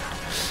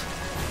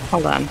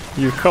 Hold on.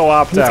 You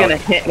co-opt out. He's gonna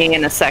hit me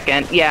in a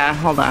second. Yeah,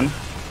 hold on.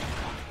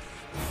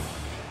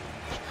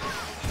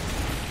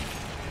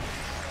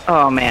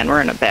 Oh, man,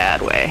 we're in a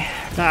bad way.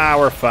 Ah,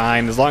 we're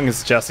fine. As long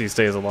as Jesse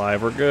stays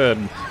alive, we're good.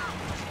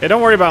 Hey,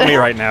 don't worry about me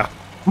right now.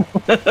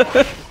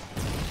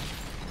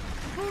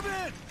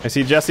 I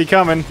see Jesse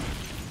coming.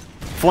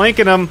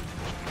 Flanking him.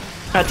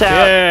 Watch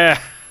out. Yeah.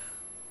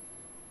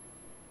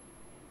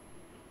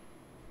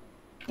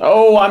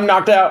 Oh, I'm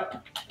knocked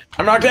out.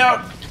 I'm knocked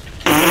out.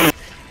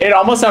 It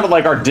almost sounded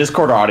like our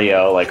Discord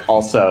audio, like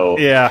also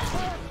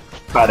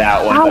cut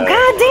out when Oh, the...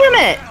 God damn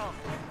it!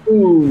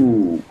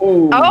 Ooh.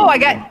 Oh, I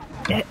got...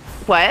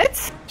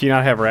 What? Do you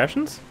not have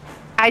rations?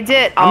 I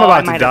did. I'm I about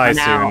to might die have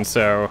run soon, out.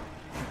 so...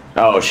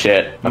 Oh,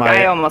 shit.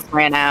 I almost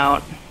ran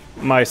out.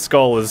 My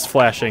skull is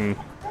flashing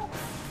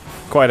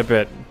quite a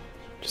bit.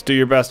 Just do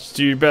your best, just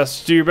do your best,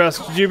 just do your best,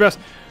 just do your best.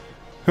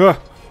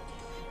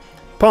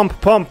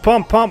 Pump, pump,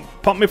 pump, pump.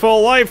 Pump me full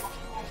of life.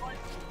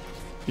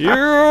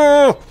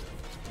 Yeah!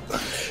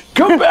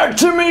 Come back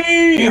to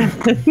me!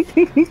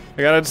 I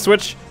gotta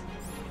switch.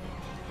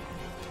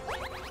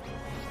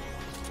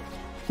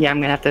 Yeah,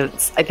 I'm gonna have to...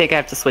 I think I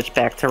have to switch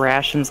back to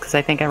rations because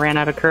I think I ran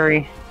out of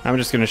curry. I'm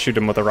just gonna shoot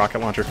him with a rocket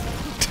launcher. Do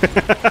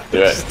it.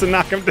 Just to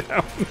knock him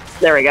down.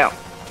 There we go.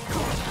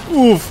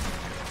 Oof.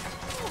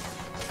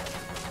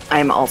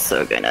 I'm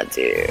also gonna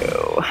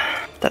do...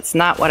 That's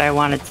not what I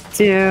wanted to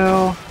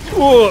do.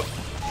 Whoa.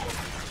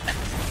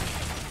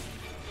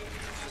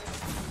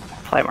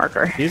 Play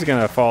marker. He's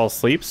gonna fall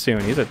asleep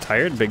soon. He's a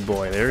tired big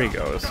boy. There he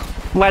goes.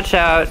 Watch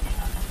out.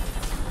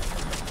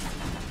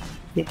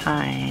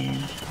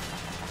 Behind.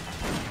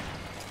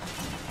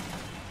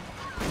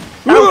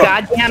 Oh,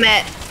 God damn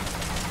it.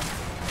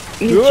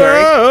 You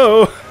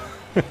jerk.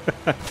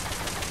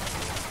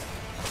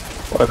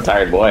 What a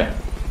tired boy.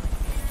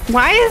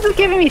 Why is it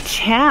giving me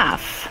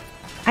chaff?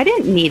 I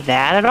didn't need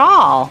that at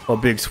all. A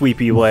big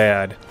sweepy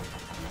lad.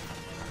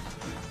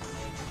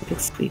 Big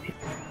sweepy.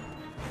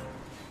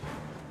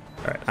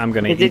 Alright, I'm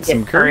gonna I did eat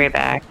some get curry curry.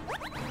 back.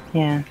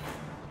 Yeah.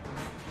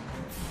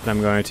 And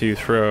I'm going to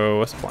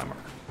throw a supply marker.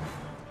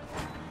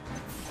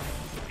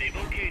 They've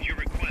okayed your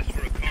request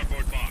for a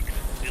cardboard box.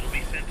 It'll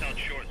be sent out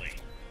shortly.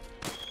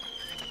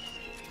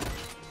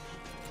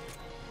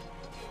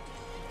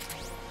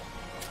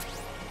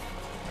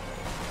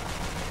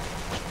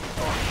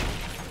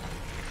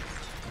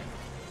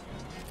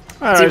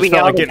 Did we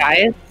get all the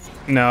guys?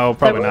 No,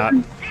 probably not.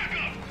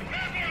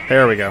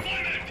 There we go.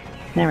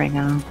 There we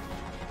go.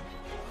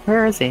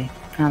 Where is he?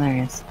 Oh, there he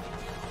is.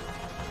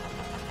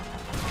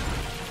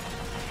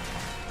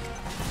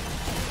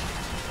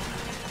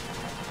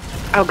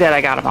 Oh, good,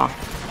 I got them all.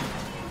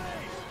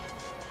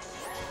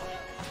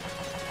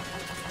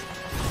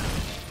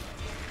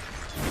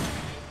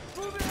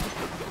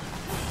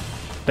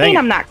 Dang it.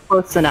 I'm not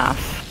close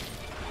enough.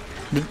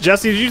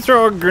 Jesse, did you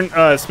throw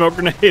a smoke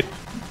grenade?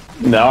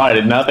 No, I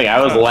did nothing. I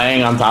was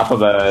laying on top of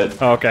the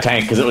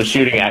tank because it was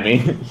shooting at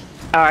me.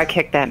 Oh, I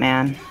kicked that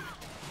man.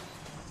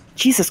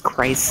 Jesus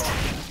Christ.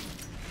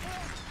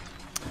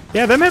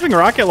 Yeah, them having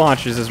rocket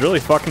launchers is really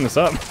fucking this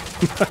up.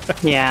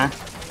 Yeah.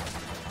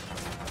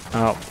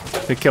 Oh,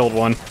 they killed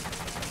one.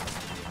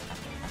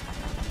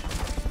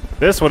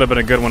 This would have been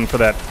a good one for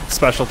that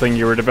special thing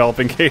you were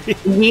developing, Katie.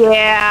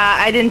 Yeah,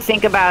 I didn't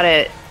think about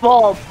it.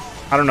 Well,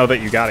 I don't know that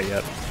you got it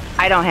yet.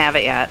 I don't have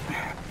it yet.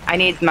 I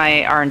need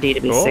my R&D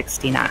to be Cool.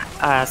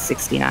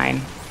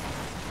 69.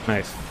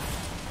 Nice.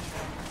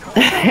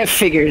 I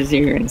figured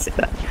you were going to say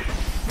that.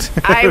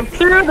 I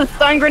threw the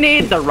stun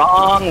grenade the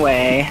wrong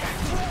way.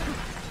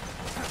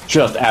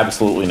 Just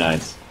absolutely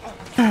nice.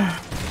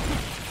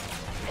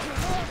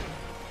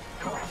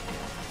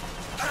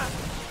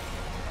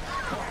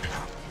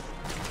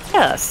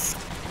 Yes.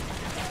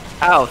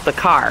 Oh, the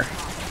car.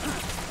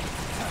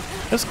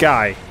 This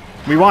guy.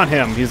 We want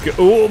him. He's good.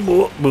 Ooh,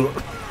 well,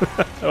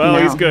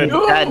 No, he's good.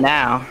 He's dead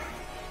now.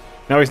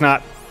 No, he's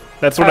not.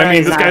 That's what Oh, I mean.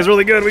 he's This not. guy's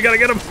really good. We gotta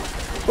get him.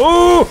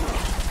 Ooh!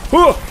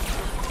 Ooh!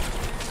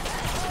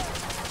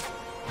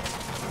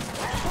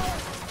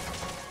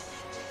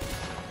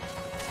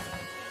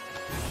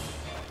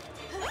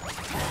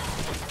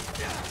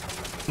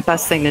 The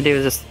best thing to do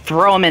is just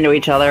throw them into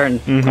each other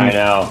and... I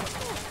know.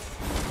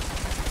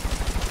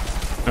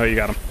 Oh, you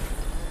got him.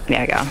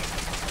 Yeah, I got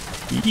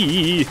him.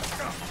 Yee.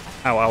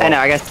 Ow, ow, I know,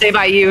 ow. I gotta stay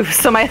by you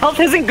so my health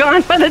isn't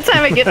gone by the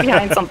time I get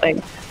behind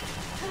something.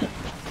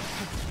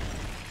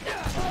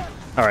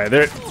 Alright,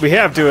 we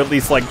have to at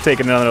least, like, take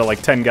another,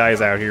 like, 10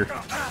 guys out here.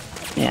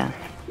 Yeah.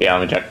 Yeah,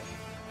 let me check.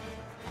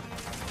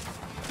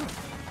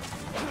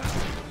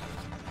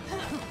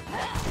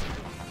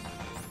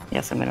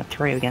 Yes, I'm gonna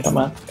throw you against Come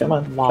on, come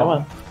on, wall. come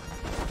on.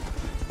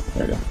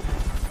 There we go.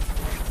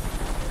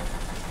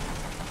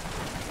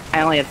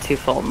 I only have 2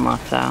 Fulton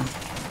left, though.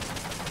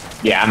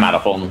 Yeah, I'm out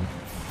of Fulton.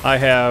 I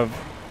have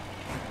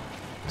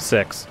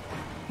 6.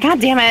 God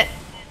damn it!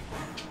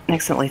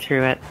 Accidentally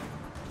threw it.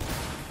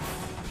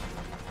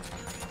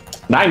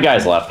 9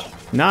 guys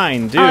left.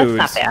 9 dudes. Oh,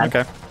 that's not bad.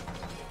 Okay.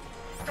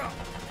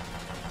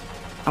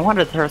 I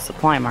wanted to throw a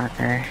supply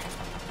marker.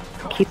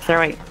 Keep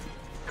throwing.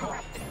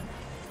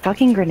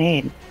 Fucking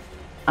grenade.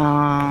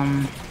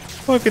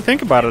 Well, if you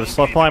think about it, a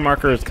supply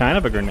marker is kind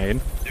of a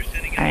grenade.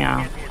 I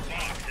know.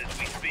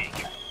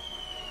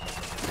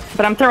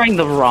 But I'm throwing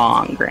the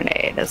wrong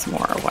grenade is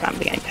more what I'm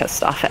getting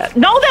pissed off at.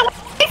 No, that was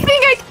the thing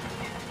I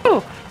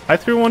threw! I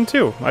threw one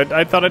too.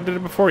 I thought I did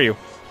it before you.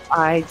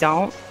 I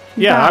don't.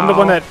 Yeah, know. I'm the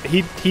one that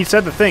he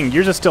said the thing.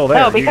 You're just still there.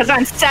 No, because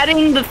I'm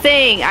setting the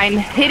thing. I'm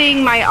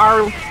hitting my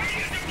R.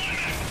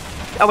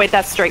 Oh wait,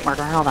 that's straight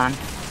marker. Hold on.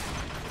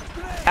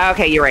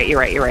 Okay, you're right.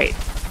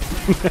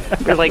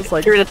 We're like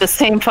threw it at the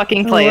same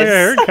fucking place. Oh, yeah, I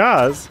heard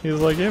Kaz. He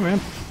was like, yeah,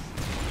 man.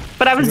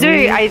 But I was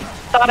doing. I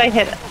thought I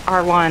hit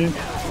R1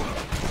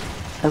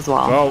 as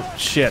well. Oh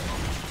shit.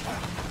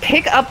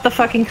 Pick up the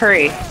fucking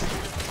curry.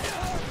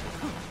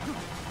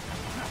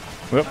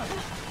 Whoop.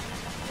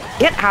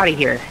 Get out of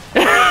here.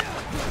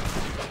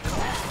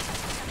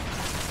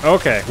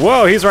 Okay.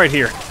 Whoa, he's right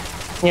here.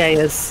 Yeah, he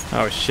is.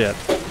 Oh shit.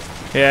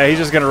 Yeah, he's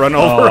just gonna run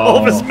over all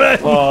of his men.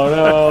 Oh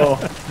no.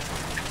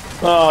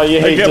 Oh, you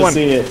hate to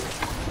see it.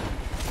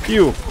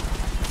 Phew.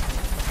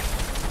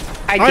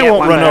 I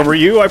won't run over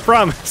you, I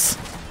promise.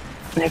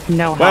 I have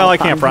no Well, I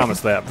health can't on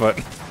promise that, but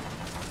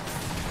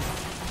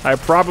I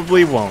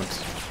probably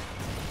won't.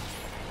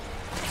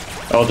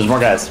 Oh, there's more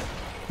guys.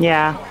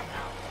 Yeah.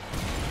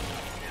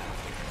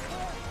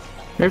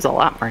 There's a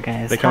lot more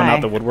guys. They coming Hi.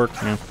 out the woodwork?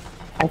 Yeah.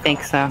 I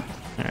think so.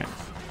 Alright.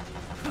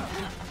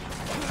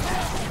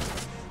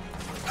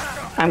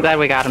 I'm glad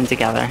we got them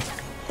together.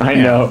 I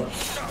know.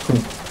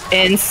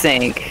 In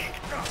sync.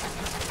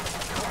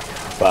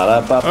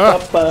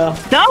 Ba-da-ba-ba-ba.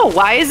 No,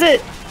 why is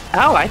it?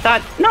 Oh, I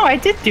thought. No, I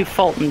did do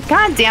Fulton.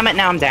 God damn it,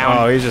 now I'm down.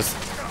 Oh, he's just...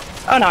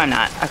 Oh, no, I'm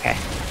not. Okay.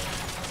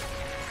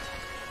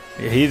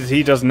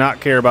 He does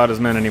not care about his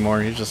men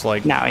anymore. He's just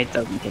like... No, he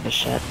doesn't give a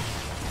shit.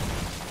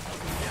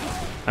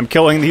 I'm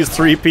killing these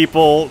 3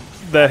 people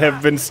that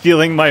have been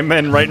stealing my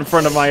men right in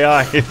front of my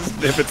eyes,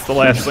 if it's the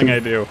last thing I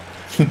do.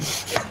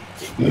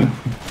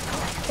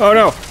 Oh,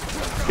 no.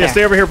 Yeah,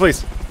 stay over here,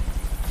 please.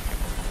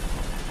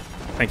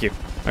 Thank you.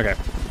 Okay.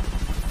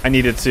 I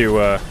needed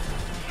to,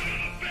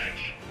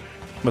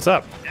 What's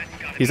up?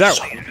 He's out.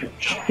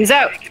 He's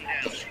out.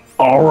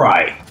 All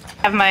right.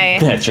 Have my...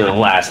 That's your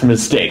last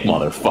mistake,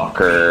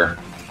 motherfucker.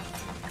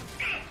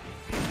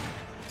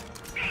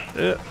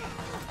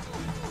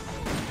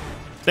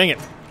 Dang it.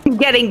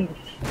 Getting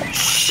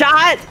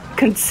shot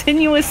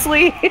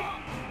continuously.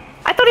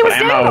 I thought he was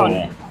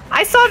down.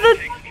 I saw the...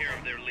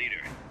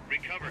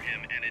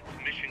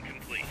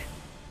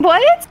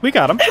 What? We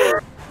got him.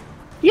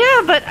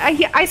 Yeah, but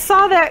I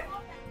saw that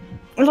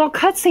little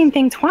cutscene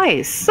thing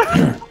twice.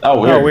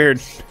 Oh, weird. Oh,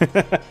 weird.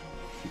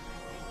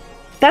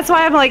 That's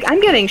why I'm like,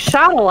 I'm getting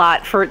shot a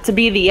lot for it to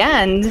be the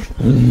end.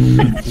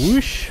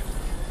 Whoosh.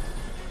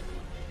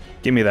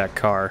 Give me that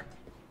car.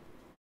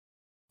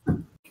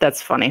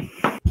 That's funny.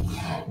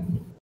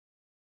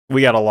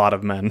 We got a lot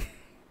of men.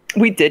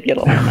 We did get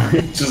a lot of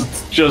men.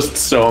 just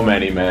so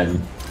many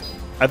men.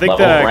 I think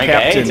Level the rank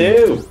captain. A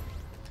too.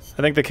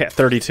 I think the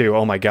 32.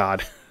 Oh my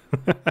god.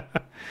 They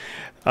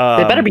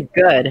better be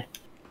good.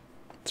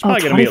 It's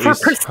probably going to be at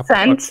least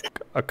 24%.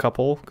 a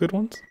couple good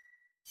ones.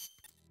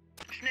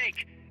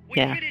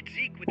 Yeah.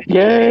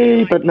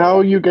 Yay! But now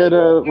you get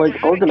to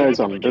like organize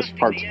them. This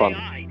part's fun.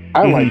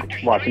 I like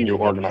watching you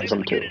organize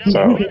them too.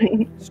 So.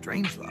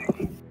 Strange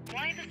love.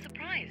 Why the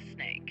surprise,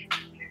 Snake?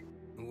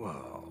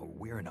 Whoa,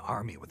 we're an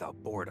army without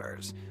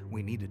borders.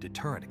 We need a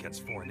deterrent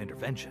against foreign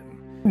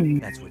intervention.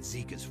 That's what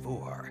Zeke is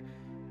for.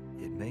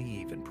 It may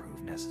even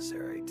prove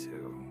necessary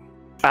to.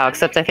 Wow,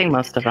 except I think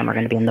most of them are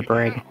going to be in the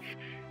brig.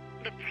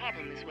 The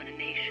problem is when a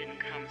nation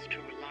comes to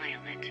rely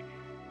on it.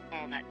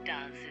 All that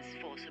does is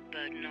force a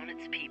burden on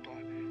its people.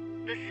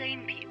 The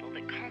same people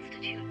that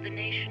constitute the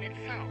nation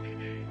itself.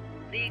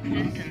 The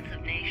existence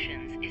of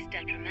nations is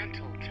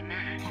detrimental to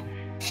man.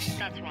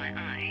 That's why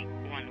I,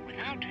 one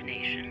without a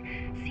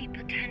nation, see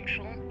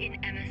potential in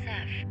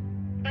MSF.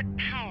 But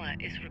power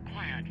is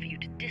required for you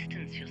to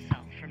distance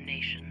yourself from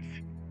nations.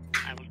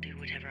 I will do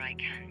whatever I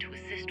can to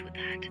assist with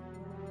that.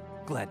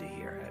 Glad to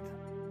hear it.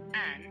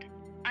 And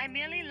I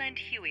merely lent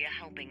Huey a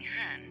helping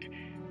hand.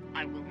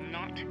 I will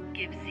not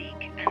give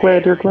Zeke an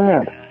Glad you're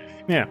glad.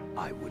 Yeah.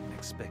 I wouldn't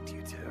expect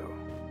you to.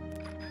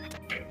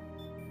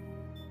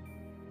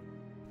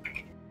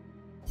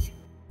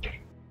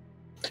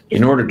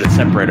 In order to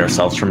separate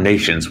ourselves from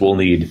nations, we'll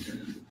need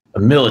a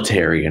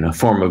military and a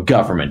form of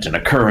government and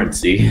a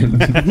currency.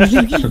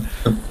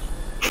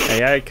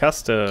 AI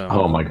custom.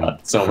 Oh my god,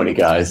 so many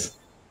guys.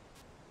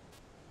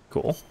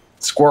 Cool.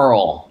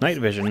 Squirrel. Night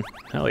vision.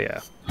 Hell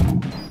yeah.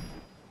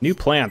 New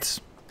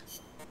plants.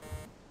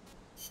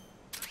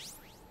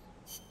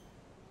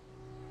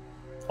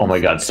 Oh my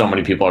god, so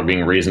many people are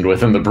being reasoned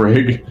with in the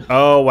brig.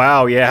 Oh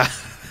wow, yeah.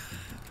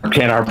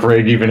 Can our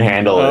brig even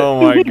handle it?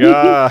 Oh my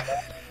god.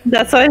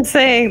 That's what I'm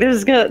saying.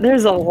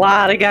 There's a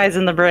lot of guys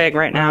in the brig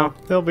right now.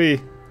 They'll be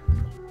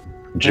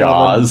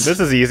Jaws. This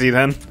is easy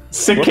then.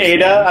 Cicada.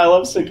 Whoops. I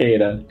love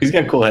Cicada. He's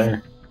got cool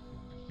hair.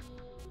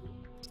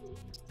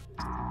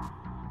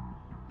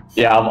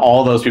 Yeah, of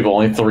all those people,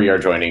 only 3 are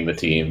joining the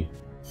team.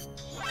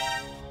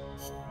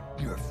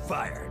 You're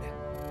fired.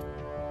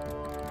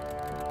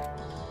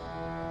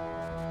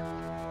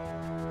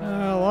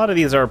 A lot of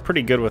these are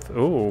pretty good with.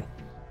 Ooh.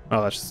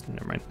 Oh, that's just.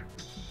 Never mind.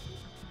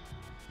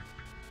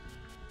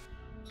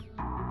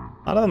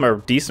 A lot of them are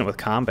decent with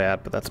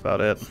combat, but that's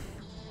about it.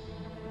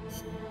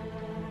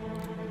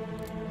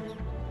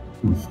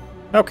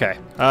 Okay.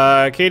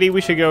 Katie,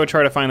 we should go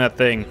try to find that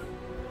thing.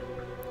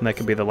 And that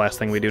could be the last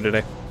thing we do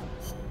today.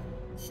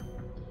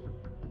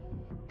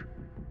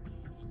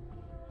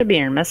 Should be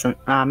in your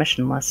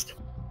mission list.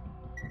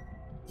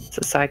 It's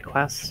a side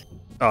quest.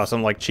 Oh,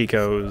 some like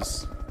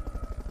Chico's.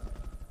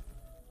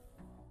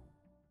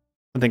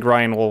 I think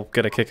Ryan will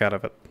get a kick out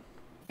of it.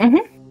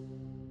 Mm-hmm.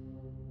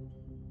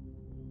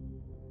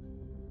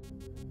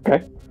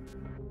 Okay.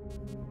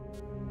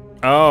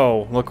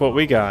 Oh, look what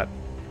we got.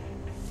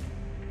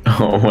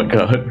 Oh my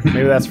god.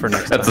 Maybe that's for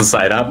next time. That's a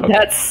side up. Okay.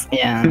 That's,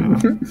 yeah.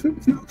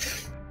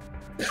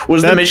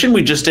 Was the mission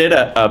we just did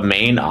a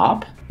main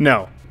op?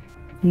 No.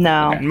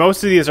 No. Okay.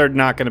 Most of these are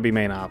not going to be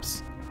main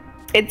ops.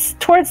 It's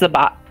towards the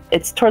bottom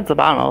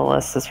of the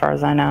list, as far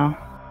as I know.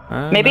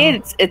 Maybe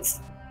no. it's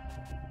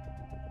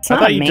I not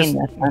thought a you main just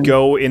mission.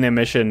 go in a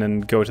mission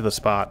and go to the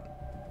spot.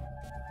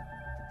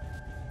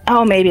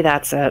 Oh, maybe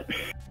that's it.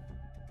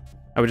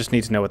 I would just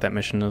need to know what that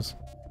mission is.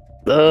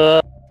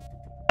 I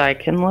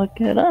can look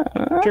it up.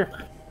 Sure.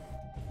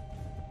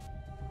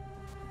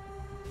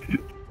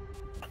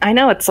 I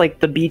know it's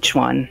like the beach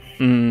one.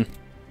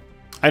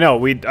 I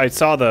know. I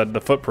saw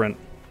the footprint.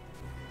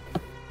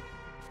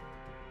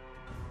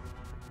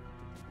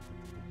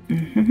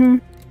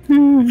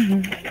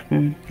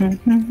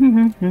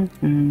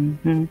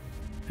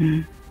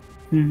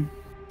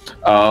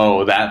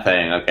 Oh, that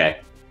thing.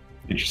 Okay.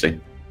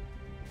 Interesting.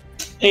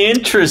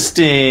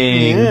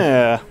 Interesting.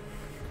 Yeah.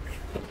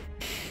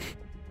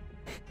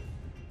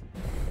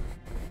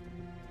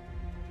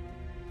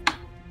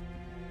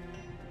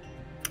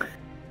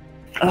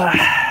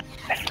 I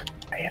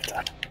have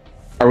to.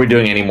 Are we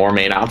doing any more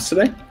main ops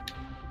today?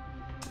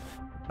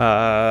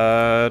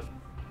 There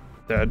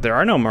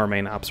are no more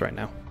main ops right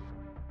now.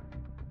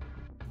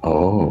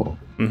 Oh.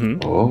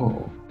 Mm-hmm.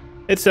 Oh.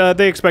 It's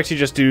they expect you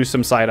just do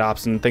some side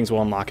ops and things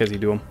will unlock as you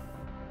do them.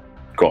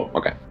 Cool.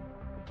 Okay.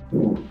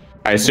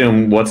 I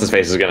assume what's his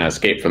face is gonna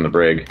escape from the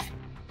brig.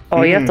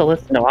 Oh, you have to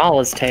listen to all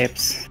his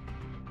tapes.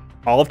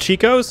 All of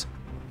Chico's?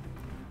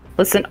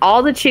 Listen,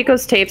 all the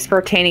Chico's tapes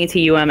pertaining to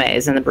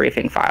UMAs in the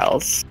briefing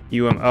files.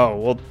 Oh,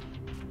 well,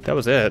 that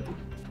was it.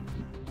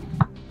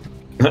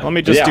 Let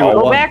me just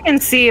Go back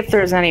and see if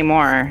there's any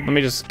more. Let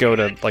me just go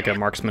to like a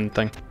marksman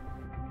thing.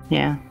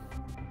 Yeah.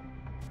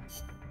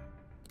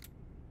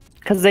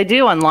 Because they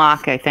do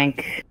unlock, I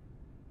think.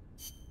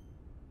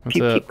 That's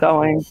you it. keep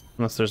going.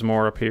 Unless there's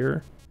more up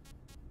here.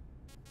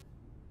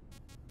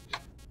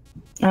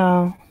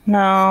 Oh,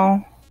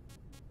 no.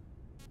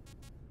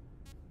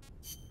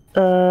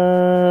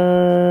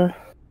 Oh,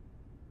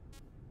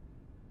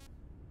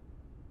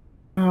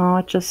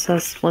 it just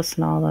says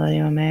listen to all the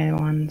UMA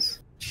ones.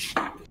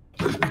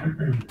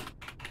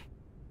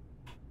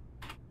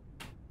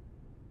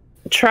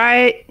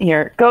 Try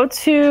here. Go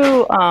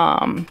to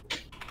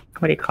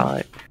what do you call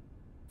it?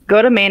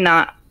 Go to main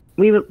op.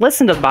 We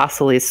listened to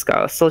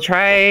Basilisco, so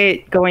try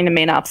going to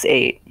main ops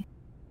 8.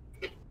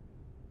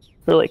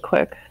 Really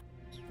quick.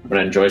 I'm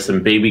gonna enjoy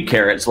some baby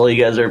carrots while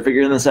you guys are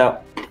figuring this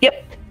out.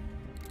 Yep.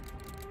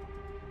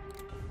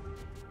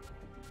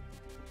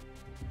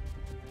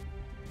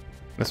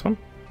 This one?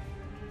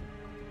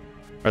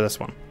 Or this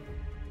one?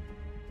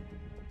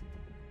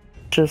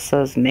 Just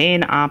says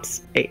main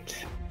ops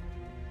 8.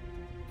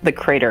 The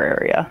crater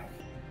area.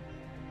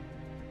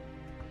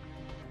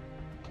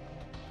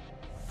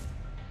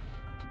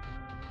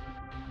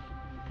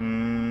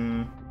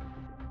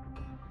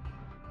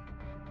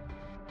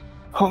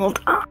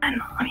 Hold on.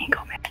 Let me go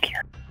back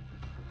here.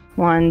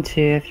 1,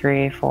 2,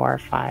 3, 4,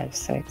 5,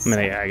 6. I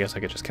mean, yeah, I guess I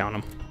could just count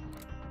them.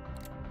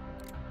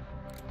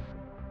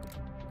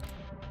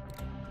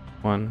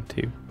 1,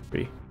 2,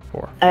 3,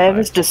 4. I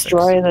was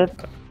destroy the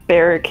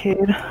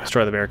barricade.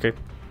 Destroy the barricade.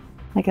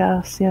 I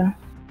guess, yeah.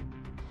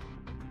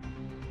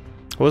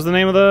 What was the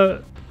name of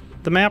the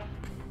map?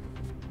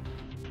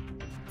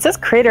 It says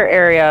crater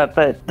area,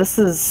 but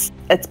it's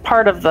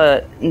part of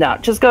the, no,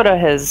 just go to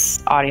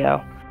his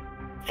audio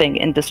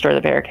thing and destroy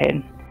the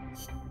barricade.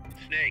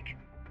 Snake.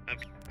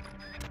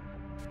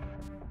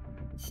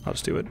 I'll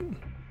just do it.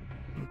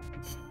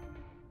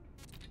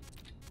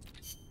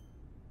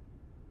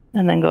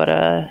 And then go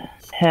to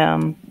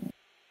him.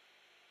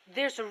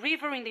 There's a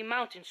river in the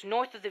mountains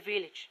north of the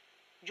village.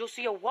 You'll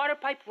see a water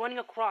pipe running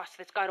across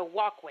that's got a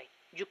walkway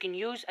you can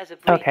use as a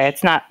bridge. Okay,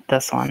 it's not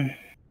this one.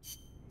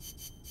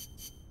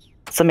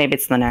 So maybe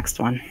it's the next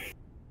one.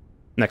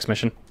 Next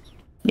mission?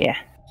 Yeah.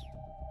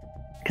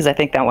 Because I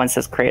think that one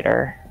says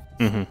crater.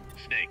 Mm-hmm.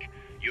 Snake,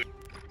 you.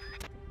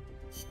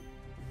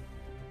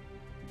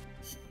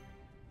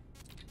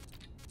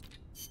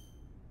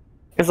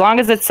 As long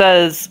as it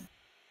says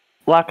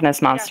Loch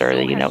Ness Monster,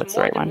 Zoo you know has it's the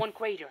more right than one.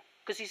 crater,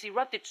 because he's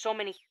erupted so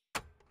many.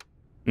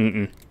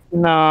 Mm-mm.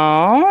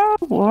 No.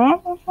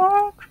 What the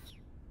fuck?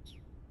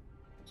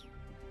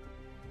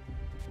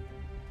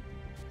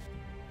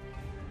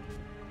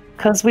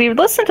 Because we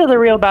listened to the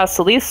real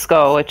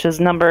Basilisco, which is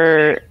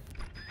number...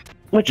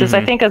 Which is,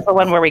 I think, is the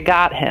one where we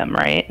got him,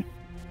 right?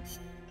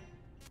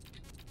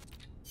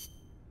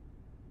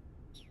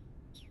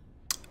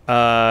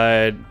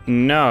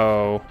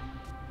 No.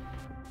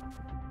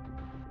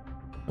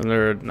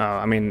 No,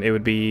 I mean, it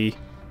would be...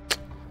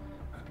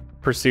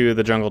 Pursue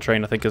the Jungle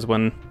Train, I think, is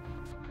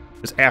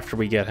after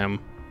we get him.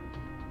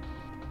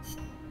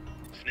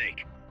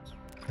 Snake.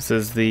 This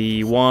is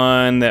the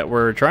one that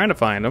we're trying to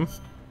find him.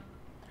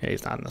 Yeah,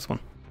 he's not in this one.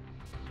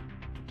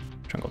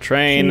 Jungle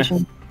Train.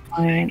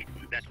 Right.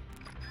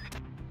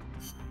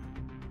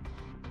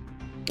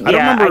 I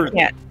don't remember.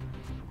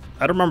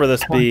 I don't remember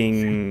this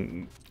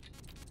being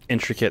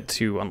intricate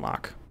to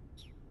unlock.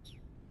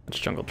 It's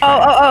Jungle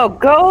Train.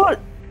 Go.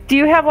 Do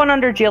you have one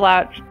under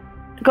geology?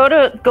 Go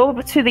to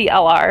the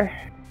LR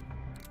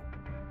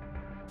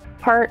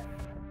part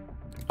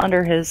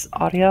under his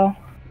audio.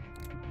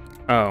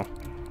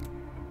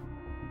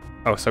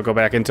 Oh, so go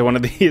back into one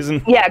of these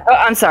and... Yeah,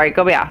 I'm sorry.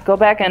 Go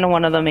back into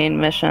one of the main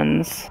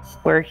missions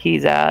where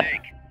he's at.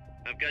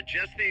 I've got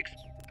just the.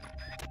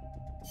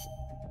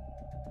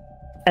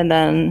 And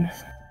then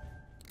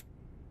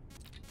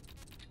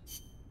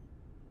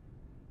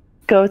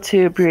go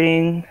to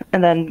breeding,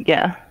 and then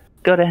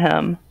go to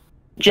him.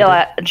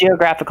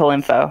 Geographical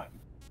info.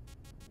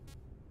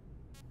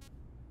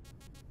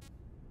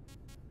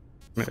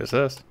 What is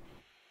this?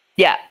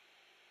 Yeah.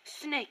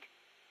 Snake,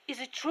 is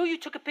it true you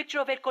took a picture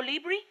of El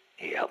Colibri?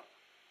 Yep.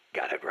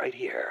 Got it right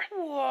here.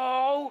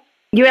 Whoa.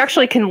 You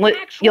actually can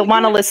you'll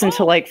want to listen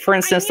to, like, for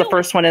instance, the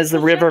first one is the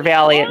River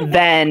Valley,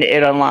 then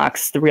it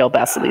unlocks the real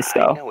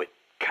Basilisco. I know it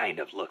kind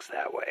of looks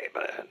that way,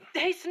 but...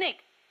 Hey, Snake,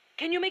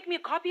 can you make me a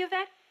copy of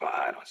that? Well,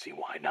 I don't see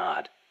why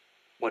not.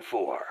 What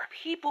for?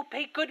 People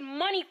pay good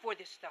money for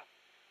this stuff.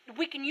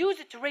 We can use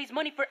it to raise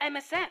money for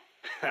MSF.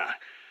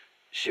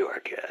 Sure,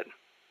 kid.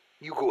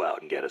 You go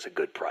out and get us a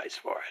good price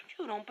for it.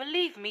 You don't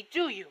believe me,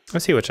 do you?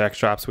 Let's see which X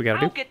drops we gotta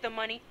I'll do. get the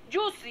money.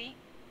 You'll see.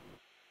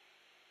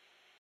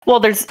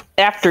 Well,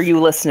 after you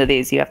listen to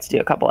these, you have to do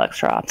a couple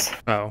extra drops.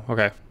 Oh,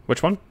 okay.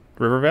 Which one?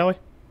 River Valley?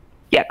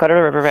 Yeah, go to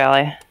the River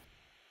Valley.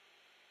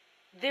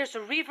 There's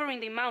a river in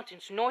the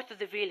mountains north of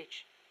the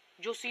village.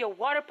 You'll see a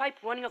water pipe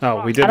running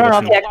across. Oh, we did. I don't know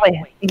if you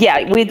actually...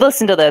 Yeah, we'd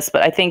listened to this,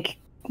 but I think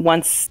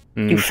once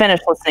you finish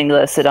listening to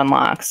this, it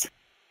unlocks.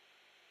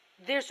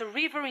 There's a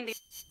river in the...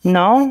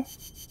 No?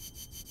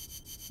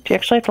 Do you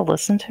actually have to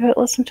listen to it?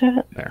 Listen to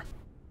it?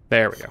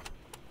 There we go.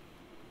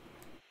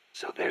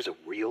 So there's a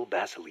real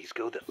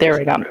Basilisco that There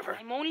lives we in go. the river.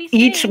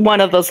 Each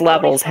one of those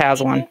levels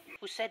has one.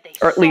 who said they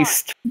Or at saw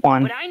least it.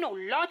 one. But I know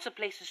lots of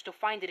places to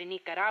find it in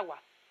Nicaragua.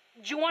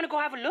 Do you want to go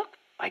have a look?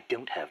 I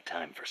don't have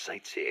time for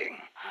sightseeing.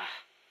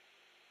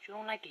 You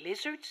don't like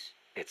lizards?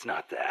 It's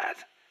not that.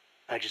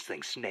 I just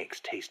think snakes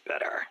taste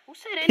better. Who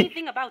said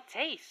anything about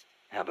taste?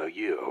 How about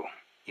you?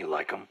 You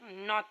like them?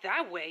 Not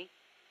that way.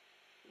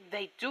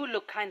 They do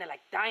look kind of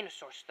like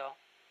dinosaurs, though.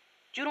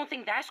 You don't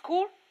think that's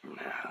cool?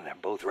 They're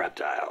both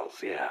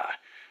reptiles, yeah.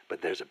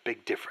 But there's a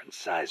big difference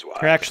size-wise.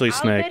 They're actually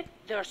I'll snake. bet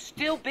there are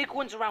still big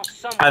ones around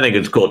somewhere. I think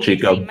it's cool, They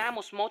Chico. say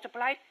mammals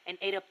multiplied and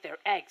ate up their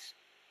eggs.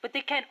 But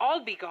they can't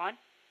all be gone.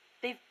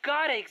 They've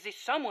gotta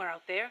exist somewhere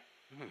out there.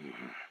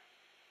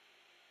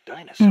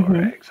 Dinosaur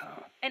eggs,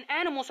 huh? And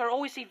animals are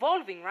always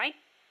evolving, right?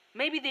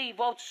 Maybe they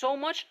evolved so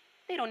much,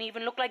 they don't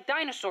even look like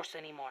dinosaurs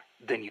anymore.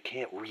 Then you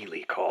can't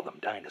really call them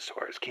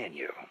dinosaurs, can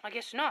you? I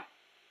guess not.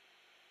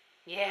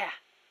 Yeah,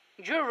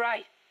 you're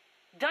right.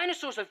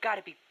 Dinosaurs have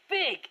gotta be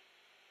big.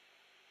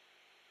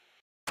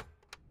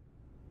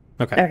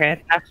 Okay.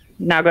 Okay,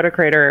 now go to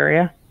crater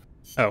area.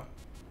 Oh.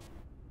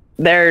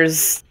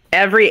 There's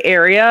every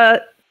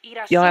area.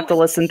 You'll have to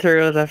listen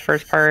through the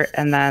first part,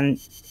 and then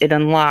it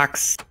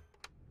unlocks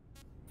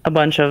a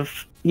bunch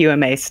of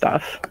UMA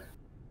stuff.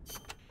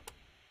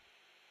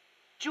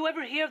 Did you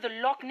ever hear of the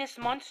Loch Ness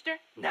Monster?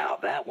 Now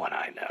that one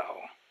I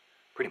know.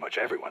 Pretty much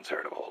everyone's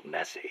heard of old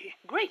Nessie.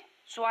 Great,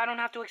 so I don't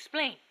have to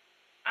explain.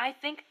 I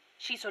think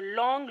she's a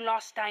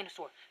long-lost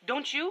dinosaur.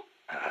 Don't you?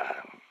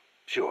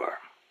 Sure.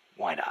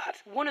 Why not?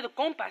 One of the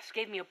compas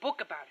gave me a book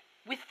about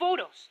it, with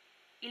photos.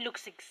 It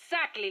looks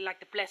exactly like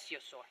the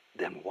plesiosaur.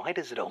 Then why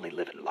does it only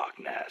live in Loch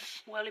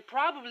Ness? Well, it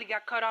probably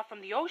got cut off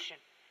from the ocean.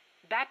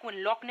 Back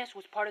when Loch Ness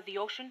was part of the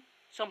ocean,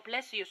 some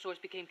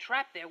plesiosaurs became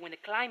trapped there when the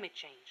climate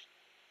changed.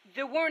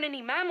 There weren't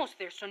any mammals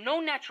there, so no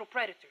natural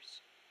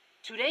predators.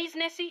 Today's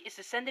Nessie is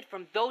descended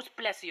from those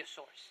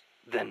plesiosaurs.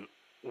 Then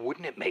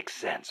wouldn't it make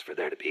sense for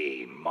there to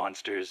be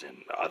monsters in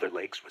other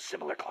lakes with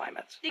similar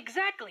climates?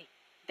 Exactly.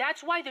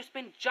 That's why there's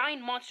been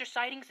giant monster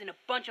sightings in a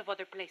bunch of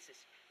other places.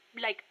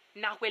 Like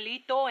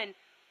Nahuelito and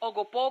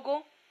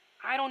Ogopogo.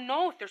 I don't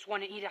know if there's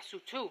one in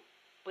Irasu too,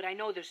 but I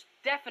know there's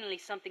definitely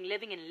something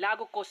living in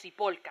Lago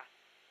Cosipolca.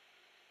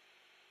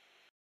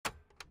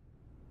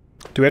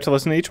 Do we have to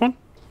listen to each one?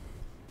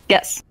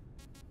 Yes.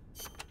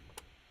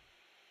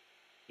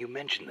 You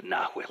mentioned the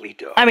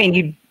Nahuelito. I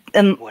mean,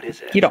 What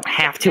is it? you don't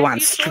have to on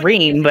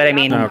stream, but I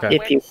mean, Okay.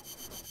 if you...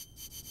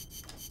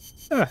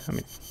 I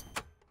mean,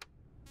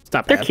 it's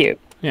not They're bad. cute.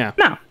 Yeah.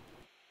 No.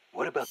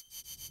 What about...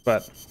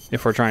 But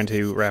if we're trying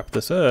to wrap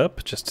this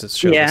up, just to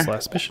show Yeah. this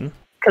last mission.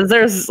 Because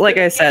there's, like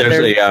I said,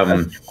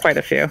 there's quite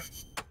a few.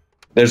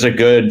 There's a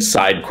good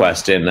side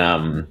quest in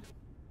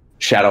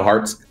Shadow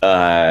Hearts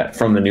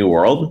from the New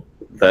World,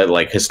 the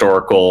like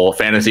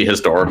fantasy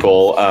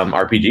historical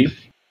RPG.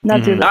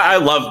 Not too I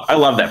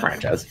love that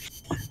franchise.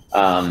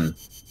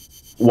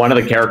 One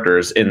of the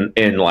characters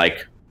in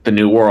like the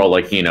New World,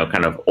 like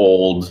kind of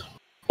old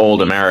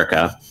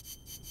America.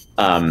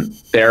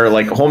 Their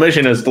like whole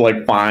mission is to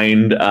like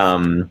find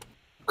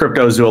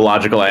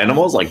cryptozoological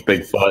animals like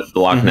Bigfoot, the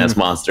Loch Ness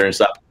monster, and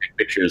stuff. Take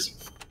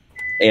pictures,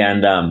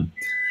 and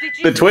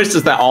the twist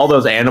is that all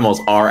those animals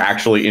are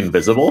actually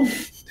invisible,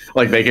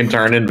 like they can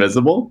turn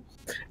invisible,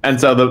 and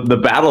so the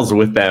battles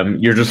with them,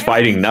 you're just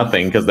fighting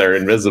nothing because they're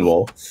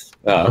invisible.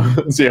 So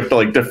you have to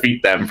like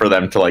defeat them for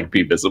them to like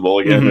be visible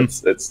again.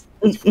 It's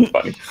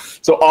funny.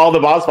 So all the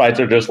boss fights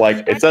are just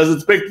like it says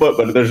it's Bigfoot,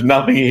 but there's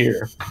nothing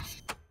here.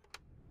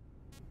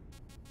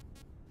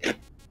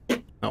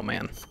 Oh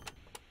man,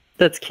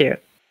 That's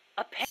cute.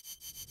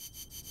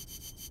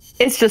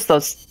 It's just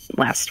those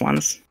last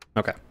ones.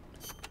 okay.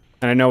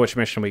 And I know which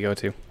mission we go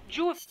to.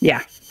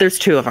 Yeah, there's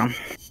two of them.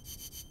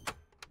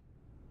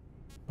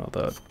 Well,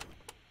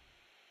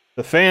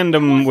 the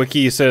fandom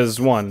wiki says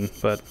 1,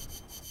 but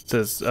it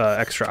says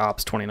extra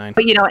ops 29.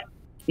 But you know what?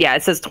 Yeah,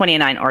 it says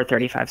 29 or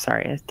 35.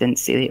 Sorry, I didn't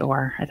see the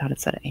or. I thought it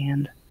said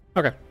and.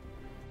 Okay.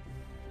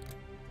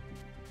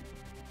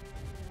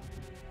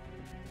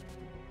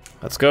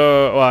 Let's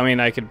go. Well, I mean,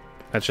 I could.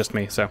 That's just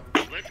me, so.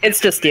 It's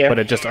just you. But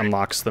it just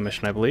unlocks the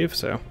mission, I believe,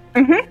 so.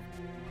 Mm-hmm.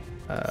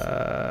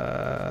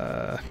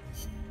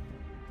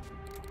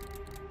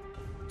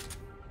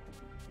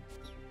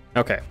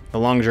 Okay, the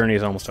long journey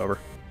is almost over.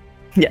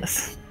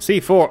 Yes.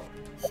 C4.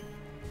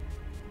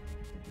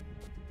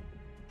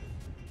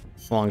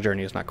 The long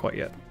journey is not quite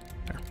yet.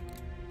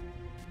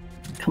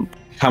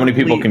 How many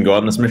people can go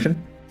on this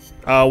mission?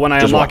 When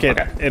I Just unlock one, it,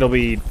 okay. it'll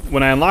be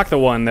when I unlock the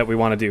one that we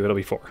want to do. It'll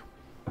be 4.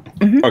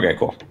 Okay,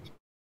 cool.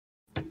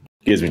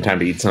 Gives me time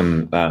to eat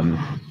some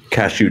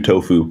cashew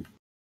tofu.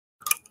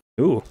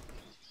 Ooh.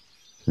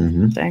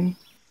 Dang.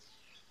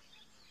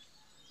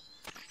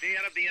 Stay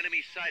out of the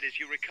enemy's sight as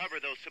you recover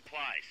those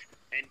supplies,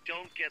 and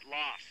don't get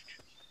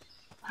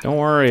lost. Don't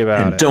worry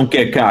about And it. don't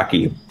get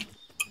cocky.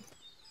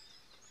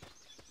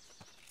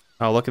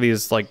 Oh, look at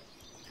these like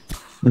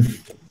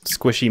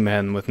squishy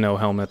men with no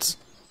helmets.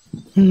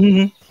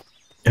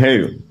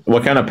 Hey,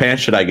 what kind of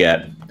pants should I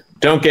get?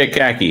 Don't get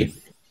khaki.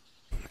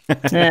 I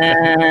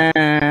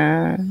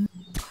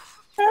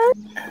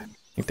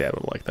think Dad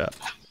would like that.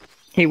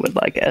 He would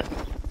like it.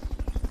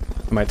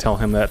 I might tell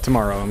him that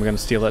tomorrow. I'm going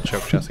to steal that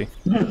joke, Jesse.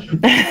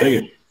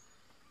 Take it.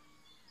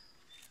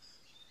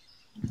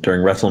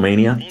 During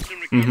WrestleMania?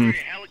 Mm-hmm.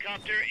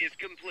 Helicopter is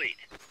complete.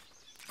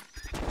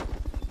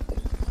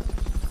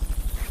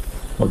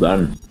 Well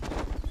done.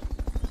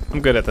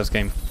 I'm good at this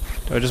game.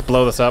 Do I just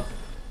blow this up?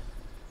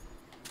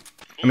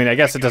 I mean, I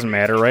guess it doesn't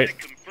matter, right?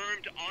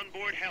 Confirmed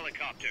onboard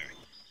helicopter.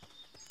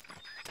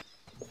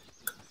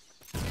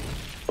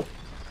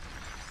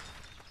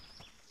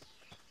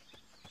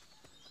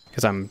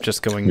 Because I'm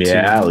just going to...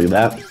 Yeah, look at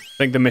that. I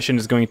think the mission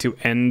is going to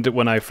end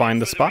when I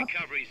find the spot.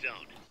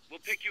 We'll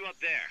pick you up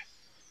there.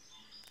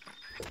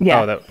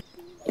 Yeah. Oh, that...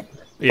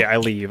 Yeah, I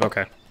leave.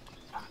 Okay.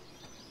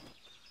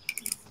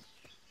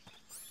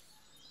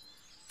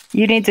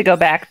 You need to go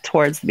back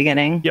towards the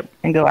beginning. Yep.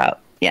 And go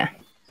out. Yeah.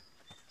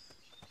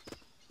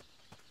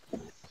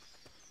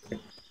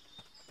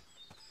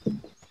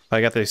 I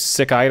got these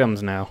sick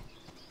items now.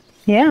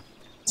 Yeah.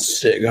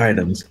 Sick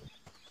items.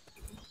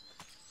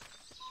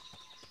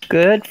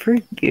 Good for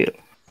you.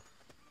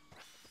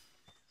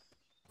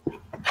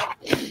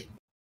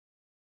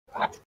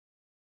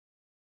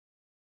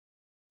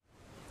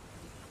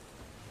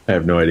 I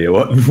have no idea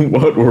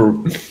what we're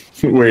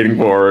waiting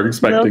for or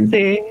expecting.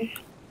 You'll see.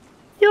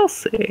 You'll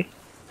see.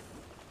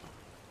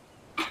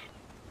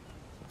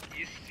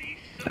 You see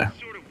some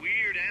sort of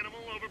weird animal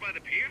over by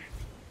the pier?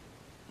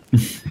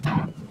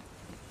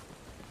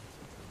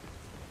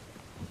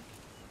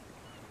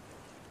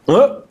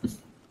 Oh.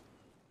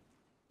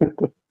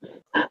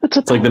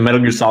 It's like the Metal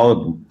Gear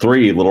Solid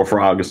 3 little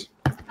frogs.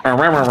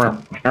 Talking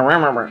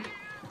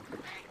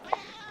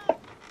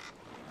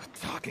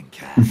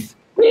cats.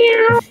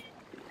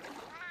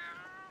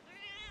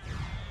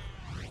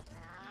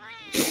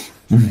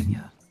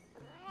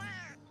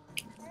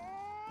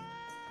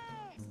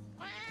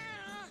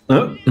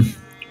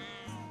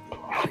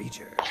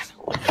 Creatures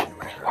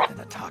rarer than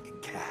a talking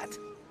cat.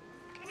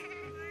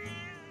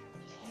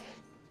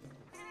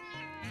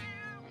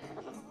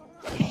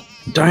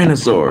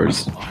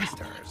 Dinosaurs.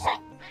 Monsters.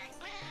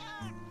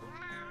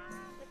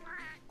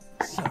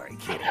 Sorry,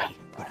 kitty,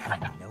 but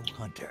I'm no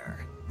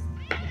hunter.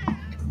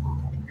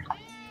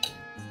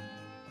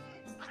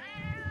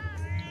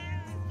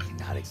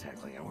 Not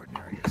exactly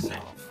ordinary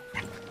yourself.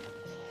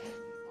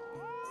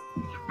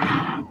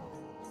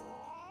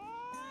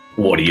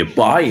 What are you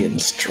buying,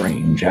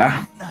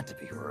 stranger? Not to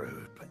be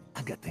rude, but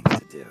I've got things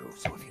to do.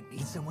 So if you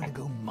need someone to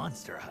go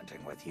monster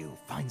hunting with you,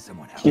 find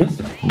someone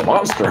else.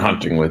 Monster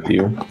hunting with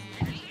you.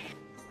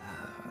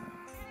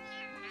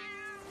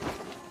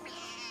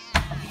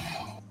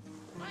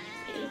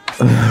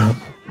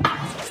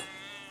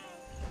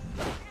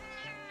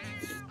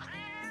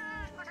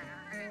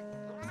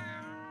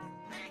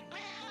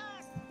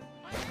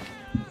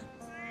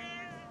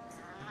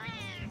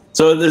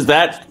 So is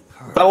that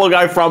fellow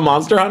guy from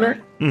Monster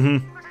Hunter?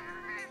 Mm-hmm.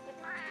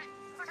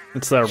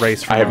 It's that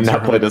race. I have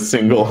not played a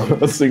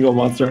single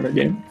Monster Hunter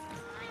game.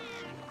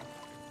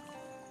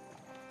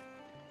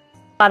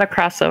 A lot of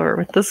crossover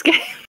with this game.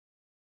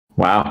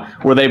 Wow.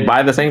 Were they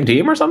by the same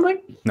team or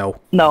something? No.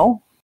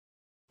 No.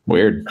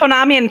 Weird.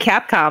 Konami and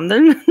Capcom,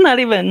 they're not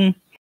even...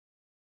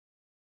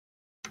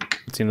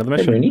 It's the end of the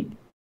mission.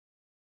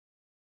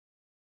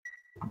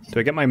 Do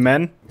I get my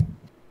men?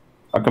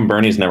 How come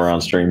Bernie's never on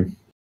stream?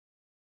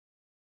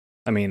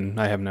 I mean,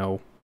 I have no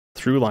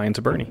through line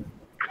to Bernie.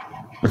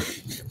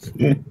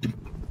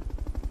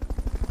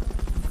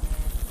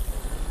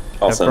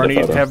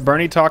 Have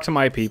Bernie talk to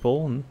my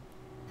people. And...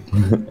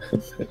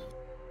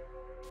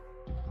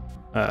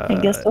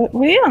 and guess what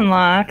we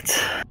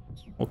unlocked?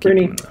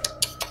 Bernie.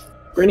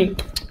 Bernie.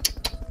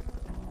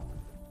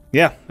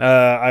 Yeah,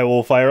 I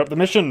will fire up the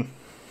mission.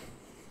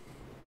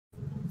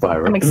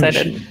 I'm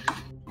excited.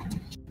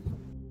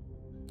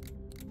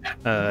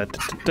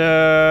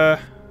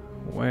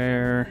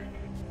 Where?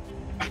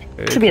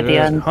 Should be at the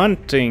end.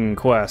 Hunting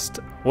quest.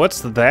 What's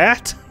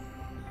that?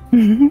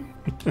 This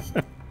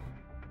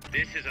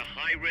is a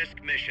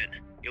high-risk mission.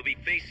 You'll be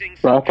facing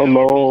some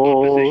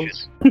powerful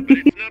opposition, but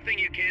it's nothing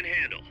you can't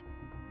handle.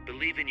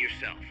 Believe in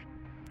yourself.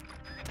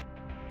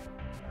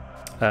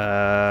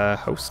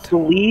 Host.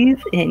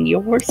 Believe in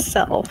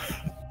yourself.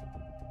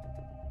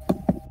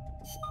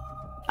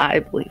 I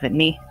believe in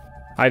me.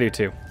 I do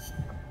too.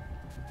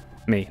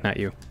 Me, not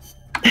you.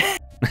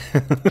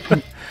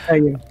 Are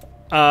you?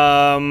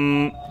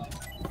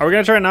 Are we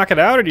gonna try and knock it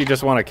out, or do you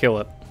just want to kill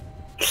it?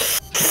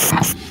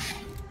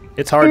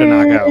 It's hard to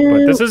knock out,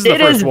 but this is the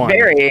first one.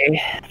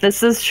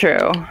 This is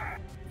true.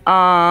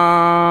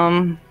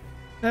 Yeah,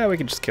 we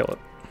can just kill it.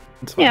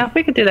 Yeah,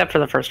 we could do that for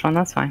the first one.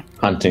 That's fine.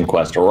 Hunting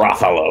quest,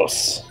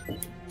 Rathalos.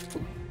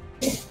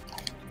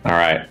 All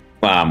right,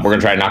 we're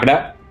gonna try and knock it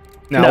out.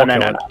 No.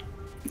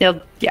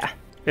 Yeah.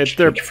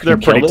 They're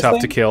pretty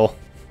tough to kill.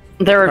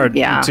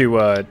 Yeah.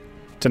 To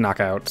knock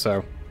out.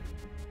 So,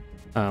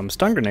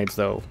 stun grenades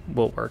though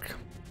will work.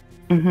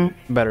 Mm-hmm.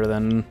 Better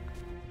than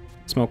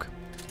smoke.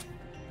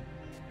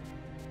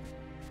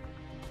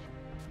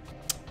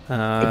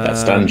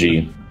 That's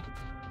stungy.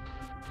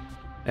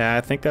 Yeah,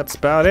 I think that's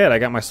about it. I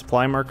got my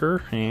supply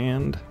marker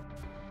and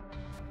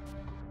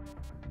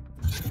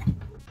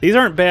These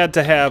aren't bad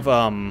to have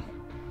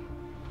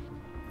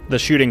the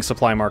shooting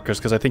supply markers,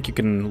 because I think you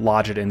can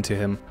lodge it into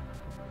him.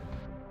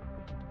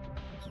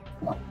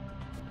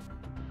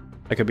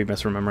 I could be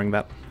misremembering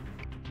that.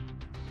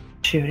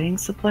 Shooting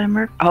supply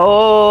mark?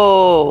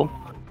 Oh!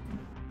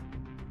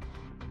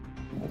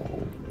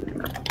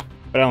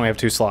 But I only have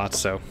 2 slots,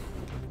 so...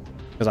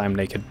 Because I'm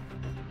naked.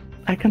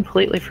 I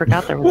completely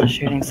forgot there was a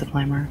shooting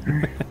supply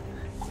marker.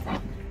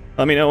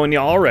 Let me know when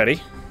y'all are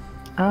ready.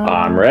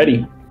 I'm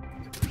ready.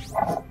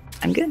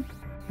 I'm good.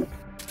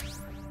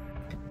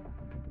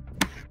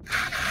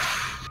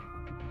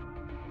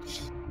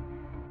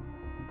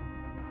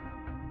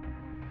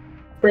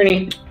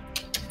 Brittany.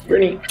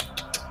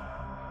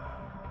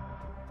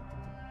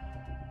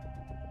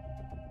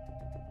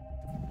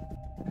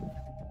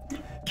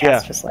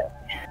 Cat's just like...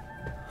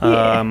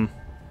 Yeah,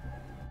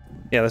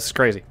 this is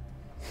crazy.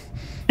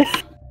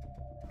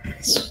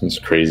 It's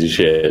crazy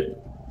shit.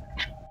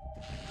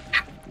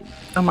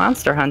 Oh,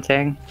 monster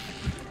hunting.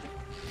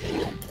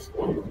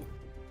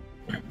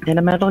 In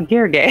a Metal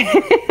Gear game.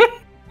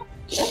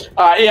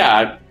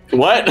 Yeah.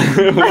 What?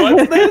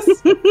 What's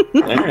this?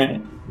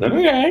 Alright.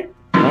 Okay.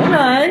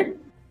 Alright.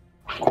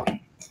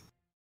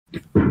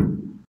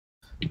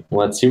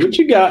 Let's see what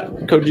you got,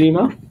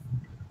 Kojima.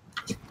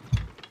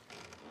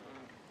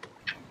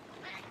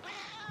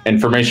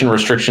 Information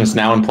restrictions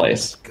now in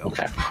place.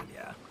 Okay.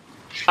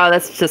 Oh,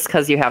 that's just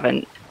because you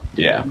haven't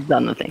Yeah.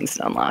 done the things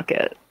to unlock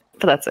it.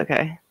 But that's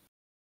okay.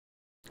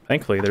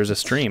 Thankfully, there's a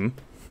stream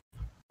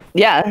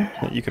Yeah.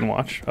 that you can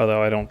watch.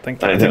 Although I don't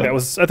think I I think know. that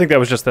was I think that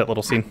was just that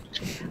little scene.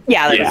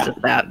 Yeah, that Yeah. was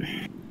just that.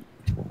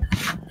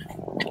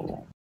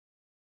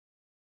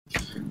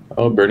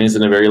 Oh, Bernie's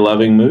in a very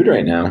loving mood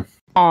right now.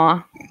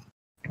 Aw.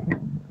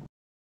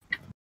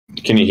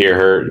 Can you hear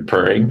her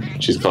purring?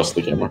 She's close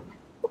to the camera.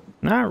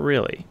 Not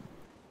really.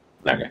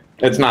 Okay.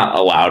 It's not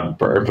a loud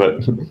purr,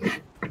 but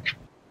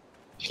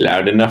it's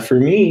loud enough for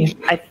me.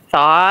 I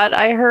thought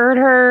I heard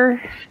her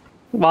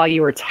while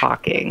you were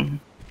talking.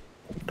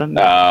 But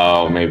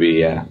Oh, maybe,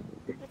 yeah.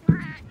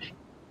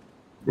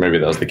 Maybe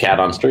that was the cat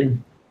on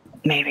stream.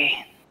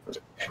 maybe.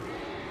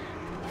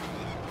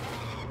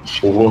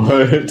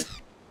 What?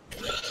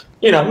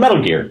 You know,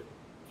 Metal Gear.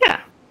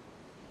 Yeah.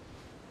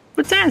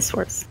 With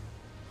dinosaurs.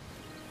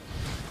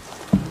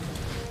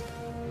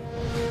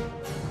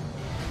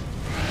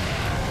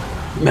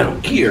 Metal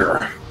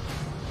Gear.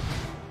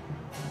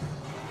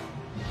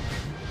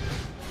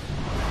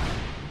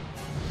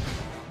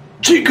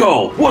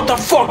 Chico, what the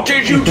fuck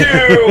did you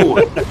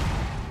do?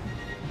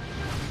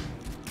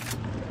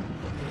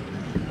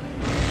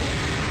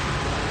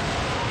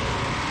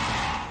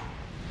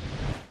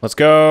 Let's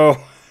go.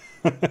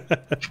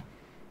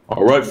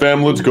 All right,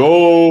 fam, let's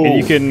go. And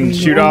you can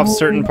shoot off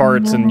certain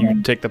parts, and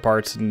you take the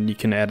parts, and you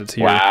can add it to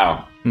your.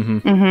 Wow.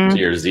 Mm-hmm. To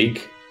your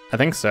Zeke? I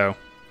think so.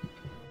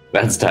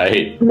 That's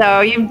tight.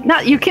 No, you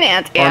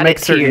can't Or add make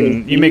it to your...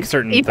 certain. You make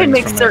certain. You can things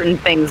make from certain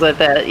things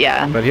with it,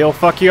 yeah. But he'll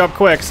fuck you up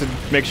quick, so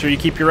make sure you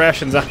keep your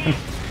rations on.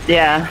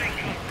 Yeah.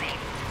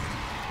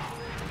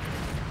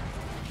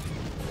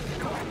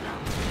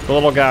 The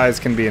little guys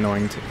can be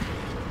annoying too.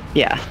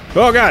 Yeah.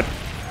 Oh god!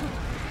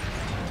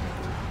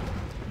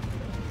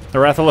 The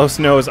Rathalos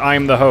knows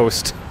I'm the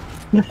host.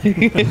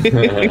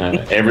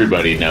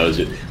 Everybody knows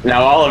it.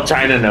 Now all of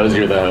China knows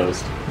you're the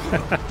host.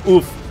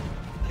 Oof.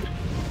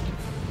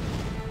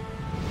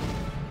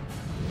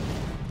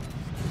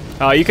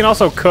 You can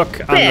also cook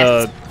on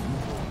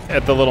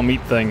at the little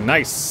meat thing.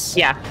 Nice.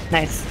 Yeah,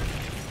 nice.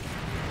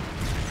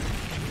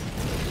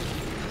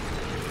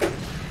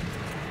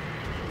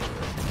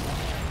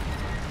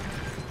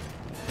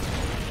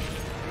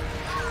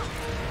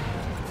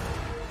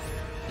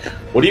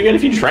 What do you get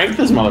if you drank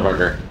this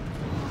motherfucker?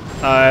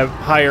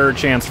 Higher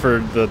chance for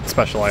the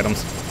special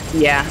items.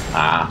 Yeah.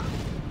 Ah.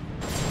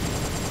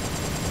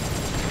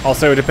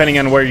 Also, depending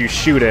on where you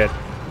shoot it,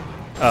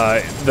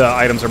 the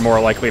items are more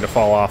likely to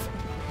fall off.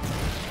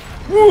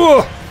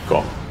 Whoa!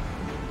 Cool.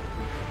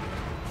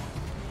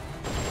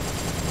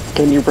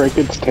 Can you break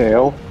its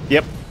tail?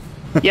 Yep.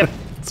 Yep.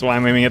 That's why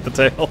I'm aiming at the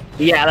tail.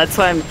 Yeah, that's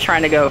what I'm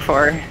trying to go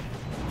for.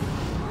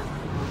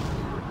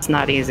 It's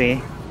not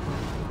easy.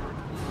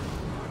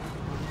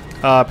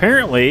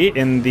 Apparently,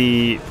 in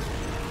the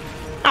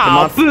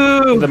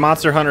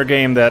Monster Hunter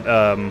game that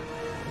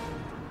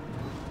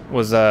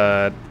was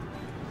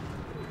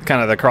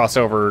kind of the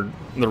crossover,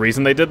 the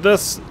reason they did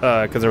this,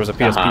 because there was a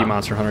PSP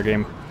Monster Hunter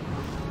game.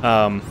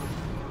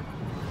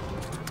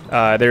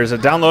 There's a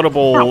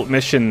downloadable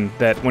mission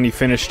that when you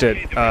finished it,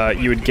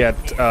 you would get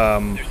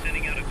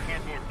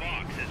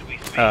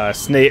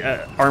Snake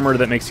armor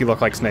that makes you look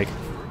like Snake.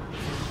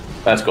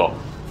 That's cool.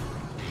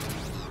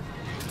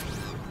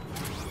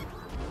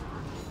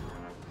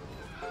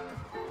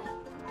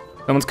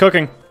 Someone's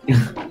cooking.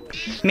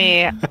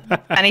 Me.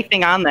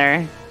 Anything on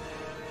there?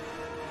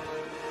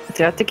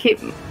 Do I have to keep...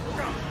 Do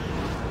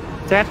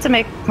I have to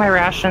make my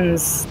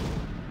rations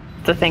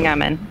the thing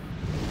I'm in?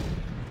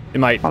 It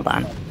might. Hold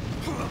on.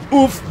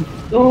 Oof.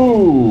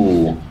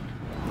 Ooh.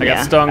 I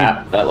got stung.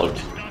 That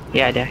looked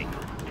Yeah, I did.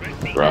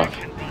 rough.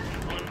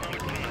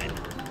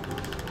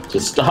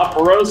 Just stop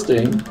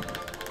roasting.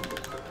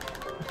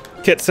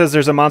 Kit says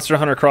there's a Monster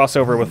Hunter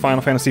crossover with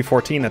Final Fantasy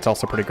XIV that's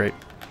also pretty great.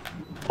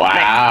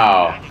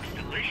 Wow.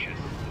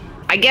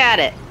 I get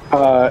it.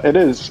 It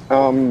is.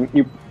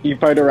 You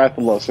fight a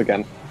Rathalos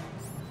again.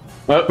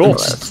 Cool.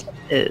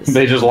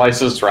 They just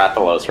licensed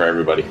Rathalos for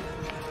everybody.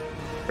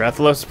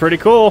 Rathalos is pretty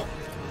cool.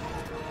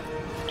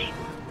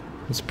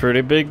 It's a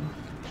pretty big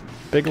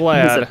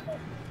lad.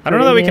 I don't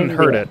know that we can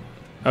hurt it.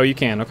 Oh, you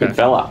can. Okay. Good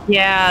fella.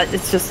 Yeah,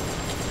 it's just.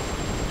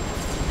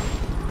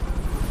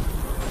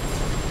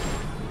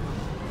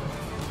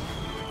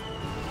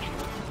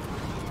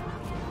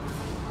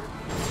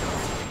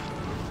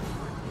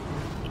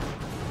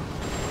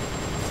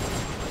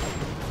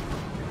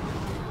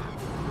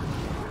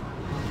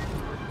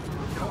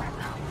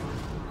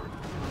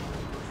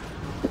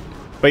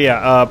 But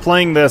yeah,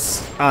 playing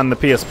this on the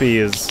PSP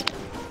is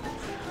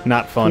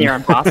not fun. Near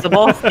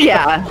impossible.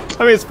 Yeah.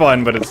 I mean, it's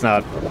fun, but it's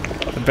not.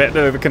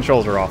 The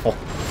controls are awful.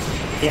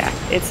 Yeah,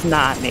 it's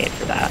not made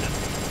for that.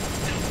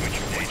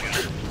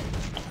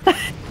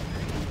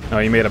 Oh,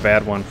 you made a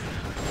bad one.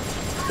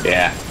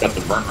 Yeah, got the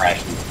burnt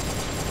ration.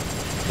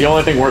 The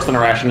only thing worse than a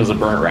ration is a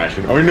burnt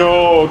ration. Oh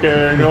no,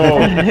 okay,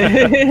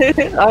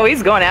 no. Oh,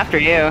 he's going after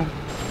you.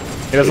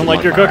 He doesn't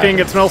like your cooking,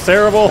 it smells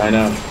terrible. I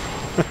know.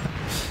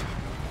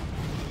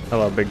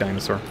 Hello, big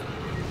dinosaur.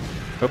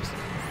 Oops.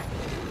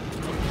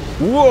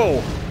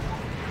 Whoa!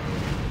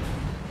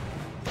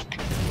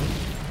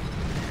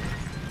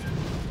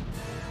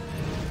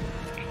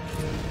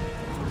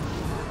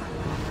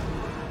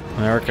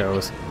 There it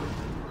goes.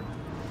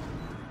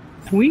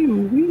 Wee,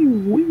 wee,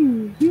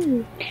 wee,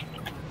 wee.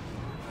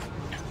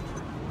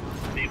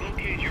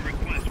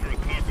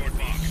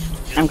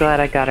 I'm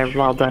glad I got a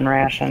well done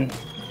ration.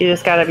 You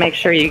just gotta make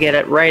sure you get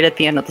it right at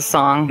the end of the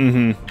song.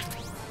 Mm-hmm.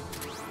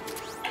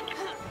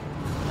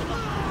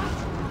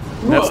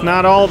 That's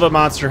not all the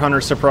Monster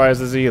Hunter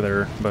surprises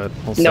either, but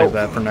we'll save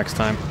that for next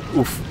time.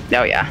 Oof.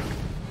 Oh, yeah.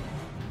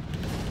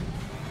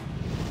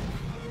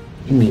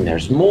 You mean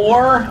there's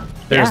more?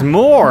 There's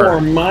more!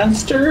 More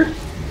monster?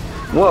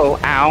 Whoa,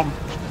 ow.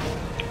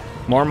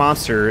 More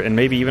monster, and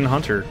maybe even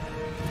hunter.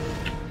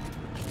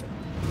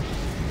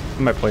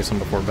 I might play some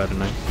before bed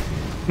tonight.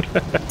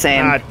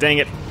 Same. Ah, dang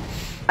it.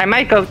 I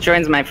might go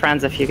join my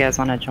friends if you guys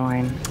want to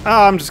join.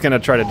 Oh, I'm just gonna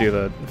try to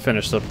do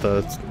finish up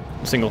the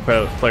single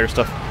player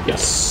stuff.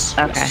 Yes.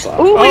 Okay. Yes.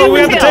 Oh, we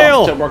have the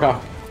tail!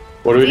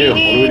 What do we do? What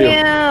do we do?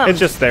 It's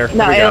just there.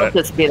 No, we got it'll it.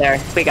 just be there.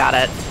 We got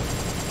it.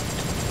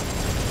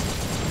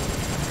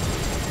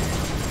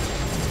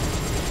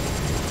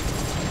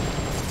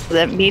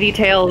 That meaty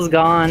tail is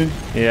gone.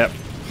 Yep.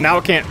 Now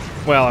it can't.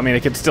 Well, I mean,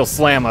 it could still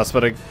slam us,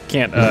 but it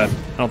can't. I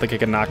don't think it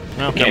can knock.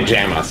 No, It can't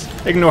jam us.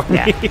 Ignore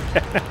me.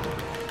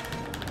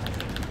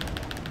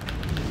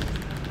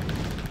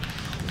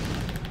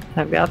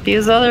 I've got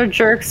these other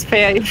jerks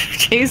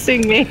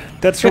chasing me.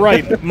 That's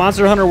right.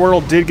 Monster Hunter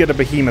World did get a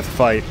behemoth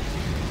fight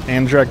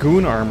and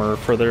Dragoon armor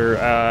for their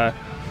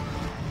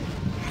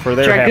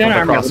Dragoon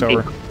half of armor the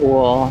crossover. would be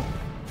cool.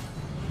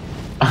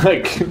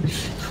 Like,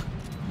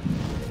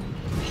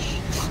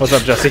 what's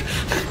up, Jesse?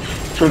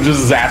 We're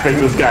just zapping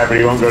this guy, but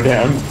he won't go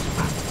down.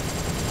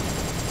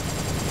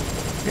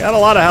 You got a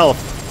lot of health.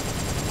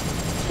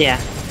 Yeah.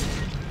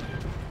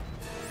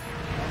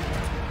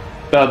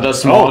 The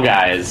small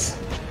guys,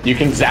 you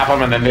can zap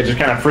them and then they just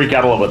kind of freak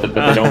out a little bit,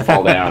 but they don't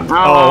fall down.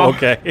 Oh,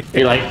 okay.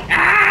 You're like,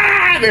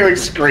 ah! They like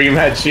scream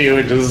at you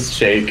and just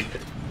shake.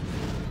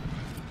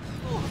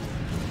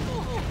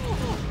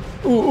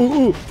 Ooh, ooh,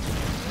 ooh.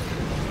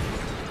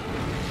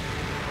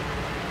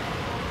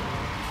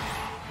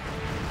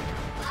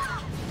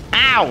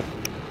 Ow!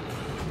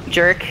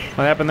 Jerk.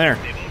 What happened there?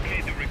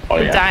 Oh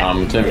yeah,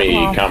 come to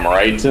me, come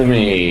right to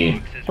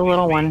me. The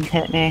little one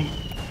hit me.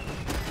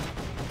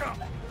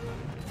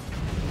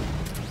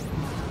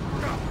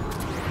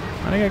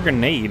 I think a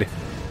grenade.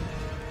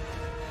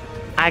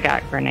 I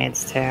got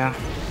grenades too.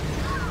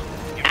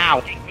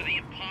 Ow!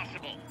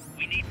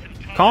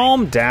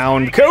 Calm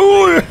down.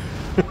 Cool.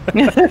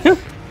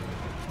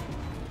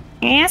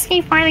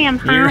 Asking for the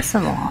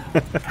impossible.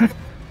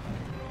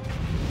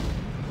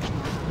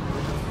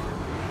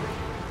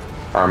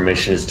 Our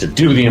mission is to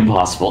do the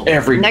impossible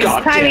every Next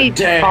time goddamn he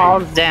day.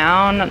 falls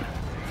down,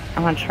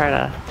 I'm gonna try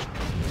to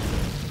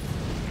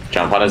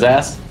Jump on his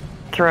ass?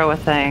 throw a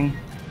thing.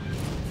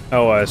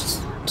 Oh,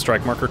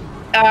 strike marker.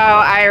 Oh,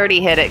 I already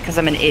hit it because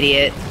I'm an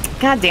idiot.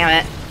 God damn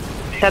it.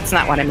 That's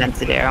not what I meant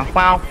to do.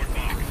 Well,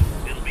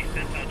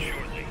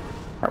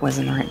 it was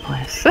in the right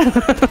place.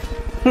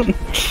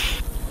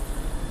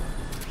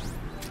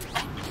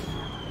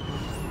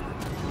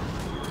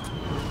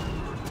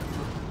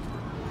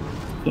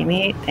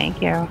 Gimme,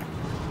 thank you.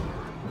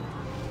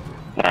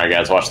 Alright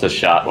guys, watch this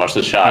shot. Watch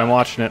this shot. I'm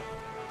watching it.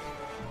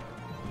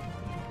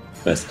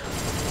 Missed.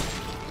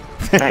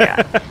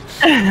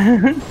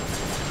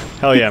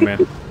 Hell yeah,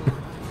 man.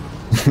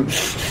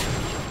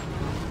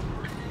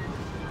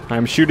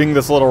 I'm shooting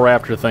this little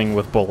raptor thing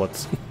with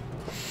bullets.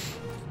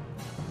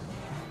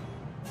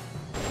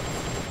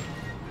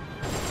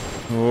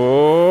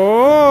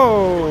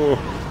 Whoa!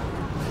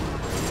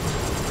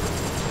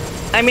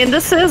 I mean,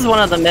 this is one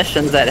of the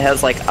missions that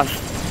has like a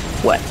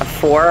 4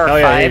 or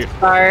 5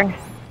 star.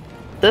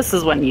 This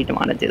is when you'd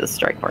want to do the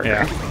strike worker.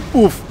 Yeah.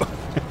 Oof.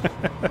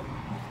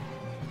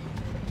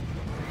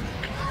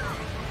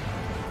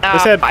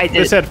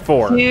 This had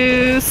 4.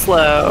 Too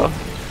slow.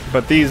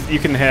 But these you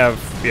can have.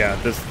 Yeah,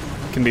 this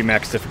can be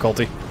max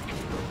difficulty.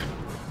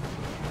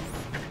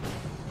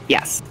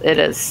 Yes, it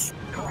is.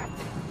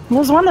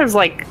 There's one. There's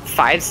like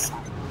 5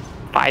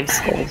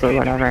 skulls or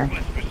whatever.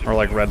 Or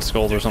like red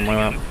skulls or something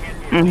like that.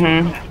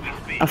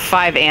 Mm-hmm. A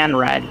 5 and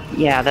red.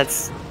 Yeah,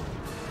 that's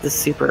the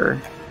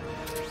super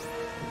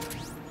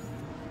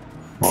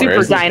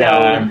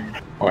dino.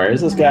 Where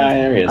is this guy?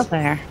 There he is. Up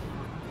there.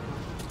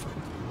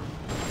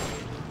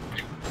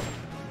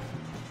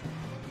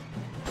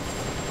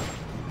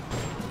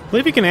 I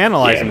believe you can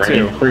analyze them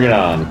too. Bring it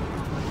on.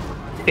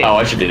 Oh,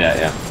 I should do that,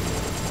 yeah.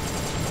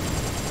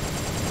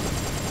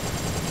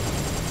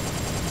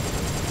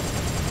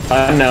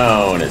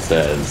 Unknown, it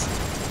says.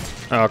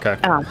 Oh, okay.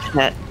 Oh,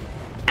 shit.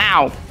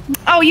 Ow.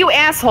 Oh, you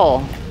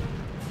asshole.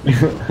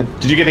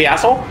 Did you get the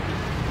asshole?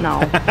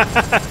 No.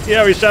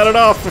 Yeah, we shot it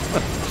off.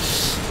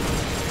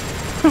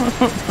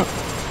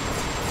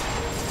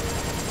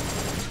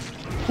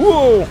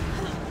 Whoa.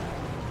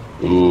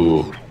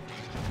 Ooh.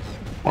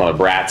 One of the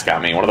brats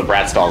got me. One of the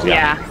brat stalls got me.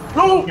 Yeah.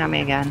 Oh. Got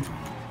me again.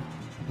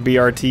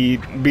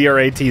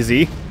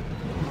 BRATZ?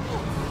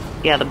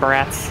 Yeah, the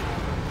brats.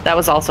 That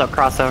was also a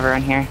crossover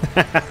in here.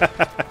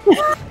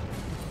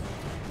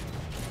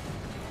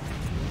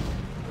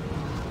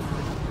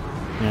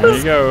 There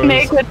you go.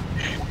 Snake with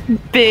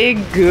big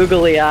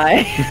googly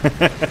eye.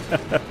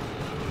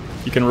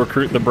 You can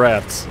recruit the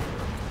brats.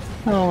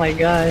 Oh my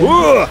god.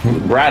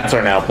 Brats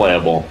are now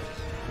playable.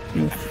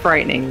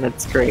 Frightening,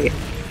 that's great.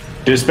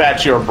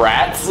 Dispatch your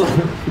brats.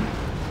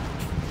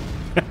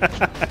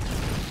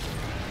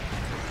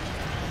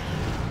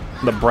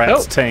 The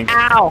brats tank.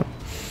 Ow.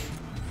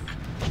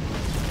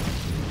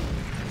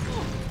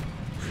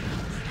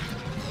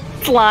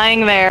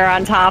 Flying there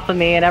on top of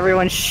me and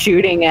everyone's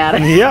shooting at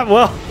it. Yeah,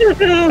 well.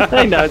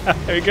 I know.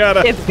 We got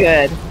it. It's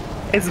good.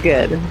 It's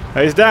good.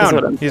 He's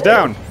down. He's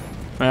down.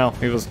 Well,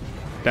 he was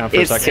down for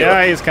a second.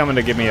 Yeah, he's coming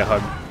to give me a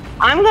hug.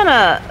 I'm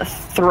gonna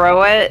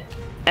throw it,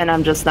 and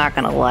I'm just not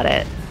gonna let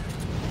it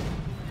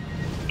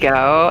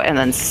go, and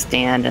then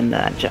stand in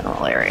the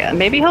general area.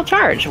 Maybe he'll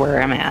charge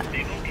where I'm at.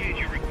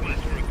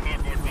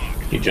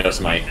 He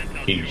just might.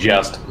 He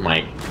just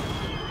might.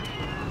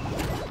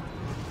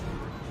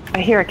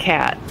 I hear a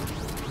cat.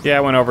 Yeah,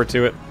 I went over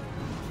to it.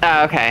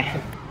 Oh, okay.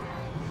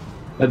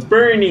 That's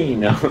Bernie.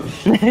 No.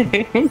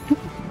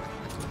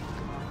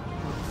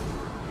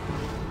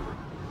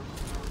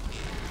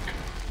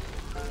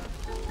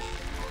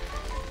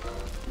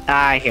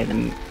 I hear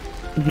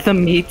the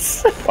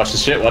meats. Watch the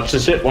shit, watch the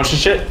shit, watch the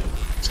shit.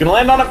 It's gonna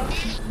land on him.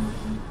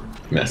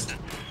 Missed.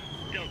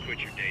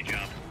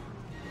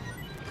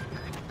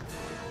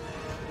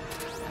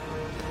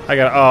 I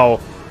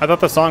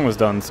thought the song was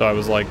done, so I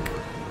was like...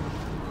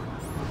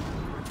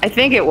 I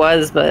think it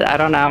was, but I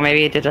don't know.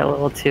 Maybe it did it a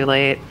little too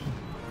late.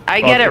 I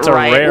Well, get it it's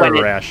right. a rare when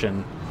it,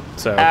 ration,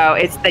 so... Oh,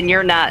 it's then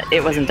you're not.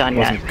 It wasn't done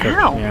wasn't yet. cooked,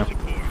 Ow. yeah.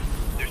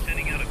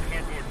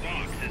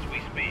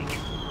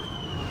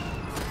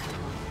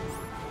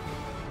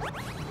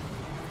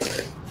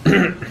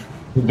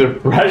 The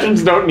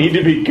rations don't need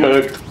to be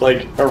cooked.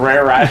 Like, a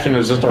rare ration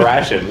is just a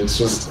ration. It's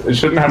just, it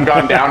shouldn't have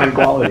gone down in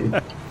quality.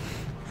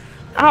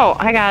 Oh,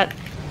 I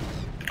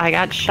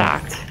got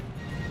shocked.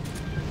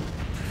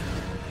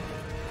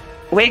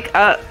 Wake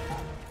up.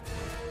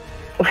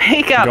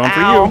 Wake up, Going for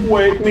ow. you.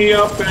 Wake me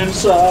up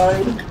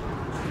inside.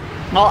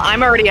 Well,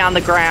 I'm already on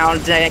the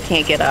ground. I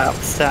can't get up,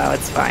 so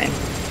it's fine.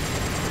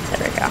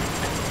 There we go.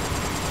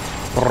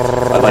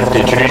 I'd like to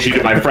introduce you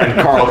to my friend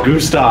Carl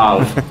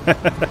Gustav.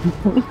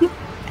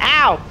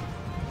 Ow!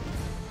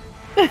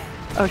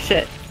 Oh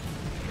shit.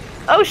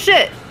 Oh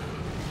shit!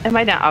 Am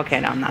I down? Okay,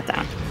 no, I'm not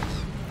down.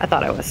 I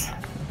thought I was.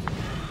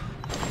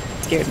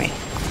 Scared me.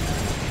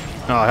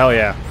 Oh, hell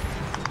yeah.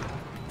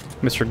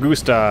 Mr.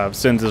 Gustav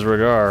sends his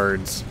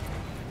regards.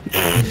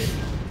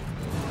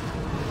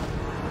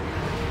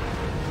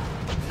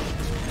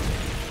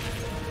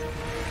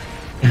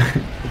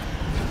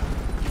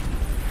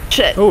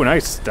 Shit. Oh,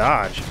 nice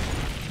dodge.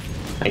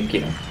 Thank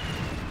you.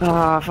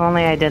 Oh, if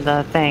only I did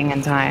the thing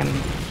in time.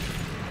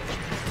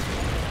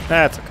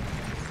 That's okay.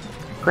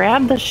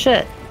 Grab the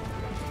shit.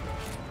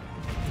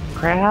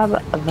 Grab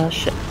the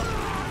shit.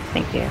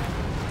 Thank you.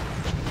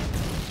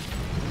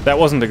 That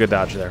wasn't a good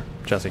dodge there,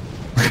 Jesse.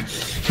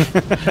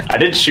 I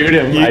did shoot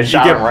him. I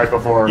shot him right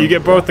before. You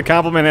get both the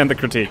compliment and the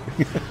critique.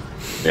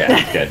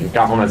 Yeah, good.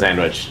 Compliment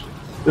sandwich.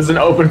 This is an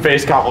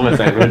open-faced compliment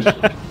sandwich.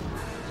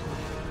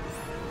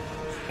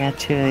 Got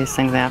 2 of these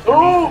things after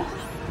me.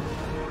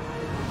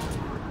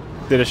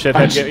 Did a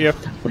shithead get you?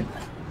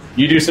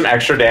 You do some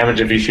extra damage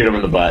if you shoot him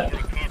in the butt.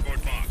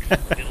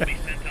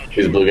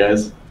 These blue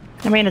guys.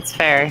 I mean, it's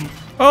fair.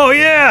 Oh,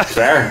 yeah!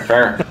 Fair,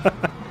 fair.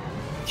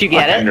 Did you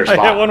get it?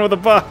 I hit one with a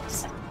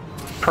box.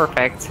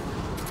 Perfect.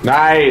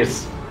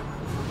 Nice.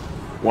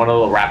 One of the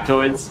little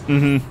raptoids.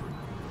 Mm-hmm.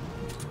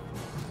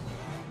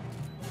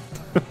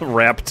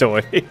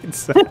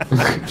 Raptoids.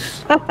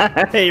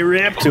 Hey,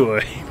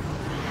 Raptoid.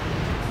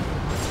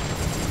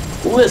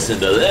 Listen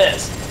to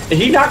this.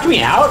 He knocked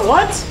me out?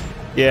 What?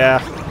 Yeah.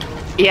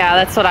 Yeah,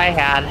 that's what I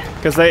had.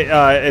 Because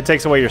it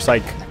takes away your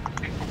psych.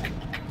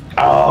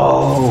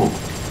 Oh,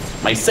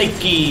 my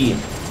psyche.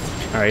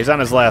 All right, he's on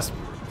his last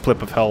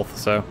flip of health,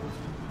 so.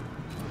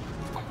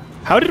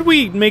 How did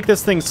we make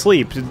this thing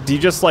sleep? Do you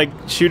just, like,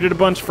 shoot it a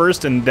bunch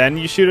first and then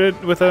you shoot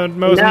it with a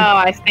Mosin? No,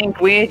 I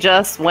think we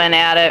just went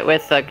at it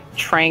with a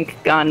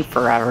trank gun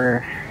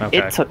forever. Okay.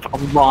 It took a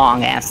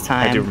long-ass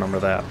time. I do remember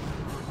that.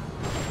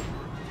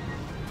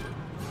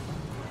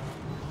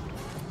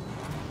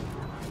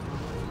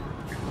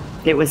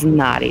 It was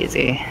not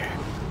easy.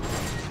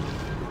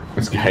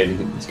 This guy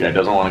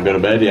doesn't want to go to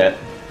bed yet.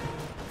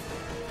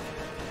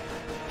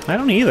 I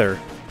don't either.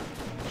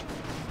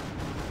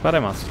 But I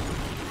must.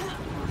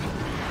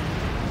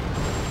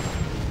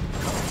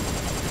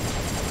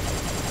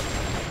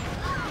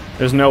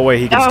 There's no way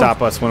he can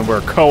stop us when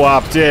we're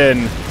co-opted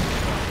in.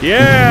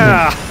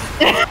 Yeah!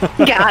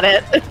 Got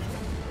it.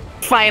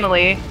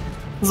 Finally.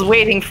 Was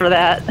waiting for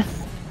that.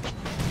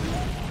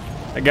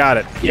 I got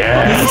it.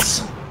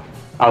 Yes!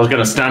 I was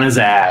gonna stun his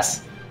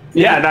ass.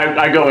 Yeah, and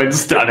I go and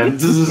stun him.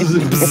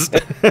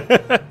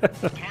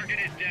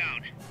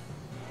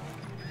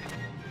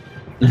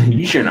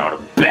 You sure know how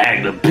to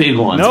bag the big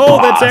ones, No,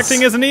 boss. that's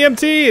acting as an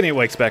EMT! And he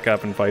wakes back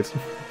up and fights.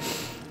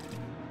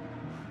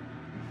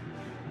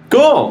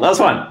 Cool, that was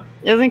fun.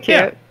 Isn't cute?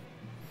 Yeah.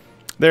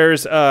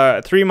 There's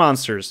 3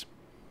 monsters.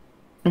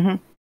 Mm-hmm.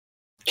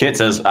 Kit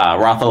says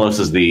Rathalos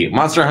is the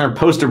Monster Hunter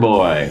poster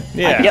boy.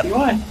 Yeah.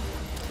 Yep.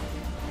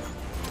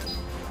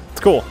 It's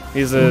cool.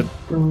 He's a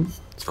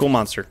it's a cool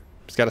monster.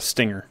 He's got a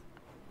stinger.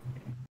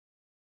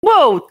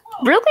 Whoa,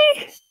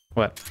 really?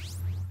 What?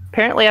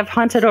 Apparently I've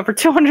hunted over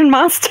 200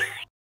 monsters.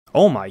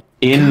 Oh my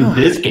In God.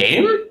 this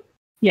game?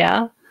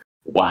 Yeah.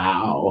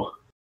 Wow.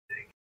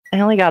 I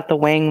only got the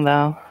wing,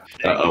 though.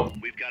 Uh-oh.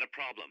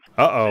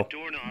 Uh-oh.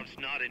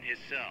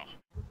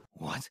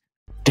 What?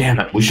 Damn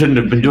it, we shouldn't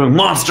have been doing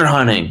monster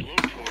hunting.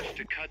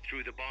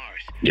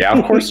 Yeah,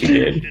 of course you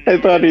did. I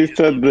thought he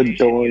said the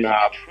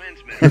doorknob.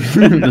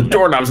 The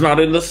doorknob's not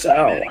in the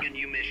cell.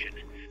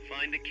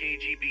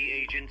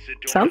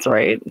 Sounds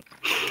right.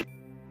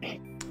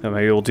 Oh,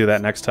 maybe we'll do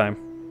that next time.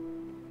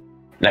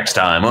 Next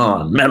time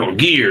on Metal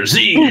Gear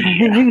Zeke.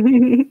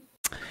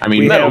 I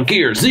mean, Metal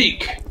Gear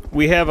Zeke.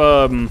 We have,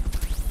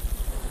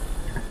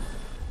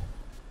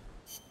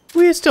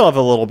 we still have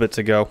a little bit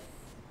to go.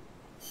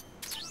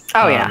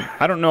 Oh, yeah.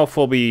 I don't know if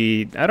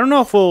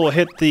we'll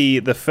hit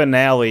the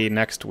finale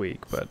next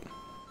week, but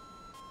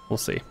we'll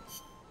see.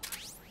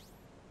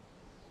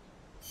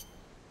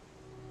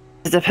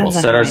 It depends.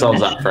 We'll set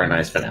ourselves up for a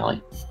nice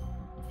finale.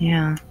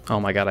 Yeah.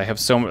 Oh my God, I have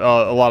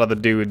a lot of the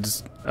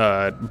dudes'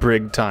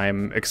 brig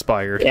time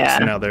expired. Yeah.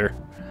 So now they're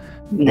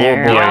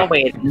I'll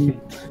wait.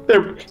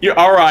 You're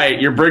all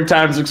right. Your brig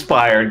time's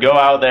expired. Go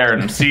out there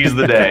and seize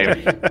the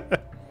day.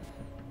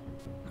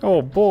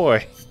 Oh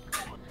boy.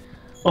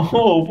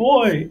 Oh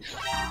boy.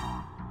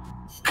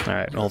 All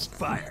right,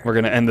 we're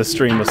gonna end the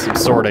stream with some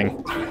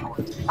sorting.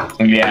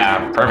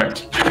 Yeah,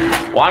 perfect.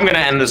 Well, I'm gonna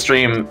end the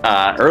stream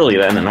early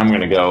then, and I'm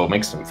gonna go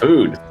make some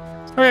food.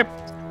 Okay.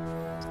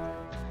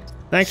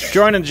 Thanks for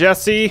joining,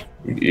 Jesse.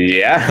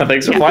 Yeah,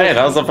 thanks for playing.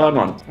 That was a fun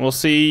one. We'll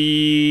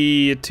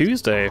see you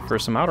Tuesday for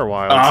some Outer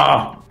Wilds.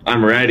 Oh,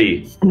 I'm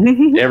ready.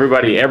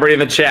 Everybody in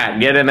the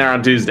chat, get in there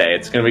on Tuesday.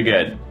 It's gonna be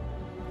good.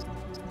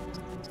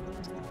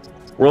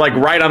 We're like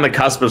right on the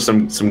cusp of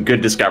some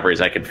good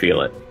discoveries. I could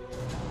feel it.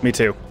 Me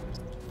too.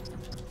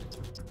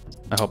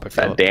 I hope I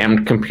feel that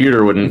damned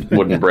computer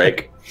wouldn't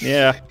break.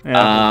 Yeah.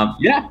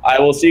 Yeah. I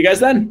will see you guys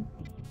then.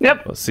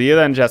 Yep. We'll see you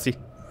then, Jesse.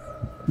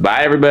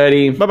 Bye,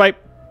 everybody. Bye bye.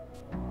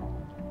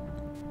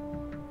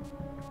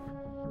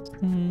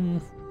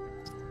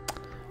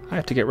 I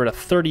have to get rid of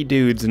 30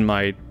 dudes in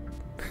my.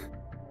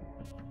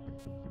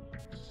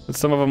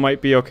 Some of them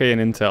might be okay in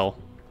Intel.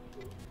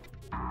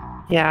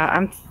 Yeah,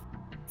 I'm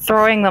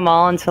throwing them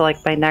all into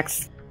like my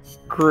next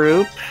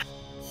group.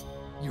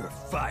 You're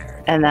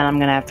fired. And then I'm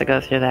gonna have to go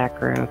through that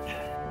group.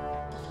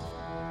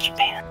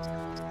 Japan.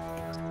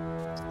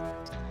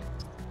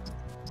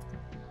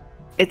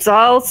 It's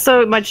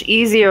also much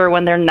easier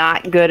when they're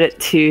not good at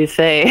 2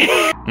 things.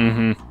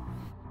 Mm-hmm.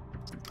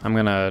 I'm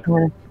gonna.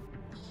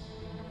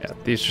 Yeah,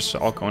 these just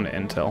all going to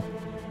Intel.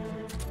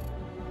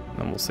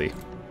 Then we'll see.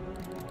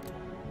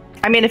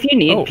 I mean, if you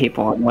need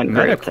people in one group,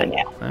 medical, then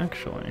yeah.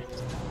 Actually.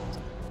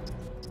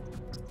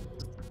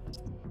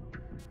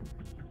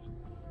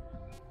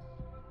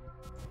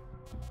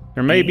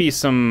 There may be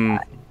some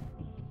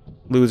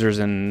losers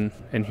in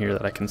here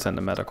that I can send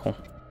to medical.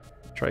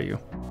 Try you.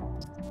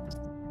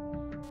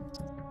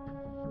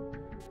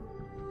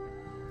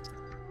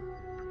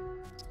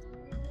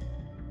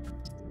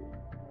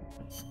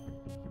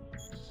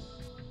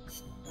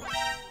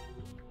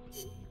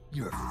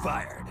 You're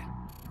fired.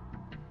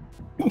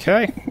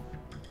 Okay.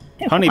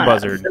 Honey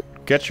Buzzard,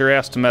 get your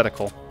ass to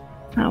medical.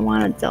 I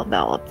want to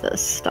develop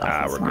this stuff.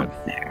 Ah, it's we're not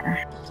good.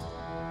 there.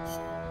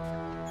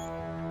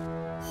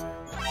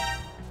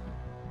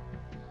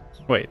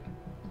 Wait.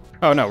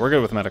 Oh, no, we're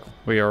good with medical.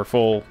 We are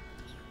full.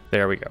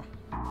 There we go.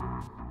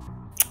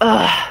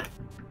 Ugh.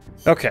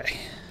 Okay.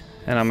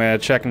 And I'm going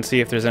to check and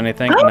see if there's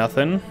anything. Oh.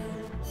 Nothing.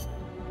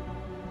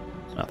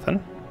 Nothing.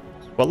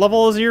 What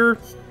level is your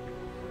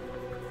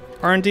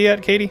R&D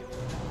at, Katie?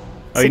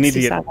 Oh, 67. You need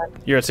to get...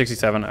 You're at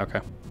 67?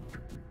 Okay.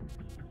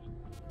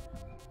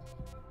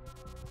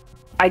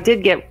 I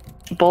did get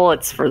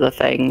bullets for the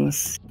thing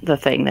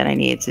that I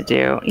need to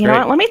do. You know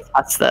what? Let me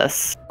test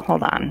this.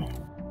 Hold on.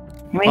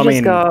 Let me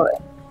go.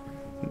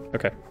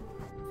 Okay.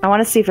 I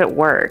want to see if it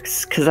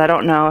works, because I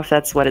don't know if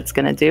that's what it's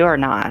going to do or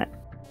not.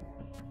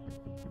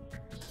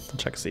 I'll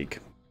check Zeke.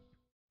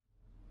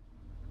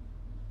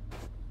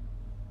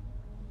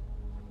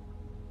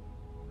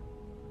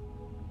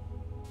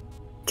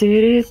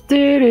 Hey,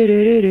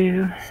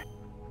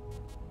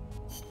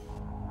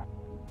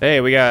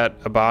 we got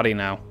a body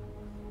now.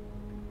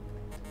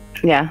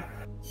 Yeah.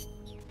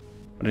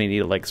 But I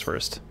need legs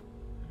first.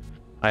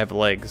 I have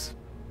legs.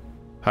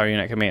 Power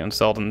unit can be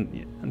installed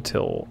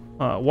until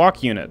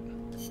walk unit.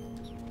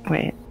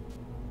 Wait.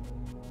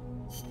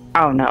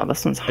 Oh no,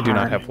 this one's hard. I do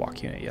not have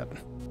walk unit yet.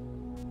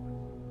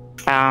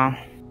 Oh.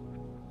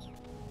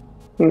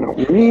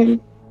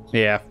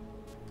 Yeah.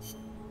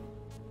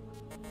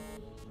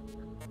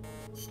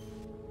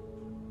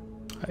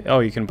 Oh,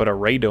 you can put a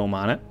ray dome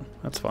on it.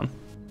 That's fun.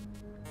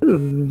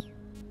 Ooh.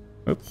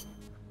 Oops.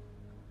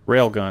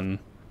 Railgun.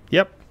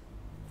 Yep.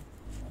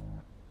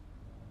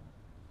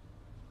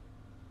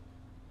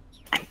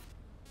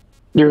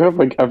 You have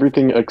like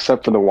everything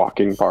except for the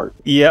walking part.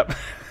 Yep.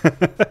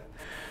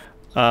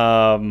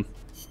 Yeah,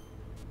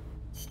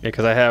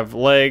 because I have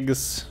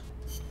legs.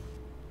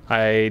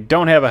 I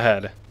don't have a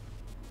head.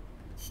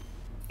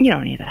 You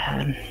don't need a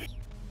head.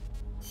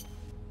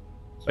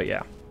 But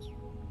yeah.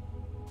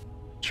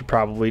 Should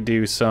probably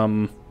do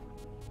some...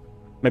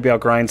 Maybe I'll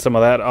grind some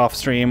of that off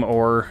stream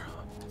or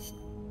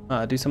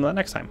do some of that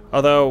next time.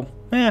 Although,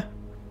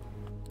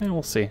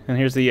 we'll see. And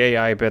here's the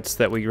AI bits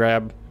that we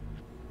grab.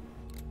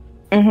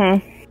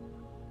 Mm-hmm.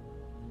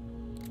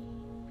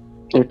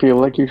 I feel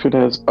like you should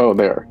have... Oh,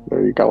 there.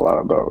 There, you got a lot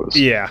of those.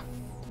 Yeah.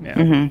 Yeah.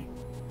 Mm-hmm.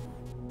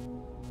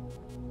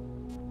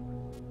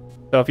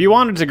 So if you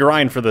wanted to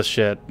grind for this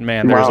shit,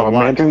 man, there's a lot.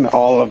 Imagine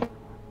all of...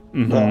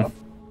 Mm-hmm.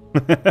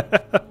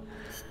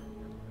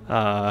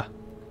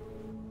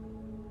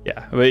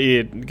 Yeah, but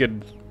you get a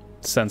good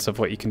sense of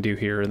what you can do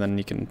here, and then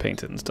you can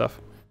paint it and stuff.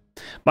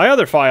 My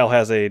other file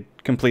has a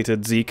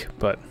completed Zeke,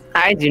 but...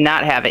 I do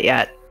not have it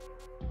yet.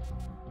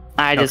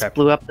 I just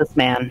blew up this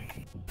man.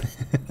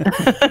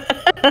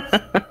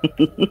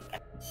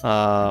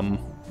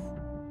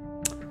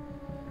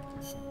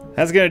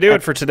 That's gonna do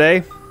it for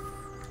today.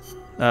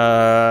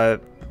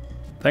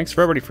 Thanks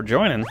for everybody for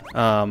joining.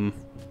 We'll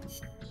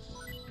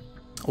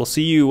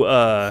see you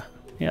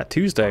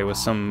Tuesday with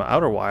some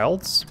Outer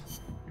Wilds.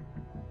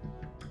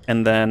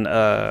 And then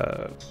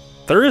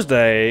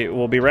Thursday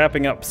we'll be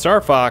wrapping up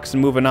Star Fox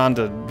and moving on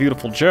to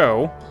Beautiful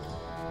Joe.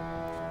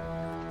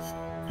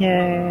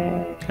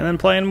 Yay. And then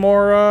playing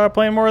more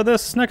of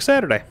this next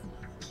Saturday.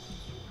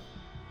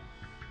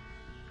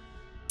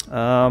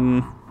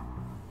 Well,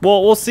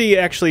 we'll see.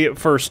 Actually,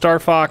 for Star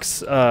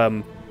Fox,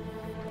 I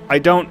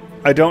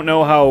don't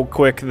know how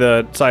quick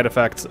the side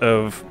effects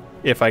of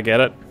if I get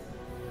it,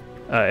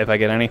 if I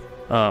get any,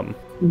 from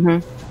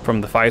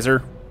the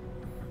Pfizer,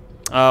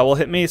 will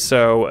hit me.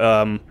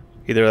 So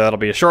either that'll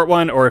be a short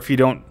one, or if you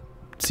don't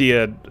see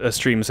a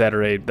stream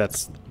Saturday,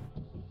 that's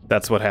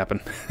what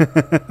happened.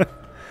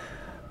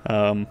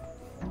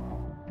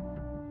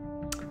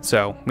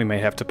 So we may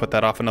have to put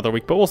that off another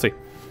week, but we'll see.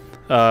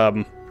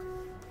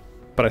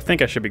 But I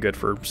think I should be good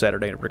for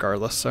Saturday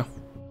regardless, so.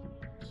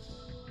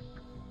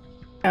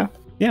 Yeah.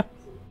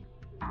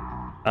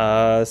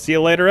 Yeah. See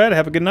you later, Ed.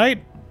 Have a good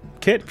night.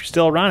 Kit, if you're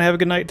still around, have a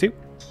good night too.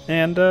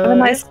 And have a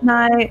nice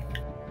night.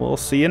 We'll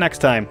see you next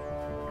time.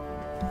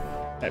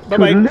 Right,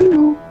 bye-bye.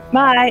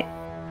 Bye.